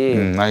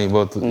이야기. 아니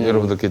뭐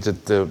여러분들께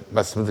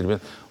말씀을 드리면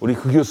우리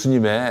그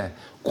교수님의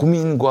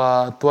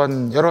고민과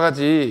또한 여러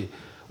가지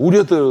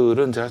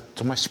우려들은 제가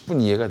정말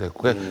 10분 이해가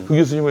됐고 그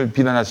교수님을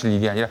비난하실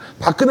일이 아니라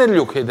박근혜를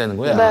욕해야 되는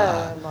거야. 네,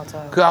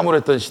 맞아요. 그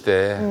암울했던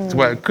시대.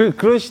 정말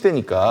그런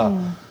시대니까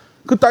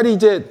그 딸이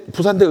이제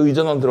부산대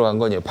의전원 들어간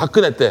거 아니에요.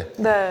 박근혜 때.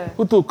 네.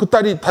 또 그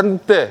딸이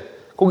단국대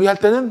거기 할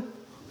때는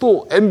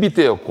또 MB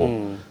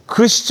때였고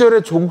그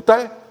시절에 조국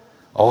딸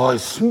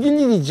숨길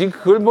일이지.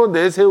 그걸 뭐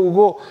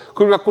내세우고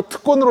그걸 갖고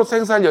특권으로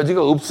행사할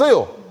여지가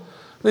없어요.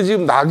 근데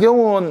지금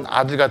나경원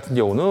아들 같은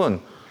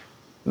경우는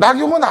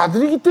나경원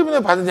아들이기 때문에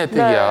받은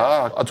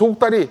혜택이야. 조국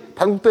딸이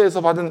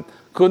단국대에서 받은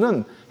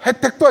그거는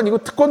혜택도 아니고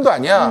특권도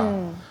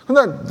아니야.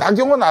 근데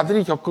나경원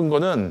아들이 겪은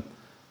거는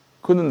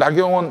그거는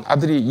나경원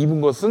아들이 입은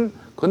것은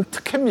그건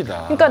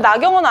특혜입니다. 그러니까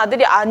나경원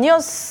아들이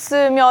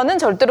아니었으면은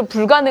절대로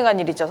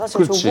불가능한 일이죠.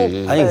 사실 그렇지.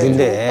 조국. 아니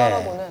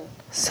근데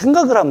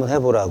생각을 한번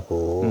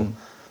해보라고.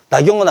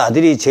 나경원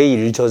아들이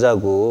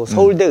제1저자고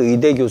서울대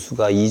의대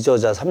교수가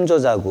 2저자,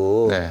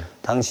 3저자고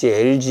당시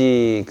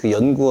LG 그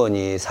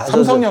연구원이 4저자.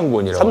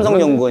 삼성연구원이라고.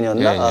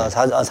 삼성연구원이었나?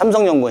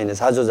 삼성연구원인데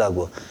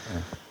 4저자고.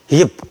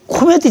 이게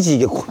코미디지,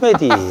 이게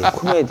코미디.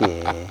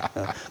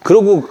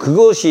 그리고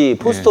그것이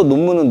포스터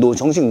논문은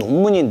정식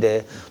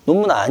논문인데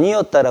논문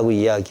아니었다라고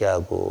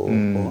이야기하고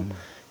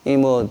이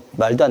뭐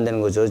말도 안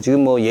되는 거죠.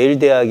 지금 뭐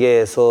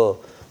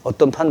예일대학에서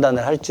어떤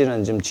판단을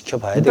할지는 좀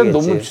지켜봐야 되겠지. 일단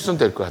논문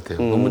취소될 것 같아요.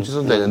 논문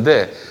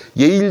취소되는데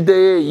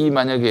예일대에 이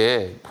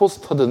만약에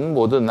포스터든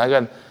뭐든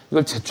나간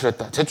이걸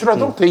제출했다.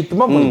 제출하도록 돼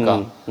있더만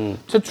보니까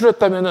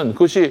제출했다면은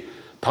그것이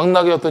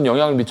당락에 어떤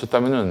영향을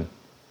미쳤다면은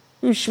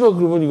이 씨발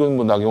그러면 이건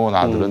뭐 나경원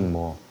아들은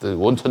뭐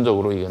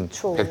원천적으로 이건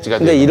백지가.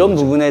 근데 이런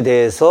거죠. 부분에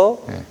대해서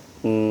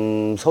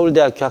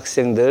서울대학교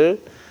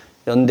학생들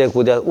연대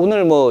고대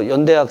오늘 뭐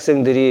연대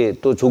학생들이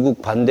또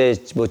조국 반대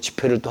뭐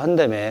집회를 또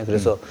한다며.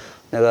 그래서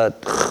내가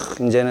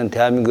이제는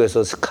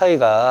대한민국에서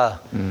스카이가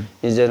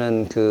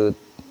이제는 그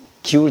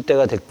기울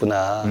때가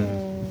됐구나.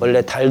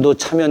 원래 달도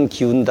차면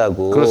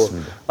기운다고.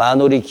 그렇습니다.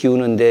 만월이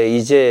기우는데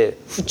이제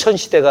후천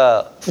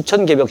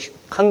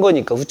개벽한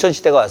거니까 후천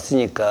시대가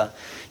왔으니까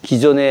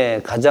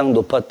기존에 가장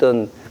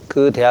높았던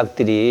그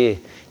대학들이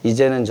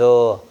이제는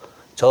저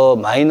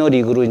마이너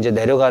리그로 이제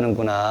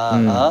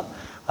내려가는구나.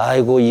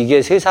 아이고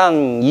이게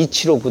세상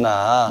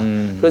이치로구나.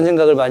 그런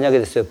생각을 많이 하게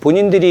됐어요.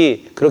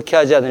 본인들이 그렇게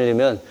하지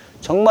않으려면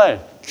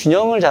정말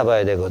균형을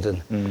잡아야 되거든.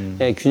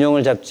 예,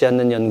 균형을 잡지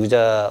않는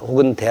연구자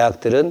혹은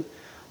대학들은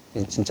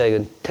진짜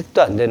이건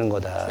택도 안 되는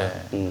거다.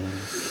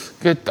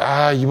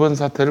 네. 이번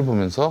사태를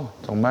보면서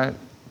정말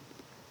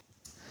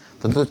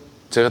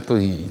제가 또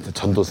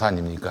전도사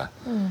아닙니까?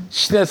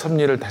 신의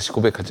섭리를 다시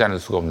고백하지 않을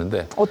수가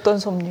없는데 어떤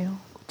섭리요?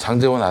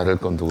 장제원 아들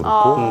건도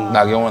그렇고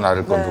나경원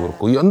아들 건도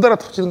그렇고 연달아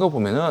터지는 거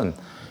보면은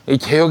이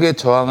개혁에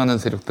저항하는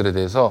세력들에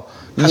대해서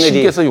이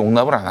신께서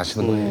용납을 안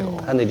하시는 거예요.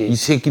 하늘이. 이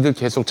새끼들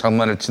계속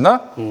장난을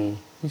치나? 이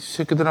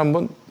새끼들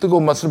한번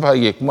뜨거운 맛을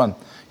봐야겠구만.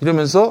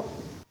 이러면서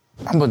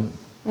한번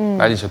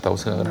날리셨다고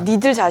생각을 합니다.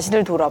 니들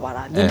자신을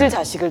돌아봐라. 니들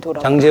자식을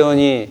돌아봐라.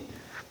 장제원이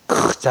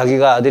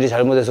자기가 아들이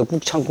잘못해서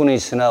꾹 참고는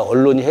있으나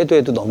언론이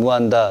해도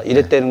너무한다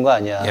이랬다는 거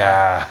아니야.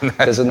 야,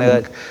 그래서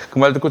내가 그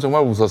말 듣고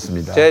정말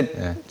웃었습니다.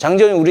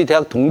 장제원이 우리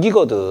대학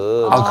동기거든.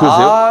 아,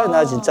 그러세요?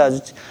 나 진짜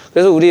아주.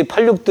 그래서 우리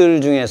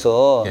 86들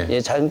중에서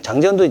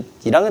장제원도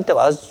 1학년 때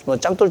와서 뭐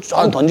짱돌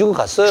조금 던지고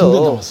갔어요. 중대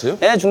나왔어요?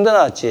 네, 중대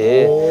나왔지.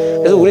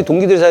 그래서 우리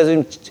동기들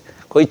사이에서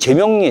거의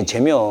제명.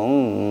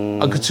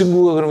 그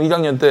친구가 그럼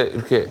 1학년 때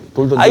이렇게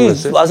돌 던지고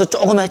했어요? 와서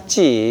조금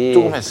했지.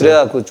 조금 했어요?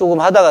 그래갖고 조금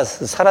하다가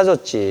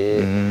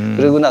사라졌지.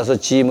 그러고 나서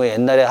뭐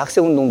옛날에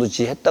학생운동도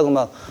했다고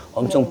막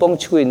엄청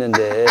뻥치고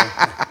있는데.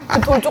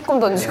 돌 조금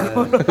던지고.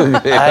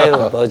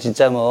 아유, 뭐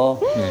진짜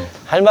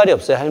할 말이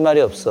없어요. 할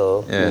말이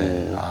없어.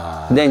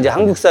 근데 이제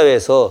한국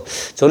사회에서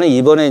저는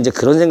이번에 이제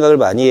그런 생각을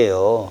많이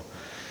해요.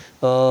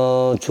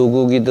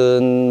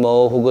 조국이든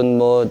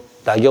혹은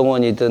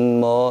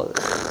나경원이든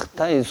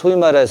소위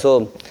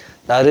말해서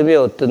나름의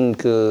어떤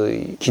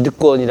그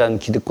기득권이라는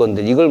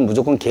기득권들 이걸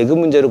무조건 계급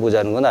문제로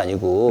보자는 건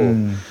아니고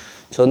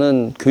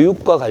저는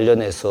교육과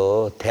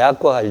관련해서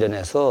대학과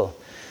관련해서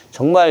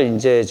정말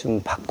이제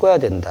좀 바꿔야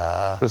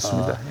된다.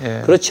 그렇습니다.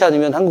 예. 그렇지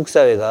않으면 한국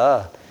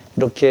사회가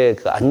이렇게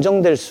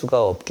안정될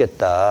수가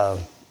없겠다.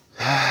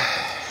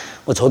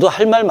 저도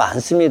할 말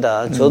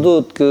많습니다.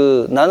 저도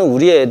나는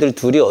우리 애들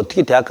둘이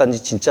어떻게 대학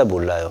간지 진짜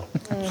몰라요.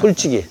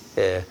 솔직히.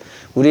 예.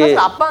 사실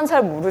아빠는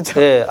잘 모르죠.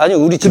 네, 아니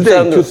우리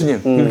집사람들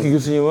교수님, 이렇게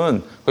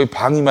교수님은 거의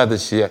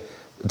방임하듯이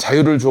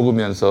자유를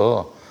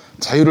주어가면서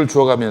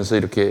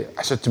이렇게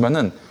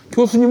하셨지만은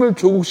교수님을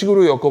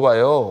조국식으로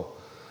엮어봐요.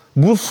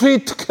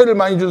 무수히 특혜를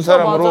많이 준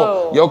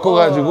사람으로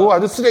엮어가지고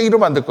아주 쓰레기로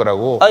만들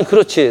거라고. 아니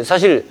그렇지.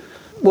 사실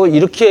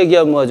이렇게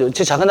얘기하면 하죠.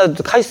 제 작은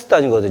아들도 카이스트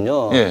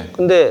다니거든요. 예.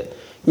 근데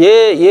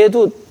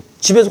얘도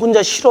집에서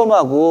혼자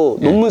실험하고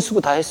논문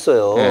쓰고 다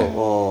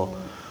했어요.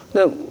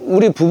 근데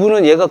우리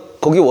부부는 얘가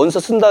거기 원서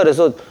쓴다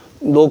그래서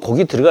너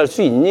거기 들어갈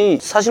수 있니?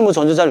 사실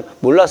전혀 잘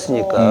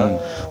몰랐으니까.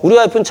 우리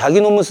와이프는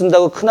자기 논문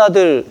쓴다고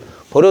큰아들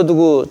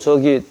버려두고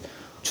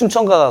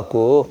춘천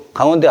가갖고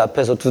강원대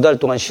앞에서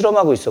 2달 동안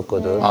실험하고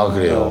있었거든. 아,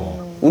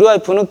 그래요? 우리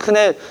와이프는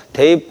큰애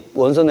대입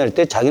원서 낼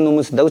때 자기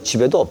논문 쓴다고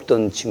집에도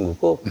없던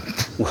친구고.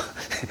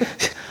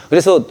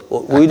 그래서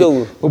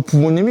오히려.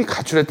 부모님이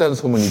가출했다는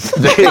소문이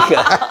있던데.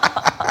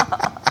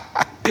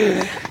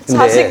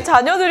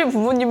 자녀들이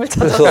부모님을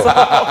찾았어.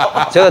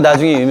 제가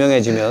나중에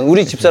유명해지면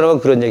우리 집사람은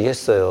그런 얘기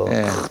했어요.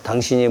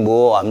 당신이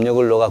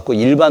압력을 넣어갖고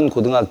일반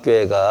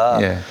고등학교애가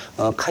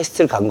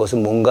카이스트를 간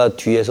것은 뭔가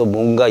뒤에서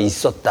뭔가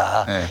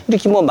있었다.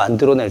 이렇게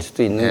만들어낼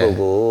수도 있는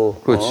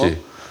거고.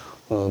 그렇지.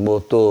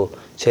 또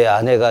제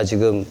아내가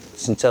지금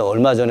진짜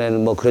얼마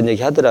전에는 그런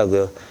얘기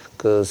하더라고요.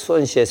 그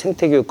수원시의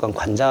생태교육관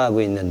관장하고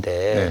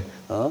있는데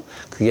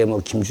그게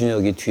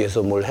김준혁이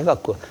뒤에서 뭘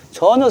해갖고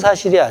전혀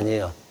사실이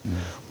아니에요.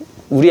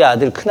 우리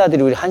아들,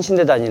 큰아들이 우리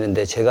한신대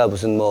다니는데 제가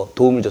무슨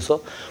도움을 줘서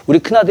우리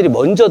큰아들이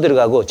먼저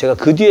들어가고 제가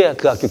그 뒤에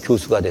그 학교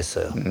교수가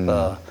됐어요.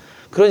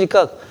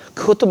 그러니까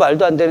그것도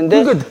말도 안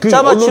되는데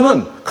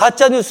짜맞추면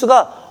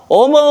가짜뉴스가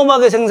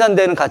어마어마하게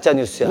생산되는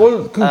가짜뉴스야.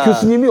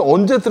 교수님이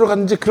언제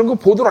들어갔는지 그런 거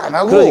보도를 안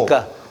하고.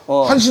 그러니까.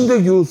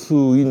 한신대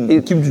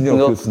교수인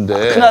김준혁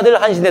교수인데.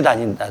 큰아들 한신대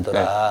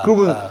다닌다더라.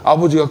 그러면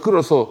아버지가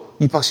끌어서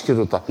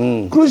입학시켜줬다.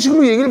 그런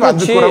식으로 얘기를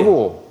만들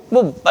거라고.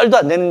 말도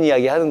안 되는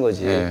이야기 하는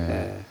거지.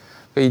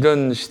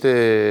 이런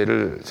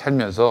시대를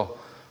살면서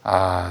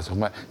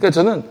정말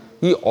저는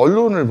이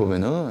언론을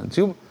보면은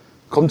지금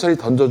검찰이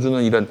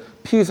던져주는 이런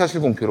피의사실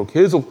공표로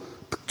계속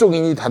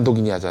특종인이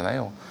단독인이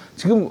하잖아요.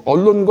 지금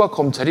언론과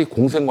검찰이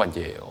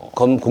공생관계예요.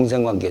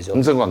 공생관계죠.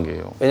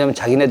 공생관계예요. 왜냐하면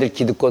자기네들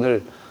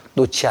기득권을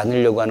놓지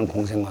않으려고 하는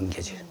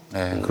공생관계지.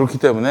 그렇기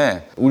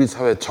때문에 우리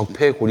사회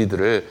적폐의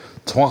고리들을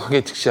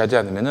정확하게 직시하지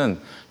않으면은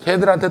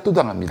걔들한테 또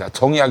당합니다.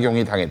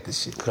 정약용이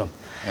당했듯이. 그럼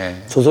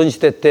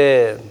조선시대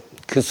때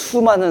그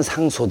수많은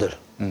상소들,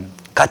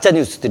 가짜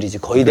뉴스들이지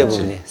거의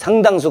대부분이.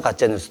 상당수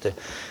가짜 뉴스들.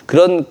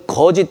 그런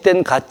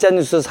거짓된 가짜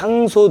뉴스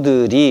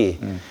상소들이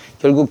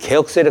결국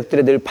개혁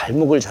세력들의 늘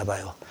발목을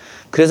잡아요.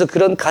 그래서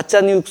그런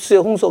가짜 뉴스의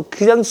홍수,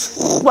 그냥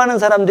수많은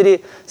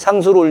사람들이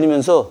상소를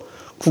올리면서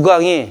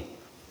국왕이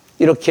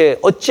이렇게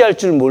어찌할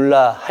줄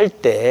몰라 할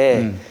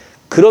때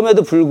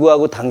그럼에도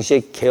불구하고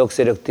당시에 개혁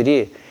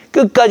세력들이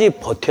끝까지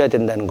버텨야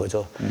된다는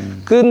거죠.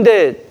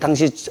 그런데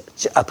당시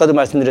아까도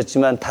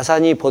말씀드렸지만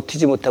다산이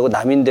버티지 못하고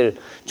남인들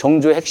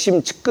정조의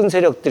핵심 측근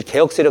세력들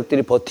개혁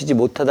세력들이 버티지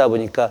못하다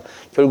보니까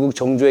결국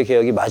정조의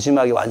개혁이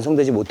마지막에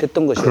완성되지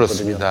못했던 것이었거든요.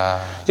 그렇습니다.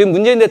 지금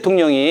문재인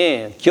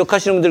대통령이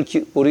기억하시는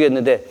분들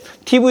모르겠는데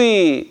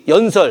TV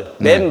연설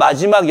맨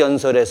마지막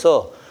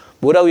연설에서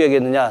뭐라고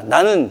얘기했느냐.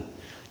 나는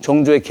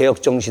정조의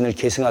개혁 정신을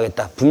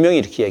계승하겠다. 분명히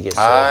이렇게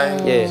얘기했어요.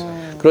 예.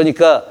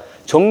 그러니까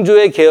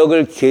정조의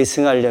개혁을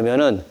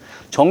계승하려면은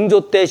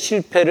정조 때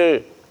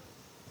실패를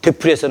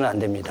되풀이해서는 안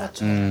됩니다.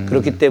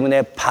 그렇기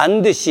때문에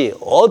반드시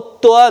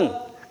어떠한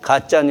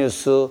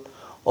가짜뉴스,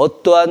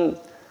 어떠한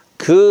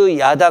그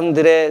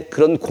야당들의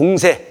그런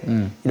공세,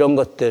 이런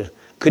것들,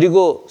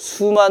 그리고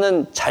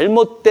수많은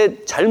잘못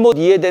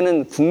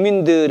이해되는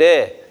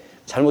국민들의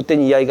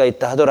잘못된 이야기가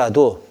있다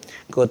하더라도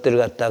그것들을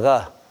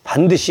갖다가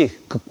반드시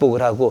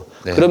극복을 하고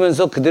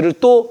그러면서 그들을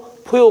또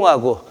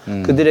포용하고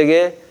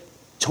그들에게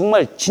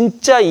정말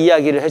진짜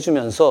이야기를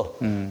해주면서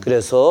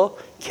그래서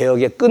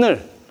개혁의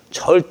끈을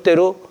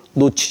절대로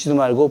놓치지도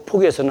말고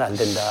포기해서는 안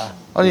된다.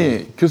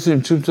 아니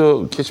교수님 지금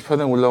저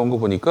게시판에 올라온 거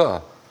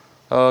보니까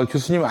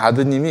교수님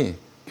아드님이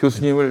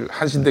교수님을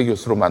한신대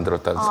교수로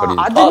만들었다는 소리.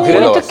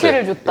 아드님이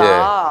특혜를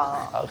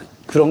줬다. 예.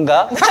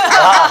 그런가?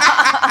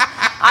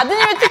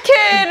 아드님의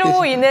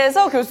특혜로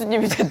인해서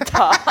교수님이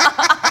됐다.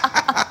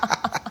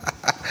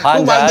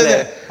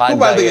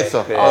 그거 안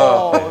되겠어.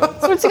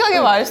 솔직하게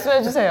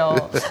말씀해 주세요.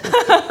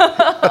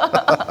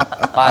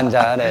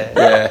 반장하네.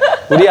 네.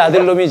 우리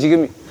아들놈이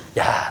지금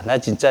나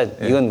진짜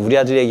이건 우리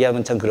아들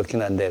얘기하면 참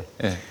그렇긴 한데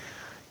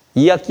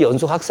 2학기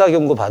연속 학사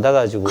경고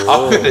받아가지고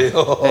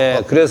그래요?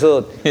 네,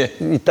 그래서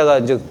이따가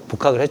이제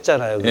복학을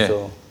했잖아요.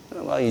 그래서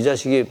이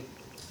자식이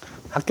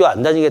학교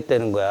안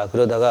다니겠다는 거야.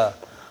 그러다가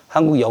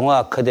한국영화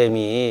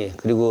아카데미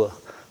그리고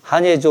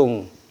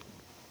한예종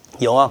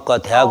영화과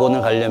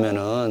대학원을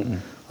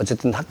가려면은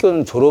어쨌든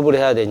학교는 졸업을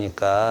해야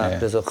되니까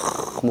그래서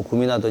뭐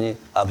고민하더니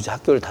아버지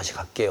학교를 다시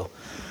갈게요.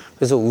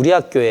 그래서 우리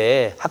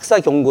학교에 학사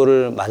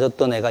경고를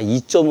맞았던 애가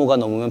 2.5가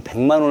넘으면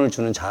 100만 원을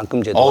주는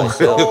장학금 제도가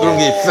있어요. 그런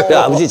게 있어요.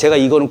 아버지 제가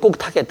이거는 꼭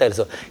타겠다.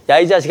 그래서 야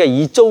이 자식아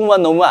 2.5만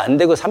넘으면 안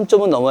되고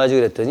 3.5는 넘어야지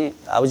그랬더니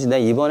아버지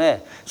내가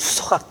이번에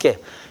수석할게.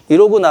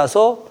 이러고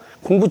나서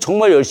공부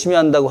정말 열심히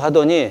한다고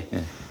하더니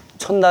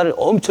첫날을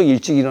엄청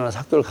일찍 일어나서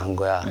학교를 간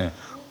거야.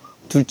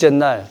 둘째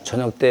날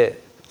저녁 때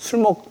술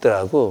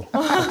먹더라고.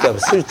 학교 앞에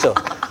슬쩍.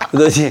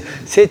 그러더니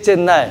셋째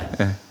날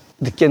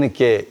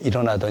늦게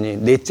일어나더니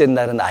넷째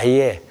날은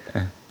아예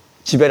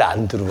집에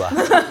안 들어와.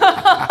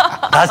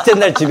 다섯째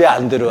날 집에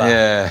안 들어와.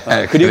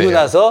 그리고 그래요.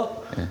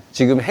 나서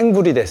지금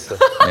행불이 됐어.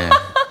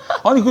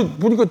 아니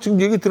보니까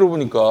지금 얘기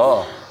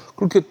들어보니까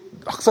그렇게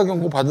학사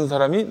경고 받은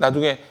사람이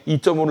나중에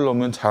 2.5를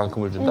넘으면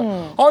장학금을 준다.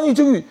 아니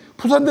저기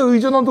부산대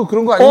의전원도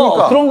그런 거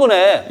아닙니까? 그런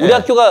거네.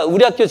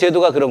 우리 학교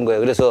제도가 그런 거예요.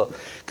 그래서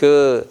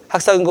그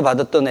학사 경고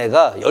받았던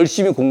애가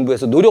열심히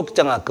공부해서 노력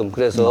장학금.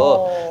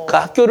 그래서 그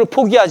학교를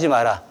포기하지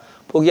마라.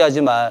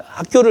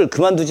 학교를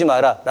그만두지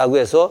마라라고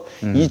해서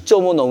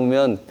 2.5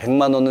 넘으면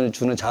 100만 원을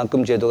주는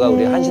장학금 제도가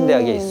우리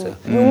한신대학에 있어요.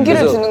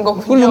 용기를 주는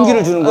거군요. 그걸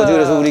용기를 주는 거죠.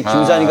 그래서 우리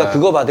김산이가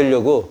그거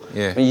받으려고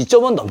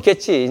 2.5는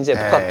넘겠지. 이제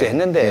복학도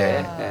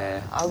했는데.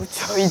 그렇죠.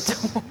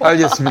 2.5.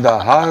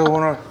 알겠습니다.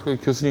 오늘 그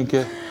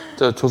교수님께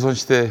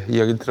조선시대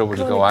이야기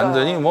들어보니까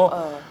완전히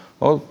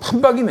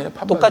판박이네.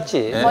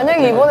 똑같지.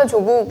 만약에 이번에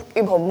조국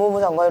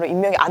법무부 장관으로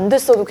임명이 안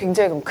됐어도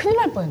굉장히 그럼 큰일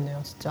날 뻔했네요,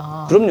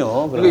 진짜.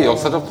 그럼요. 그러니까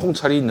역사적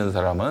통찰이 있는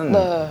사람은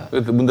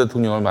문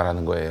대통령을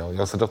말하는 거예요.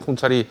 역사적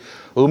통찰이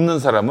없는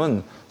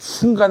사람은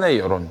순간의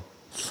여론,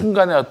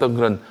 순간의 어떤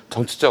그런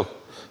정치적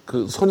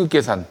그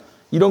손익계산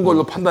이런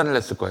걸로 판단을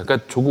했을 거예요.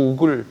 그러니까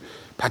조국을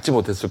받지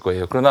못했을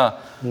거예요. 그러나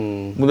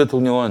문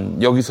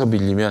대통령은 여기서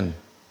밀리면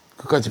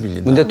끝까지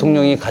밀린다. 문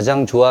대통령이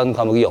가장 좋아하는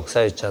과목이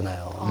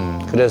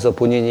역사였잖아요. 그래서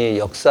본인이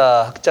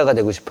역사학자가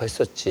되고 싶어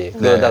했었지.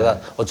 그러다가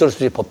어쩔 수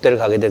없이 법대를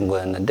가게 된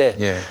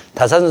거였는데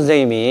다산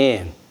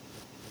선생님이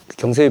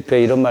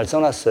경세유표에 이런 말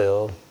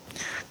써놨어요.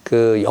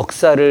 그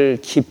역사를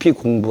깊이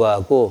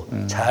공부하고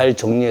잘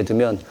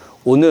정리해두면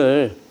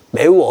오늘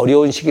매우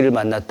어려운 시기를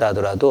만났다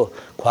하더라도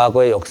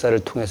과거의 역사를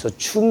통해서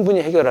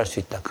충분히 해결할 수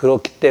있다.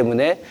 그렇기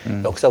때문에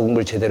역사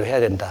공부를 제대로 해야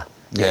된다.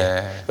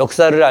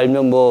 역사를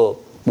알면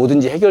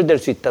뭐든지 해결될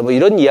수 있다.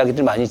 이런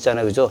이야기들 많이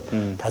있잖아요. 그죠?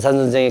 다산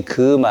선생의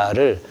그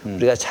말을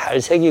우리가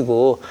잘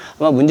새기고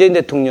아마 문재인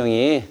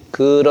대통령이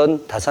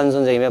그런 다산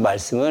선생님의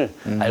말씀을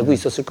알고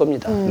있었을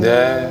겁니다.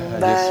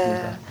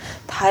 알겠습니다.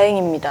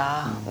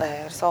 다행입니다.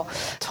 그래서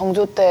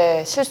정조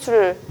때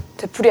실수를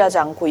되풀이하지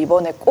않고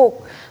이번에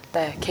꼭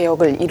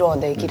개혁을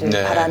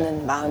이뤄내기를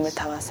바라는 마음을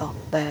담아서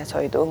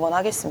저희도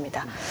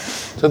응원하겠습니다.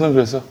 저는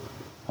그래서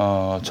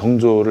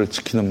정조를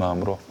지키는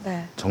마음으로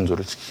네.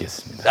 정조를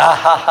지키겠습니다.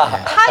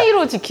 네.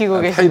 타이로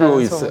지키고 계시다는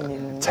타이로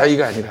있어요.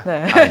 자의가 아니라.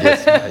 네.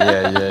 알겠습니다.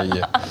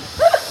 예.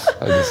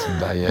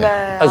 알겠습니다. 예.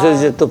 네. 저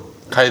이제 또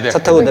차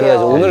타고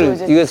내려가죠.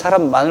 오늘 이거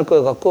사람 많을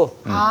것 같고.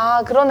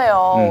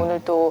 그러네요.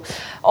 오늘 또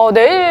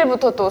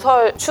내일부터 또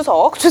설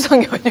추석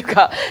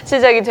연휴가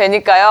시작이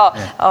되니까요.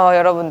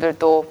 여러분들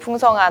또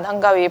풍성한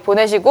한가위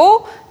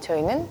보내시고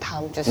저희는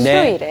다음 주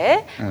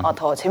수요일에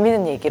더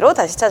재밌는 얘기로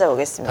다시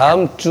찾아오겠습니다.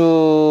 다음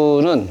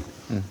주는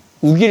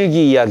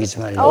우길기 이야기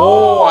좀 하려고.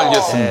 오,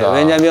 알겠습니다. 네,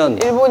 왜냐면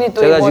일본이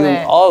또 제가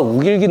이번에 지금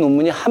우길기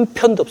논문이 한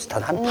편도 없어.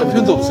 단 한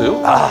편도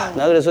없어요?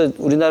 나 그래서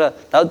우리나라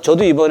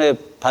저도 이번에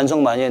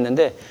반성 많이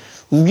했는데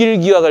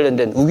우길기와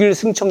관련된 우길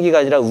승천기가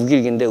아니라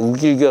우길기인데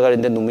우길기와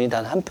관련된 논문이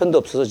단 한 편도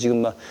없어서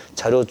지금 막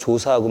자료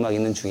조사하고 막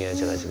있는 중이에요.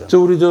 제가 지금.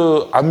 우리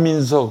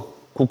안민석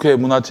국회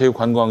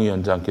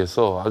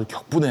문화체육관광위원장께서 아주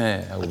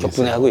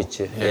격분해하고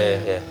있지.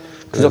 예.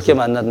 그저께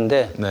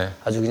만났는데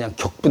아주 그냥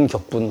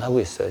격분하고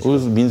있어요. 지금.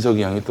 그래서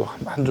민석이 형이 또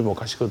한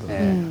주먹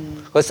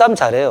하시거든요. 그거 싸움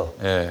잘해요.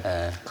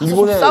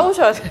 일본에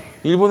싸우셔야 돼.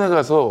 일본에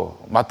가서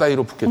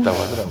맞다이로 붙겠다고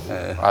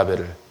하더라고요.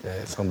 아베를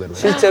상대로.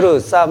 실제로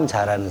싸움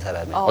잘하는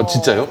사람이에요.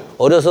 진짜요?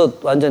 어려서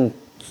완전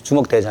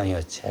주먹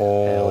대장이었지.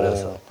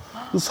 어려서.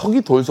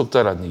 석이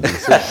돌석자라는 얘기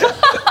있어요.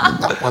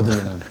 딱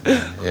받으면.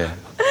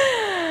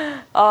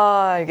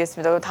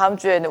 알겠습니다. 그럼 다음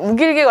주에는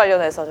우길기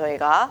관련해서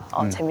저희가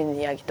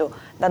재밌는 이야기도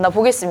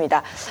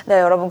나눠보겠습니다. 네,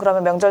 여러분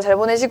그러면 명절 잘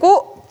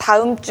보내시고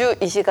다음 주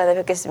이 시간에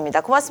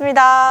뵙겠습니다.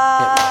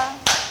 고맙습니다.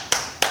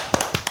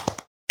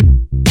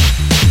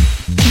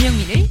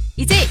 김용민을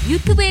이제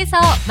유튜브에서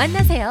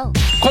만나세요.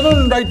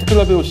 관훈 라이트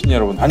클럽에 오신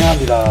여러분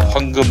환영합니다.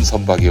 황금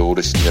선박에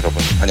오르신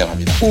여러분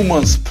환영합니다.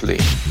 우먼스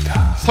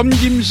플레이입니다.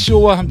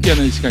 섬김쇼와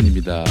함께하는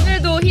시간입니다.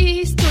 오늘도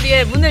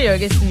히스토리의 문을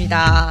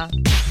열겠습니다.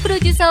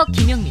 프로듀서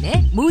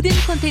김용민의 모든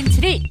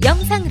콘텐츠를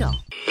영상으로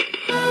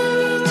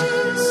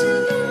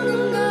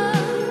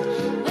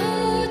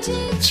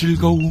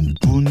즐거운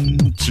분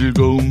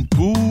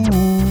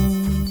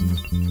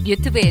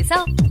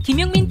유튜브에서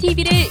김용민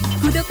TV를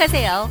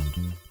구독하세요.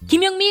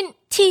 김용민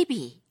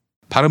TV.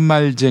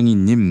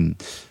 바른말쟁이님,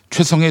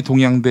 최성해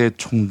동양대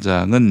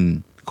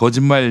총장은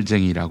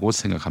거짓말쟁이라고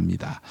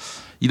생각합니다.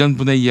 이런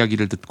분의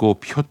이야기를 듣고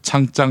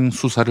표창장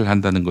수사를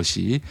한다는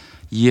것이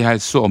이해할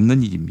수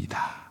없는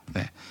일입니다.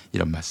 네,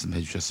 이런 말씀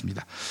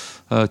해주셨습니다.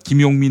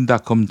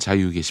 김용민.com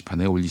자유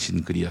게시판에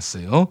올리신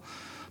글이었어요.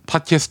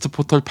 팟캐스트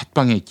포털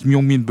팟빵의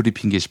김용민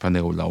브리핑 게시판에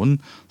올라온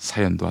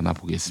사연도 하나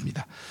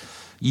보겠습니다.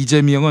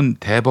 이재명은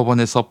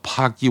대법원에서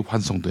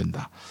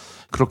파기환송된다.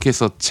 그렇게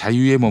해서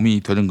자유의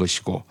몸이 되는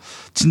것이고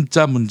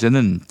진짜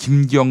문제는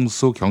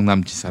김경수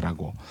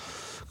경남지사라고.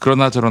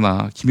 그러나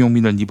저러나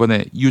김용민은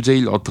이번에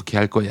유죄일 어떻게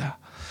할 거야.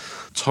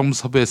 처음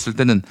섭외했을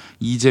때는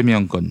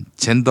이재명 건,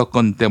 젠더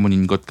건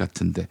때문인 것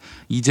같은데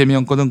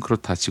이재명 건은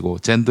그렇다 치고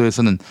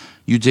젠더에서는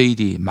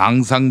유죄일이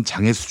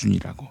망상장애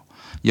수준이라고.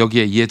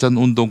 여기에 예전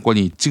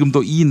운동권이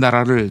지금도 이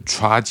나라를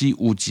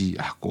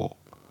좌지우지하고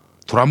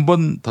돌 한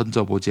번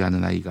던져보지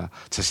않은 아이가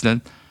자신은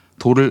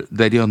돌을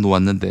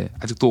내려놓았는데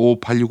아직도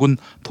 586은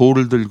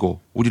돌을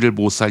들고 우리를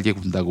못 살게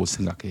군다고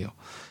생각해요.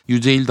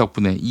 유재일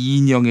덕분에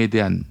이인영에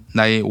대한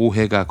나의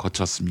오해가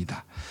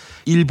거쳤습니다.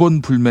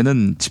 일본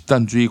불매는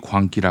집단주의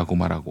광기라고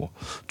말하고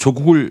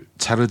조국을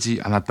자르지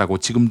않았다고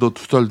지금도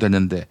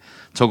투덜대는데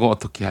저거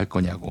어떻게 할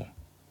거냐고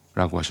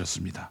라고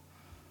하셨습니다.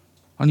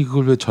 아니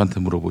그걸 왜 저한테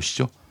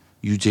물어보시죠?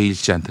 유재일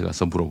씨한테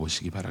가서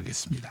물어보시기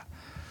바라겠습니다.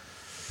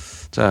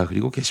 자,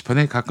 그리고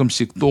게시판에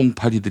가끔씩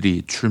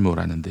똥파리들이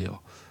출몰하는데요.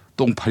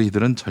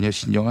 똥파리들은 전혀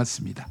신경 안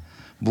씁니다.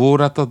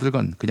 무엇라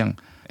떠들건 그냥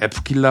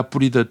F킬라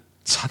뿌리듯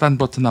차단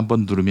버튼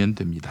한번 누르면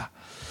됩니다.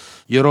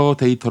 여러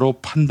데이터로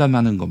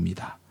판단하는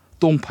겁니다.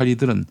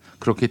 똥파리들은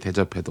그렇게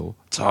대접해도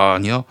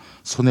전혀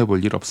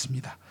손해볼 일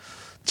없습니다.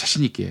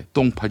 자신 있게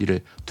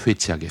똥파리를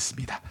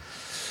퇴치하겠습니다.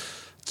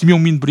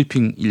 김용민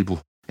브리핑 1부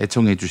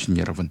애청해 주신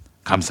여러분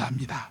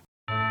감사합니다.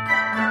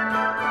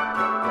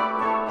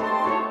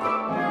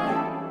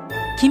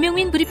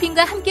 김용민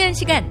브리핑과 함께한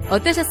시간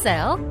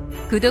어떠셨어요?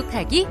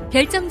 구독하기,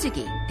 별점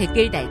주기,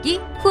 댓글 달기,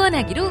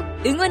 후원하기로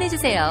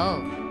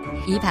응원해주세요.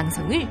 이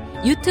방송을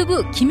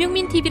유튜브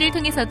김용민 TV를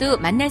통해서도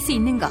만날 수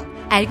있는 거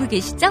알고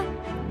계시죠?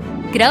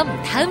 그럼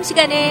다음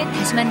시간에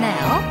다시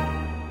만나요.